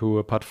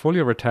to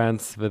portfolio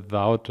returns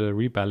without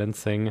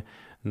rebalancing,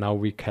 now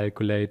we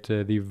calculate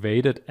the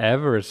weighted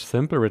average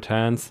simple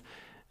returns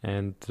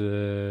and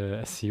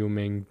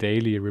assuming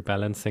daily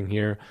rebalancing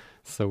here.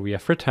 So we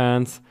have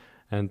returns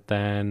and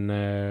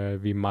then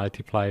we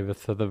multiply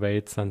with the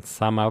weights and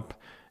sum up.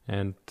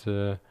 And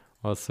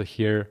also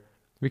here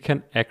we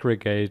can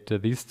aggregate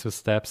these two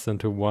steps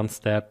into one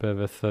step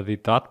with the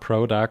dot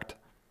product.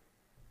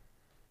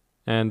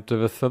 And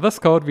with this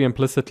code, we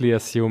implicitly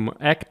assume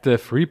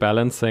active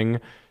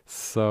rebalancing.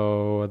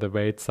 So the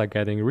weights are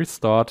getting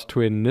restored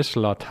to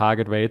initial or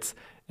target weights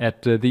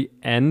at the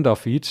end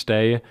of each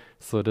day.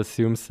 So it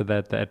assumes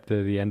that at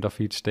the end of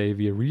each day,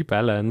 we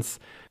rebalance.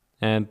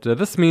 And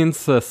this means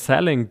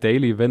selling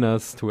daily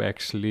winners to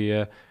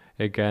actually,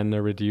 again,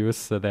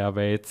 reduce their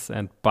weights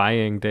and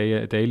buying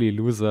daily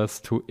losers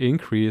to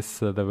increase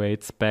the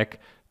weights back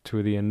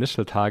to the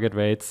initial target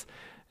weights.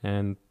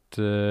 And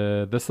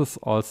this is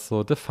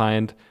also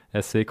defined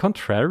as a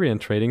contrarian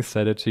trading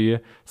strategy.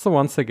 So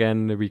once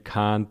again, we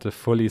can't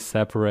fully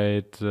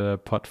separate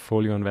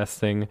portfolio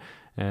investing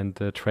and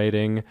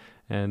trading,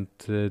 and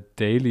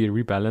daily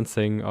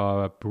rebalancing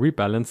or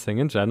rebalancing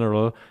in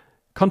general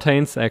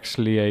contains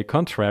actually a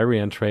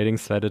contrarian trading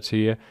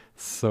strategy.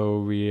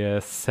 So we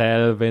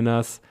sell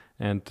winners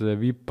and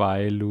we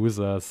buy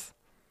losers.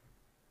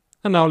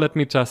 And now let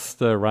me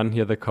just run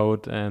here the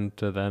code and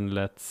then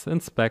let's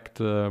inspect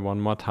one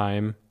more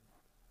time.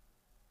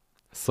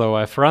 So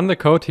I've run the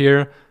code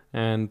here,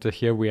 and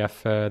here we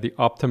have the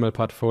optimal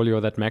portfolio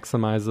that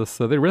maximizes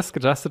the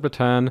risk-adjusted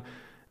return.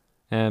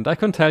 And I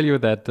can tell you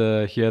that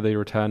here the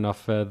return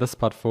of this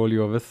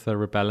portfolio with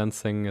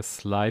rebalancing is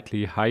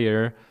slightly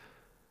higher.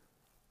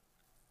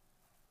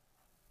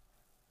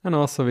 And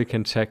also we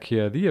can check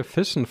here the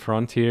efficient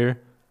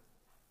frontier.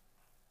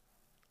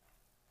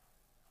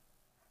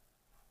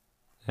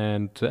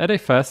 And at a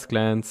first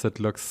glance, it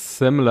looks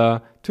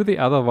similar to the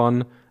other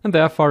one, and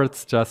therefore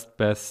it's just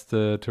best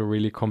to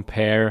really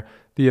compare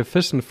the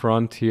efficient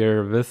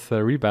frontier with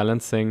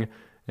rebalancing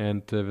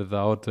and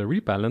without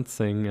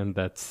rebalancing, and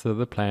that's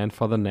the plan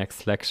for the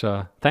next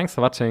lecture. Thanks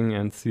for watching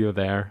and see you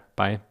there.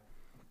 Bye.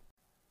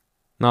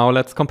 Now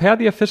let's compare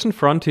the efficient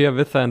frontier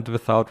with and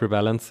without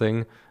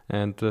rebalancing,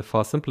 and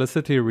for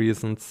simplicity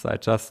reasons I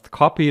just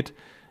copied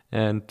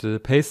and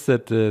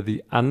pasted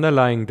the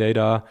underlying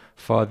data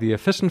for the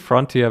efficient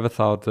frontier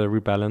without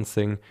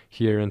rebalancing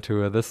here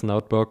into this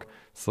notebook.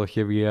 So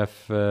here we have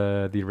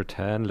the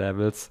return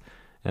levels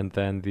and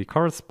then the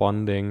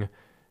corresponding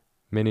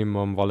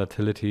minimum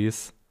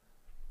volatilities.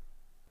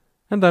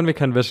 And then we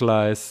can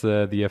visualize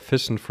the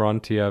efficient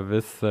frontier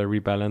with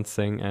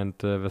rebalancing and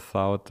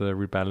without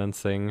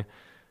rebalancing.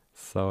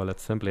 So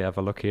let's simply have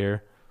a look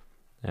here.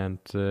 And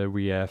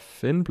we have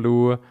in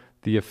blue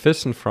the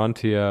efficient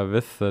frontier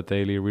with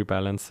daily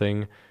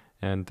rebalancing,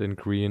 and in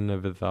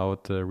green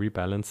without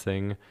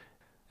rebalancing.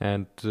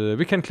 And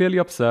we can clearly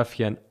observe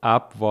here an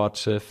upward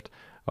shift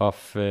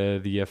of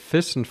the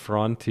efficient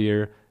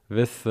frontier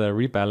with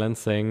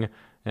rebalancing,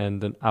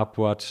 and an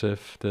upward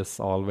shift is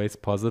always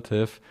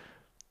positive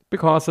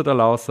because it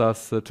allows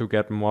us to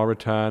get more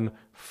return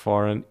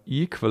for an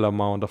equal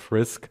amount of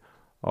risk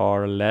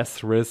or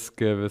less risk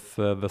with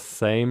the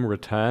same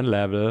return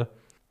level.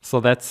 So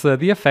that's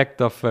the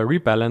effect of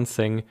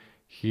rebalancing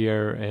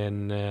here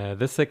in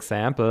this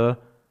example.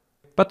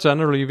 But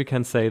generally we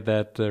can say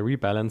that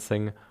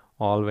rebalancing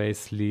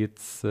always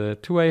leads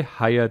to a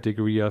higher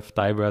degree of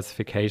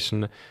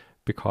diversification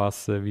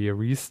because we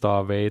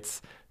restore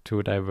weights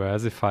to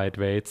diversified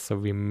weights. So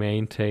we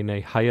maintain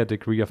a higher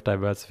degree of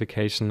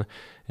diversification,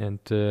 and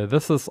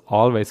this is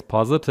always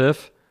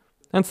positive.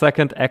 And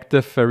second,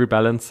 active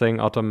rebalancing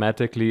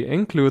automatically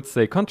includes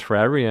a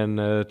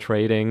contrarian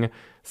trading.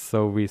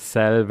 So we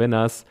sell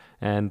winners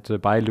and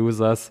buy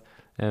losers.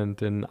 And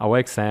in our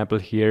example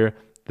here,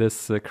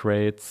 this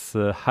creates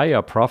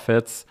higher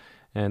profits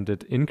and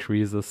it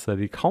increases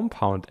the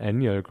compound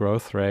annual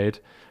growth rate.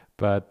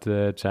 But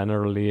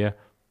generally,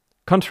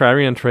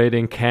 contrarian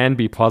trading can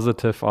be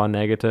positive or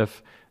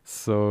negative.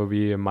 So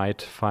we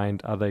might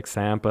find other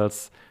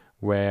examples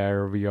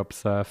where we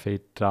observe a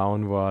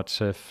downward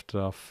shift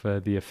of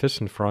the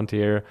efficient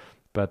frontier,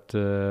 but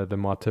the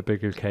more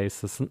typical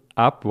case is an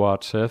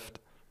upward shift.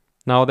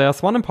 Now,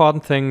 there's one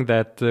important thing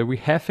that we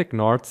have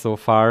ignored so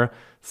far.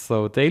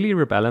 So daily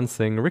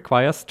rebalancing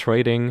requires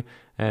trading,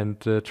 and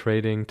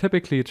trading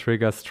typically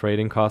triggers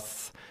trading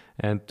costs,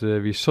 and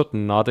we should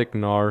not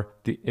ignore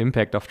the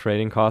impact of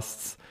trading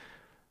costs.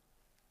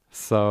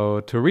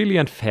 So to really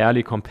and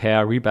fairly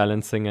compare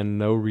rebalancing and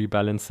no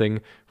rebalancing,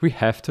 we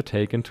have to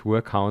take into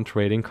account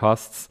trading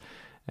costs.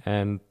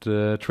 And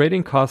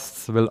trading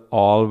costs will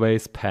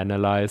always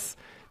penalize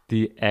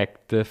the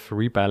active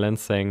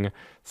rebalancing.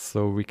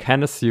 So we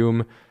can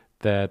assume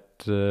that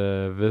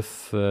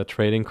with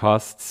trading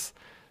costs,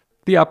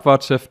 the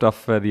upward shift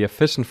of the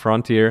efficient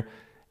frontier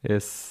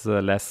is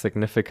less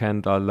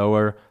significant or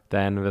lower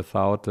than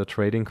without the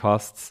trading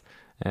costs.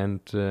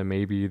 And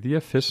maybe the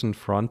efficient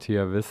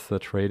frontier with the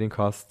trading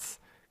costs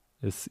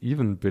is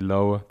even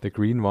below the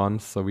green one.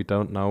 So we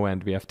don't know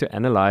and we have to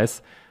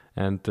analyze.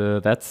 And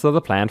that's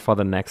the plan for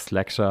the next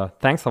lecture.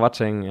 Thanks for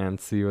watching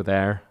and see you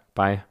there.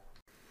 Bye.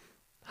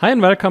 Hi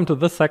and welcome to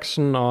this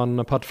section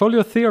on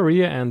portfolio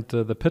theory and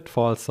the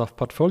pitfalls of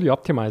portfolio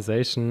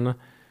optimization.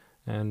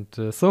 And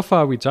so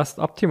far we just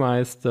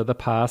optimized the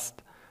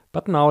past,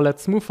 but now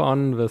let's move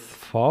on with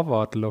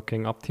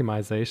forward-looking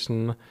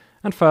optimization.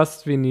 And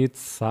first we need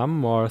some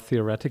more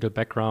theoretical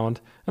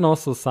background and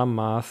also some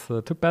math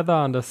to better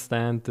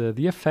understand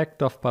the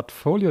effect of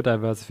portfolio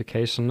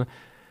diversification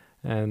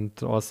and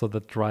also the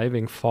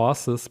driving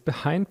forces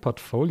behind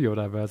portfolio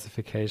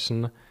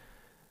diversification.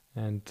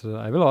 And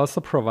I will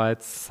also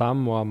provide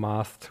some more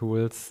math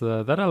tools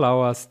that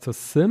allow us to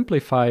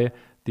simplify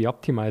the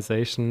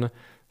optimization.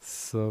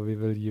 So we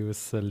will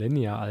use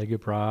linear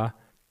algebra.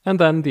 And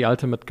then the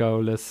ultimate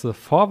goal is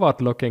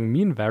forward-looking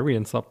mean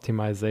variance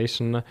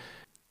optimization.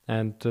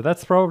 And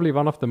that's probably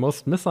one of the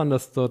most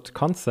misunderstood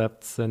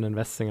concepts in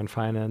investing and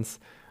finance,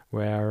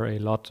 where a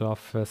lot of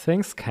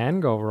things can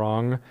go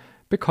wrong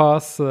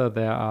because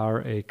there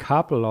are a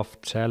couple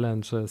of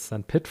challenges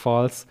and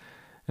pitfalls.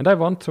 And I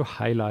want to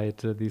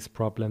highlight these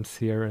problems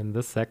here in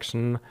this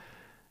section.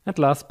 And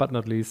last but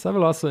not least, I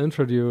will also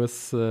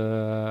introduce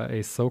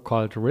a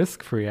so-called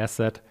risk-free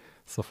asset.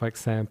 So for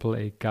example,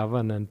 a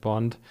government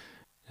bond.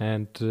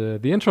 And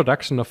the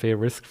introduction of a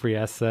risk-free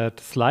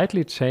asset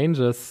slightly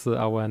changes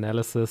our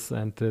analysis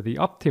and the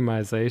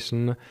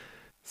optimization.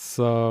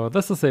 So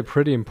this is a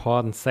pretty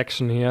important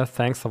section here.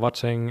 Thanks for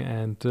watching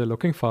and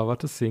looking forward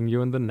to seeing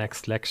you in the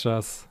next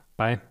lectures.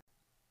 Bye.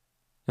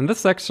 In this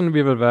section,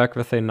 we will work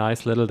with a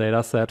nice little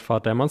data set for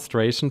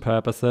demonstration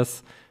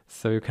purposes.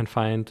 So you can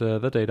find the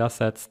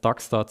dataset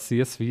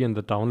docs.csv in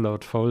the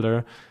download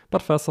folder.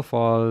 But first of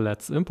all,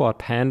 let's import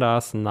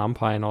pandas,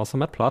 numpy, and also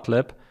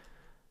matplotlib.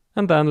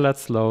 And then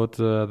let's load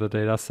the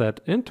dataset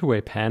into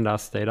a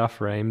pandas data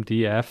frame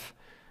df.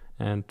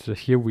 And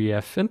here we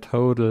have in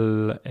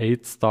total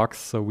 8 stocks.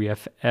 So we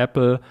have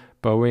Apple,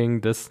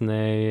 Boeing,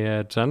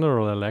 Disney,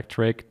 General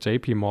Electric,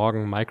 JP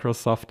Morgan,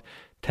 Microsoft,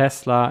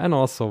 Tesla, and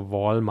also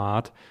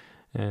Walmart.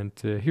 And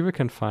here we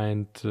can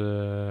find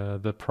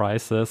the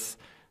prices.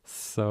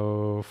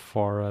 So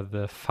for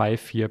the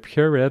 5-year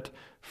period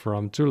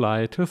from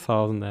July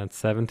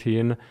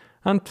 2017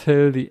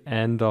 until the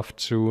end of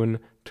June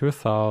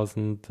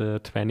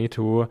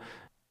 2022.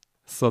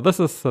 So this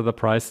is the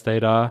price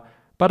data,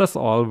 but as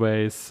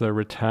always,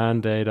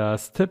 return data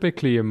is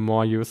typically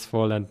more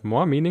useful and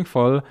more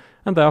meaningful,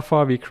 and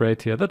therefore we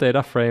create here the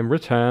data frame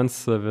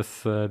returns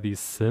with these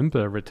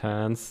simple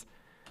returns.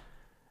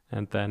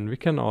 And then we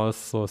can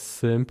also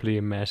simply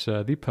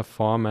measure the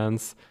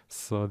performance,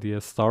 so the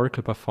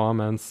historical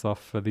performance of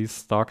these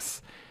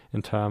stocks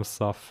in terms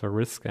of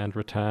risk and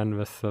return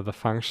with the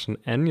function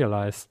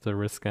annualized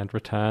risk and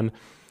return.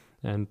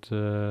 And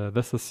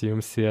this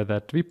assumes here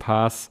that we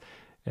pass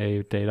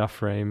a data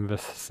frame with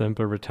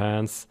simple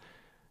returns.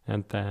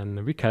 And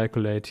then we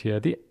calculate here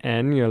the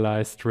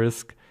annualized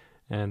risk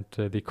and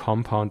the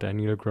compound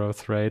annual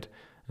growth rate.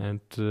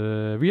 And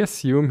we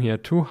assume here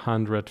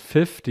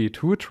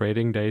 252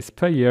 trading days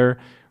per year,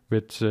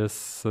 which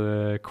is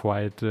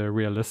quite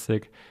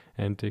realistic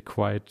and a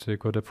quite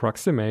good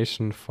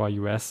approximation for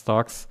US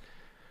stocks.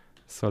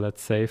 So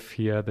let's save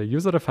here the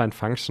user-defined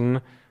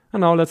function.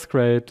 And now let's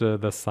create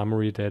the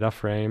summary data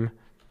frame.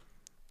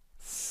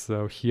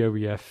 So here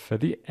we have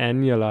the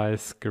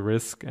annualized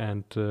risk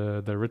and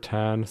the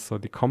return, so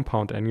the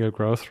compound annual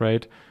growth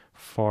rate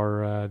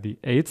for the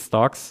 8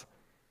 stocks.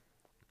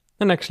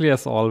 And actually,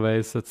 as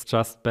always, it's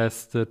just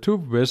best to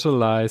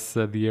visualize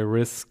the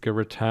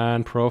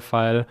risk-return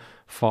profile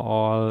for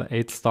all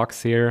 8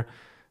 stocks here.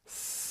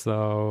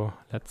 So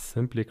let's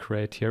simply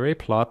create here a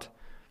plot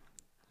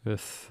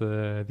with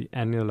the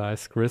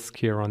annualized risk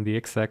here on the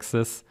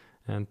x-axis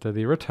and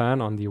the return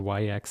on the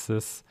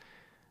y-axis.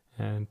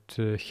 And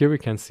here we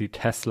can see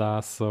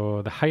Tesla,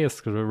 so the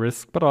highest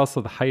risk, but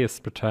also the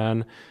highest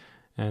return.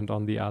 And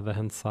on the other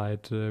hand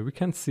side, we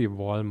can see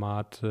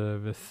Walmart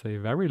with a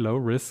very low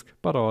risk,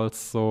 but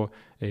also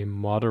a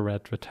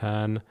moderate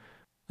return.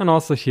 And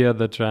also here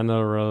the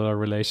general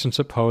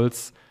relationship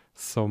holds.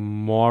 So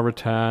more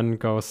return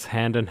goes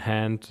hand in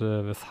hand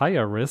with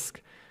higher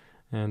risk.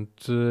 And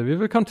we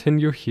will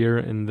continue here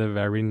in the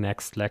very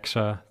next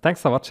lecture.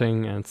 Thanks for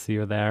watching and see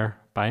you there.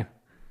 Bye.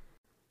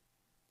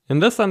 In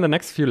this and the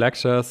next few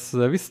lectures,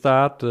 we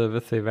start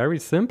with a very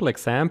simple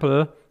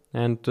example.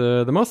 And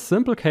the most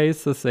simple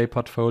case is a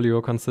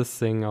portfolio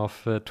consisting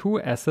of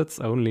 2 assets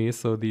only,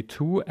 so the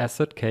 2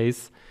 asset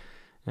case.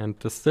 And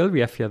still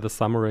we have here the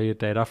summary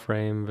data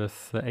frame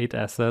with 8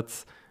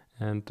 assets.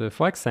 And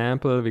for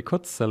example, we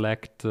could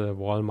select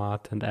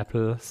Walmart and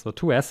Apple, so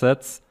 2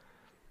 assets.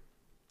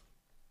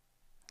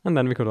 And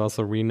then we could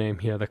also rename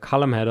here the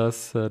column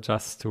headers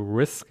just to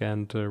risk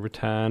and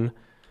return.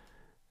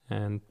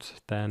 And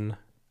then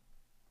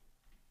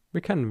we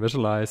can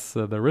visualize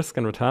the risk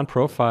and return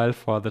profile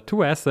for the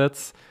 2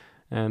 assets.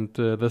 And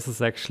this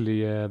is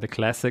actually the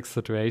classic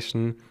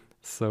situation.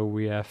 So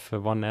we have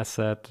 1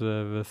 asset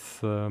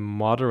with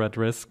moderate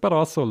risk, but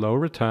also low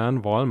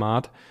return,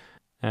 Walmart.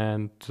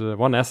 And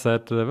 1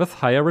 asset with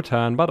higher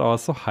return, but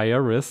also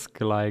higher risk,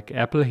 like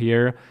Apple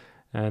here.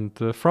 And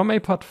from a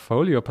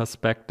portfolio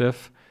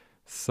perspective,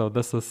 so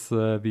this is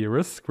the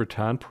risk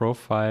return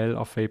profile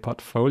of a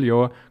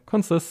portfolio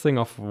consisting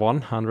of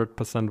 100%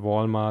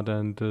 Walmart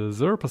and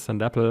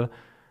 0% Apple.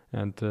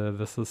 And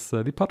this is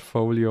the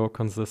portfolio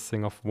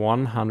consisting of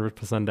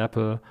 100%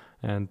 Apple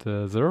and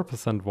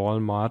 0%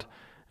 Walmart.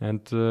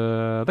 And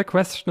the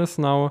question is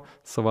now,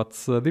 so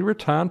what's the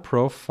return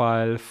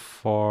profile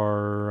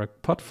for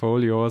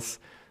portfolios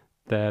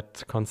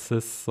that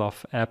consists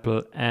of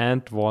Apple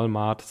and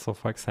Walmart? So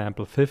for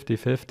example,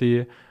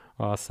 50-50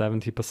 or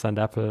 70%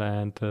 Apple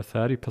and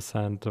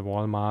 30%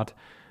 Walmart.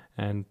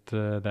 And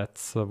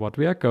that's what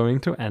we are going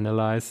to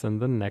analyze in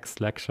the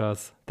next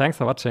lectures. Thanks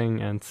for watching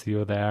and see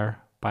you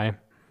there. Bye.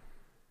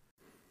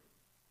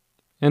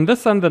 In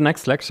this and the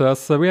next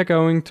lectures, we are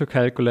going to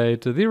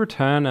calculate the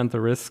return and the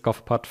risk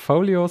of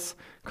portfolios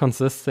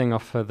consisting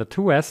of the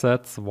 2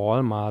 assets,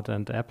 Walmart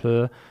and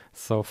Apple.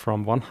 So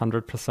from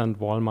 100%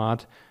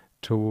 Walmart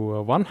to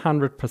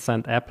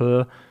 100%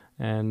 Apple.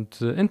 And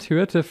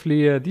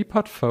intuitively, the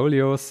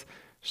portfolios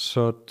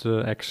should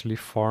actually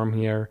form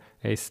here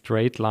a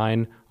straight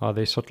line, or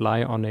they should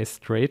lie on a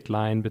straight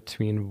line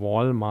between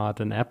Walmart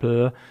and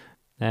Apple.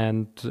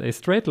 And a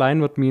straight line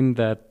would mean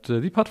that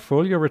the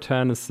portfolio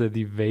return is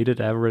the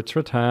weighted average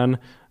return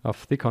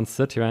of the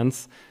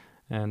constituents.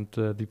 And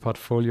the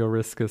portfolio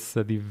risk is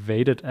the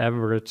weighted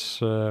average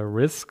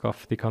risk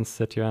of the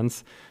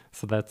constituents.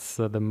 So that's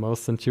the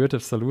most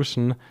intuitive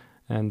solution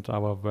and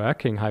our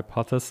working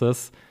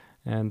hypothesis.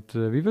 And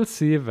we will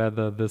see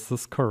whether this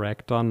is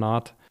correct or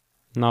not.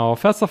 Now,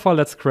 first of all,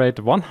 let's create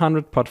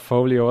 100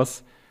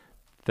 portfolios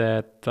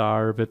that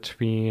are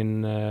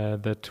between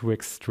the 2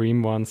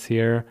 extreme ones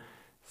here.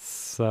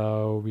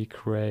 So we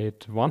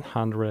create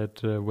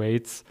 100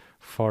 weights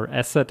for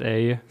asset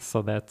A,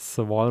 so that's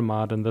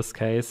Walmart in this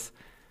case.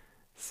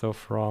 So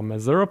from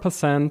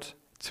 0%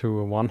 to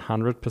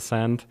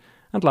 100%.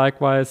 And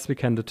likewise, we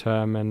can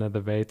determine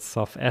the weights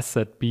of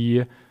asset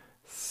B.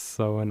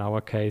 So in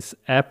our case,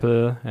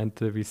 Apple, and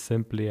we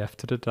simply have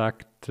to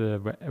deduct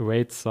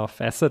weights of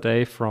asset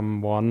A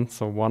from 1.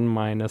 So 1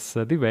 minus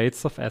the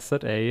weights of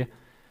asset A.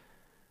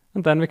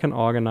 And then we can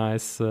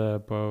organize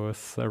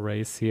both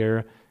arrays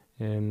here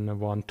in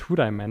 1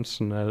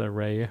 2-dimensional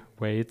array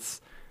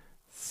weights.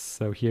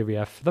 So here we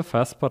have the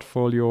first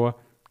portfolio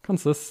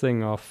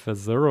consisting of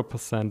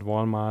 0%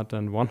 Walmart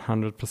and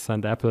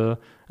 100% Apple.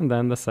 And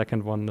then the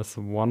second one is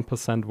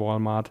 1%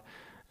 Walmart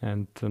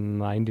and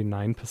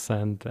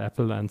 99%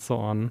 Apple, and so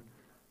on.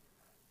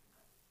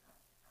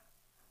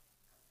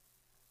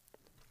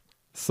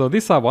 So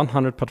these are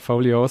 100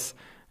 portfolios,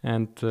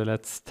 and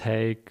let's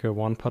take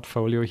 1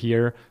 portfolio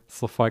here.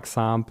 So for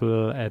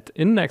example, at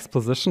index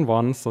position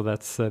 1, so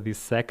that's the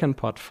second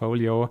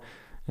portfolio,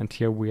 and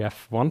here we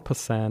have 1%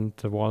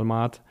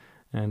 Walmart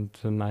and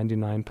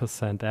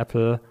 99%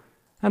 Apple.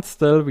 And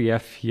still we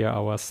have here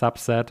our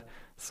subset.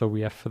 So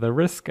we have the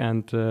risk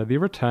and the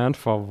return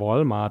for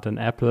Walmart and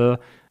Apple.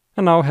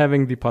 And now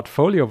having the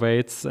portfolio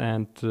weights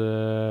and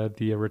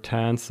the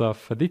returns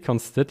of the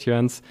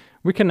constituents,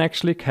 we can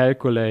actually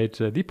calculate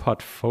the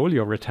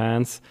portfolio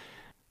returns.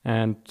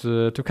 And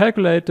to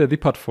calculate the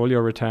portfolio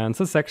returns,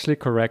 it's actually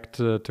correct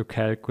to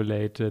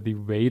calculate the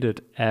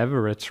weighted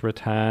average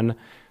return.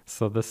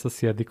 So this is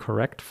here the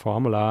correct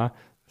formula.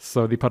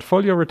 So the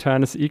portfolio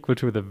return is equal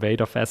to the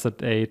weight of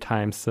asset A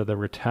times the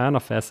return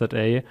of asset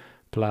A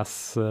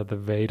plus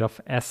the weight of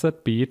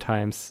asset B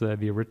times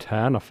the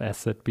return of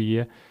asset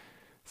B.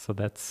 So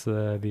that's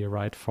the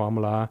right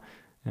formula.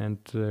 And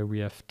we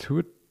have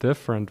 2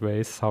 different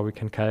ways how we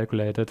can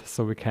calculate it.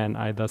 So we can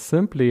either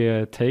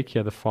simply take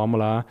here the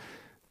formula.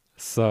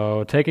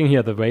 So taking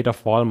here the weight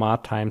of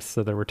Walmart times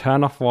the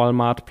return of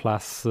Walmart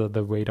plus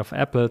the weight of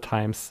Apple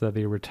times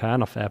the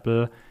return of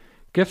Apple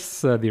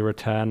gives the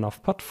return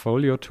of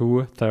portfolio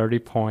 2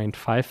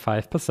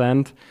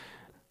 30.55%.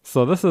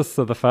 So this is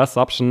the first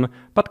option,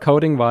 but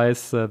coding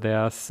wise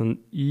there's an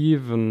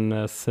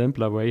even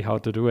simpler way how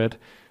to do it.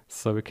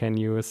 So we can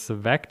use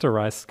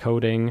vectorized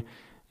coding,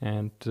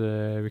 and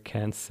we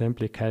can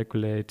simply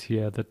calculate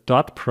here the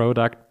dot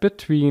product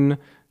between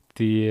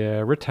the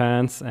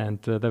returns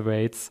and the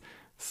weights.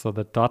 So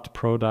the dot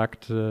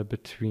product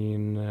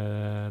between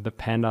the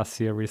Panda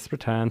series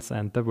returns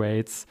and the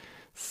weights.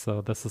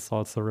 So this is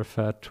also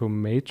referred to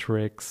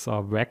matrix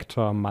or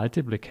vector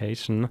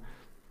multiplication.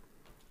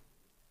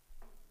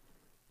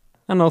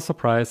 And no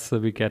surprise,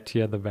 we get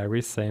here the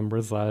very same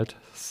result.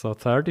 So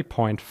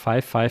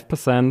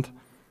 30.55%.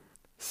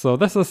 So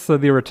this is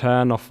the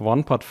return of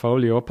one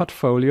portfolio,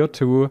 portfolio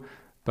 2,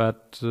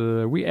 but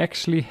we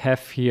actually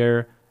have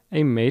here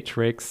a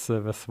matrix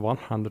with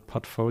 100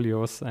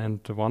 portfolios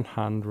and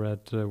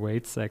 100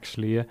 weights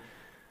actually.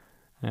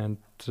 And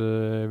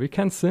we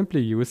can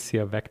simply use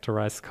here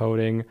vectorized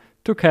coding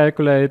to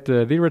calculate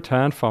the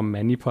return for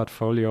many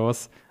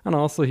portfolios. And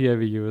also here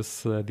we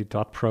use the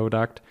dot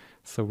product.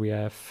 So we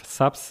have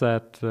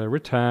subset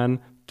return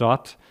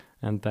dot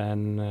and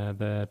then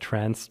the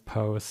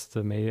transposed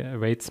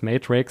weights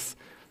matrix.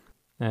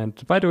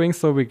 And by doing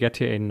so, we get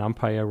here a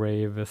NumPy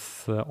array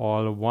with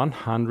all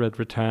 100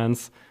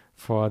 returns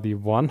for the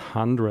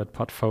 100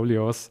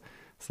 portfolios.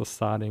 So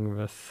starting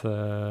with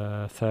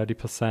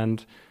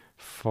 30%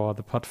 for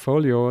the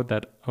portfolio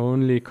that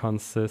only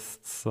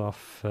consists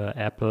of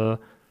Apple.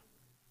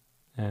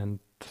 And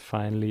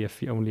finally,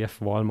 if we only have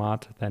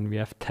Walmart, then we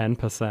have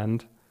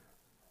 10%.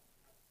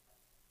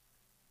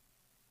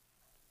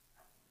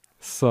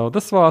 So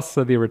this was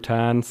the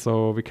return.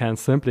 So we can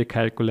simply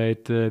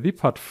calculate the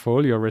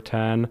portfolio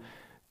return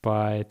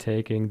by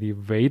taking the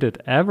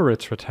weighted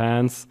average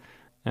returns.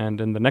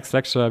 And in the next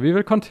lecture, we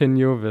will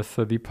continue with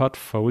the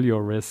portfolio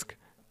risk.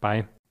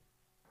 Bye.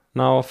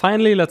 Now,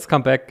 finally, let's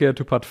come back to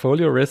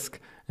portfolio risk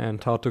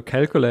and how to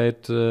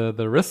calculate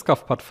the risk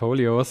of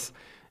portfolios.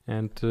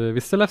 And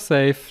we still have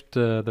saved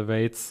the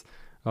weights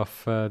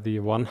of the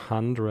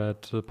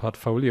 100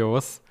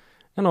 portfolios.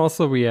 And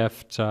also we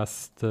have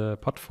just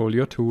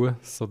portfolio 2,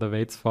 so the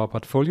weights for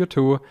portfolio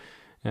 2.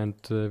 And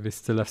we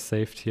still have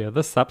saved here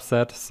the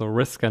subset, so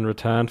risk and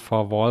return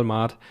for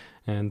Walmart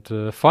and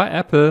for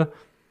Apple.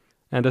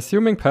 And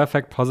assuming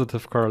perfect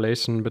positive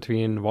correlation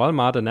between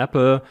Walmart and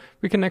Apple,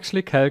 we can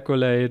actually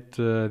calculate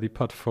the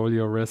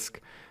portfolio risk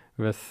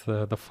with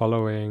the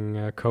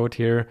following code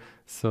here.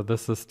 So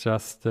this is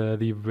just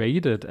the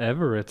weighted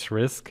average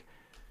risk,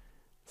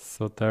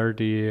 so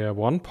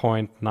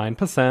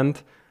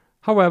 31.9%.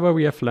 However,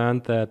 we have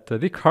learned that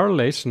the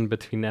correlation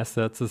between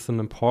assets is an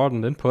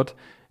important input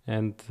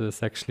and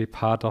is actually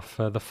part of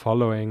the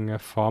following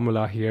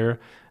formula here.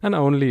 And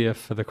only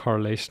if the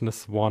correlation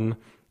is 1,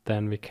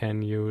 then we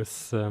can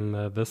use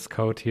this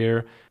code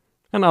here.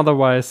 And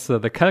otherwise,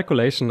 the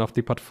calculation of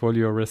the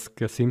portfolio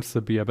risk seems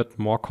to be a bit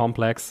more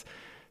complex.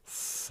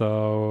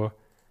 So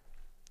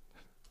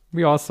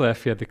we also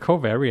have here the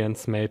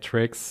covariance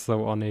matrix,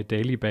 so on a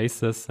daily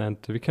basis, and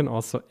we can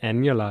also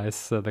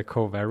annualize the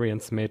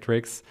covariance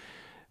matrix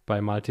by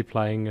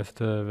multiplying it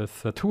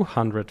with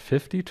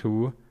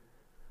 252.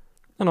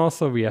 And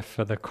also we have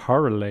the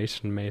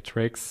correlation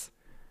matrix.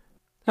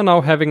 And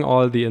now having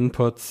all the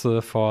inputs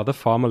for the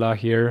formula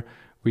here,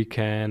 we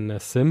can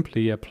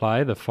simply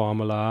apply the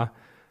formula.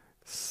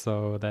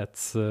 So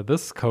that's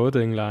this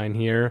coding line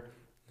here,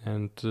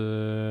 and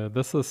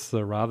this is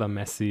rather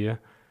messy.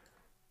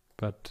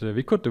 But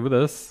we could do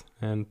this,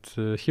 and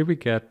here we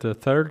get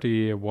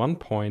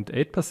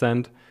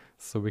 31.8%.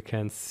 So we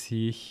can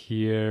see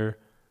here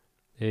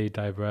a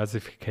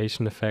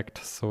diversification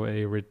effect, so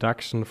a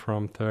reduction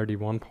from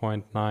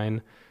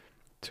 31.9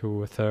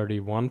 to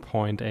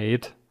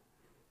 31.8.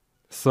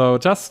 So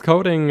just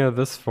coding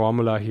this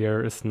formula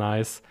here is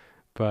nice,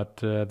 but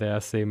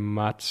there's a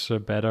much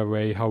better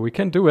way how we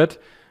can do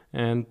it.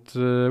 And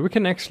we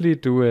can actually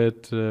do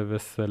it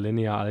with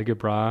linear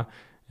algebra.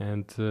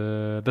 And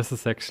this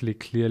is actually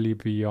clearly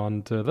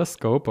beyond the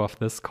scope of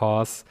this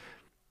course.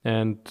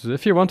 And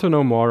if you want to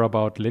know more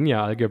about linear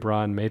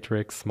algebra and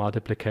matrix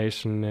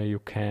multiplication, you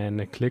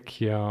can click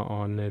here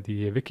on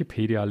the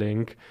Wikipedia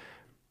link.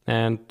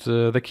 And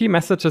the key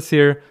message is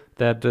here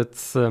that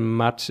it's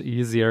much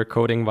easier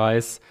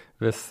coding-wise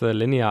with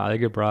linear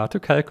algebra to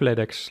calculate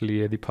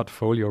actually the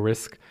portfolio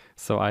risk,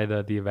 so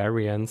either the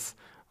variance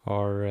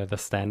or the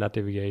standard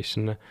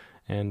deviation.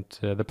 And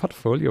the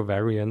portfolio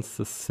variance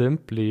is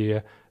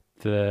simply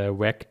the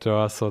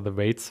vector, so the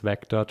weights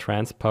vector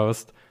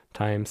transposed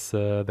times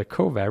the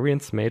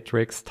covariance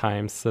matrix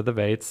times the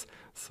weights.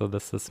 So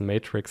this is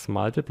matrix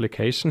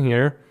multiplication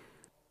here.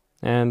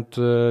 And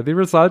the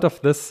result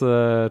of this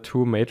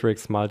two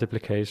matrix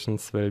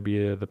multiplications will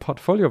be the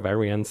portfolio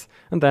variance.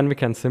 And then we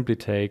can simply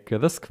take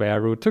the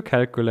square root to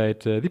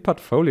calculate the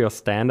portfolio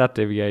standard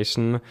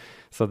deviation.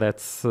 So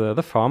that's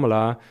the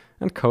formula.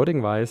 And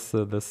coding wise,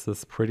 this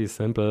is pretty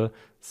simple.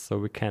 So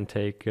we can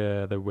take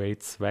the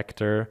weights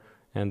vector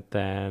and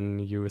then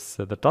use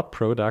the dot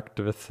product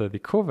with the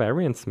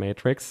covariance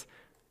matrix.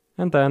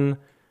 And then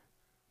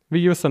we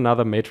use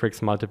another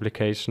matrix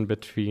multiplication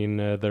between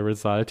the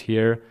result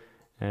here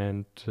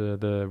and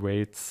the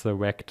weights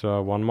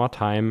vector one more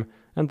time.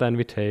 And then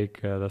we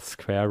take the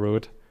square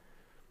root.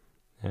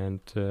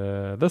 And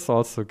this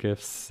also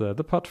gives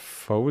the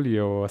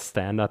portfolio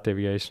standard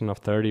deviation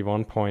of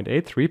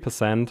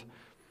 31.83%.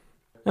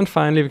 And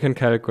finally, we can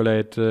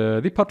calculate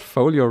the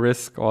portfolio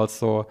risk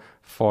also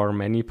for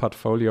many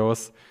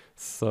portfolios.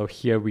 So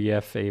here we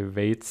have a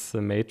weights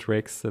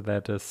matrix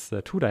that is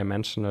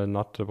two-dimensional,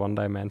 not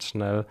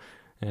one-dimensional.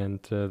 And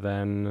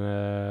then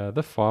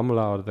the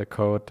formula or the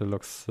code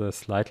looks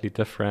slightly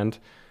different.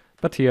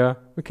 But here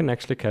we can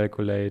actually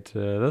calculate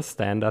the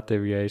standard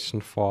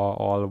deviation for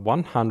all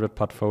 100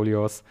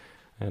 portfolios.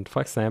 And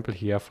for example,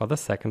 here for the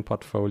second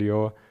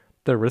portfolio,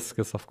 the risk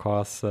is of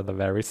course the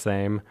very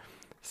same.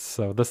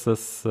 So this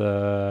is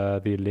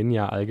the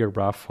linear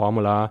algebra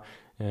formula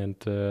and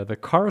the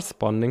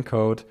corresponding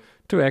code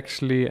to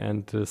actually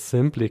and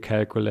simply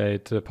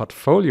calculate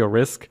portfolio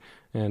risk.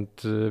 And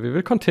we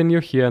will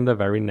continue here in the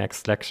very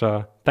next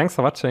lecture. Thanks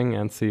for watching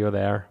and see you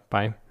there.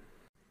 Bye.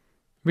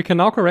 We can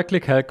now correctly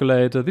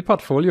calculate the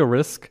portfolio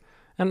risk.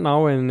 And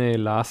now in a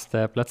last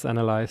step, let's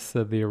analyze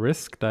the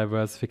risk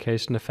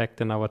diversification effect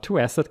in our two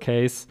asset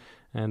case.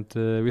 And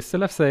we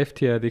still have saved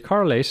here the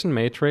correlation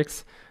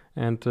matrix.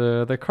 And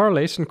the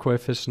correlation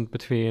coefficient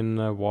between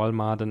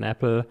Walmart and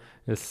Apple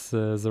is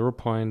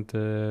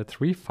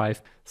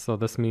 0.35. So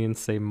this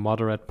means a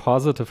moderate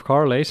positive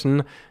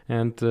correlation.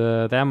 And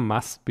there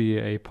must be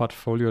a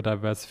portfolio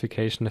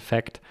diversification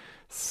effect.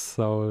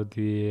 So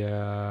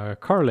the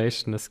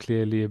correlation is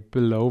clearly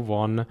below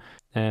 1.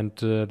 And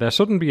there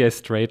shouldn't be a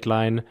straight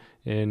line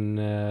in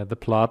the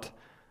plot.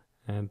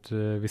 And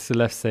we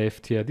still have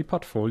saved here the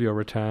portfolio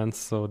returns.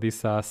 So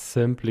these are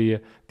simply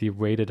the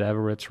weighted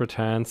average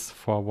returns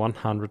for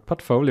 100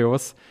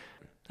 portfolios.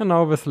 And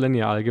now with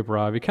linear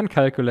algebra, we can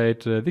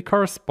calculate the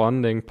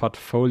corresponding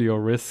portfolio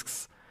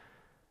risks.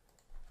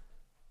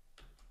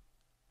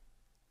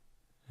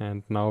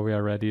 And now we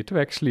are ready to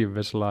actually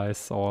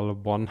visualize all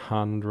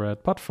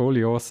 100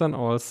 portfolios and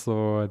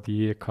also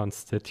the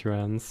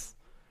constituents.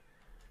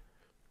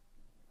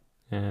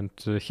 And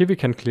here we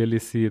can clearly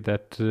see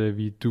that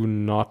we do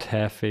not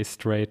have a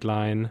straight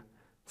line,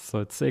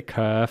 so it's a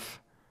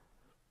curve.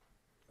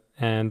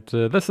 And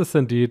this is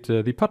indeed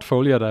the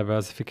portfolio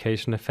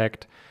diversification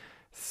effect.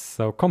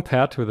 So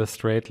compared to the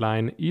straight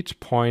line, each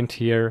point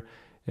here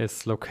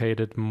is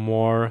located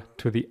more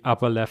to the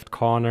upper left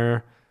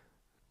corner.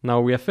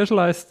 Now we have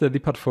visualized the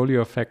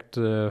portfolio effect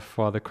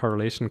for the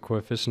correlation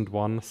coefficient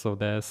 1, so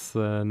there's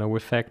no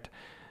effect.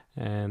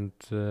 And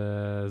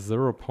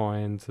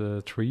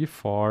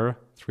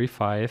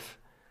 0.3435.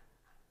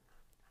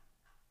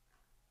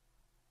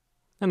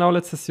 And now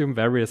let's assume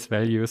various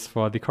values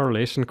for the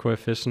correlation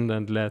coefficient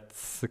and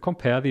let's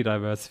compare the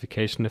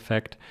diversification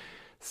effect.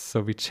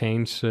 So we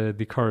change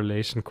the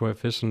correlation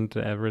coefficient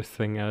to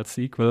everything else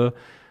equal.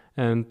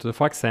 And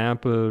for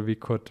example, we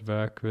could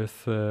work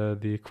with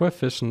the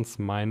coefficients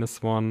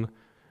 -1,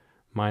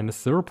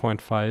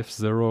 -0.5,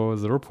 0,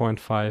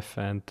 0.5,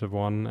 and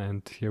 1.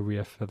 And here we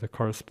have the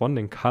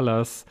corresponding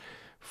colors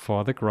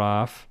for the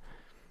graph.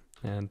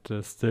 And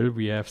still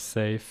we have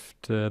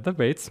saved the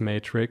weights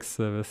matrix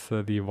with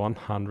the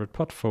 100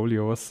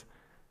 portfolios.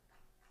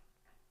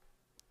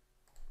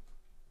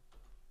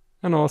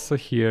 And also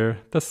here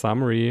the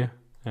summary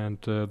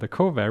and the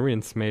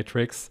covariance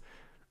matrix.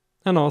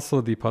 And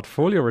also the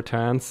portfolio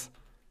returns.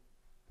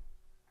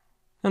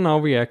 And now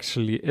we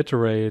actually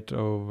iterate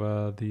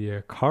over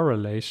the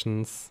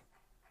correlations.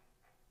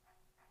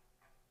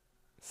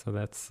 So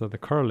that's the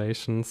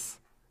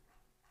correlations.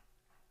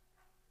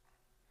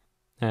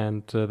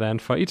 And then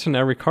for each and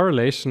every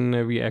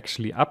correlation, we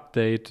actually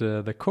update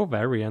the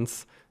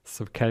covariance.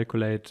 So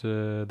calculate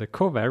the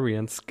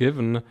covariance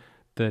given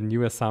the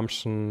new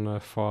assumption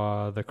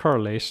for the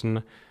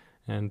correlation.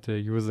 And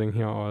using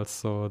here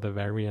also the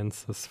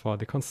variances for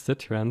the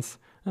constituents.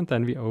 And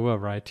then we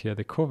overwrite here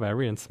the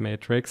covariance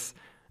matrix.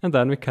 And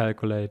then we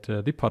calculate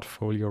the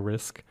portfolio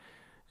risk.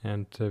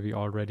 And we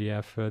already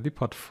have the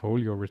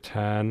portfolio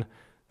return.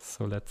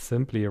 So let's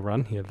simply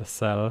run here the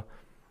cell.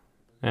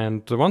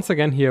 And once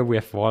again here we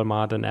have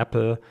Walmart and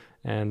Apple.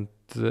 And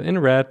in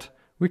red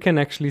we can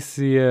actually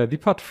see the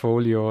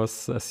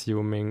portfolios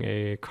assuming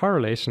a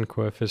correlation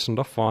coefficient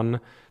of 1.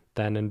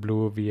 Then in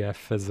blue we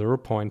have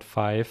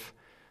 0.5.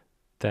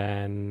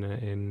 Then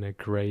in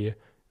gray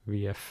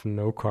we have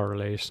no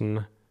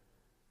correlation.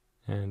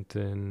 And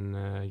in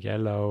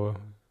yellow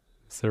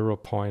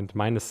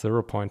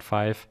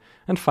 -0.5.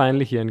 And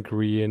finally here in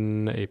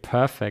green a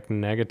perfect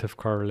negative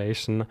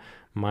correlation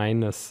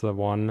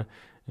 -1.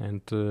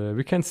 And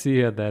we can see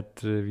here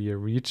that we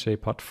reach a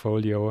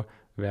portfolio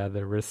where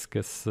the risk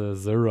is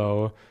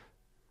 0.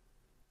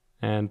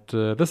 And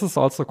this is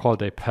also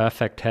called a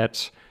perfect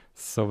hedge.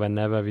 So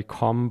whenever we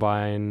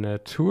combine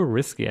two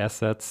risky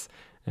assets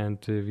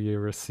and we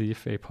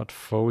receive a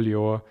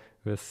portfolio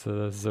with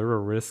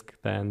 0 risk,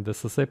 then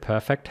this is a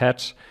perfect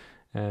hedge.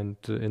 And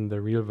in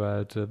the real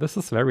world, this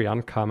is very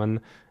uncommon.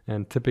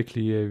 And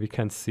typically we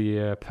can see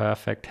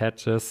perfect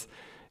hedges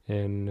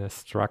in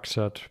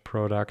structured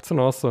products and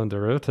also in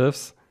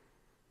derivatives.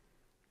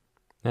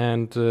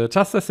 And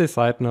just as a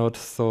side note,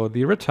 so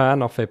the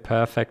return of a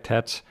perfect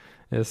hedge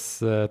is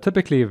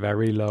typically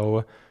very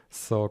low,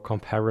 so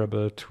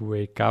comparable to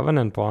a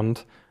government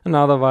bond, and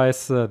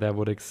otherwise there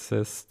would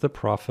exist the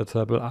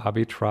profitable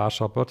arbitrage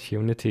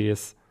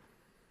opportunities.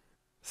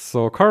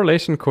 So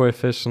correlation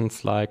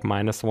coefficients like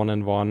 -1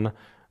 and 1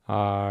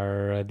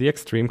 are the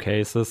extreme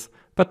cases,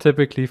 but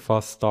typically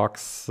for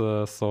stocks,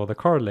 so the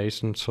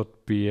correlation should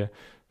be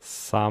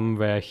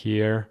somewhere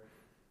here.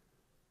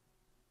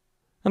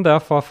 And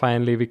therefore,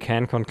 finally, we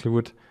can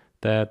conclude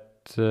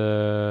that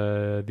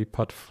the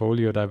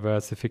portfolio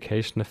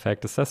diversification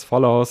effect is as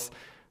follows.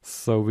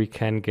 So we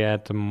can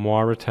get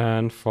more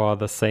return for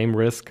the same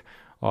risk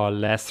or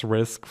less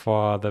risk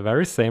for the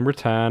very same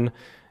return.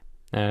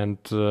 And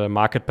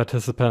market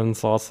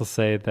participants also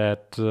say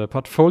that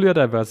portfolio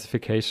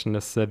diversification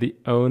is the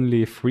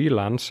only free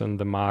lunch in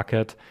the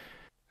market.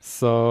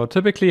 So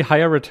typically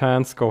higher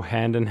returns go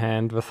hand in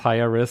hand with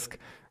higher risk.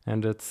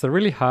 And it's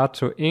really hard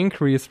to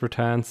increase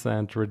returns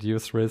and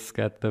reduce risk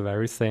at the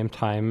very same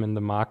time in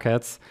the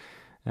markets.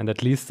 And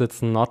at least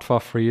it's not for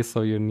free,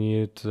 so you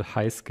need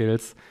high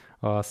skills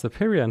or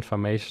superior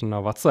information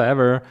or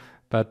whatsoever.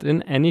 But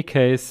in any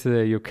case,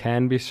 you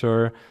can be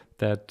sure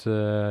that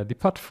the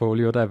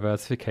portfolio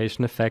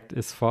diversification effect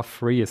is for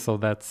free. So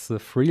that's a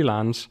free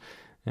lunch,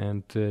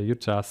 and you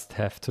just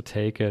have to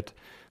take it.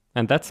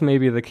 And that's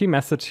maybe the key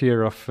message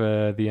here of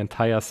the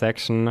entire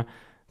section.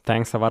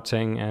 Thanks for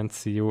watching and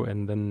see you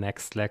in the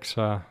next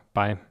lecture.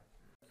 Bye.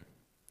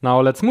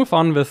 Now let's move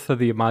on with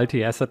the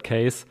multi-asset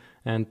case.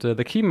 And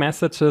the key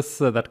message is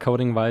that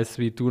coding-wise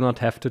we do not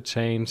have to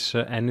change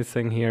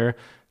anything here.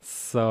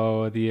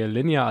 So the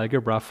linear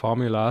algebra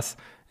formulas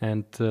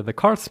and the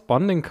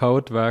corresponding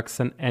code works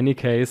in any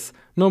case,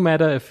 no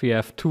matter if we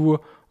have 2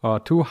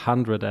 or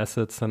 200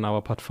 assets in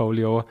our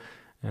portfolio.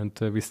 And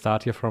we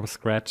start here from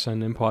scratch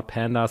and import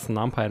pandas,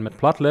 numpy, and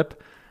matplotlib.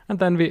 And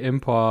then we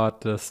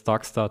import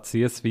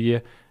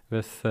stocks.csv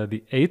with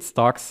the 8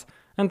 stocks.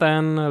 And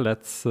then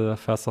let's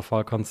first of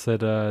all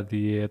consider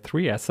the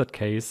 3 asset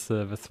case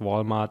with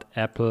Walmart,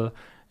 Apple,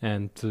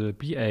 and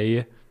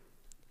BA.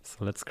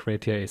 So let's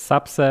create here a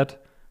subset.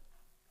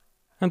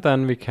 And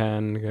then we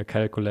can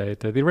calculate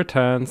the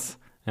returns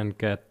and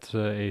get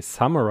a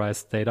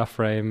summarized data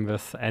frame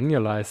with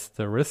annualized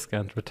risk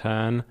and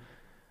return.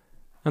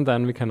 And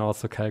then we can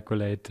also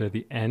calculate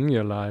the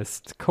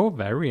annualized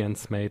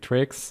covariance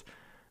matrix.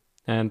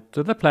 And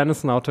the plan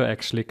is now to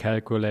actually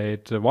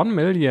calculate 1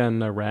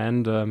 million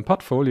random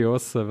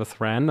portfolios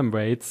with random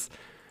weights.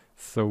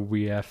 So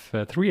we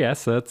have 3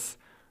 assets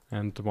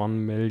and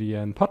 1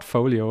 million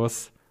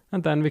portfolios.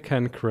 And then we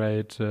can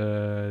create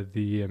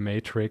the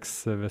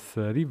matrix with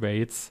the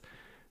weights.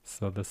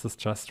 So this is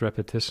just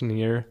repetition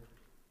here.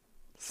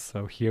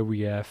 So here we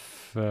have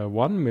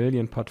 1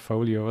 million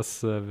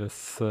portfolios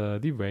with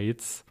the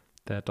weights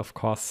that of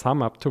course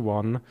sum up to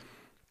 1.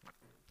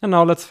 And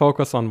now let's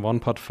focus on one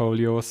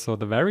portfolio. So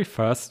the very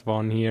first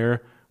one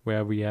here,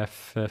 where we have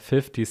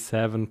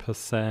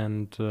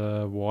 57%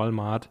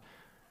 Walmart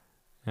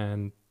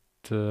and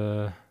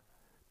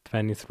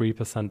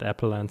 23%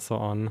 Apple and so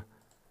on.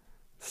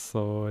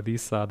 So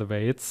these are the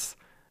weights.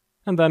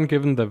 And then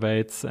given the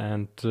weights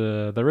and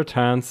the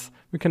returns,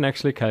 we can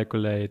actually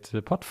calculate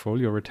the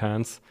portfolio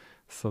returns.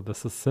 So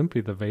this is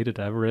simply the weighted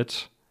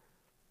average.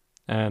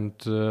 And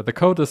the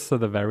code is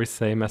the very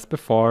same as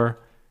before.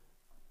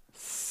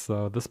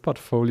 So this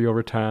portfolio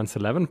returns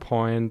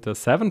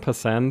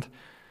 11.7%.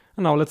 And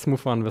now let's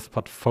move on with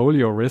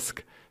portfolio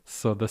risk.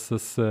 So this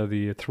is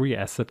the 3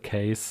 asset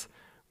case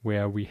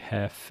where we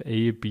have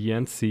A, B,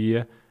 and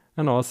C,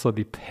 and also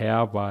the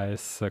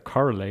pairwise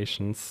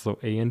correlations. So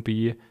A and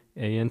B,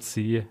 A and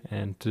C,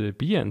 and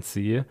B and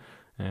C.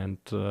 And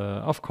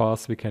of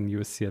course, we can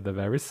use here the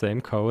very same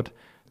code.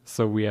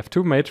 So we have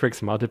 2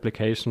 matrix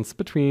multiplications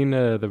between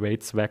the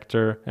weights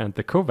vector and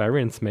the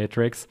covariance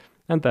matrix.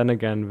 And then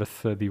again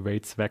with the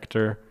weights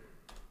vector,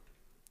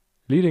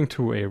 leading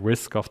to a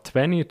risk of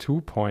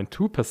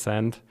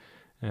 22.2%.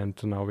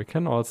 And now we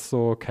can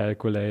also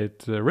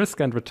calculate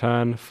risk and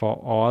return for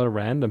all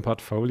random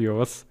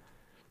portfolios.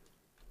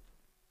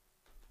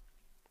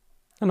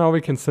 And now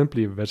we can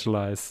simply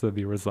visualize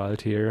the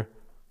result here.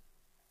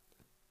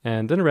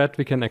 And in red,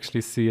 we can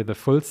actually see the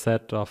full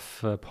set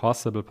of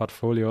possible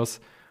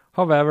portfolios.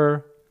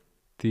 However,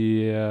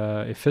 the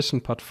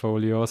efficient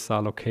portfolios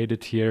are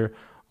located here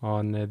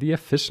on the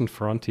efficient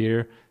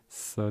frontier.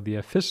 So the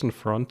efficient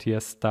frontier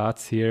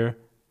starts here,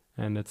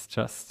 and it's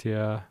just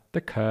here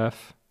the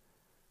curve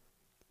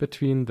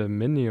between the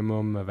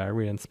minimum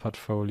variance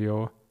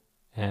portfolio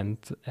and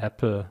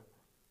Apple.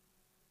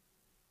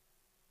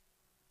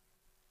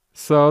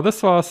 So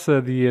this was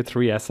the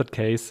 3 asset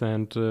case,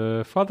 and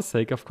for the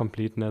sake of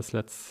completeness,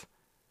 let's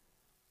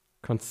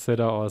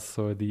consider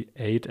also the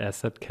 8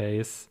 asset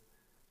case.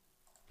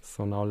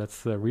 So now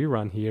let's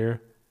rerun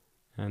here,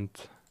 and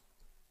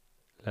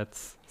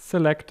let's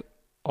select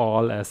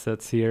all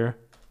assets here.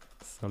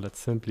 So let's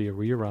simply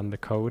rerun the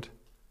code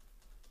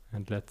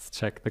and let's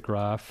check the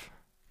graph.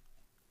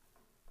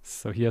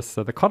 So here's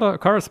the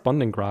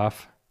corresponding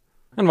graph.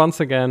 And once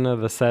again,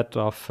 the set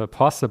of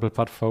possible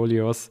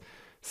portfolios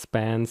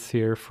spans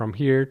here from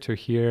here to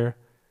here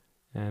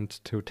and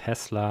to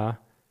Tesla.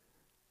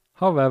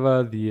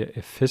 However, the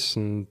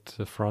efficient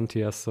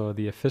frontier, so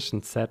the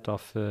efficient set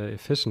of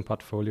efficient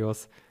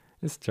portfolios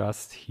is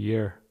just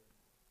here.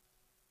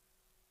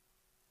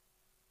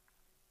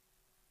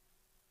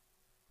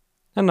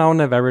 And now in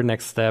the very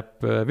next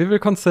step, we will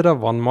consider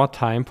one more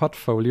time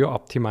portfolio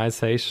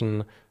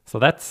optimization. So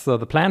that's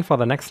the plan for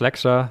the next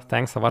lecture.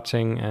 Thanks for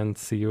watching and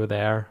see you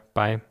there.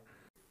 Bye.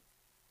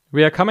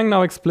 We are coming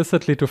now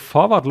explicitly to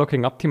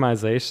forward-looking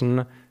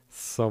optimization.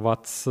 So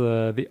what's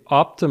the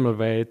optimal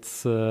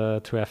ways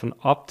to have an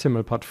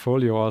optimal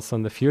portfolio also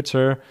in the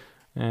future?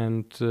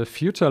 And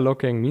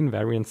future-looking mean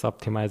variance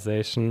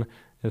optimization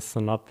is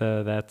not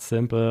that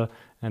simple,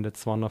 and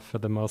it's one of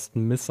the most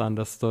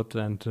misunderstood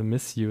and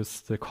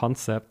misused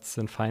concepts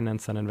in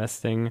finance and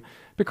investing,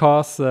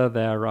 because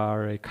there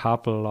are a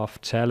couple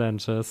of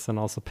challenges and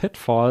also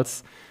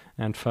pitfalls.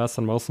 And first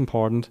and most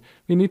important,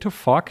 we need to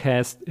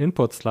forecast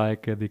inputs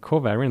like the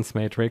covariance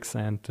matrix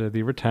and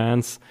the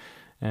returns.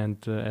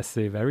 And as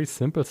a very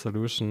simple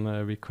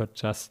solution, we could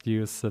just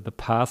use the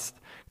past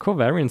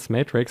covariance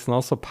matrix and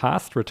also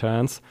past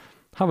returns.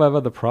 However,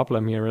 the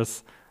problem here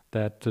is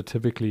that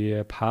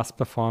typically past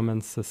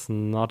performance is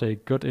not a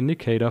good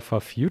indicator for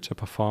future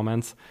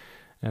performance.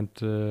 And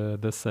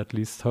this at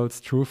least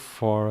holds true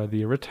for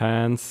the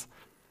returns.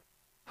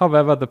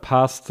 However, the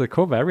past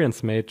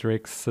covariance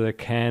matrix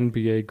can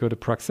be a good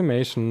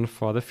approximation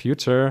for the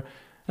future,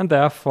 and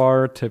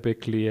therefore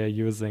typically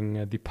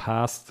using the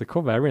past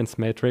covariance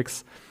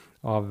matrix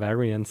or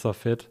variants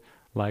of it,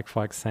 like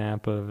for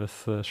example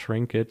with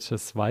shrinkage,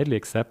 is widely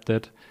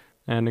accepted.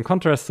 And in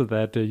contrast to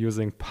that,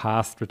 using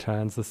past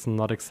returns is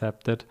not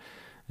accepted.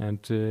 And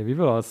we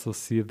will also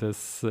see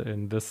this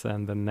in this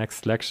and the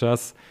next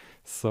lectures.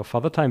 So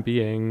for the time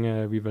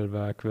being, we will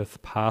work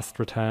with past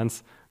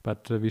returns,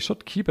 but we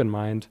should keep in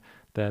mind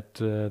that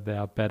there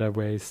are better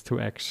ways to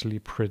actually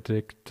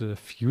predict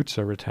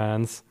future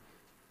returns.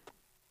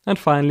 And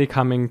finally,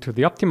 coming to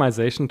the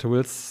optimization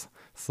tools.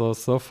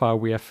 So far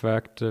we have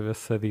worked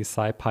with the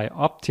SciPy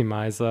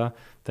optimizer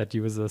that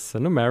uses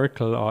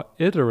numerical or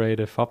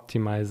iterative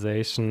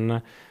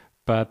optimization,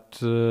 but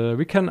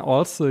we can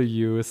also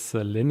use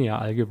linear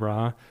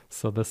algebra.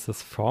 So this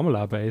is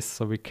formula based,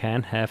 so we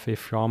can have a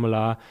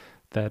formula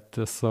that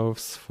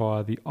solves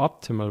for the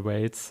optimal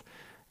weights.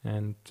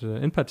 And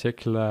in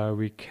particular,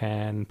 we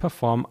can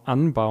perform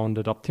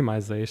unbounded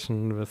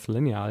optimization with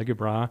linear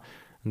algebra.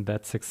 And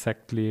that's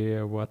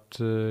exactly what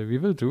we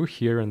will do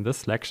here in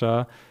this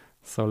lecture.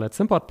 So let's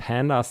import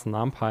pandas,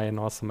 numpy, and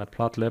also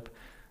matplotlib.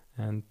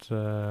 And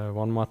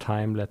one more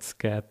time, let's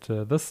get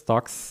the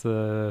stocks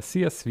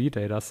CSV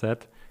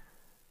dataset.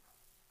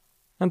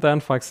 And then,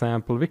 for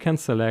example, we can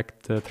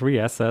select 3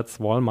 assets,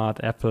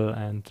 Walmart, Apple,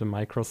 and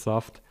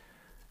Microsoft,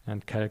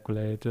 and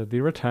calculate the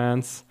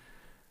returns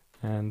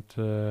and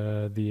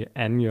the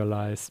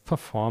annualized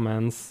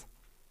performance.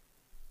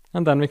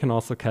 And then we can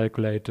also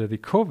calculate the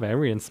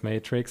covariance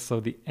matrix, so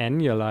the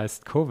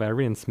annualized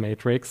covariance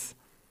matrix.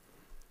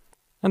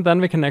 And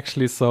then we can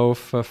actually solve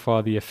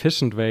for the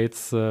efficient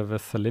weights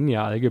with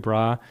linear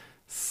algebra.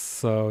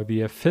 So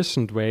the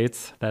efficient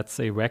weights, that's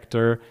a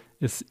vector,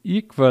 is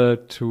equal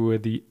to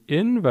the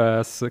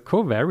inverse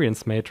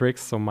covariance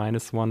matrix. So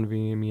 -1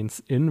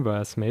 means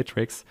inverse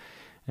matrix.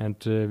 And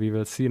we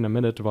will see in a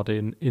minute what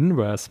an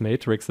inverse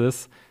matrix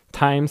is,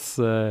 times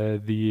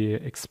the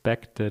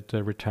expected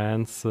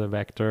returns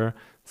vector.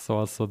 So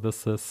also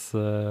this is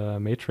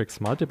matrix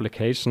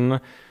multiplication.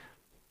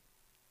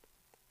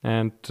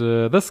 And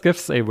this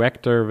gives a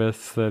vector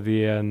with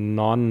the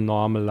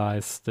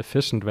non-normalized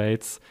efficient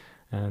weights.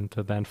 And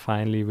then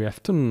finally we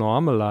have to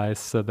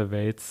normalize the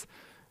weights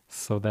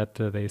so that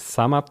they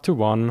sum up to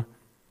 1.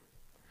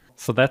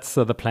 So that's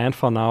the plan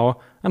for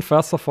now. And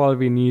first of all,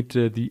 we need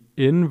the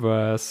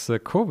inverse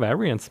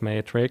covariance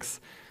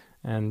matrix.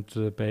 And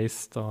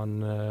based on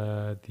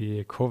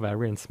the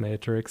covariance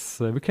matrix,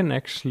 we can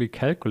actually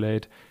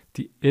calculate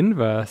the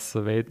inverse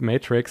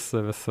matrix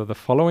with the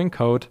following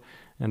code.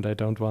 And I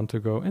don't want to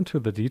go into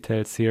the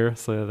details here,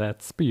 so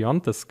that's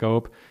beyond the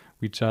scope.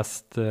 We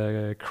just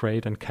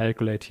create and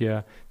calculate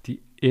here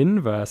the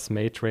inverse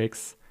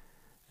matrix.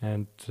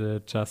 And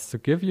just to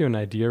give you an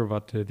idea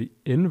what the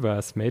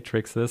inverse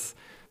matrix is.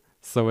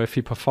 So if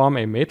we perform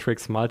a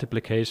matrix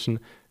multiplication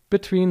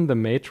between the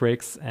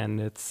matrix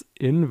and its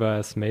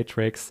inverse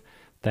matrix,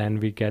 then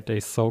we get a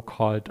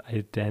so-called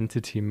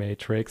identity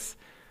matrix.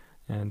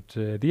 And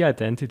the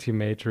identity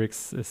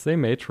matrix is a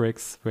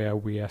matrix where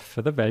we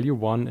have the value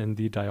 1 in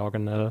the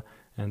diagonal,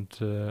 and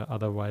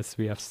otherwise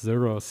we have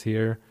zeros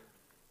here.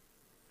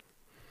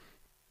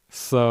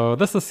 So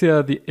this is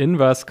here the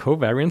inverse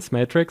covariance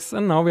matrix,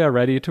 and now we are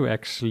ready to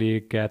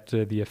actually get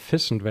the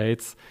efficient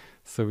weights.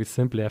 So we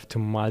simply have to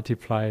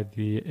multiply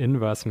the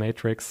inverse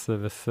matrix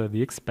with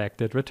the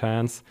expected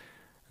returns.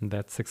 And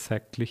that's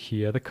exactly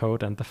here the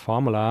code and the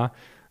formula.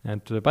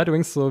 And by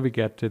doing so, we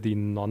get the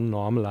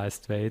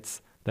non-normalized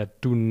weights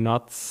that do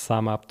not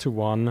sum up to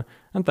 1.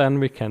 And then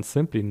we can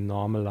simply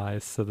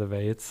normalize the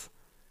weights.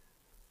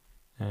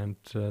 And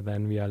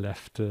then we are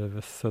left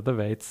with the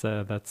weights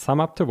that sum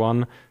up to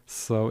 1.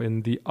 So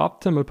in the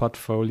optimal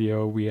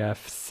portfolio, we have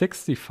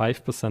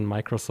 65%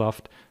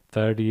 Microsoft,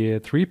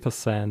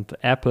 33%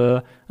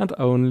 Apple, and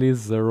only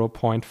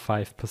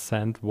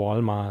 0.5%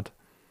 Walmart.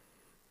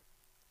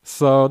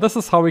 So this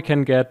is how we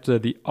can get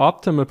the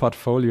optimal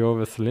portfolio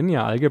with linear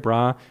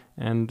algebra.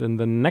 And in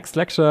the next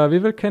lecture, we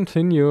will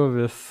continue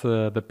with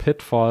the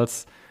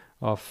pitfalls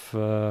of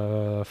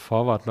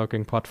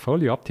forward-looking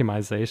portfolio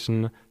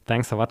optimization.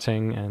 Thanks for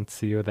watching and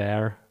see you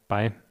there.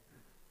 Bye.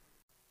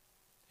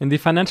 In the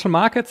financial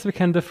markets, we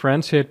can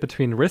differentiate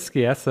between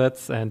risky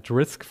assets and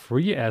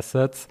risk-free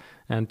assets.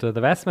 And the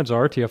vast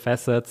majority of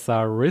assets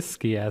are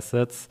risky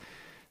assets.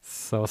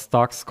 So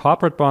stocks,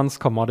 corporate bonds,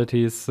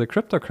 commodities,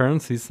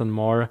 cryptocurrencies, and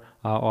more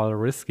are all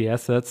risky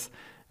assets.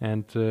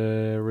 And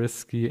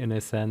risky in a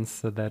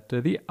sense that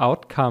the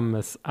outcome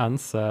is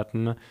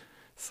uncertain.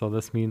 So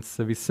this means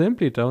we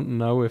simply don't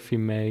know if we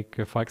make,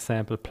 for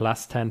example,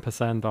 plus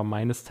 10% or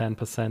minus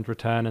 10%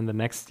 return in the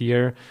next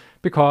year,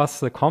 because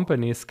the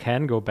companies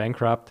can go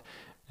bankrupt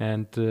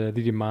and the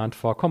demand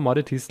for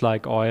commodities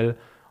like oil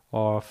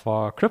or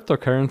for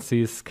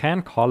cryptocurrencies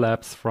can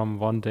collapse from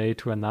one day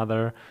to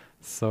another.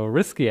 So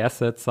risky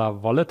assets are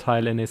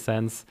volatile in a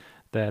sense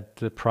that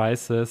the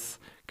prices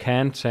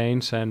can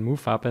change and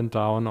move up and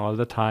down all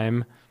the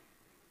time.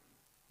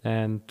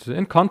 And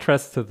in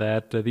contrast to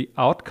that, the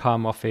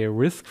outcome of a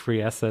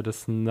risk-free asset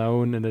is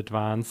known in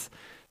advance.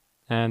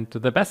 And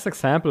the best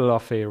example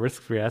of a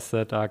risk-free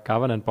asset are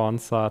government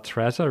bonds or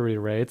treasury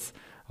rates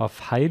of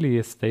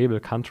highly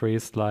stable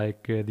countries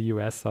like the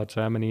US or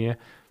Germany.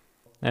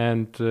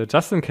 And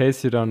just in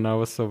case you don't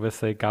know, so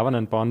with a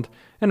government bond,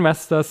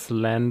 investors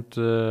lend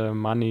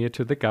money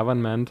to the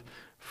government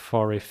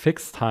for a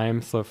fixed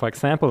time. So for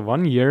example,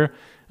 1 year,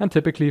 and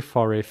typically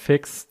for a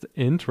fixed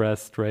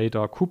interest rate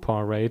or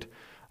coupon rate,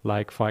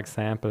 like for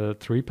example,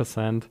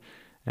 3%.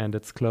 And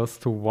it's close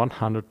to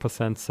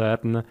 100%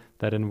 certain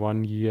that in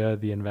 1 year,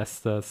 the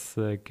investors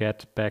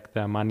get back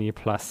their money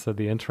plus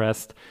the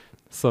interest.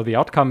 So the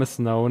outcome is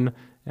known,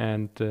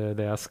 and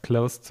there's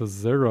close to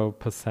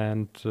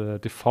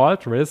 0%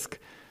 default risk,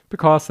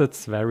 because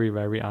it's very,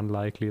 very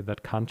unlikely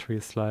that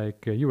countries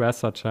like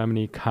US or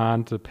Germany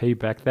can't pay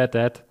back their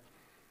debt.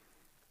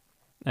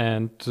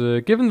 And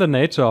given the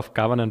nature of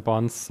government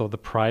bonds, so the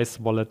price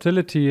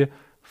volatility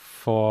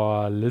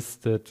for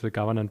listed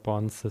government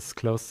bonds is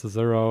close to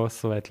 0,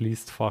 so at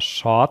least for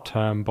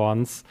short-term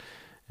bonds.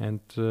 And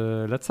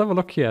let's have a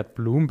look here at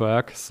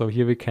Bloomberg. So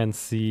here we can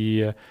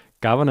see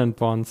government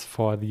bonds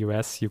for the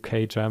US,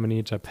 UK,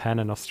 Germany, Japan,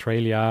 and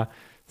Australia.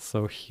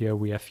 So here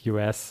we have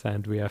US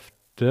and we have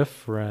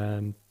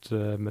different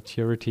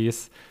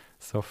maturities.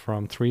 So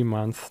from 3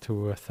 months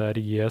to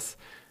 30 years.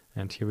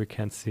 And here we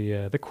can see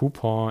the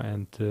coupon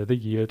and the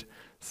yield.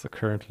 So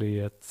currently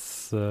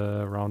it's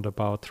around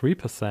about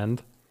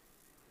 3%.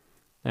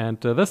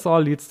 And this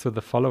all leads to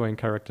the following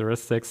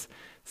characteristics.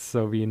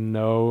 So we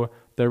know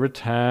the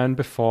return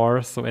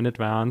before, so in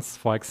advance,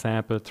 for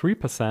example,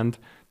 3%.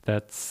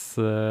 That's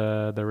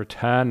the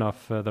return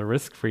of the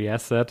risk-free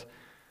asset.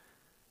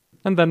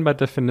 And then by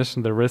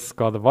definition, the risk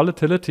or the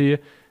volatility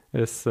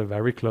is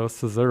very close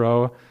to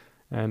 0.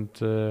 And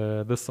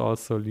this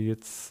also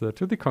leads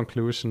to the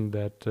conclusion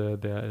that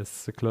there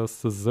is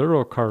close to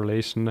 0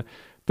 correlation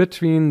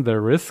between the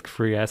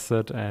risk-free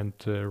asset and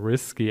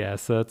risky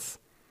assets.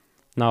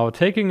 Now,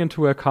 taking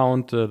into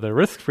account the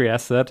risk-free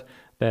asset,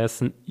 there's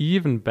an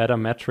even better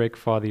metric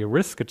for the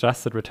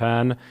risk-adjusted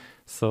return.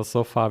 So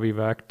far we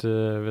worked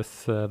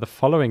with the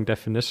following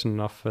definition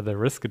of the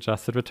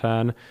risk-adjusted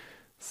return.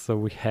 So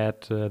we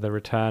had the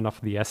return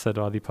of the asset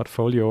or the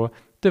portfolio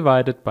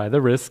divided by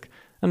the risk.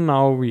 And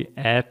now we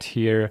add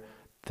here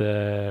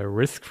the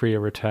risk-free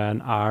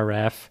return,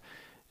 RF,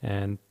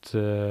 and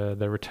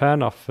the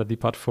return of the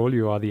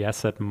portfolio or the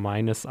asset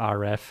minus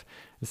RF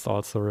is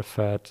also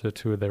referred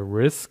to the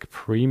risk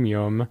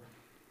premium.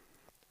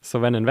 So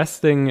when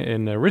investing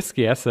in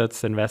risky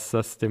assets,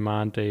 investors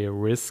demand a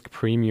risk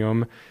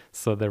premium.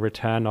 So the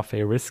return of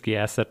a risky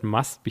asset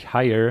must be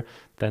higher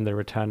than the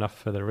return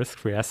of the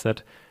risk-free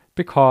asset,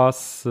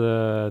 because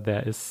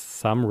there is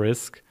some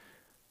risk.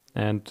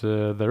 And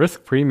the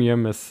risk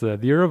premium is the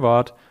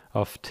reward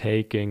of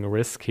taking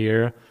risk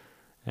here.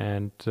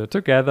 And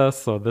together,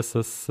 so this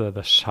is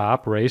the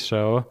Sharpe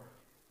ratio.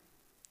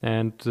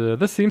 And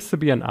this seems to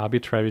be an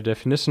arbitrary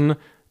definition,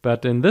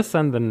 but in this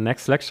and the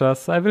next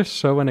lectures, I will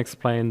show and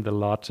explain the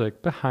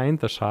logic behind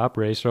the Sharpe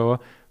ratio.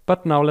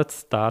 But now let's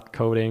start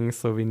coding.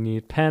 So we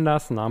need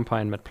pandas,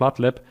 numpy, and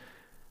matplotlib.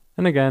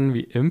 And again,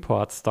 we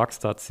import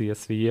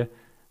stocks.csv.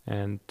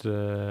 And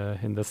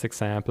in this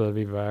example,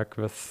 we work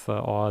with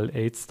all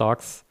 8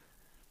 stocks.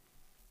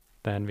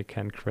 Then we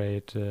can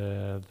create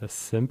the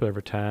simple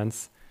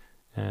returns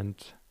and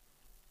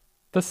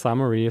the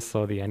summary,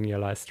 so the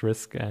annualized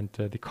risk and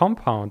the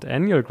compound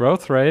annual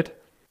growth rate.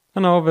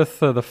 And now with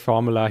the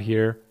formula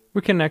here,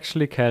 we can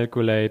actually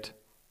calculate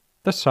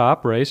the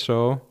Sharpe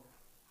ratio.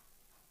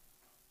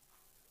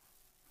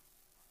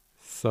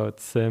 So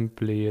it's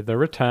simply the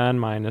return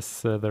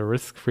minus the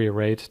risk-free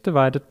rate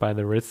divided by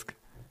the risk.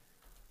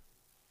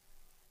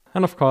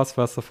 And of course,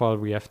 first of all,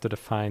 we have to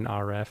define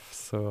RF.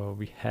 So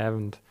we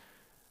haven't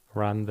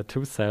run the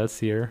two cells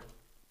here.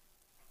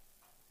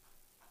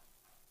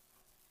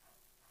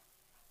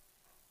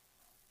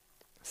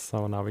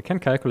 So now we can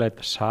calculate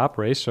the Sharpe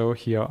ratio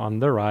here on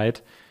the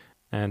right.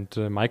 And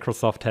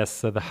Microsoft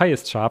has the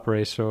highest Sharpe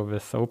ratio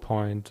with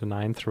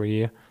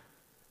 0.93.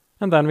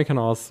 And then we can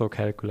also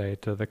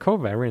calculate the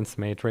covariance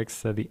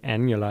matrix, the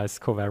annualized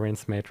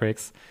covariance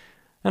matrix.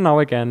 And now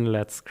again,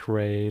 let's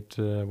create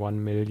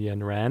 1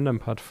 million random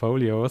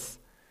portfolios.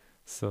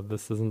 So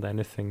this isn't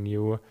anything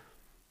new.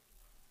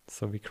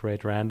 So we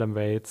create random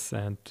weights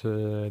and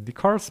the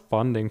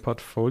corresponding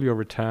portfolio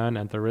return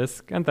and the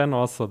risk, and then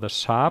also the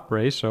Sharpe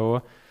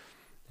ratio.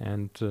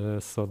 And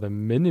so the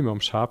minimum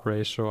Sharpe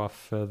ratio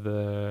of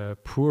the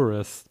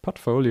poorest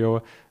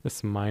portfolio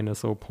is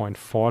minus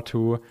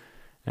 0.42.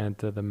 And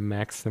the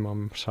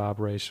maximum Sharpe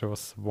ratio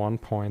is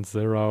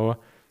 1.0.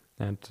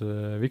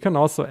 And we can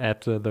also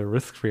add the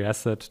risk-free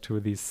asset to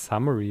the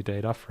summary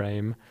data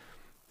frame.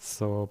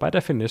 So by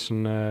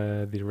definition,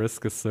 the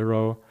risk is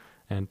 0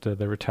 and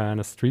the return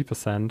is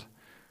 3%.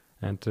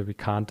 And we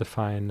can't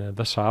define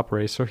the Sharpe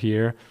ratio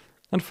here.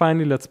 And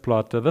finally, let's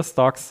plot the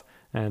stocks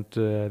and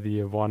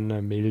the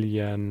 1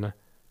 million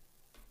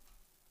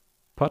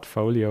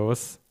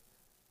portfolios.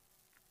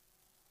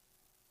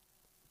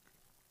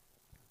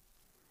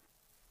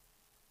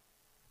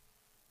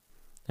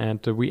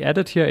 And we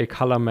added here a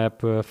color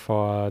map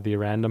for the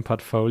random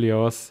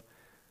portfolios.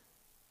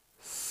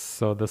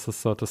 So this is,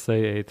 so to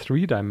say, a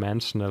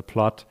three-dimensional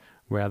plot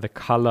where the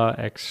color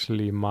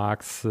actually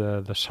marks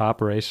the Sharpe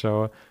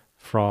ratio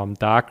from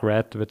dark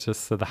red, which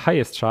is the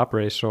highest Sharpe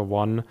ratio,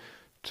 1,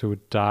 to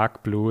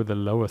dark blue, the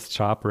lowest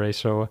Sharpe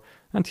ratio.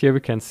 And here we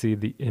can see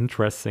the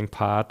interesting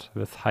part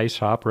with high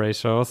Sharpe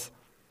ratios.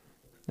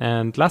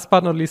 And last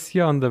but not least,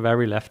 here on the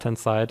very left-hand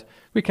side,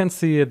 we can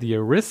see the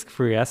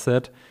risk-free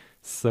asset.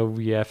 So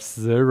we have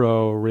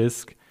 0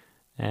 risk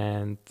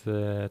and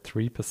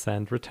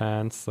 3%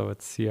 returns. So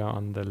it's here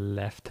on the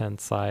left-hand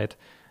side.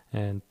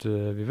 And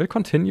we will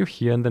continue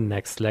here in the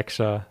next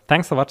lecture.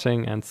 Thanks for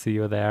watching and see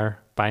you there.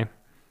 Bye.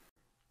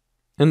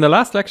 In the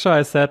last lecture,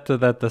 I said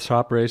that the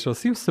Sharpe ratio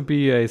seems to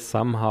be a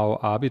somehow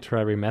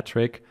arbitrary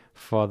metric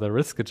for the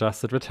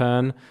risk-adjusted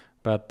return.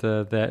 But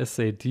there is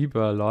a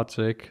deeper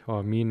logic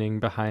or meaning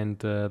behind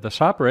the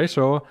Sharpe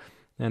ratio.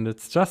 And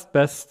it's just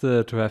best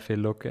to have a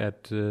look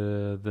at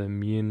the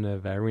mean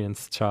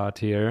variance chart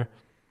here.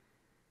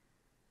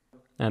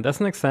 And as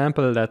an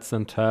example, let's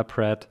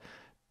interpret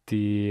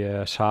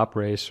the Sharpe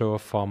ratio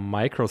for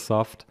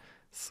Microsoft.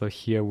 So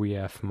here we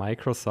have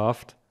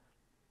Microsoft.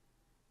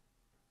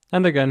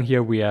 And again,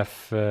 here we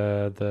have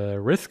the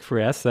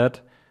risk-free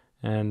asset.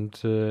 And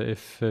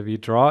if we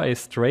draw a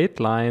straight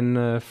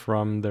line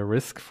from the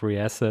risk-free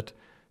asset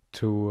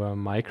to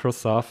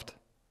Microsoft,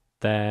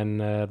 then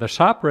the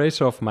Sharpe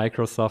ratio of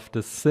Microsoft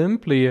is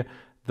simply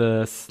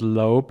the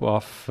slope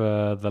of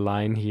the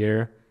line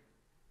here.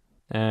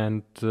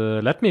 And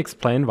let me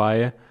explain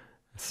why.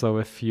 So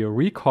if you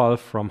recall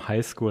from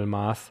high school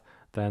math,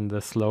 then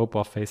the slope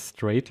of a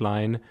straight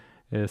line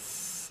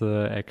is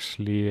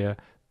actually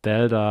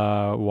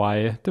delta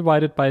y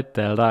divided by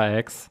delta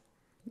x.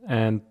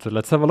 And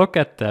let's have a look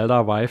at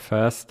delta y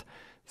first.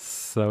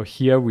 So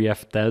here we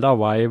have delta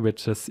y,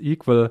 which is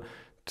equal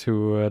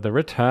to the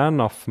return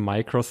of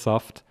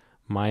Microsoft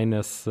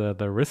minus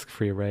the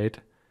risk-free rate.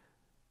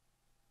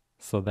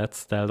 So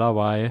that's delta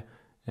y,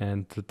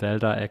 and the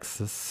delta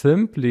x is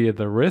simply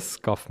the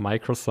risk of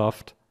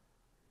Microsoft.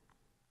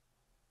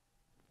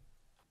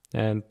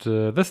 And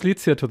this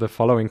leads here to the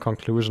following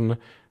conclusion.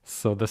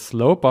 So the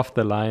slope of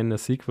the line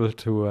is equal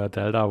to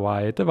delta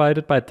y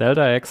divided by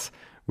delta x,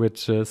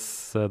 which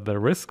is the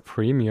risk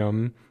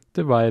premium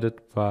divided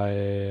by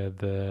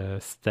the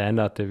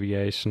standard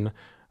deviation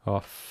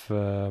of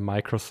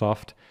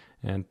Microsoft.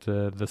 And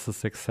this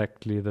is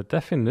exactly the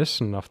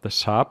definition of the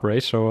Sharpe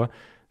ratio.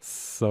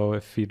 So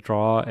if we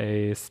draw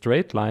a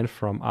straight line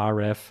from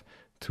RF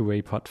to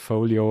a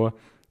portfolio,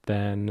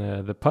 then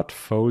the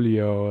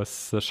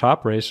portfolio's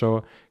Sharpe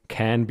ratio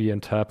can be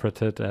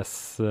interpreted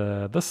as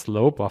the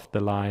slope of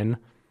the line.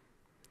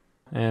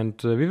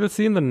 And we will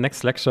see in the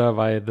next lecture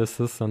why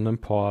this is an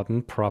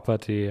important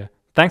property.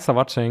 Thanks for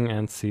watching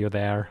and see you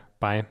there.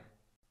 Bye.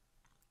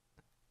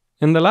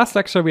 In the last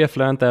lecture, we have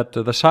learned that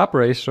the Sharpe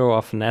ratio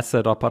of an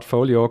asset or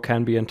portfolio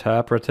can be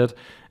interpreted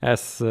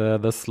as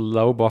the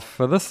slope of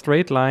the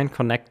straight line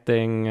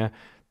connecting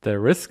the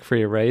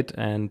risk-free rate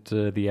and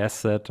the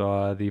asset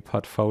or the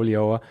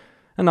portfolio.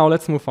 And now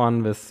let's move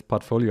on with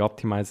portfolio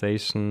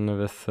optimization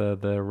with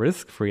the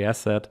risk-free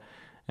asset.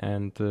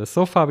 And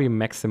so far we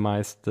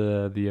maximized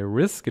the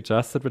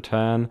risk-adjusted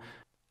return.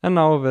 And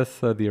now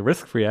with the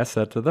risk-free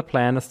asset, the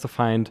plan is to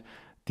find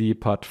the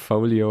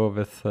portfolio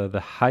with the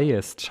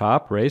highest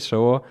Sharpe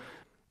ratio.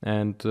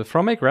 And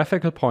from a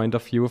graphical point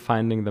of view,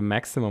 finding the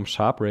maximum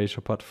Sharpe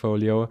ratio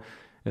portfolio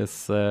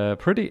is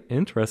pretty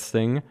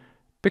interesting,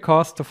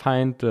 because to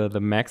find the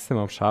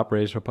maximum Sharpe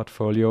ratio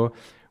portfolio,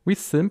 we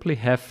simply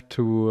have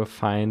to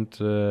find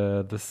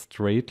the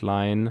straight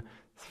line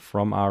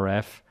from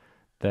RF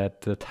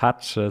that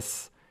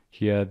touches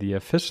here the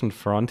efficient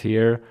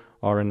frontier,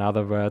 or in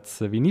other words,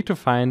 we need to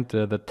find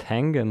the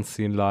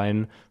tangency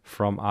line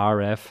from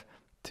RF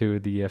to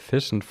the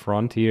efficient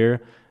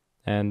frontier.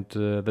 And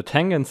the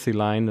tangency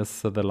line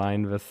is the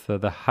line with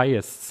the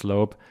highest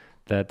slope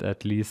that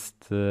at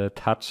least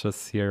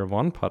touches here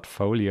one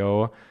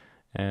portfolio.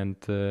 And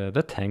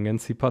the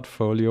tangency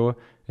portfolio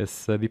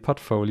is the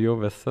portfolio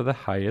with the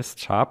highest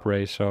Sharpe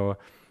ratio.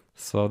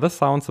 So this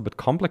sounds a bit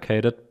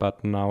complicated,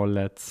 but now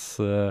let's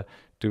do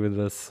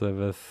this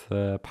with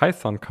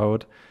Python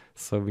code.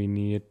 So we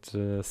need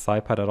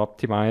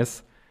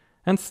scipy.optimize,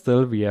 and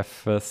still we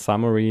have a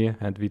summary,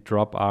 and we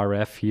drop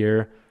RF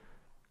here.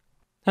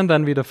 And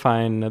then we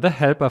define the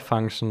helper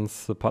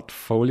functions, the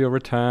portfolio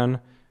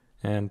return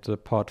and the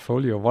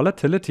portfolio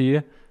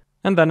volatility.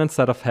 And then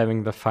instead of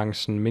having the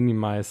function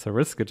minimize the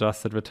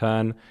risk-adjusted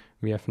return,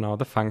 we have now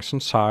the function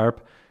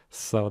Sharpe.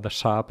 So the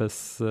Sharpe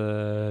is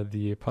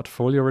the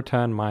portfolio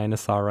return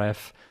minus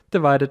RF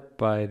divided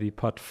by the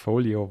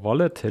portfolio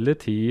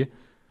volatility.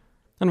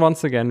 And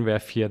once again, we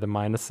have here the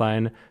minus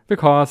sign,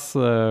 because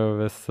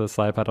with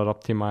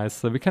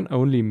scipy.optimize, we can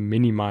only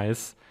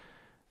minimize.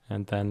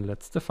 And then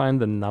let's define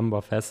the number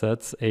of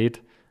assets, 8,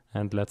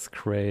 and let's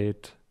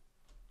create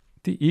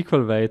the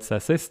equal weights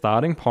as a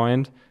starting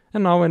point.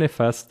 And now in a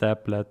first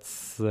step,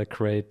 let's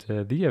create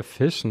the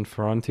efficient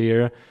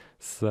frontier.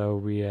 So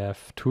we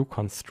have 2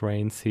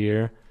 constraints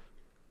here.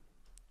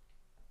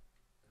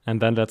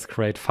 And then let's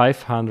create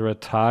 500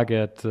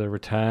 target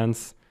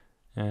returns,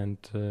 and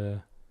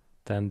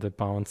then the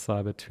bounds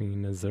are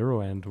between 0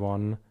 and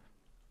 1.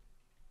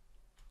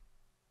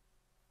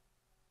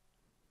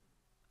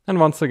 And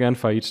once again,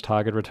 for each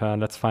target return,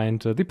 let's find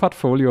the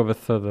portfolio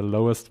with the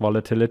lowest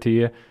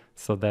volatility.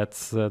 So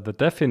that's the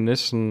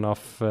definition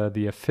of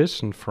the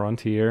efficient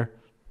frontier.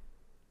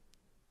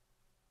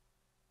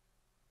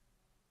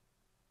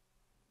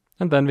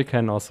 And then we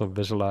can also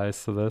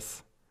visualize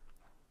this.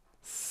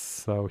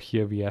 So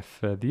here we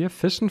have the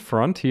efficient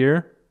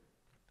frontier.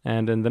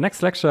 And in the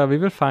next lecture, we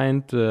will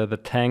find the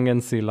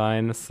tangency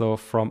line. So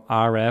from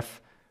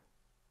RF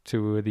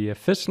to the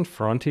efficient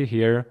frontier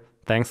here.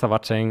 Thanks for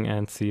watching,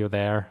 and see you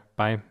there.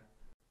 Bye.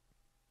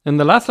 In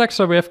the last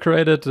lecture, we have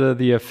created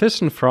the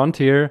efficient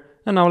frontier,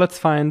 and now let's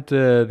find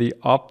the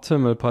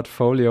optimal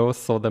portfolio,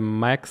 so the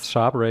max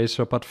Sharpe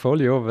ratio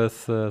portfolio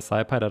with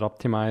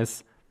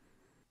scipy.optimize.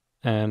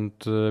 And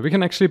we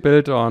can actually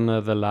build on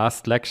the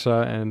last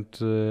lecture, and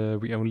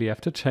we only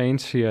have to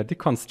change here the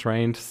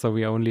constraint. So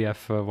we only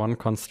have one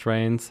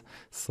constraint,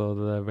 so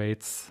the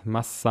weights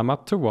must sum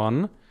up to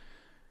 1.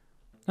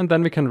 And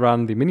then we can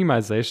run the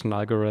minimization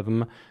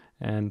algorithm.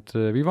 And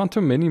we want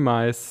to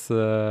minimize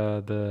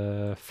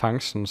the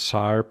function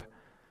Sharpe.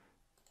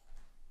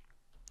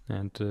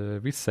 And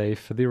we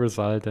save the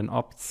result in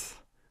opts.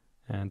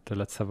 And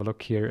let's have a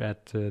look here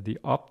at the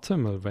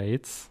optimal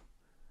weights.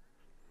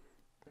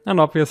 And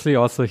obviously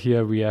also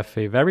here we have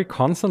a very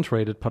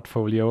concentrated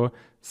portfolio.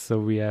 So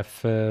we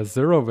have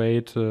 0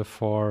 weight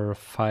for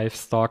 5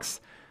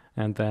 stocks.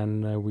 And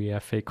then we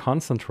have a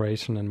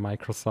concentration in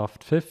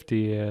Microsoft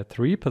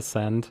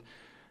 53%.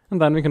 And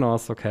then we can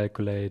also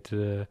calculate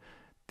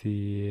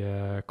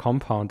the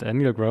compound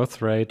annual growth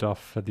rate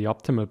of the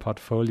optimal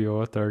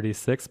portfolio,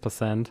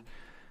 36%,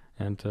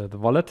 and the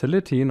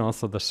volatility and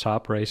also the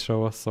Sharpe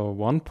ratio, so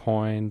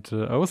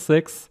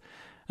 1.06.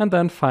 And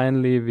then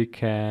finally we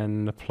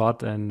can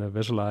plot and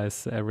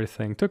visualize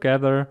everything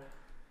together.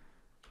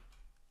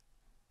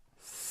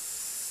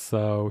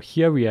 So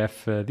here we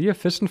have the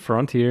efficient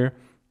frontier,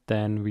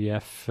 then we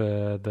have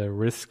the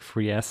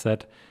risk-free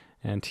asset,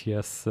 and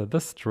here's the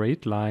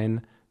straight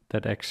line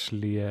that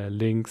actually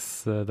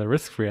links the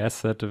risk-free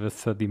asset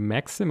with the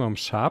maximum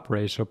Sharpe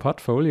ratio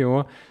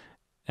portfolio.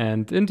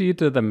 And indeed,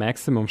 the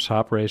maximum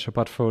Sharpe ratio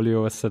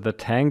portfolio is the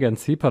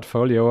tangency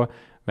portfolio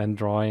when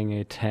drawing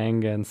a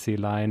tangency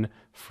line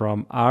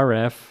from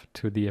RF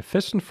to the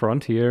efficient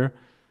frontier.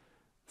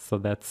 So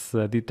that's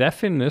the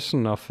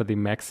definition of the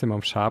maximum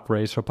Sharpe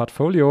ratio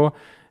portfolio.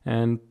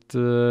 And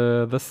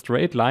the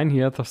straight line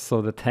here,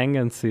 so the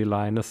tangency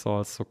line, is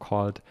also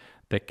called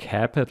the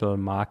capital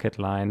market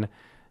line.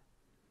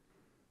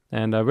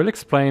 And I will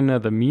explain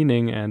the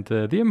meaning and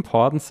the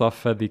importance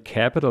of the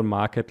capital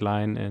market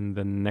line in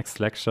the next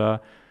lecture.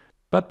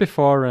 But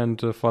before,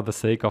 and for the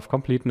sake of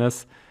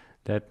completeness,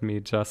 let me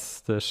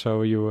just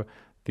show you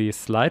the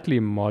slightly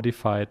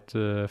modified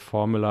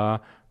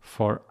formula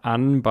for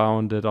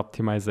unbounded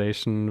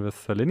optimization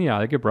with linear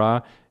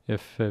algebra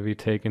if we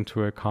take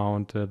into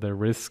account the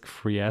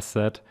risk-free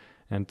asset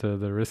and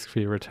the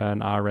risk-free return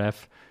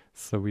RF.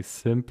 So we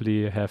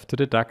simply have to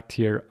deduct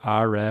here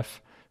RF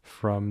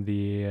from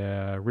the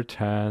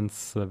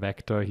returns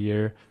vector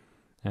here,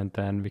 and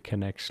then we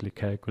can actually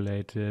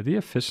calculate the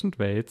efficient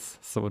weights,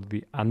 so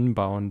the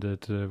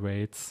unbounded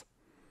weights.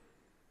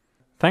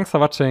 Thanks for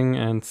watching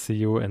and see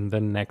you in the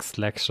next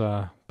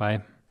lecture.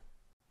 Bye.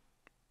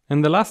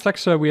 In the last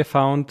lecture, we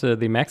found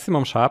the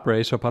maximum Sharpe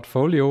ratio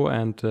portfolio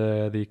and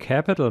the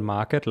capital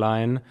market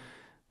line.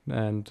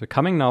 And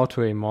coming now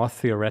to a more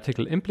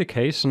theoretical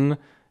implication,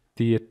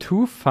 the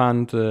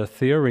two-fund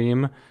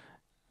theorem.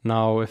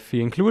 Now, if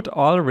we include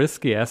all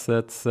risky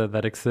assets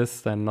that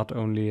exist and not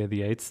only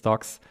the 8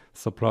 stocks,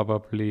 so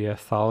probably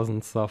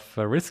thousands of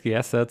risky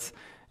assets,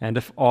 and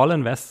if all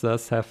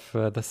investors have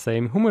the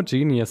same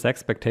homogeneous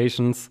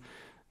expectations,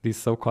 the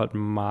so-called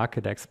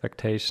market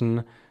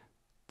expectation,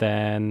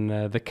 then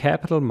the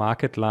capital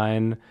market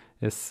line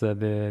is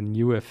the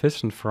new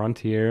efficient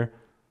frontier,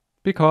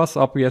 because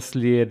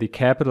obviously the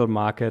capital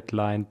market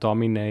line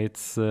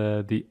dominates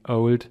the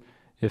old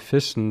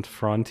efficient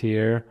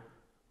frontier,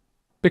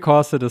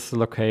 because it is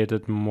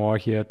located more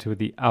here to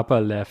the upper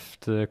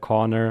left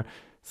corner,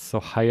 so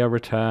higher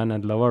return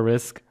and lower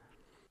risk.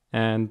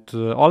 And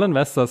all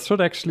investors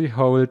should actually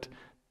hold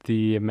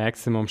the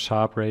maximum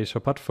Sharpe ratio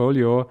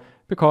portfolio,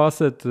 because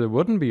it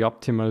wouldn't be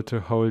optimal to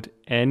hold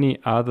any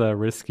other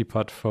risky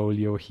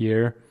portfolio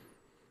here.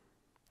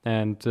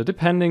 And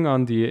depending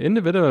on the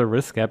individual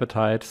risk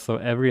appetite, so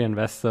every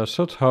investor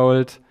should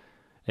hold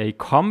a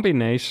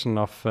combination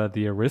of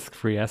the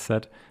risk-free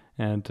asset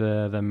and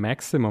the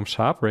maximum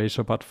Sharpe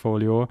ratio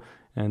portfolio.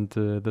 And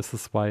this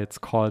is why it's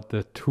called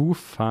the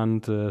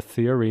two-fund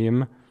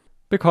theorem,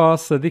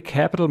 because the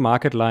capital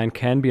market line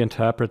can be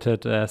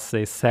interpreted as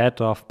a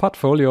set of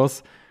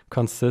portfolios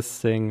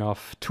consisting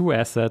of two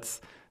assets,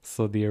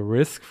 so the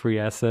risk-free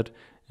asset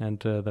and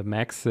the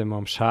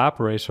maximum Sharpe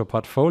ratio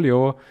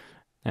portfolio.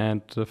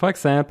 And for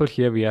example,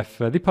 here we have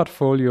the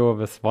portfolio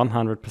with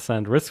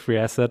 100% risk-free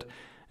asset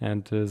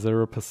and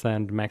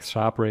 0% max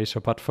Sharpe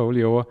ratio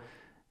portfolio.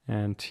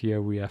 And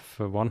here we have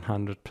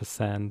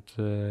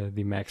 100%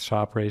 the max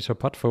Sharpe ratio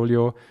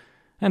portfolio.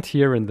 And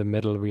here in the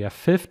middle we have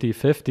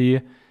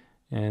 50-50.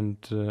 And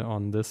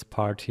on this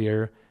part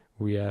here,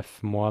 we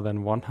have more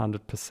than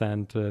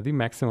 100% the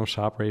maximum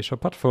Sharpe ratio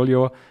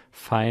portfolio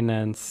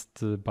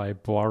financed by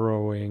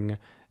borrowing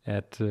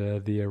at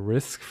the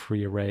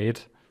risk-free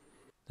rate.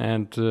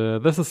 And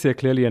this is here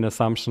clearly an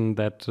assumption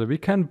that we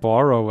can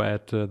borrow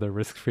at the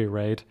risk-free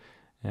rate.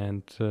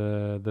 And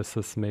this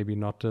is maybe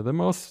not the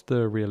most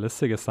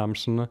realistic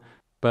assumption,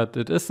 but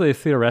it is a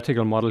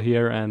theoretical model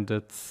here, and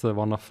it's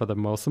one of the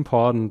most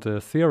important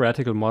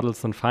theoretical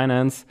models in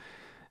finance.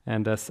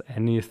 And as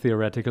any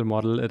theoretical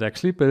model, it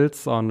actually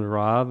builds on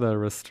rather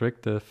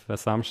restrictive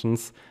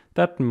assumptions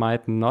that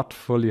might not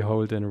fully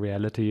hold in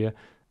reality.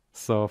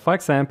 So, for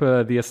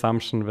example, the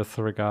assumption with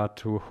regard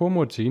to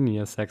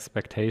homogeneous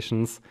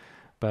expectations.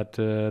 But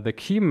the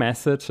key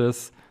message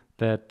is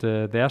that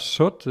there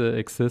should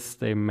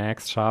exist a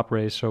max Sharpe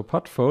ratio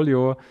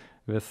portfolio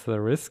with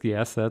risky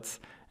assets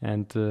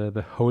and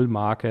the whole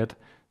market.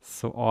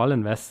 So all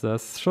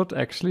investors should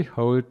actually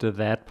hold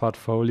that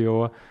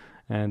portfolio.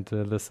 And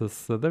this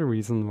is the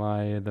reason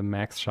why the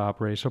max Sharpe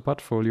ratio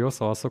portfolio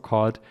is also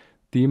called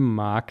the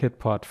market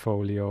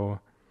portfolio.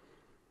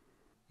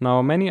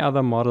 Now, many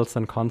other models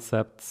and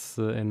concepts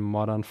in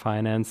modern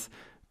finance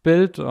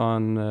build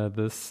on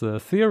this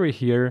theory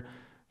here.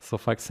 So,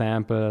 for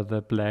example,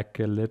 the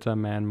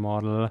Black-Litterman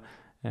model,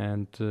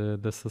 and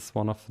this is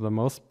one of the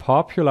most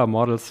popular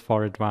models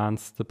for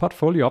advanced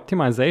portfolio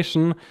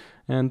optimization.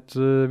 And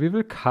we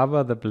will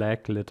cover the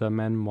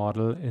Black-Litterman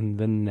model in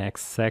the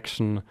next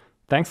section.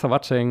 Thanks for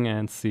watching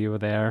and see you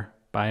there.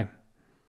 Bye.